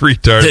such a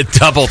retard. The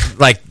double,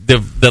 like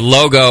the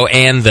logo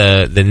and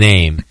the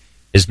name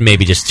is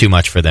maybe just too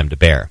much for them to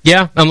bear.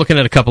 Yeah, I'm looking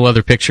at a couple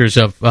other pictures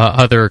of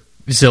other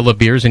Zilla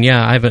beers, and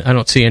I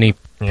don't see any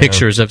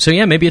pictures of. So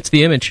maybe it's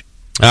the image.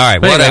 All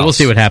right, but anyway, else? We'll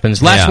see what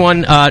happens. Last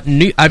one,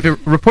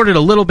 I've reported a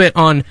little bit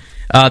on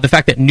the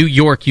fact that New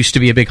York used to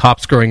be a big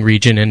hops growing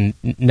region, and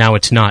now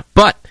it's not.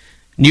 But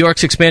New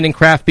York's expanding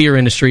craft beer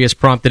industry has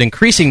prompted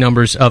increasing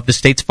numbers of the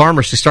state's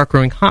farmers to start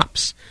growing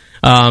hops.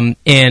 And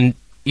in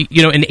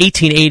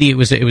 1880, it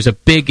was a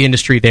big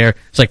industry there.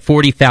 It's like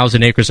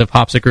 40,000 acres of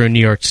hops that grew in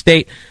New York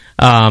State.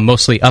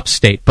 mostly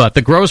upstate. But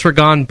the grows were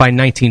gone by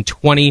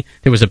 1920.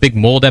 There was a big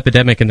mold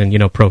epidemic and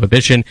then,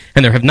 Prohibition.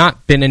 And there have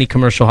not been any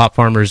commercial hop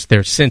farmers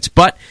there since.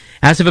 But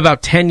as of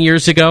about 10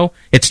 years ago,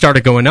 it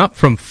started going up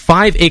from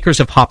 5 acres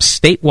of hops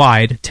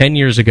statewide 10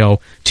 years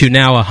ago to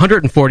now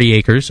 140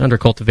 acres under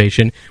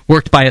cultivation,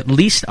 worked by at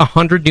least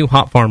 100 new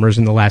hop farmers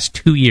in the last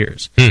 2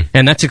 years.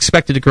 And that's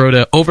expected to grow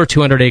to over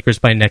 200 acres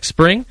by next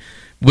spring,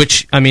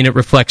 which, it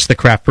reflects the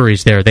craft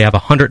breweries there. They have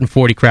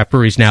 140 craft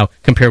breweries now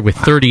compared with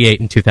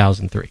 38 in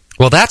 2003.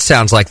 Well, that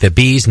sounds like the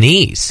bee's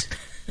knees.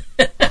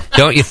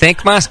 Don't you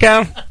think,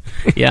 Moscow?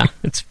 Yeah,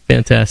 it's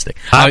fantastic.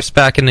 Hops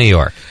back in New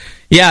York.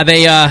 Yeah,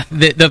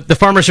 the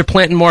farmers are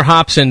planting more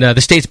hops, and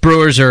the state's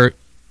brewers are,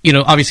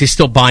 obviously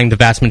still buying the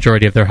vast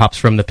majority of their hops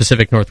from the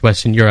Pacific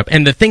Northwest and Europe.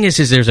 And the thing is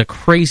there's a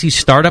crazy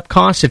startup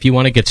cost if you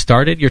want to get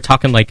started. You're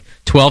talking like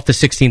 $12,000 to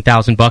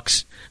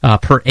 $16,000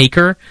 per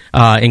acre,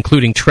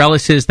 including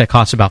trellises that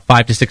cost about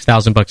 $5,000 to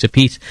 $6,000 a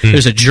piece.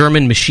 There's a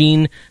German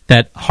machine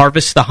that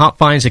harvests the hop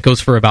vines. It goes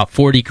for about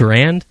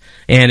 $40,000,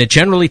 and it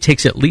generally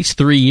takes at least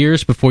 3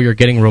 years before you're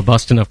getting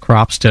robust enough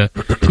crops to,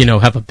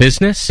 have a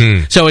business.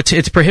 So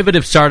it's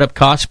prohibitive startup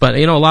costs, but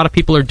a lot of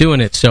people are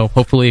doing it. So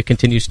hopefully it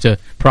continues to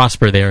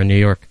prosper there in New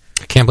York.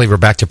 I can't believe we're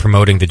back to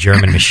promoting the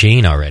German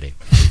machine already.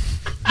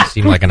 It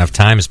seemed like enough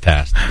time has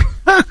passed.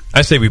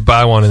 I say we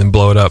buy one and then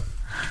blow it up.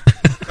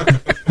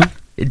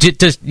 Do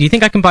you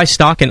think I can buy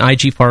stock in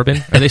IG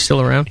Farben? Are they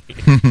still around?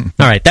 All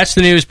right, that's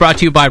the news brought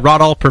to you by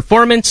Rodall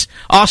Performance.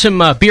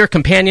 Awesome beer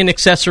companion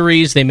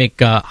accessories. They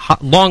make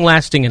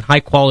long-lasting and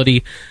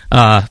high-quality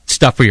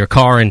stuff for your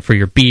car and for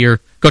your beer.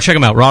 Go check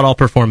them out,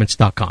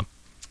 rodallperformance.com.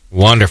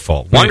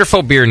 Wonderful.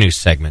 Wonderful beer news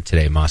segment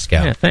today,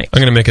 Moscow. Yeah, thanks.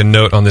 I'm going to make a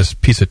note on this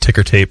piece of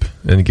ticker tape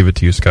and give it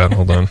to you, Scott.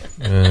 Hold on.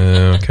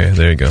 Okay,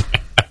 there you go.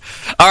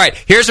 All right,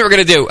 here's what we're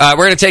going to do. We're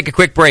going to take a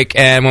quick break,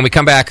 and when we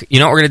come back, you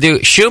know what we're going to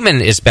do?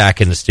 Schumann is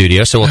back in the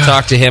studio, so we'll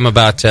talk to him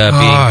about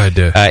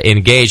being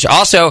engaged.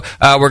 Also,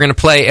 we're going to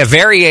play a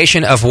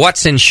variation of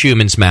What's in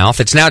Schumann's Mouth.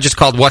 It's now just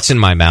called What's in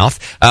My Mouth,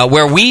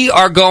 where we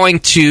are going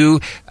to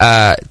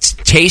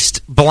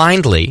taste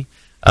blindly.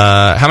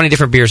 How many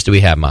different beers do we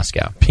have,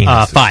 Moscow?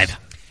 5.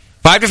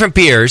 5 different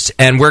beers,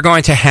 and we're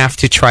going to have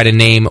to try to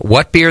name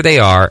what beer they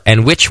are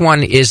and which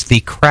one is the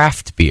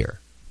craft beer.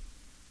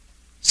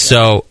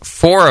 So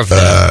 4 of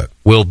them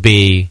will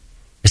be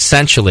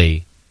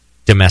essentially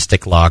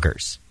domestic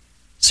lagers.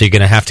 So you're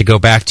going to have to go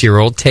back to your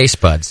old taste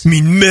buds.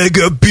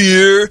 Mega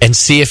beer. And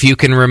see if you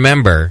can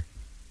remember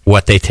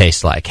what they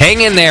taste like.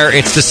 Hang in there.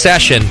 It's the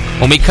session.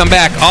 When we come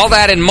back, all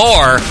that and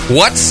more,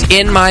 What's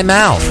in My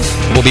Mouth?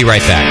 We'll be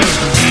right back.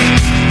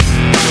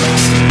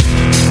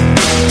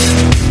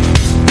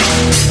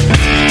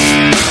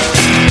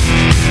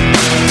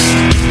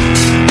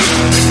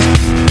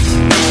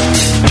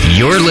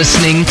 You're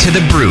listening to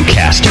the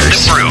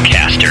Brewcasters. The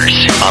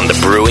Brewcasters on the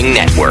Brewing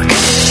Network.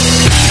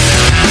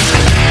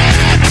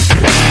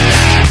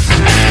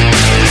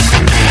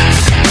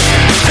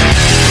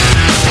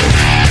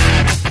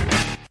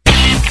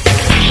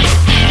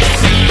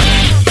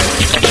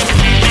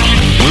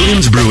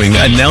 Williams Brewing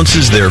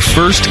announces their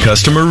first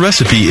customer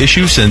recipe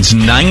issue since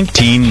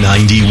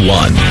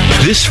 1991.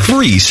 This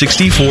free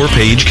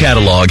 64-page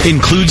catalog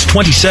includes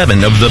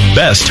 27 of the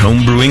best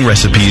home brewing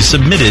recipes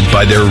submitted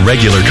by their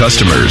regular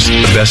customers.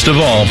 Best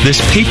of all, this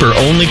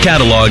paper-only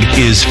catalog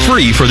is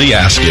free for the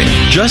asking.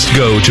 Just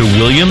go to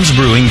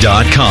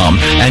williamsbrewing.com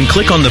and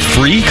click on the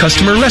free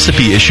customer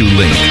recipe issue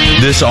link.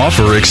 This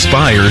offer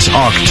expires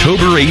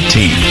October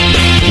 18th.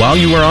 While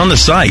you are on the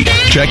site,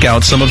 check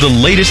out some of the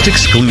latest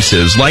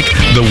exclusives like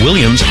the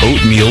Williams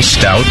Oatmeal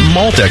Stout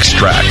Malt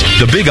Extract,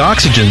 the Big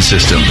Oxygen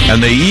System, and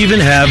they even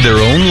have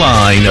their own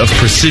line of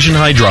precision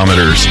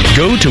hydrometers.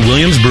 Go to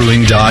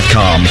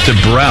williamsbrewing.com to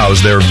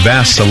browse their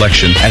vast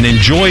selection and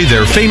enjoy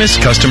their famous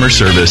customer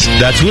service.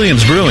 That's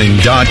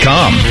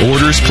williamsbrewing.com.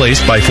 Orders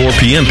placed by 4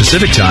 p.m.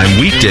 Pacific Time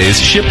weekdays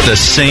ship the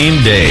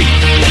same day.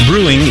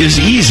 Brewing is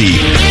easy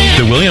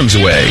the Williams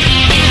way.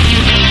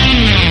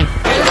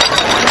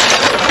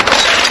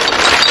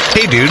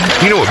 Hey, dude,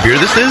 you know what beer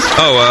this is?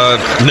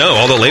 No,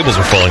 all the labels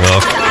are falling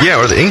off. Yeah,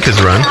 or the ink is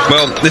run.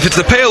 Well, if it's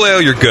the pale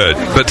ale, you're good,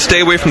 but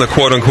stay away from the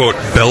quote-unquote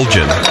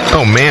Belgian.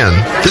 Oh, man,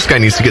 this guy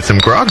needs to get some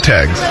grog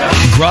tags.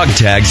 Grog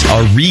tags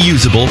are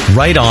reusable,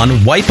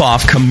 write-on,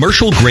 wipe-off,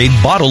 commercial-grade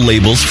bottle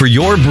labels for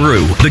your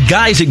brew. The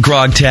guys at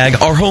Grog Tag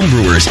are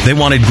homebrewers. They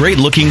wanted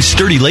great-looking,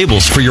 sturdy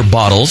labels for your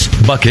bottles,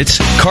 buckets,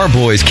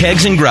 carboys,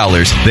 kegs, and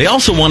growlers. They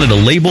also wanted a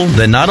label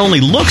that not only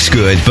looks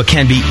good, but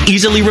can be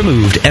easily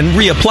removed and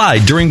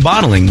reapplied during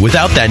bottling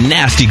without that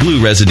nasty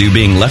glue residue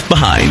being left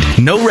behind.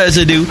 No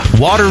residue,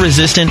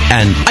 water-resistant,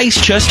 and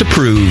ice chest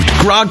approved.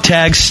 Grog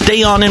tags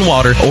stay on in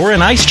water or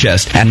an ice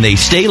chest, and they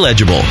stay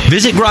legible.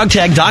 Visit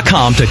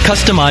grogtag.com to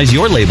customize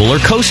your label or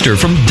coaster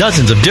from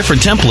dozens of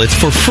different templates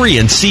for free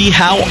and see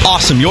how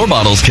awesome your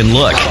bottles can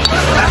look.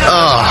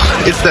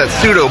 It's that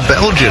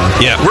pseudo-Belgian.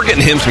 Yeah, we're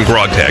getting him some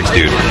grog tags,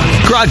 dude.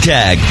 Grog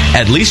Tag.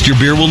 At least your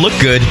beer will look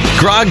good.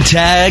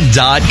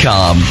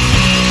 grogtag.com.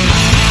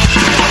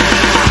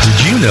 Did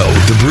you know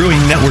the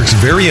Brewing Network's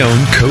very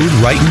own Code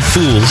Writin'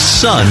 Fool's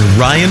son,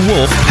 Ryan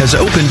Wolf, has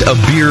opened a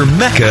beer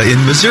mecca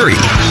in Missouri?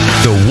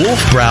 The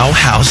Wolfbrow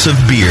House of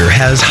Beer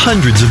has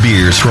hundreds of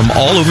beers from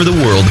all over the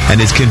world and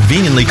is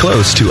conveniently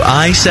close to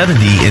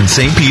I-70 in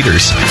St.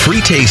 Peters. Free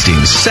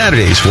tastings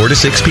Saturdays 4 to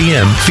 6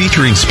 p.m.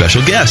 featuring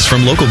special guests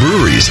from local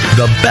breweries.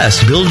 The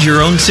best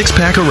build-your-own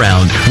six-pack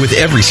around with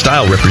every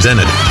style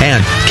represented.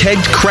 And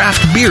kegged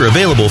craft beer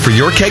available for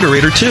your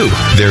kegerator too.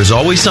 There's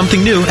always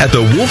something new at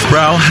the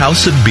Wolfbrow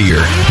House of Beer.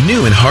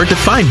 New and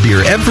hard-to-find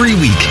beer every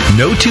week.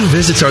 No two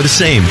visits are the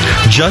same,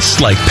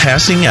 just like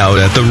passing out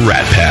at the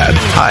Rat Pad.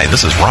 Hi,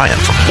 this is Ryan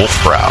from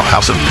Wolfbrow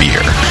House of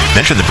Beer.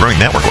 Mention the Brewing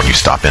Network when you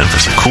stop in for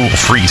some cool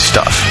free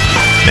stuff.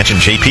 Mention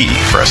JP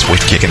for a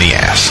swift kick in the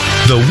ass.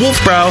 The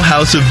Wolfbrow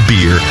House of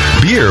Beer.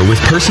 Beer with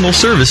personal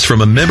service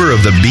from a member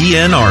of the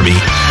BN Army.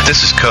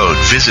 This is Code.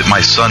 Visit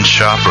my son's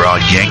shop or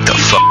I'll yank the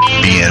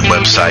BN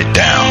website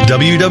down.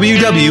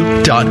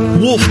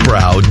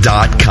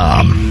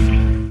 www.wolfbrow.com.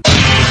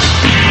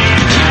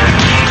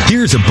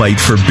 Here's a bite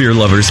for beer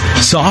lovers.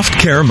 Soft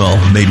caramel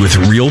made with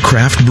real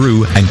craft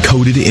brew and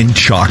coated in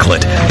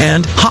chocolate.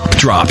 And hop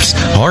drops,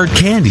 hard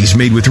candies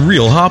made with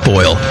real hop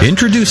oil.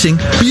 Introducing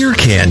Beer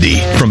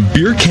Candy from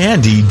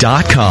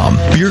beercandy.com.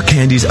 Beer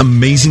Candy's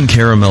amazing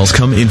caramels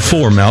come in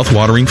 4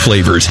 mouth-watering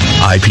flavors.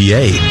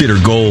 IPA, bitter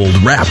gold,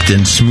 wrapped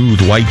in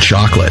smooth white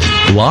chocolate.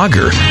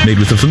 Lager, made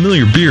with a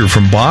familiar beer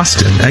from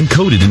Boston and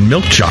coated in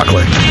milk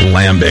chocolate.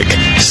 Lambic,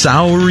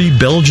 soury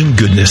Belgian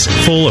goodness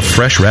full of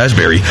fresh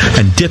raspberry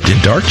and dipped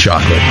in dark chocolate.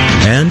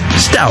 And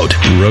Stout,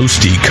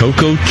 roasty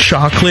cocoa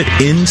chocolate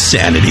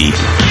insanity.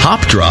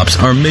 Hop drops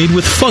are made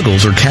with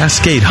Fuggles or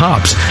Cascade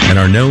hops and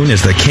are known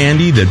as the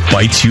candy that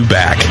bites you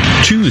back.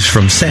 Choose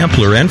from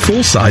sampler and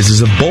full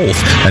sizes of both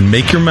and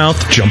make your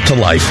mouth jump to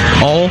life.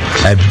 All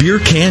at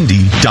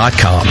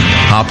beercandy.com.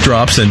 Hop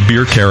drops and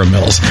beer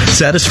caramels.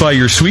 Satisfy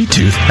your sweet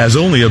tooth as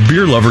only a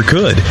beer lover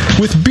could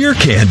with Beer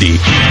Candy.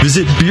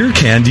 Visit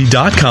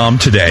beercandy.com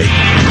today.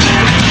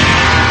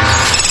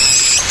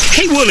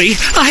 Hey, Wooly,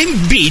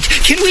 I'm beat.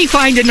 Can we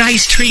find a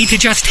nice tree to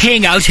just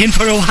hang out in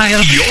for a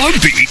while? You're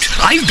beat.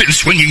 I've been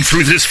swinging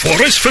through this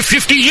forest for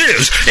 50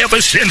 years,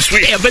 ever since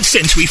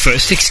we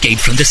first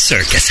escaped from the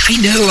circus.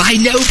 I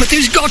know, but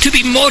there's got to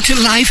be more to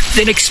life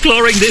than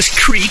exploring this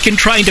creek and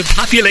trying to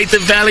populate the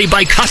valley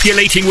by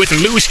copulating with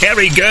loose,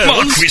 hairy girls.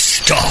 Marquis,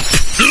 stop.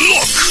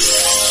 Look!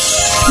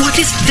 What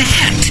is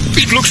that?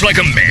 It looks like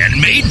a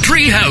man-made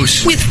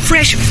treehouse with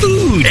fresh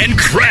food and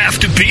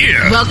craft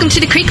beer. Welcome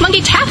to the Creek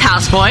Monkey Tap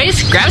House,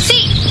 boys. Grab a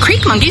seat.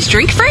 Creek Monkeys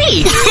drink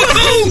free.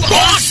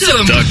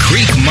 Awesome! The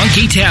Creek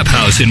Monkey Tap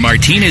House in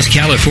Martinez,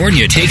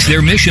 California takes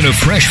their mission of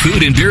fresh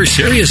food and beer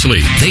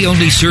seriously. They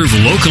only serve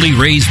locally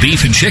raised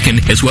beef and chicken,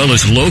 as well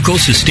as local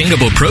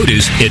sustainable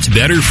produce. It's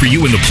better for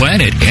you and the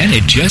planet, and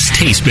it just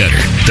tastes better.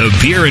 The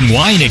beer and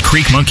wine at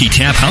Creek Monkey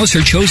Tap House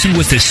are chosen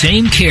with the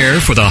same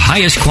care for the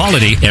highest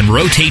quality and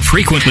rotate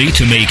frequently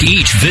to make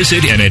each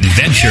visit an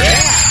adventure.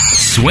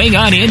 Swing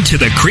on into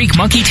the Creek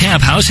Monkey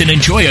Tap House and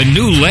enjoy a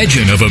new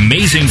legend of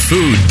amazing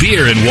food,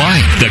 beer, and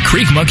wine. The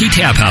Creek Monkey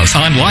Tap House,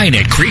 online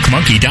at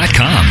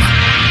creekmonkey.com.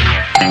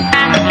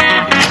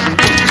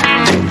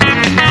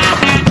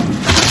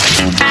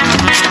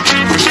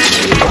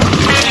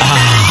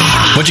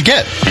 What'd you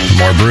get?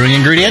 More brewing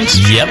ingredients?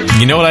 Yep.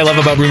 You know what I love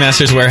about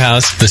Brewmaster's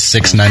Warehouse? The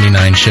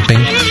 $6.99 shipping.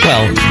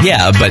 Well,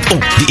 yeah, but...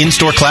 the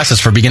in-store classes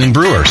for beginning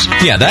brewers.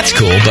 Yeah, that's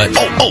cool, but...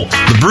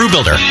 the Brew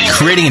Builder.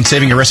 Creating and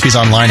saving your recipes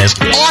online is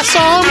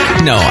awesome!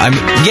 No,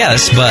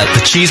 yes, but... The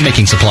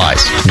cheese-making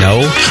supplies.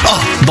 No.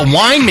 The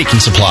wine-making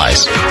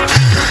supplies.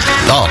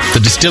 The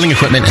distilling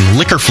equipment and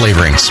liquor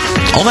flavorings.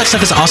 All that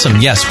stuff is awesome,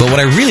 yes, but what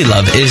I really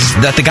love is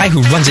that the guy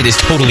who runs it is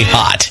totally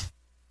hot.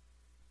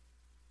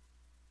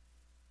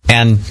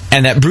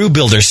 And that Brew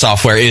Builder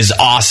software is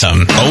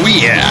awesome. Oh,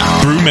 yeah.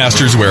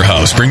 Brewmaster's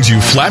Warehouse brings you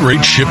flat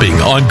rate shipping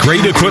on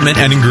great equipment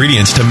and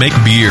ingredients to make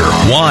beer,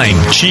 wine,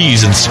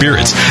 cheese, and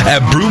spirits at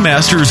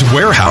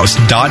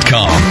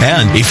brewmasterswarehouse.com.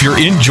 And if you're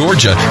in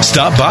Georgia,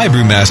 stop by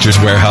Brewmaster's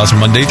Warehouse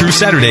Monday through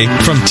Saturday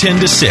from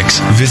 10 to 6.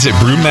 Visit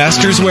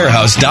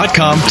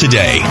brewmasterswarehouse.com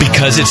today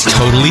because it's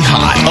totally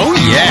hot. Oh,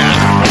 yeah.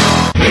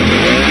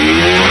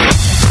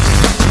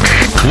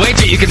 Wait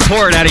till you can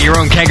pour it out of your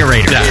own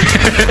kegerator.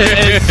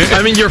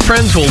 I mean, your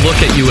friends will look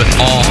at you with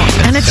awe.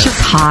 And it's just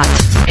hot.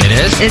 It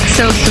is? It's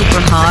so super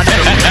hot.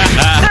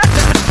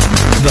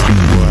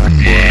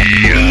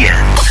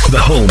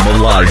 The home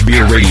of live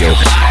beer radio.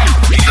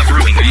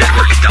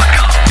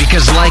 TheBrewingNetwork.com.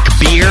 Because like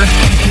beer,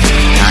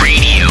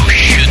 radio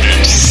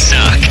shouldn't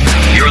suck.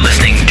 You're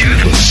listening to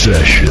The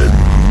Session.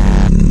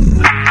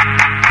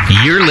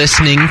 You're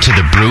listening to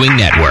the Brewing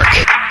Network.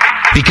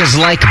 Because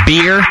like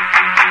beer,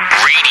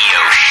 radio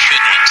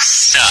shouldn't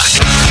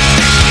suck.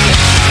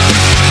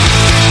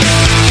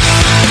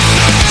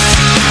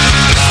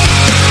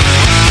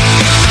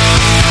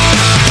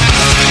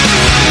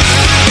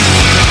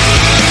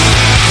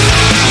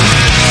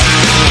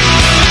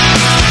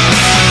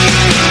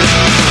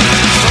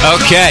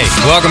 Okay,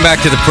 welcome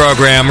back to the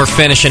program. We're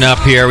finishing up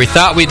here. We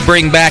thought we'd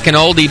bring back an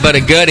oldie but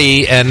a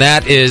goodie, and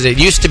that is, it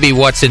used to be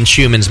what's in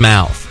Schumann's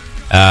mouth.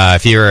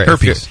 If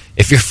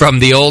you're from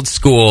the old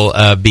school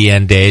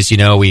BN days, you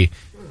know, we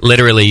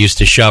literally used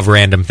to shove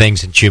random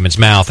things in Schumann's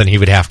mouth, and he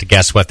would have to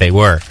guess what they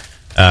were.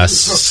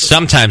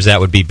 Sometimes that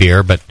would be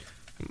beer, but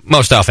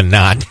most often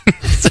not.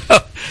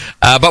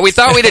 But we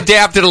thought we'd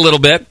adapt it a little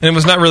bit. And it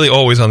was not really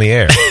always on the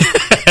air.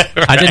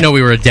 Right. I didn't know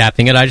we were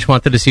adapting it. I just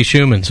wanted to see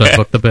Schumann, so I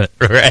booked the bit.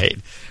 Right.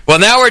 Well,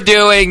 now we're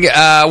doing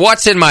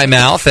What's in My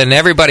Mouth, and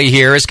everybody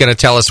here is going to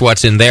tell us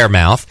what's in their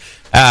mouth.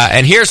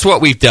 And here's what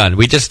we've done.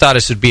 We just thought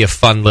this would be a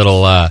fun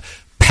little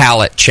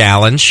palate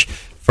challenge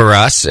for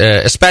us,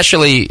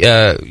 especially,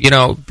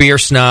 beer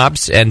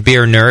snobs and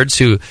beer nerds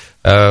who,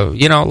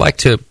 like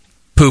to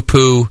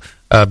poo-poo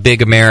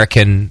big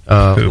American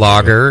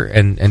lager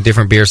and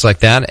different beers like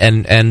that,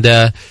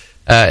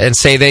 and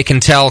say they can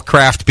tell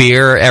craft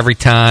beer every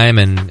time,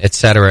 and et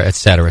cetera, et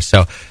cetera.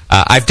 So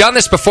I've done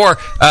this before.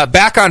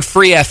 Back on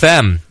Free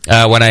FM,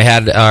 when I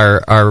had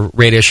our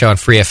radio show on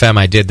Free FM,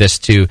 I did this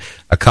to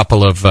a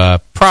couple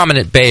of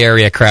prominent Bay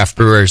Area craft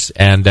brewers,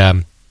 and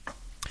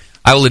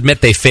I will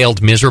admit they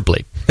failed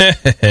miserably.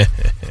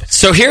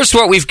 So here's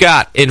what we've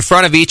got in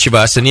front of each of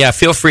us, and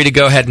feel free to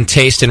go ahead and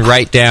taste and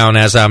write down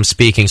as I'm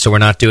speaking, so we're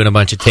not doing a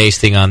bunch of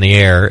tasting on the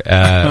air.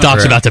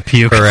 Doc's about to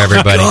puke. For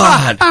everybody.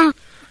 God.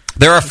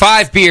 There are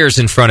 5 beers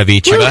in front of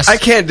each of us. I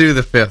can't do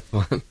the 5th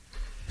one.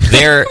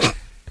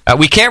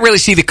 We can't really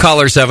see the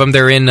colors of them.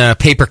 They're in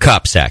paper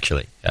cups,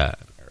 actually.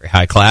 Very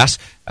high class.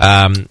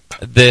 Of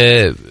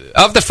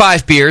the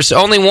 5 beers,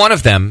 only one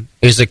of them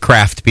is a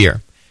craft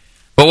beer.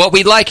 But what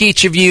we'd like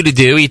each of you to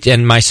do,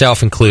 and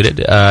myself included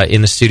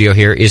in the studio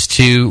here, is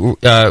to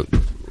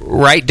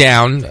write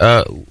down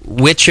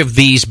which of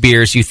these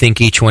beers you think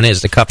each one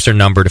is. The cups are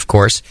numbered, of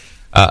course.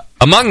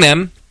 Among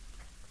them,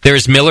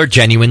 there's Miller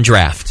Genuine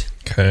Draft.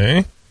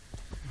 Okay.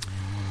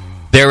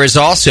 There is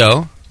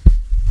also...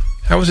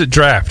 How is it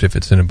draft if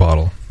it's in a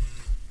bottle?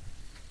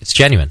 It's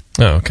genuine.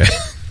 Oh, okay.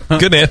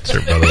 Good answer,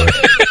 by the way.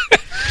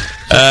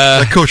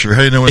 Like kosher.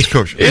 How do you know it's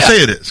kosher? Yeah. They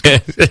say it is.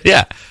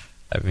 Yeah.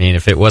 I mean,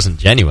 if it wasn't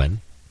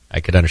genuine,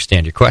 I could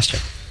understand your question.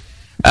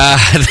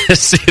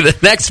 The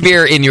next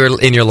beer in your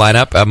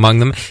lineup among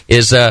them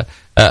is an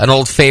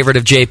old favorite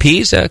of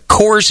JP's,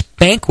 Coors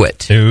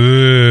Banquet.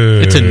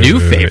 Ooh, it's a new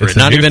favorite,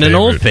 not even an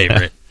old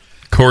favorite.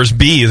 Coors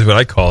B is what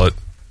I call it.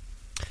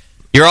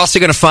 You're also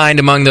going to find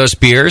among those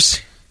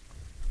beers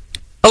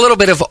a little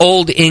bit of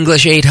Old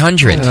English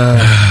 800.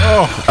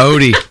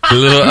 Odie. A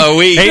little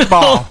OE.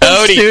 8-ball.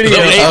 Odie.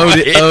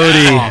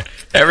 Odie.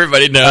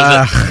 Everybody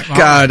knows it.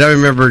 God, I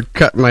remember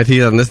cutting my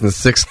teeth on this in the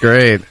 6th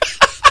grade.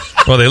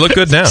 Well, they look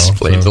good now.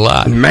 Explains a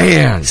lot.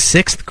 Man.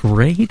 6th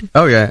grade?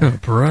 Oh, yeah. Oh,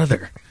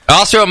 brother.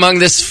 Also among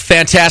this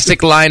fantastic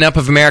lineup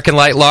of American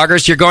light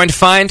lagers, you're going to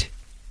find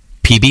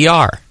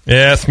PBR.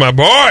 Yes, my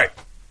boy.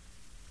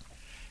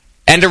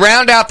 And to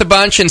round out the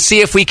bunch and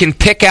see if we can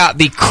pick out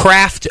the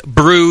craft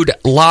brewed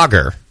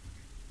lager,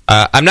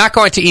 I'm not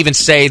going to even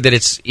say that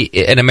it's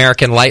an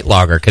American light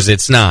lager, because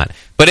it's not.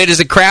 But it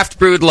is a craft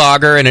brewed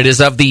lager, and it is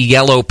of the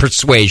yellow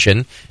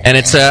persuasion, and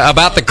it's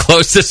about the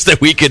closest that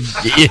we could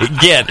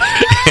get.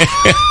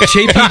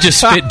 JP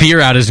just spit beer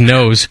out his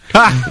nose.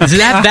 Is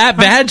that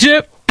bad,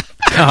 Chip?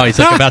 Oh, he's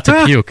like about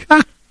to puke.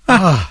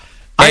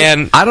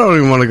 And I don't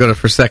even want to go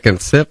for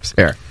second sips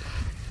here.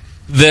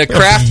 The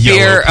craft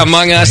beer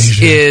among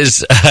us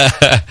is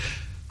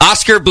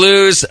Oscar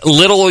Blues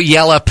Little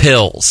Yellow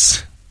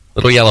Pills.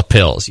 Little Yellow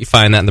Pills. You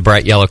find that in the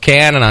bright yellow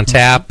can and on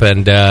tap,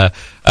 and a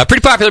pretty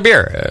popular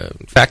beer.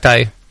 In fact,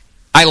 I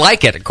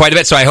like it quite a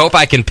bit, so I hope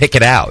I can pick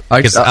it out.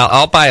 Because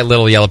I'll buy a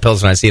Little Yellow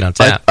Pills when I see it on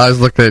tap. I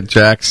was looking at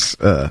Jack's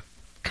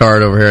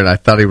card over here, and I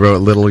thought he wrote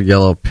Little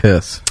Yellow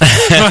Piss.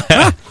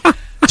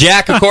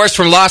 Jack, of course,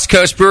 from Lost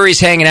Coast Brewery, is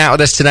hanging out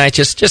with us tonight,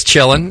 just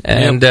chilling,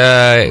 and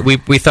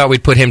we thought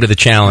we'd put him to the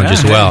challenge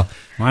as well.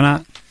 Why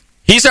not?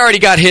 He's already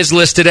got his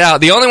listed out.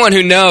 The only one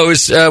who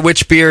knows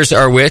which beers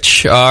are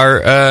which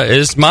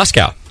is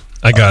Moscow.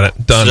 I got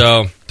it. Done.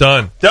 So,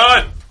 Done.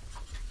 All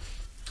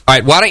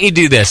right, why don't you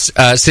do this?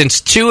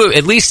 Since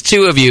at least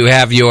two of you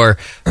have your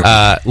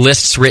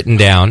lists written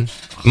down,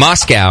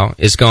 Moscow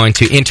is going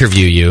to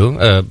interview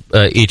you,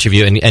 each of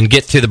you, and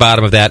get to the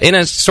bottom of that in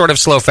a sort of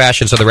slow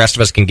fashion so the rest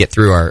of us can get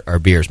through our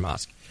beers,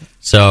 Moscow.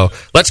 So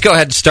let's go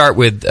ahead and start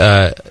with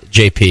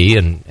JP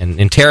and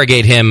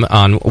interrogate him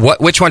on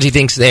which ones he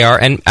thinks they are.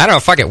 And I don't know,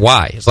 fuck it,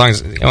 why? As long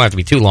as you don't have to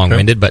be too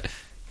long-winded, but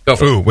go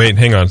for it. Ooh, wait,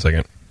 hang on a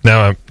second.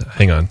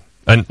 Hang on.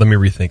 Let me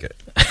rethink it.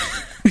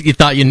 You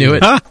thought you knew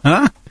it?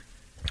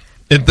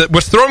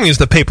 What's throwing me is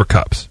the paper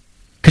cups.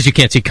 Because you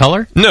can't see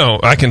color? No,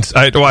 I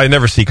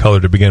never see color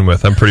to begin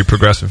with. I'm pretty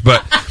progressive.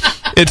 But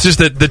it's just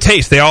that the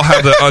taste. They all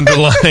have the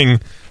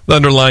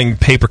underlying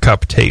paper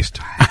cup taste.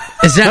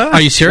 Is that?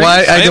 Are you serious?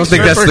 Well, I don't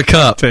think that's the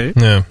cup.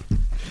 Yeah.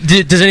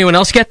 Does anyone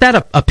else get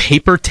that? A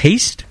paper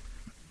taste?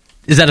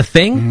 Is that a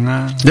thing?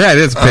 No. Yeah, it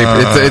is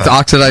paper. It's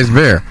oxidized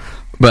beer.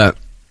 But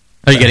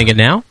are you getting it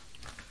now?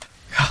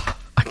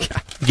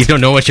 You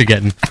don't know what you're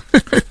getting.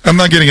 I'm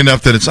not getting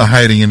enough that it's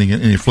hiding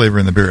any flavor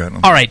in the beer. I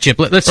don't. All right, Chip.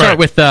 Let's start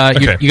with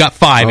you got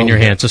 5 in your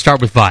hand. So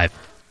start with 5.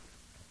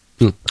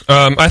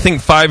 I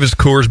think 5 is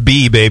Coors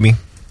B, baby.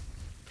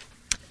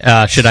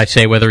 Should I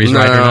say whether he's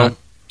right or not?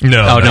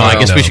 No. Oh, no, I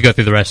guess we should go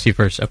through the rest of you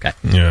first. Okay.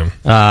 Yeah.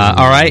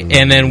 All right,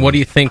 and then what do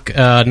you think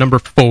number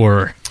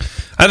 4?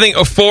 I think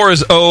 4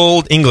 is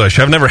Old English.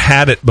 I've never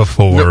had it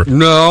before.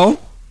 No.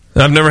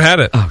 I've never had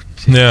it. Oh,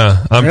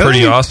 yeah. I'm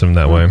pretty awesome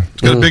that way.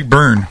 It's got a big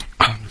burn.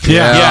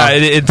 Yeah,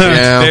 it's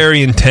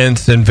very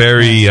intense and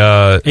very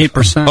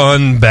 8%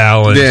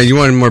 unbalanced. Yeah, you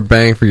wanted more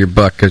bang for your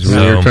buck because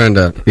when you're trying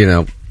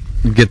to,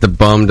 get the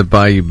bum to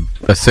buy you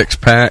a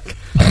 6-pack.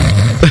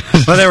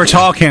 But they were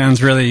tall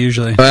cans, really,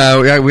 usually.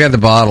 We had the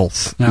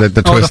bottles. Yeah.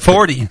 The the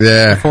 40.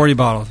 Yeah. The 40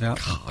 bottles, yeah.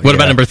 What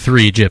about number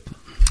 3, Jip?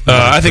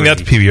 I think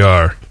that's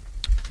PBR.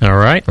 All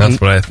right.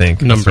 That's what I think.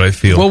 That's what I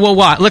feel. Well,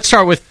 why? Let's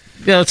start with,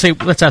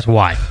 let's ask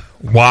why.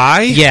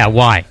 Why? Yeah,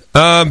 why?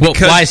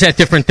 Why is that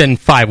different than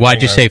 5?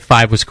 Why'd you say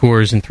 5 was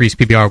Coors and 3's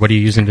PBR? What are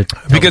you using to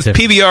tell Because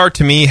PBR,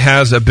 to me,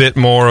 has a bit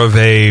more of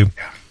a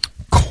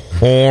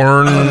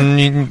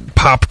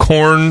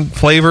popcorn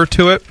flavor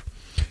to it.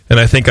 And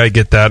I think I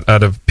get that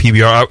out of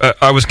PBR.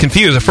 I was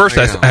confused. At first,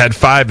 I had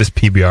 5 as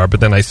PBR, but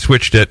then I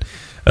switched it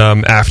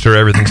after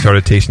everything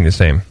started tasting the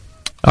same.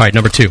 All right,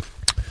 number 2.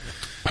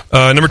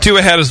 Number 2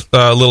 I had is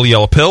Little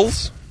Yellow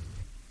Pills.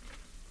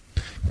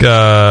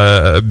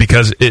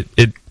 Because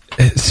it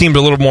seemed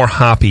a little more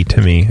hoppy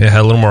to me. It had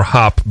a little more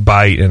hop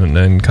bite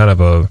and kind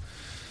of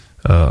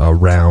a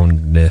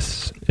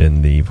roundness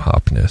in the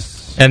hopness.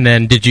 And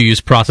then, did you use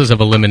process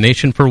of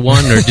elimination for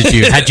 1, or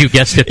had you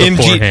guessed it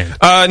beforehand?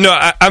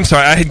 No, I'm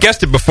sorry. I had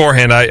guessed it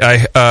beforehand. I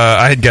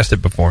had guessed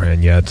it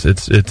beforehand. Yeah, it's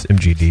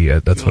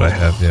MGD. That's what I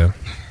have. Yeah.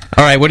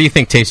 All right. What do you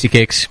think, Tasty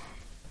Cakes?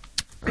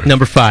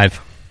 Number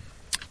 5.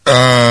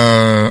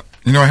 I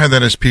had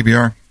that as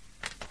PBR.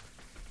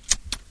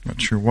 Not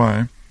sure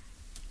why.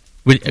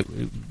 Would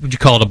you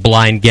call it a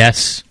blind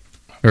guess,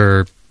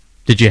 or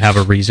did you have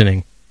a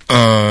reasoning?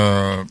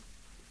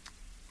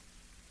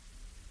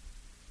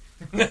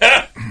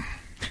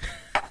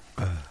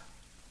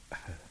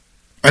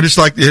 I just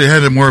like it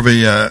had more of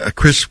a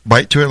crisp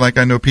bite to it, like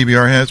I know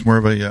PBR has. More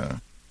of a,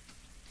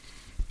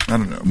 I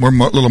don't know,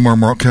 little more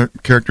moral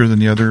character than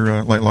the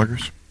other light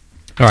lagers.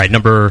 All right,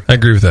 I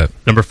agree with that.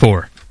 Number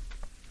 4.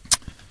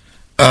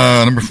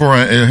 Number 4,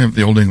 I have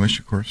the Old English,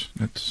 of course.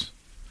 That's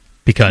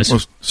because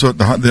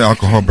the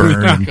alcohol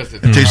burn. And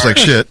it tastes like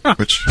shit,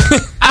 which.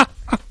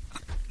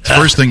 It's the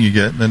first thing you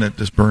get, then it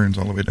just burns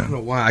all the way down. I don't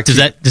know why. Does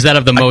that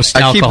have the most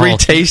alcohol? I keep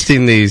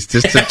retasting these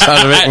just to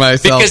try to make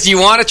myself... Because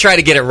you want to try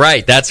to get it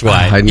right, that's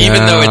why.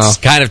 Even though it's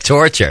kind of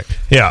torture.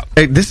 Yeah.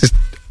 Hey, this is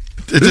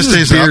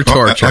tastes beer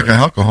torture. like an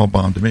alcohol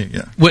bomb to me,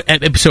 yeah.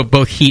 So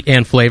both heat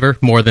and flavor,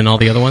 more than all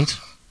the other ones?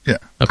 Yeah.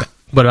 Okay.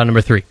 What about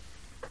number 3?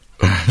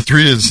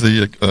 3 is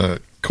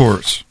the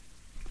Coors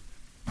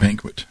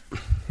Banquet.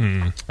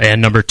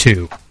 And number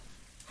 2?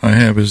 I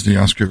have is the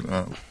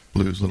Oscar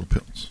Blues Little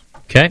Pills.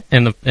 Okay,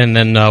 and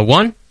then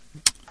 1?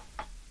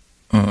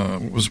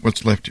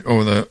 What's left?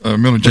 Oh, the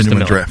Miller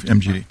Genuine Draft,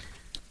 MGD.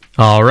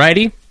 All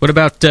righty. What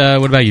about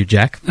you,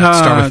 Jack? Let's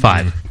start with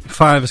 5.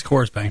 5 is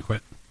Coors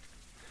Banquet.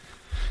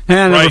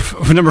 And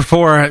number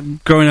 4,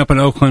 growing up in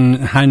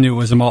Oakland, I knew it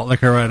was a malt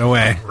liquor right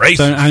away.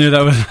 So I knew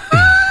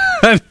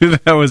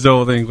that was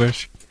Old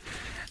English.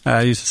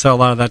 I used to sell a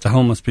lot of that to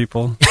homeless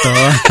people. So,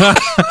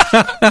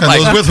 and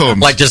those with homes.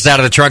 Like just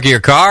out of the trunk of your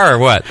car, or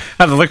what?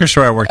 At the liquor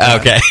store I worked at.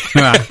 Okay.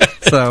 Yeah.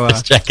 So,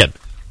 just checking.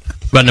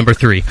 About number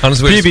 3?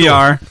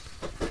 PBR.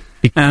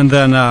 And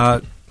then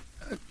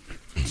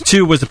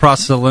 2 was the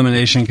process of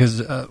elimination, because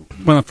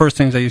one of the first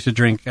things I used to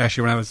drink,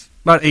 actually, when I was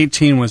about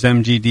 18, was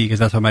MGD, because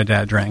that's what my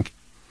dad drank.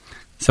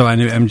 So I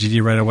knew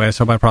MGD right away.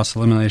 So by process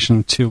of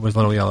elimination, 2 was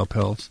Little Yellow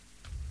Pills.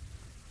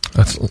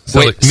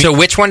 So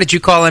which one did you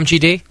call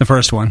MGD? The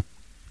first one.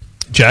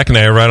 Jack and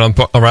I are right on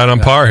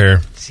par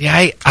here. See,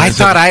 I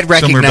thought I'd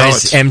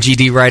recognize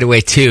MGD right away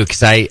too,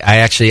 because I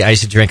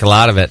used to drink a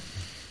lot of it.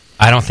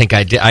 I don't think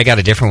I did. I got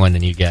a different one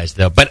than you guys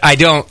though, but I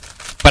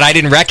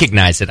didn't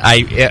recognize it.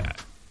 I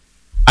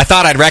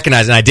thought I'd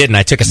recognize it, and I didn't.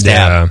 I took a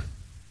stab. Yeah.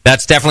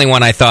 That's definitely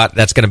one I thought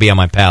that's going to be on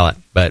my palate,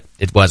 but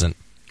it wasn't.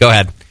 Go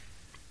ahead.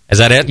 Is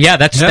that it? Yeah,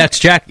 that's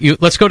Jack.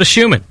 Let's go to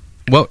Schumann.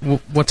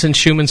 What's in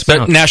Schumann's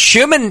mouth? Now,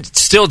 Schumann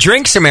still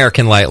drinks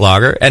American Light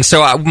Lager, and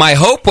so my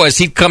hope was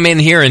he'd come in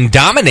here and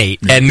dominate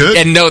and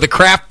know the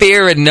craft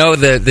beer and know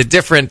the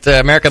different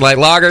American Light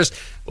Lagers.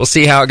 We'll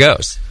see how it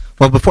goes.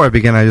 Well, before I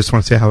begin, I just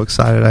want to say how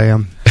excited I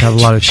am. I have a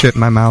lot of shit in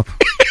my mouth.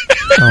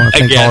 I want to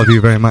thank all of you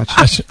very much.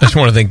 I just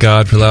want to thank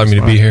God for allowing me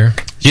to be here.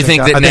 Do you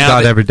think that I thank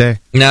God every day.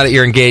 Now that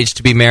you're engaged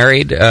to be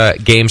married,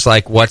 games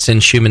like What's in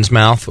Schumann's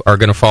Mouth are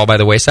going to fall by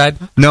the wayside?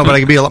 No, but I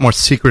can be a lot more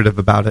secretive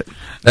about it.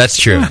 That's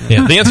true.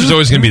 Yeah, the answer's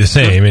always going to be the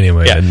same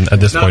anyway at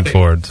this point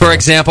forward. So. For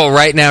example,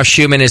 right now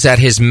Schumann is at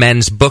his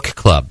men's book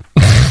club.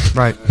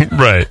 Right.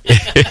 Right.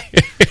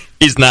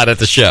 He's not at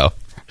the show.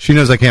 She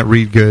knows I can't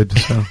read good,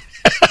 so...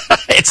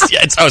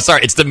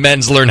 It's the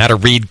men's learn how to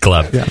read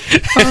club. Yeah.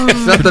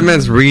 It's not the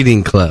men's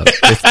reading club.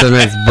 It's the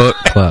men's book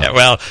club. Yeah,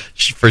 well,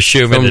 for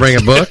Schumann, Someone bring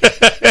a book.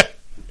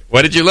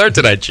 What did you learn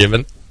tonight,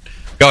 Schumann?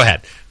 Go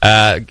ahead.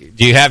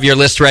 Do you have your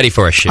list ready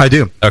for us, Schumann? I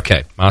do.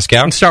 Okay,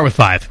 Moscow. Let's start with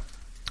 5.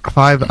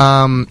 5.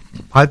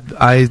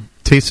 I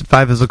tasted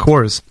 5 as a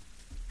Coors.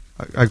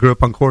 I grew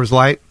up on Coors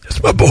Light.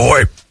 That's my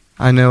boy.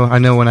 I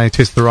know when I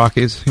taste the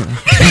Rockies. You know.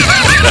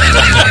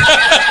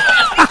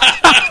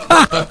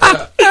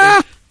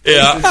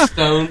 Yeah.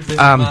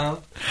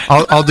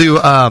 I'll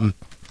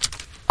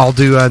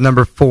do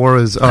number 4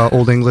 is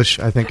Old English.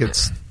 I think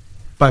it's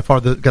by far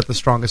got the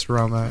strongest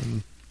aroma,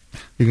 and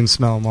you can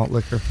smell malt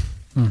liquor.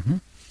 Mm-hmm.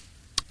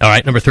 All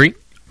right, number 3.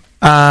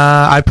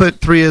 I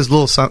put 3 as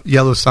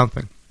yellow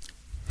something.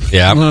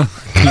 Yeah,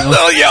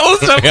 little yellow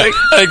something. I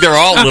think they're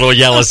all little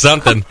yellow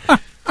something.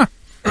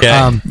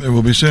 Okay. It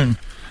will be soon.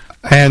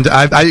 And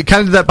I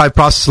kind of did that by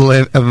process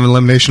of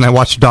elimination. I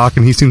watched Doc,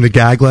 and he seemed to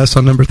gag less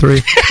on number 3.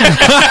 Right.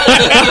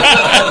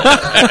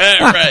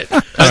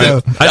 So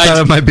I thought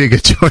it might be a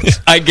good choice.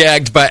 I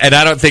gagged, and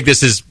I don't think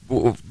this is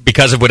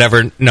because of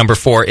whatever number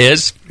 4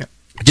 is. Yeah.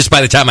 Just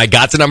by the time I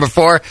got to number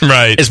 4,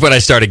 right, is when I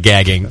started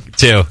gagging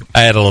too.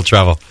 I had a little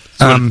trouble.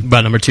 So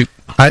about number 2,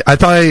 I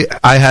thought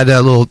I had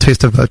a little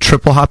taste of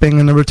triple hopping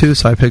in number 2,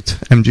 so I picked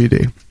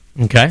MGD.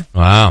 Okay.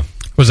 Wow.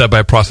 Was that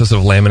by process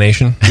of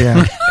lamination?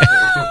 Yeah.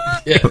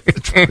 Yeah.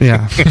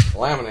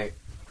 Laminate.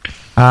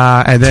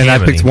 And then I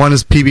picked 1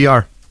 as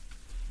PBR.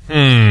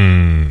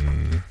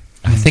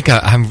 I think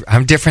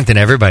I'm different than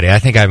everybody. I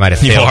think I might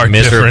have failed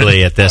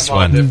miserably at this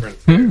one.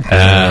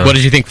 What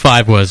did you think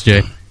 5 was,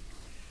 Jay?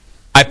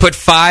 I put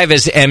 5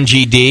 as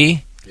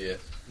MGD. Yes.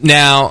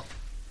 Now,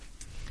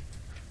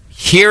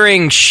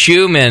 hearing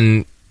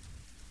Schumann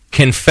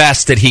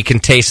confess that he can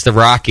taste the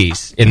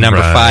Rockies in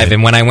number 5,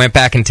 and when I went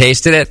back and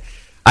tasted it,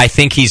 I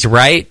think he's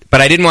right,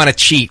 but I didn't want to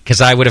cheat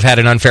because I would have had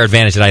an unfair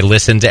advantage that I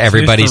listened to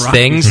everybody's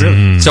things.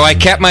 So I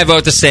kept my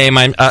vote the same,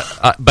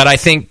 but I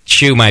think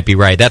Shu might be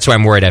right. That's why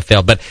I'm worried I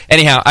failed. But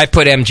anyhow, I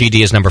put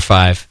MGD as number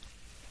 5.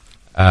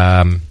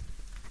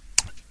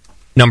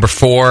 Number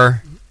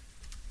 4,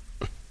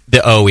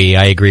 the OE.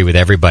 I agree with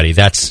everybody.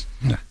 It's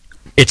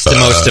the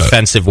most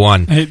offensive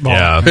one.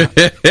 Yeah.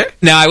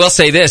 Now I will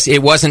say this: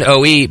 it wasn't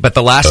OE, but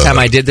the last time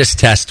I did this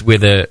test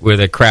with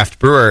a craft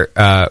brewer,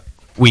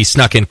 we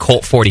snuck in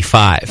Colt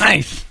 45.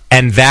 Nice.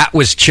 And that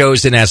was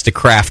chosen as the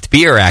craft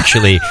beer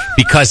actually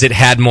because it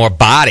had more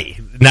body,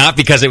 not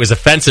because it was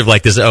offensive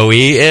like this OE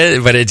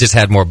is, but it just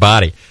had more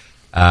body.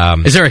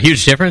 Is there a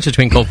huge difference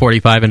between Colt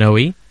 45 and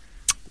OE?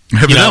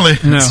 Evidently.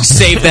 No.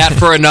 Save that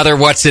for another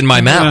What's in My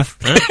Mouth.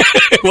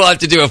 We'll have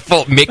to do a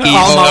full Mickey's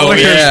all malt OE.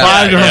 liquors,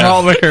 5 different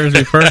malt liquors would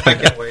be perfect. I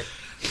can't wait.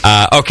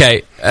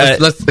 Okay.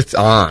 It's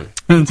on.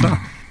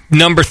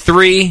 Number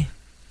 3,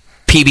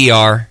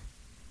 PBR.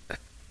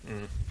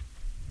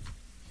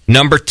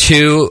 Number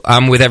 2,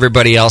 I'm with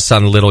everybody else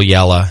on Little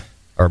Yella,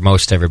 or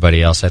most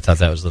everybody else. I thought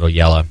that was Little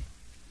Yella,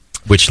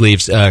 which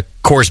leaves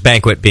Coors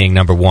Banquet being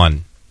number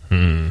 1.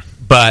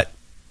 But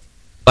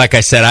like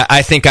I said,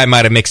 I think I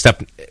might have mixed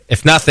up.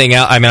 If nothing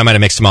else, I might have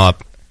mixed them all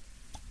up.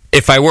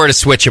 If I were to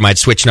switch them, I'd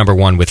switch number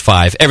 1 with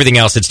 5. Everything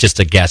else, it's just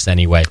a guess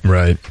anyway.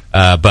 Right.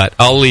 But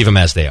I'll leave them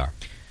as they are.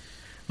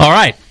 All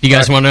right. You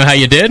guys want to know how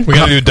you did? We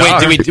got to do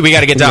Doc. Wait, we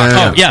got to get Doc.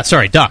 Oh, yeah,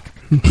 sorry, Doc.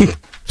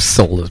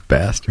 Soulless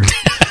bastard.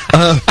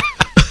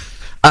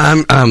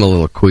 I'm a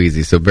little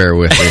queasy, so bear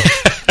with me.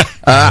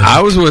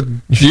 I was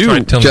with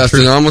you,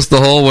 Justin, almost the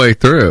whole way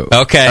through.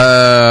 Okay.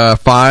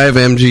 5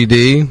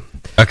 MGD.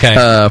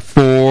 Okay.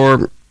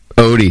 4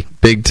 Odie,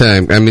 big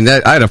time. I mean,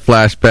 I had a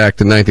flashback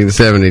to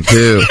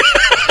 1972.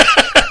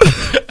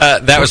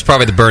 That was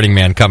probably the Burning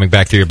Man coming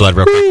back through your blood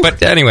real quick.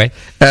 But anyway.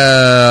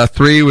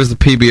 3 was the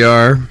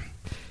PBR.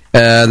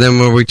 Then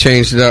when we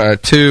changed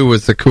it, 2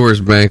 was the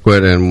Coors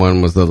Banquet, and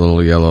 1 was the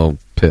Little Yellow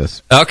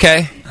Piss.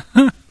 Okay.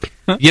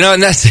 You know,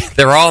 and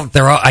they're all.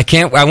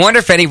 I wonder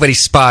if anybody's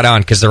spot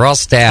on because they're all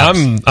stabs.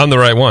 I'm the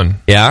right one.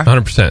 Yeah,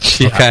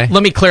 100%. Okay.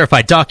 Let me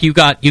clarify, Doc. You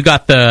got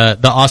the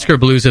Oscar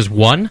Blues as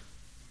 1.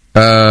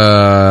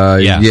 Yeah,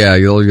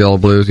 Yellow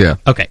Blues. Yeah.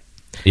 Okay.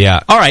 Yeah.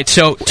 All right.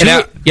 So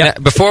now,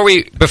 before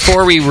we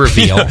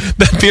reveal,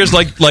 that feels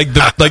like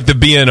the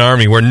BN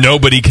Army where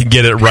nobody can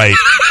get it right.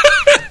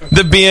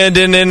 The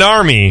BN in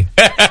Army,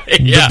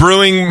 the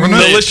brewing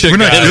militia. We're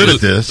not good at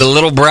this. The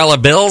little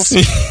Brella Bills.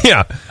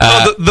 Yeah.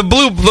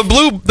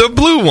 The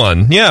blue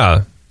one.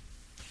 Yeah.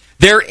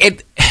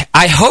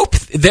 I hope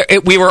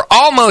we were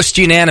almost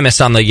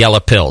unanimous on the yellow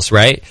pills,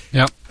 right?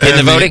 Yep. In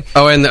the voting.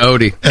 And the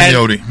Odie. And the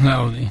Odie.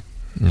 No.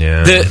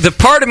 Yeah. The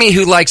part of me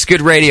who likes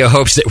good radio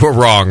hopes that we're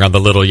wrong on the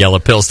little yellow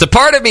pills. The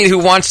part of me who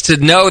wants to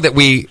know that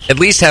we at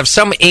least have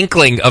some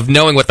inkling of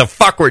knowing what the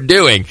fuck we're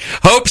doing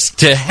hopes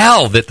to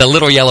hell that the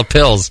little yellow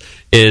pills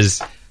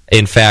is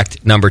in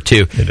fact number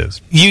 2. It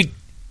is.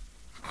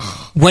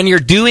 When you're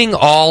doing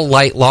all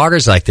light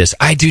lagers like this,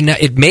 I do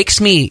not. It makes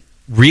me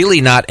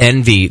really not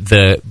envy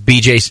the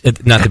BJ's,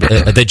 not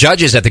the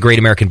judges at the Great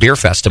American Beer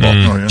Festival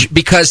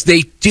because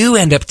they do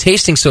end up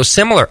tasting so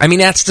similar. I mean,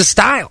 that's the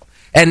style.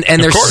 And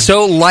they're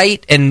so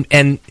light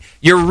and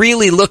you're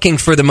really looking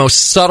for the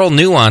most subtle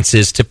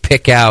nuances to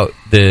pick out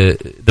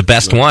the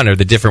best one or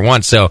the different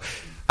one. So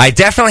I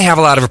definitely have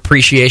a lot of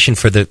appreciation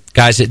for the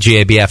guys at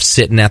GABF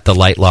sitting at the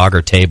light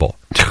lager table.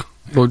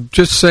 Well,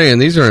 just saying,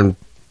 these are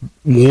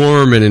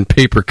warm and in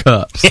paper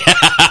cups.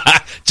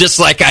 Just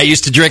like I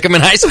used to drink them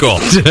in high school.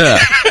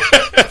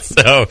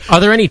 So, are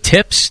there any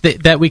tips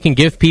that we can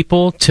give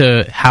people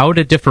to how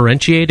to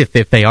differentiate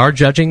if they are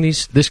judging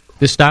this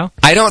style?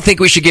 I don't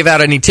think we should give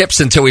out any tips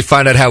until we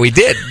find out how we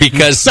did,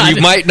 because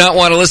you might not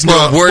want to listen to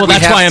a word. Well,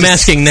 that's why I'm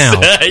asking now.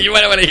 You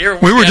might want to hear.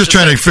 We were just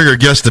trying to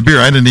guess the beer.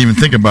 I didn't even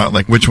think about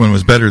which one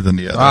was better than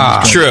the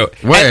other. True.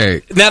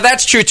 Wait. Now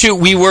that's true too.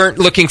 We weren't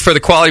looking for the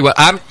quality.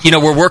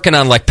 We're working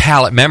on like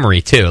palate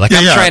memory too. Like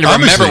I'm trying to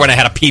remember when I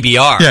had a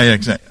PBR. Yeah,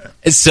 exactly.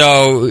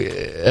 So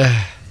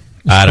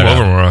I don't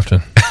know. More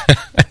often.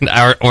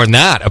 or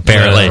not,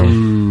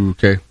 apparently.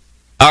 Okay.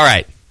 All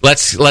right.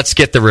 Let's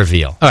get the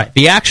reveal. All right.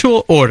 The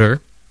actual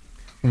order.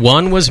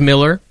 1 was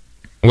Miller.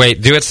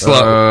 Wait, do it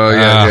slow.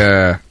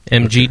 Yeah.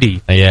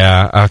 MGD.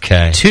 Yeah,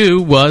 okay.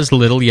 2 was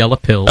Little Yellow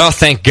Pill. Oh,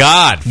 thank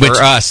God for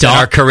us in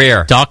our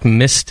career. Doc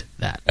missed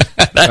that.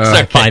 That's okay.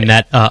 I find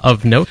that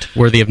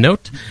worthy of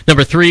note.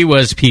 Number 3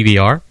 was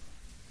PBR.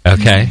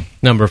 Okay.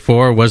 Number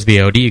 4 was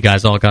the OD. You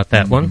guys all got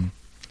that one.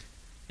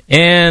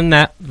 And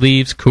that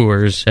leaves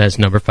Coors as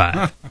number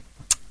 5.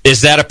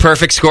 Is that a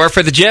perfect score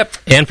for the Jip?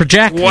 And for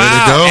Jack.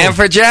 Wow. And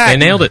for Jack. I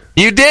nailed it.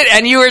 You did,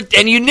 and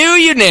you knew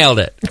you nailed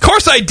it. Of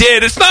course I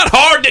did. It's not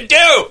hard to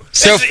do.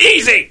 It's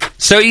easy.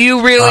 So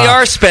you really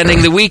are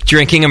spending the week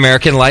drinking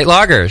American light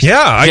lagers.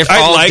 Yeah,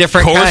 I like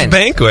different Coors kinds.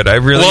 Banquet. I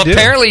really do. Well,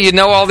 apparently you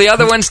know all the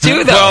other ones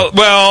too, though.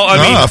 Well, I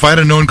mean, if I'd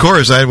have known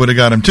Coors, I would have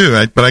got them too.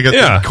 But I got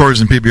the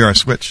Coors and PBR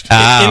switched.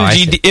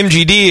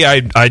 MGD,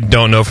 I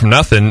don't know from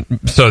nothing.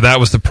 So that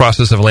was the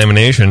process of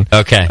lamination.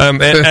 Okay.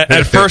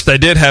 At first, I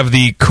did have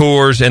the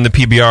Coors and the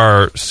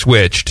PBR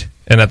switched,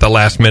 and at the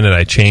last minute,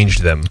 I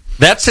changed them.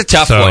 That's a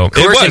tough one.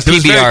 Coors and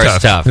PBR is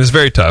tough. It was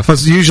very tough.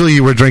 Plus, usually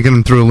you were drinking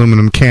them through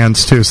aluminum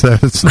cans too, so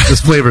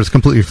this flavor is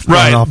completely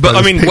thrown off. But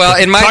I mean,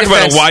 in my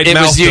defense, it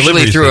was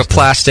usually through a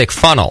plastic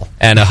funnel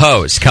and a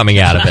hose coming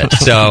out of it.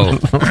 So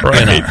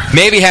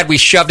maybe had we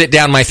shoved it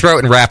down my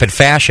throat in rapid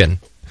fashion,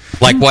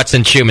 like what's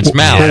in Schumann's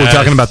mouth. What, we're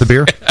talking about the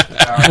beer?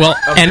 Well,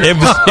 and it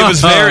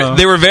was very.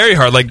 They were very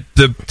hard. Like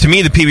to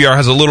me, the PBR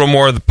has a little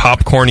more of the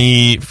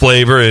popcorny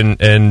flavor, and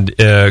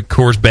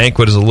Coors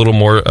Banquet is a little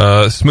more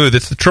smooth.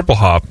 It's the triple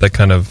hop that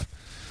kind of.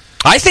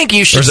 I think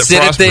you should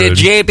sit at the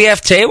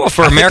JBF table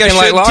for American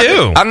Light Lager.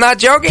 Too. I'm not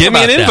joking. Give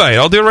me an invite.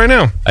 I'll do it right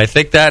now. I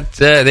think that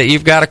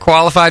you've got a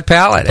qualified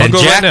palate. I'll and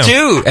go Jack right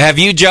now. too. Have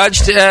you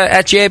judged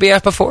at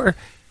JBF before?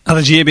 The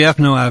GABF?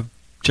 No, I've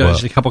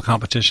judged a couple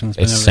competitions.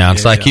 It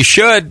sounds like you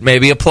should.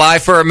 Maybe apply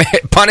for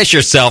punish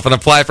yourself and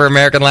apply for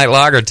American Light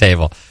Lager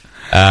table.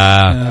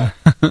 Well,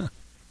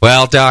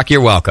 Doc, you're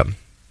welcome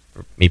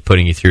for me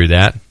putting you through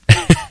that.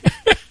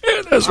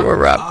 Those were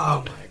rough.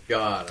 Oh my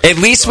God! At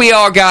least we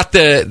all got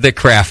the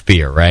craft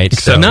beer, right?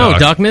 So no,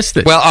 Doc missed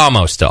it. Well,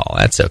 almost all.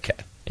 That's okay.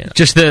 Yeah.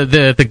 Just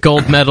the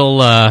gold medal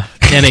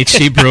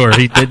NHC brewer.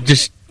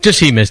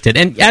 He missed it.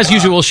 And as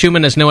usual,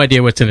 Schumann has no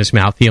idea what's in his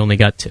mouth. He only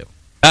got 2.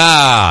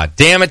 Ah,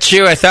 damn it,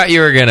 Chew. I thought you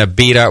were going to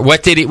beat our...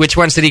 Which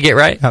ones did he get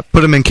right?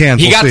 Put them in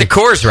cans. He got the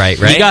Coors right?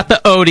 He got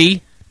the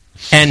Odie,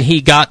 and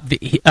he got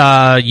the...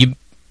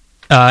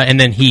 and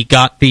then he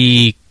got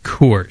the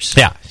Coors.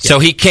 Yeah. So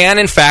he can,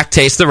 in fact,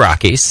 taste the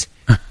Rockies.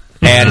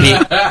 And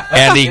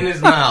he in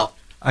his mouth.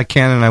 I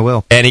can and I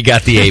will. And he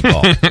got the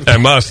 8-ball. I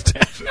must.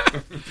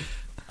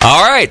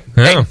 All right.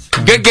 Yeah.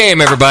 Hey, good game,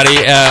 everybody.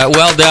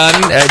 Well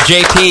done.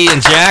 JP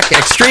and Jack,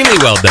 extremely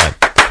well done.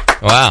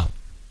 Wow.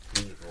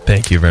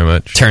 Thank you very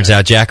much. Turns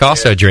out Jack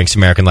also drinks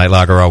American Light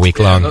Lager all week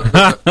long.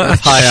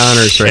 High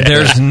honors right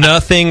there. There's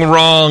nothing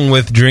wrong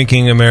with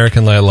drinking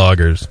American Light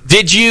Lagers.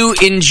 Did you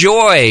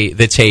enjoy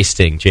the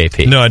tasting,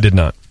 JP? No, I did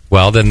not.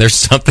 Well, then there's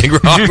something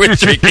wrong with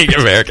drinking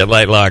American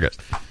Light Lagers.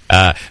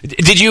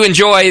 Did you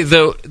enjoy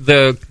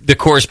the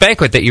Coors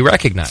Banquet that you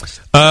recognized?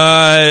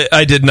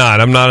 I did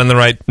not. I'm not in the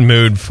right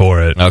mood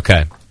for it.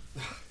 Okay.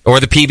 Or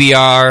the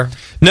PBR?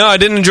 No, I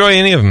didn't enjoy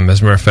any of them, as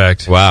a matter of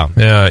fact. Wow.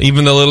 Yeah,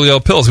 even the Little Yellow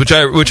Pills, which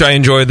I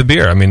enjoy the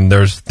beer. I mean,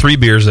 there's 3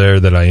 beers there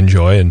that I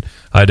enjoy, and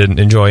I didn't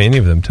enjoy any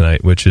of them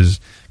tonight, which is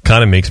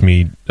kind of makes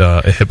me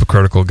a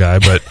hypocritical guy,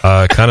 but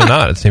kind of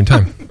not at the same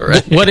time.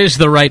 What is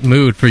the right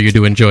mood for you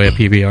to enjoy a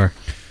PBR?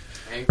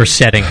 Or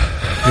setting?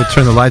 You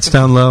turn the lights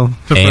down low.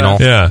 Anal.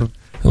 Yeah.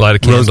 Light a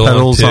candle.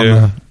 Rose petals on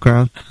the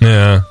ground.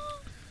 Yeah.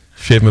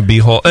 Shave my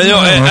beehole. I don't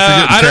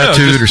know.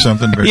 Tattooed or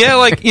something. Yeah,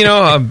 like, hanging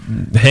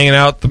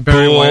out at the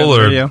pool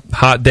or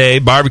hot day,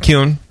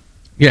 barbecuing.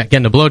 Yeah,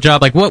 getting a blowjob.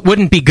 Like, what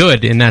wouldn't be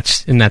good in that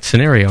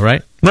scenario,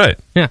 right? Right.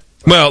 Yeah.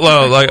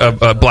 Well, like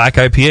a black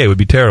IPA would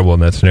be terrible in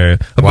that scenario.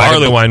 A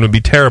barley wine would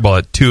be terrible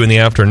at 2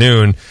 p.m,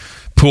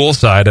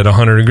 poolside at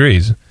 100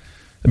 degrees.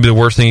 That'd be the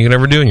worst thing you could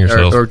ever do in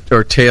yourself. Or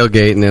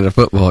tailgating at a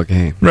football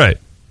game. Right.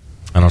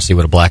 I don't see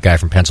what a black guy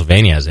from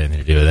Pennsylvania has anything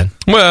to do with it.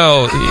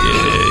 Well,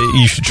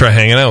 you should try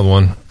hanging out with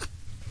one.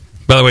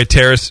 By the way,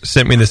 Terrace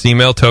sent me this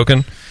email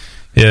token.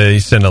 Yeah, you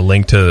send a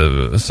link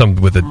to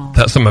something have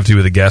to do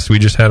with a guest we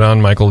just had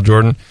on, Michael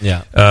Jordan.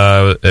 Yeah.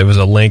 It was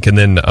a link, and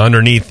then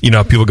underneath,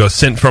 people go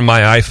sent from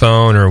my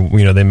iPhone,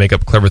 or they make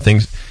up clever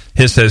things.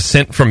 His says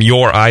sent from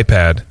your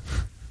iPad.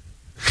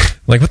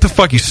 Like, what the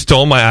fuck? You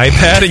stole my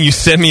iPad and you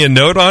sent me a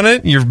note on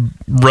it? You're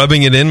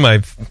rubbing it in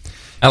my.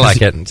 I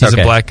like it. It's He's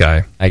okay. a black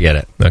guy. I get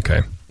it.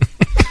 Okay.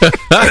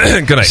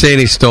 Good night. Saying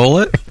he stole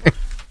it?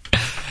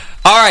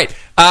 All right.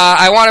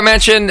 I want to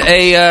mention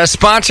a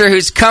sponsor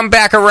who's come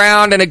back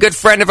around, and a good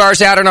friend of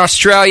ours out in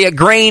Australia,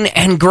 Grain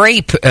and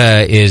Grape,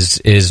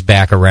 is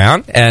back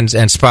around and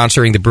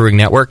sponsoring the Brewing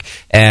Network.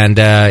 And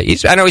I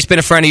know he's been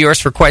a friend of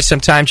yours for quite some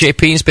time,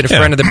 JP. He's been a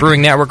friend of the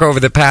Brewing Network over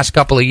the past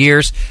couple of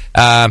years.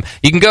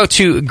 You can go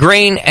to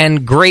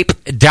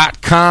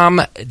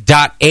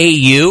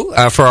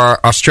grainandgrape.com.au for our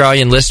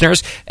Australian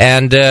listeners,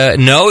 and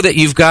know that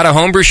you've got a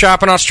homebrew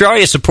shop in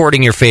Australia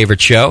supporting your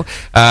favorite show.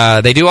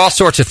 They do all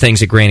sorts of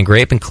things at Grain and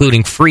Grape,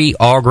 including free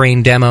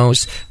all-grain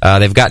demos.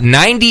 They've got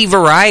 90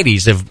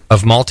 varieties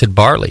of malted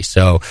barley,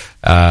 so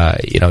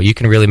you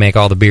can really make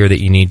all the beer that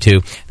you need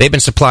to. They've been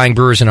supplying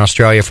brewers in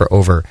Australia for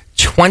over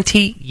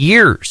 20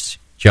 years.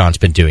 John's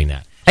been doing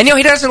that. And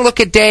he doesn't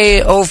look a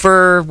day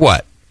over,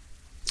 what?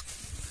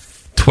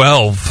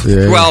 12. Yeah.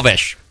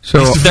 12-ish. So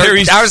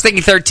I was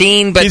thinking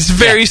 13, but he's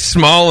very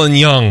small and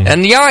young.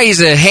 And he's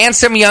a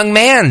handsome young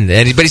man,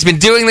 but he's been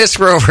doing this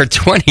for over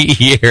 20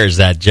 years,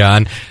 that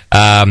John.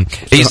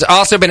 He's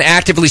also been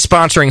actively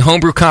sponsoring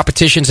homebrew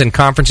competitions and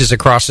conferences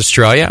across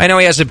Australia. I know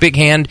he has a big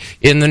hand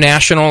in the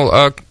National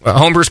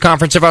Homebrewers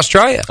Conference of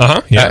Australia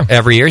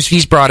every year.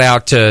 He's brought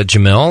out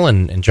Jamil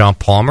and John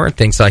Palmer and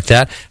things like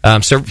that.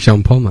 So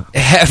John Palmer.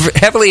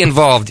 Heavily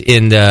involved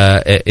in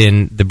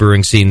the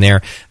brewing scene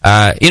there.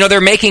 They're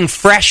making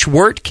fresh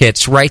wort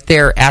kits right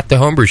there at the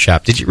homebrew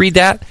shop. Did you read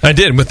that? I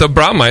did, with the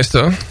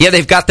Braumeister. Yeah,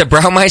 they've got the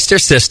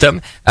Braumeister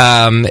system.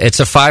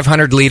 It's a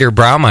 500-liter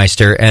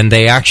Braumeister, and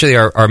they actually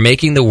are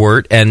making the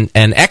wort and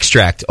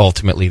extract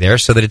ultimately there,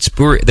 so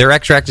that their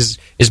extract is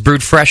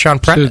brewed fresh on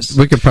premise.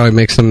 So we could probably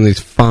make some of these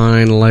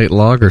fine light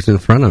lagers in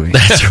front of me.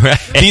 That's right.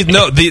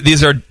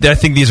 These are. I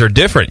think these are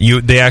different.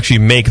 They actually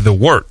make the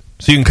wort,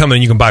 so you can come in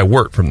and you can buy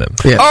wort from them.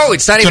 Yeah. Oh,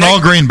 it's not It's even an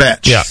all-grain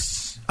batch. Yeah.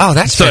 Oh,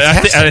 that's so.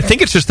 fantastic. I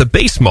think it's just the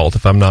base malt,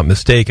 if I'm not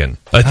mistaken.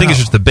 I think it's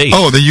just the base.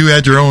 Oh, then you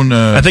add your own.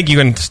 I think you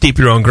can steep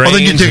your own grains. Oh,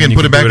 then you take and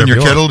put it back in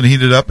your kettle and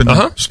heat it up and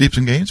Uh-huh. steeps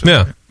and gains.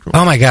 Yeah. Cool.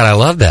 Oh my God, I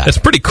love that. It's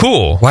pretty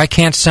cool. Why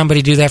can't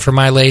somebody do that for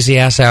my lazy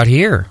ass out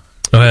here?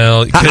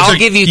 Well, I'll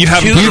give you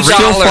 $2 you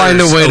still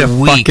find a way to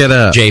week, fuck it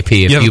up,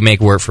 JP, if you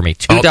make wort for me.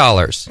 $2.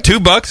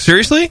 $2?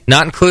 Seriously?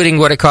 Not including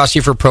what it costs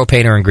you for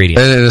propane or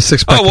ingredients. And a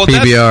 6-pack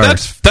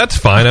PBR. That's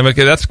fine. I mean,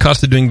 that's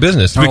cost of doing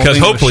business, because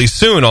hopefully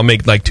soon I'll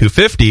make like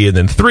 $2.50 and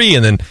then $3,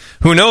 and then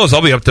who knows?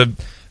 I'll be up to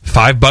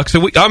 $5 a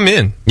week. I'm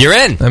in. You're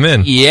in. I'm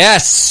in.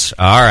 Yes.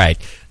 All right.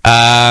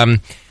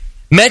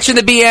 Mention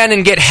the BN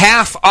and get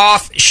half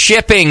off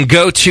shipping.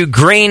 Go to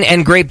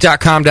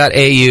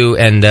grainandgrape.com.au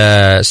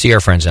and see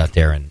our friends out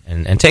there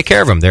and take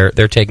care of them.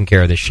 They're taking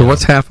care of this show. So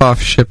what's half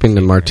off shipping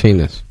to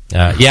Martinez?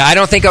 I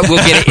don't think we'll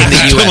get it in the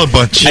U.S. Still a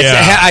bunch.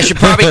 Yeah. I should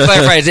probably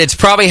clarify. It's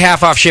probably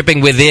half off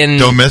shipping within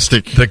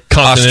domestic, the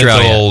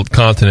continental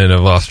continent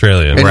of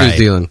Australia and New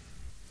Zealand.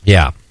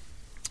 Yeah,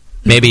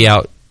 maybe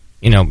out.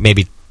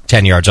 Maybe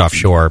 10 yards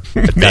offshore,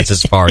 but that's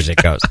as far as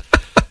it goes.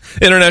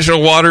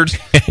 International waters.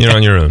 You're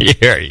on your own.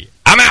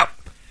 I'm out.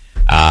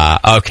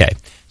 Okay.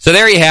 So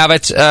there you have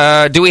it.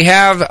 Do we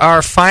have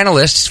our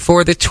finalists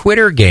for the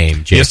Twitter game,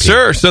 JP? Yes,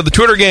 sir. So the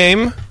Twitter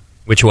game,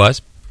 which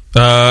was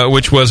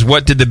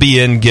what did the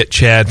BN get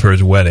Chad for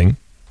his wedding?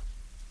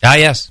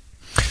 Yes.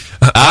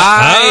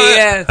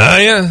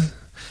 Yes.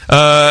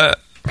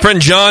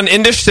 Friend John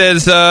Indish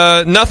says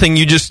nothing.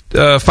 You just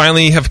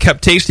finally have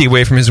kept Tasty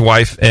away from his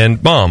wife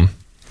and mom.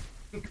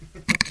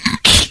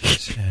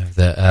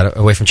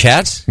 Away from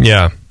Chad's?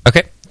 Yeah.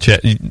 Okay.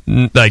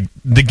 Like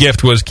the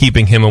gift was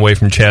keeping him away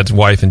from Chad's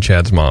wife and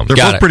Chad's mom. They're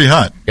both pretty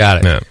hot.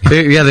 Got it.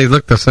 Yeah. They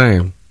look the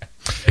same.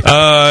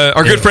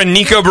 Our good friend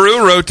Nico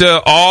Brew wrote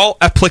all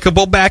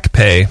applicable back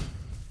pay.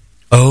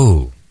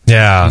 Oh.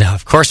 Yeah. No,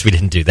 of course we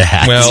didn't do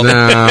that. Well,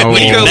 no.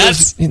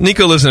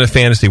 Nico lives in a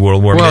fantasy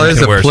world where men it's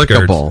can wear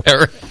applicable.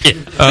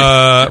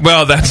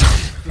 Well, that's...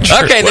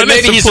 Okay, then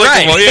maybe he's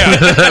right.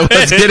 Yeah.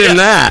 Let's get him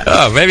that.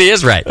 Oh, maybe he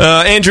is right.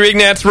 Andrew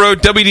Ignatz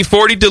wrote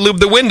WD-40 to lube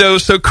the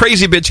windows so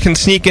Crazy Bitch can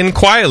sneak in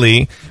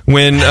quietly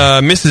when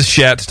Mrs.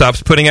 Shat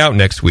stops putting out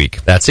next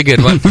week. That's a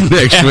good one.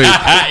 Next week.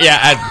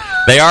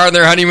 They are on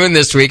their honeymoon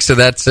this week, so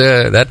that's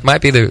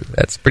might be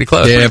that's pretty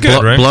close. Yeah, pretty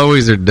good, right?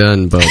 blowies are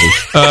done, buddy.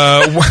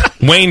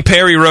 Wayne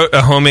Perry wrote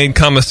a homemade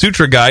Kama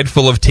Sutra guide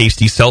full of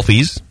tasty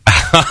selfies.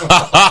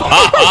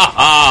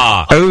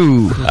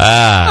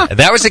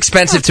 That was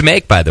expensive to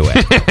make, by the way.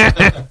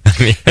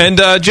 And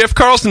Jeff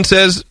Carlson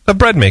says a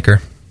bread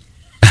maker.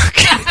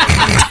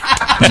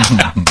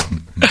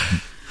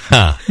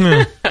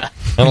 The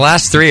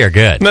last three are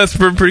good. That's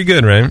pretty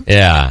good, right?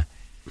 Yeah.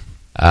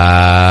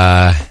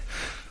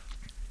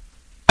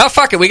 Oh,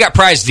 fuck it. We got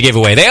prizes to give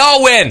away. They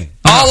all win.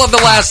 All of the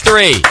last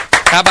three.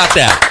 How about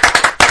that?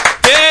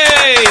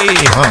 Yay!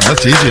 Wow,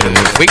 that's easy to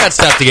do. We got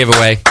stuff to give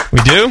away. We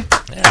do?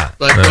 Yeah.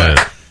 Like All what?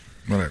 right.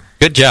 Whatever.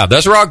 Good job.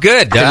 Those are all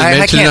good. Can you I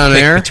mention it can't on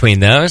pick air? between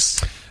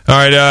those. All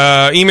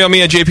right, email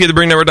me at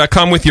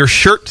jp@thebrewingnetwork.com with your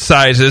shirt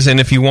sizes, and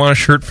if you want a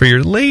shirt for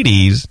your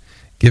ladies,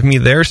 give me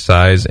their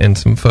size and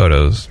some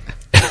photos.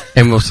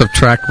 And we'll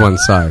subtract one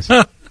size.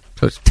 So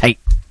it's tight.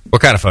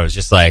 What kind of photos?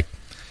 Just like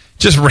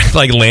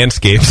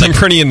landscapes. I'm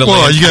pretty into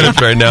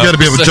landscapes right now. You got to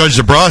be able to judge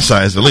the bra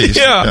size at least.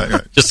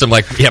 Yeah. just some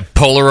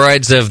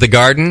Polaroids of the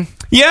garden.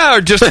 Yeah,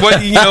 or just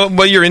what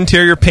what your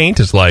interior paint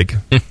is like.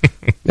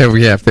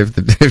 Yeah, if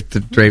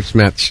the drapes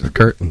match the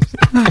curtains.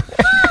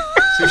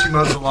 See if she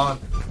mows the lawn.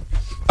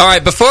 All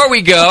right, before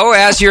we go,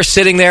 as you're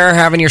sitting there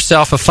having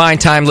yourself a fine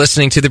time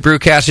listening to the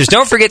Brewcasters,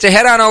 don't forget to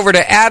head on over to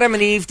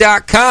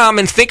adamandeve.com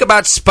and think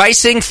about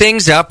spicing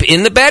things up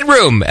in the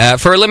bedroom.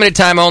 For a limited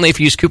time only, if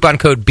you use coupon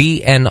code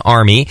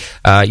BNARMY,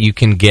 you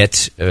can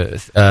get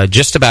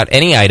just about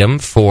any item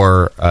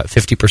for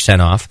 50%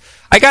 off.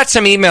 I got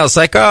some emails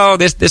like, oh,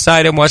 this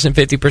item wasn't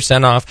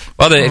 50% off.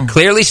 Well, it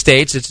clearly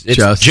states it's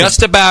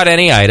just about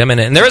any item,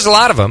 and there is a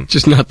lot of them.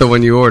 Just not the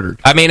one you ordered.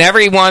 I mean,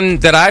 every one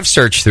that I've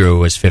searched through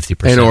was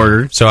 50%. And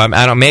ordered. So I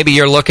don't. Maybe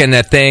you're looking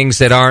at things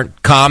that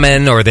aren't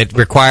common or that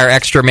require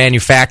extra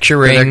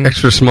manufacturing. An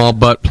extra small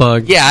butt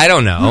plug. Yeah, I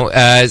don't know.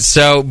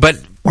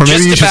 Or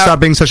maybe you should stop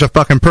being such a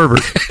fucking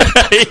pervert.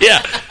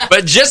 Yeah,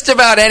 but just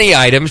about any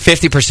item,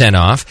 50%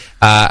 off.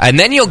 And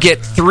then you'll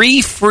get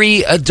 3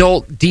 free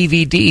adult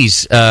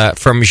DVDs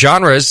from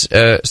genres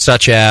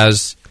such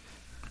as...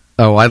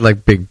 Oh, I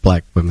like big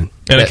black women.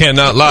 And I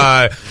cannot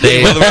lie.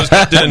 Mother was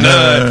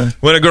denied.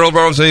 When a girl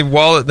borrows a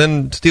wallet,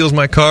 then steals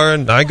my car,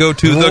 and I go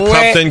to the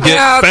cops and get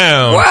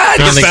found. What?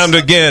 Get found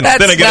again.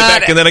 Then I get it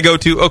back, and then I go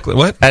to Oakland.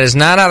 What? That is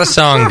not how the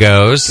song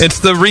goes. It's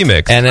the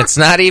remix. And it's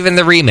not even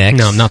the remix.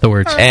 No, not the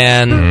words.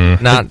 And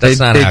that's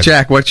not Hey, how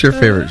Jack, what's your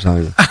favorite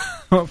genre?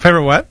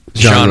 Favorite what?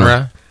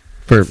 genre.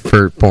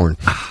 For porn.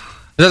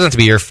 It doesn't have to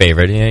be your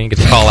favorite. You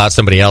can call out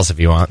somebody else if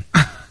you want.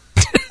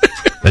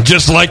 I'd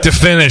just like to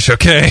finish,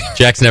 okay?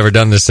 Jack's never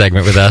done this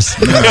segment with us.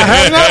 I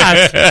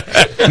have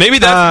not. Maybe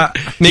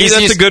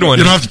that's a good one.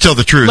 You don't have to tell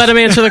the truth. Let him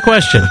answer the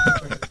question.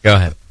 Go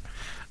ahead.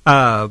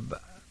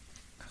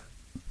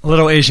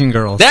 Little Asian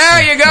girls.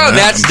 There you go.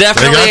 That's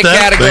definitely a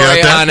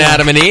category on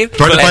Adam and Eve.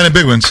 Try to find the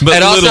big ones.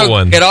 But little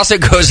ones. It also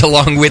goes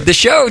along with the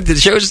show. The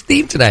show's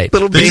theme tonight.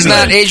 It's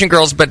not Asian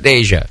girls, but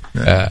Asia.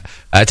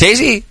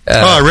 Tazy?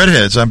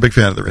 Redheads. I'm a big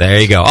fan of the redheads.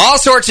 There you go. All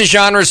sorts of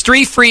genres.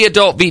 3 free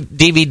adult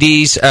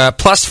DVDs,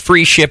 plus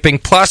free shipping,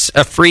 plus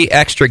a free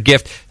extra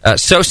gift.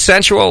 So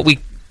sensual, we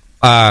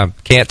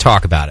can't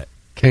talk about it.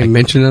 Can't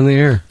mention it on the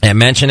air. Can't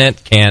mention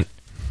it. Can't.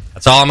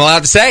 That's all I'm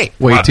allowed to say.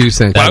 Way too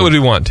sensitive. Why would we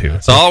want to?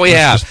 That's all we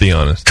have. Just be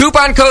honest.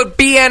 Coupon code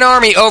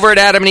BNARMY over at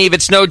Adam and Eve.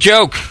 It's no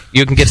joke.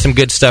 You can get some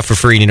good stuff for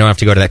free, and you don't have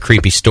to go to that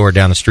creepy store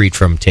down the street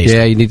from Tasty.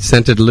 Yeah, you need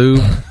scented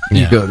lube.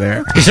 You go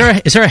there. Is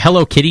there a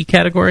Hello Kitty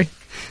category?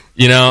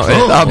 You know,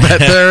 I'll bet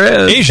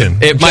there is. Asian.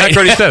 Jack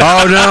already said it.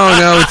 Oh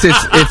no,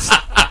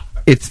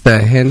 it's the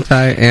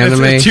hentai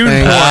anime It's tune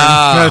thing.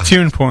 porn. No,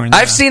 tune porn.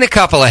 I've seen a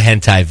couple of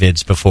hentai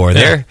vids before.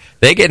 Yeah.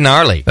 They get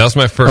gnarly. That was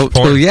my first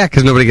porn. Oh yeah,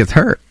 because nobody gets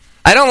hurt.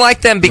 I don't like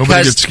them Nobody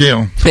because gets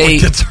scale. they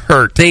gets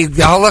hurt. They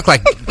all look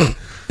like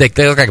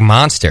they look like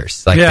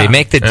monsters. Like Yeah. they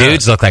make the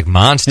dudes look like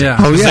monsters. Yeah.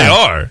 Oh They yeah.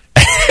 are.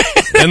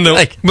 And well,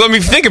 I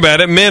mean, think about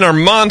it. Men are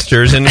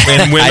monsters, and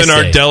women I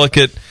are see.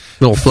 delicate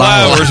Little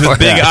flowers with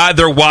big eyes.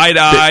 They're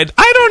wide-eyed.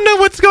 I don't know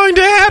what's going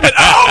to happen.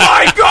 Oh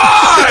my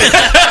god!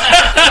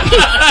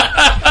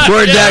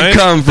 Where'd that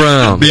come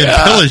from? Being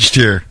pillaged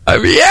here. I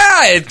mean,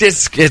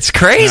 it's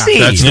crazy.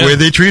 That's the way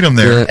they treat them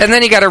there. And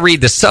then you got to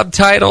read the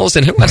subtitles,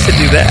 and who wants to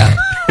do that?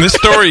 This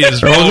story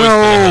is.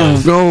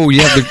 Oh no!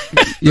 You have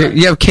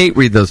you have Kate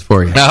read those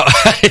for you. No,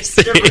 I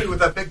see. With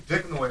that big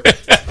dick in the way.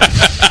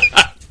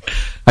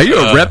 Are you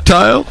a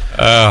reptile?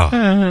 Oh,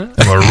 I'm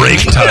a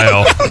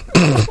reptile.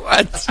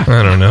 What?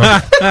 I don't know.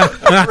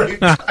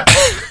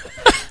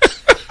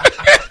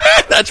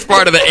 That's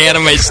part of the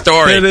anime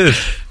story. It is.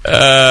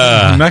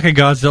 Mecha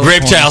Godzilla.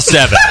 Reptile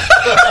 7.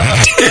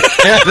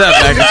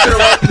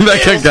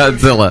 Mecha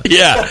Godzilla.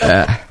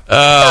 Yeah.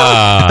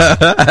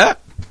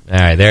 All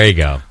right, there you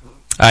go.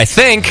 I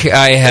think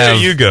I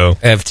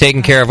have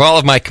taken care of all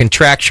of my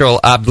contractual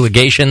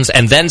obligations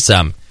and then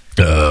some.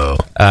 All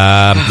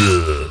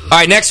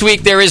right, next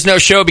week there is no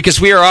show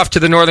because we are off to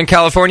the Northern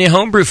California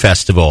Homebrew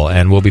Festival,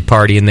 and we'll be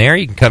partying there.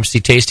 You can come see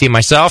Tasty and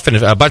myself, and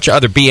a bunch of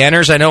other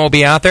BNers I know will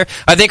be out there.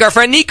 I think our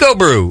friend Nico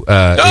Brew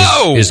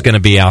is going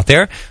to be out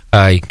there.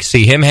 You can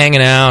see him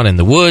hanging out, and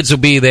the Woods will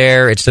be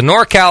there. It's the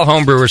NorCal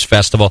Homebrewers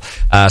Festival.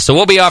 So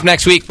we'll be off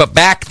next week, but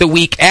back the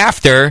week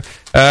after.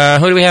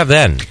 Who do we have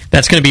then?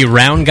 That's going to be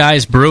Round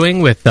Guys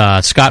Brewing with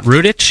Scott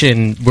Rudich,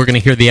 and we're going to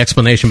hear the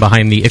explanation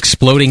behind the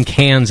exploding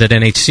cans at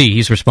NHC.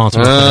 He's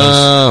responsible for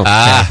those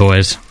bad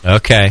boys.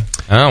 Okay.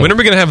 When are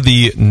we going to have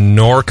the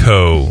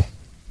Norco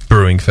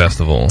Brewing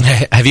Festival.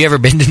 Have you ever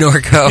been to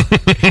Norco?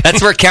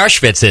 That's where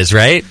Kauschwitz is,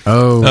 right?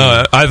 Oh,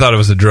 I thought it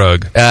was a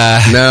drug.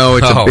 no,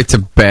 it's a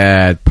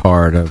bad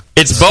part of.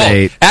 It's the both.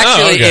 state.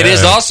 Actually, it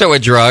is also a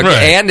drug,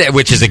 and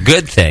which is a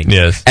good thing.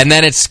 Yes. And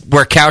then it's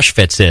where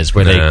Kauschwitz is,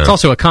 where It's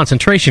also a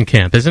concentration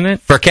camp, isn't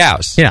it? for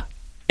cows. Yeah.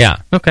 Yeah.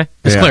 Okay.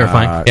 Just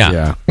clarifying.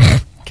 Yeah.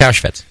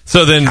 Kauschwitz.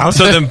 So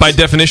then by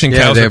definition,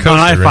 cows are kosher. On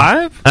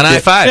I-5? On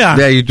I-5.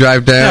 Yeah, you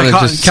drive down and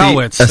just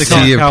Cowitz. see a They call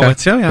it sea of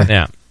Cowitz.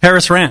 Yeah.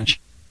 Harris Ranch.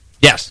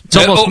 Yes. It's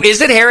almost- is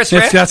it Harris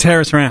Ranch? That's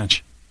Harris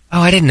Ranch. Oh,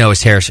 I didn't know it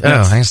was Harris. Oh,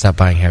 Yes. I can stop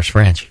buying Harris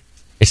Ranch.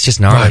 It's just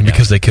gnarly. Why?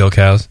 Because they kill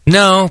cows?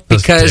 No,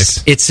 Those because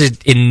dicks. it's an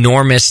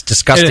enormous,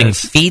 disgusting It is.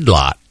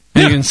 feedlot.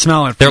 You can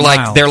smell it. They're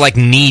like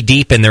knee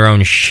deep in their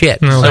own shit.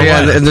 Oh,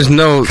 yeah, and there's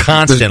no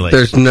Constantly.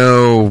 There's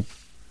no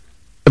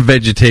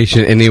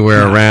vegetation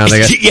anywhere around. They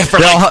got, Yeah, for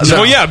they're like- all-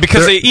 Well, yeah,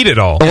 because they eat it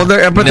all. Well,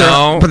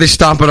 but they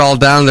stomp it all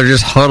down. They're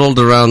just huddled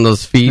around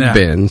those feed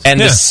bins. And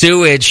the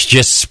sewage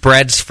just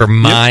spreads for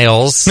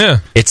miles. Yeah.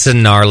 It's a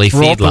gnarly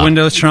Roll up the feedlot.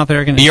 windows, turn off the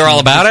air conditioning. You're all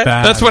about It's it?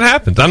 bad. That's what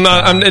happens.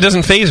 It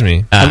doesn't faze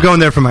me. I'm going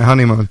there for my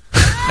honeymoon.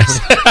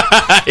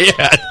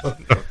 Yeah.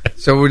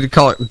 So would you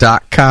call it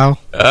Doc Cow?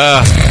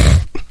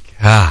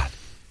 God.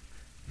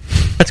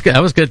 That's good.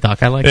 That was good,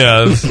 Doc. I like it.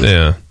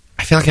 Yeah.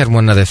 I feel like I had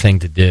one other thing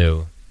to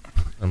do.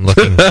 I'm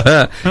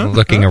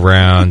looking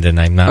around and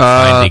I'm not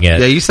finding it.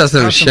 Yeah, you saw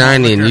something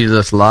shiny and you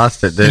just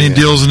lost it, didn't Any you?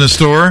 deals in the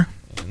store?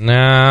 No,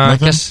 I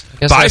guess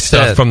Buy that's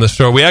stuff it. from the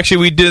store. We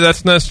did.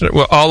 That's not.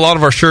 Well, a lot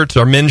of our shirts,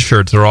 our men's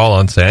shirts, are all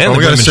on sale, and Oh, the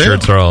we got a women's sale?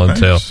 shirts are all on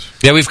sale.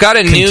 Yeah, we've got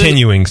a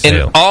Continuing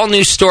sale. an all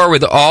new store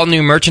with all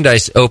new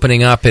merchandise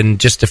opening up in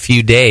just a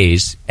few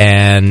days.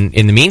 And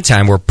in the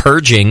meantime, we're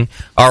purging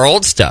our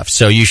old stuff.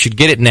 So you should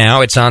get it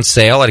now. It's on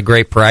sale at a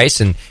great price,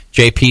 and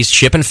JP's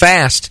shipping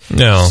fast.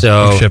 No,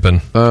 so I'm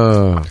shipping.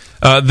 Oh.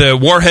 The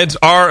Warheads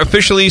are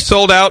officially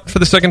sold out for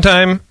the second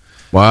time.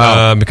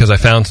 Wow. Because I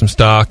found some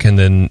stock and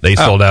then they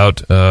sold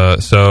out.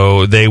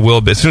 So they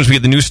will be, as soon as we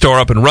get the new store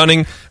up and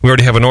running, we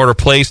already have an order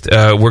placed.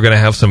 We're going to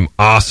have some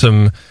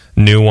awesome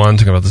new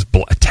ones. Talking about this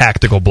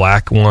tactical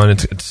black one.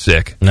 It's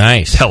sick.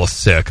 Nice. Hella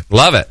sick.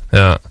 Love it.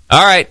 Yeah.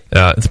 All right.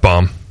 It's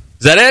bomb.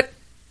 Is that it?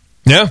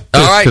 Yeah.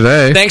 All right.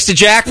 Today. Thanks to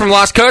Jack from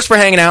Lost Coast for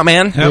hanging out,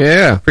 man.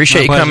 Yeah.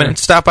 Appreciate My you coming. pleasure.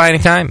 Stop by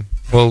anytime.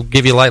 We'll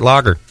give you light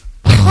lager.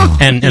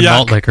 And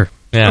malt liquor.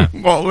 Yeah.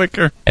 Malt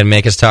liquor. And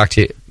make us talk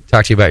to you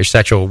about your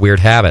sexual weird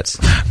habits.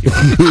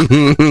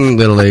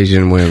 Little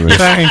Asian women.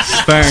 Thanks.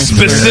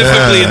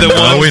 Specifically the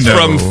Yeah, we ones know.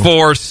 from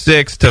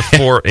 4'6" to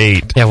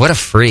 4'8". Yeah, what a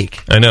freak.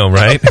 I know,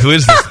 right? Who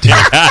is this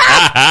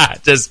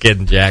dude? Just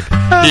kidding, Jack.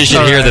 You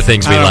should hear the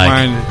things we I don't like.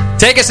 mind.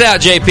 Take us out,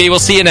 JP. We'll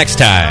see you next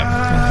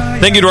time.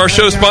 Thank you to our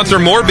show sponsor,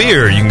 More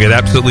Beer. You can get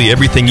absolutely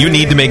everything you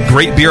need to make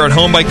great beer at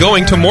home by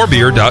going to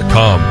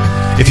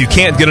morebeer.com. If you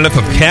can't get enough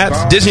of cats,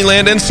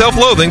 Disneyland, and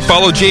self-loathing,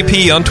 follow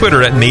JP on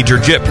Twitter at Major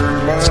Jip.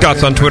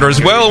 Scott's on Twitter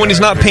as well when he's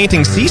not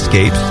painting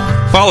seascapes.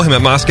 Follow him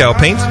at Moscow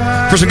Paints.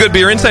 For some good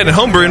beer insight and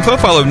homebrew info,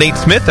 follow Nate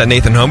Smith at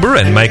Nathan Homebrew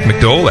and Mike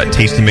McDowell at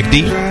Tasty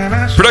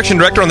McD. Production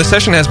director on the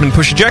session has been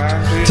Push Eject.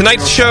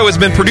 Tonight's show has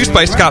been produced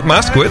by Scott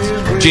Moskowitz.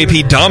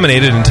 JP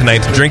dominated in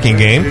tonight's drinking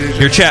game.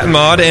 Your chat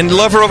mod and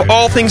lover of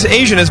all things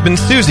Asian has been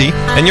Susie,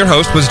 and your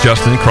host was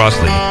Justin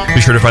Crossley.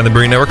 Be sure to find the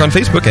Brewing Network on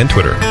Facebook and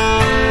Twitter.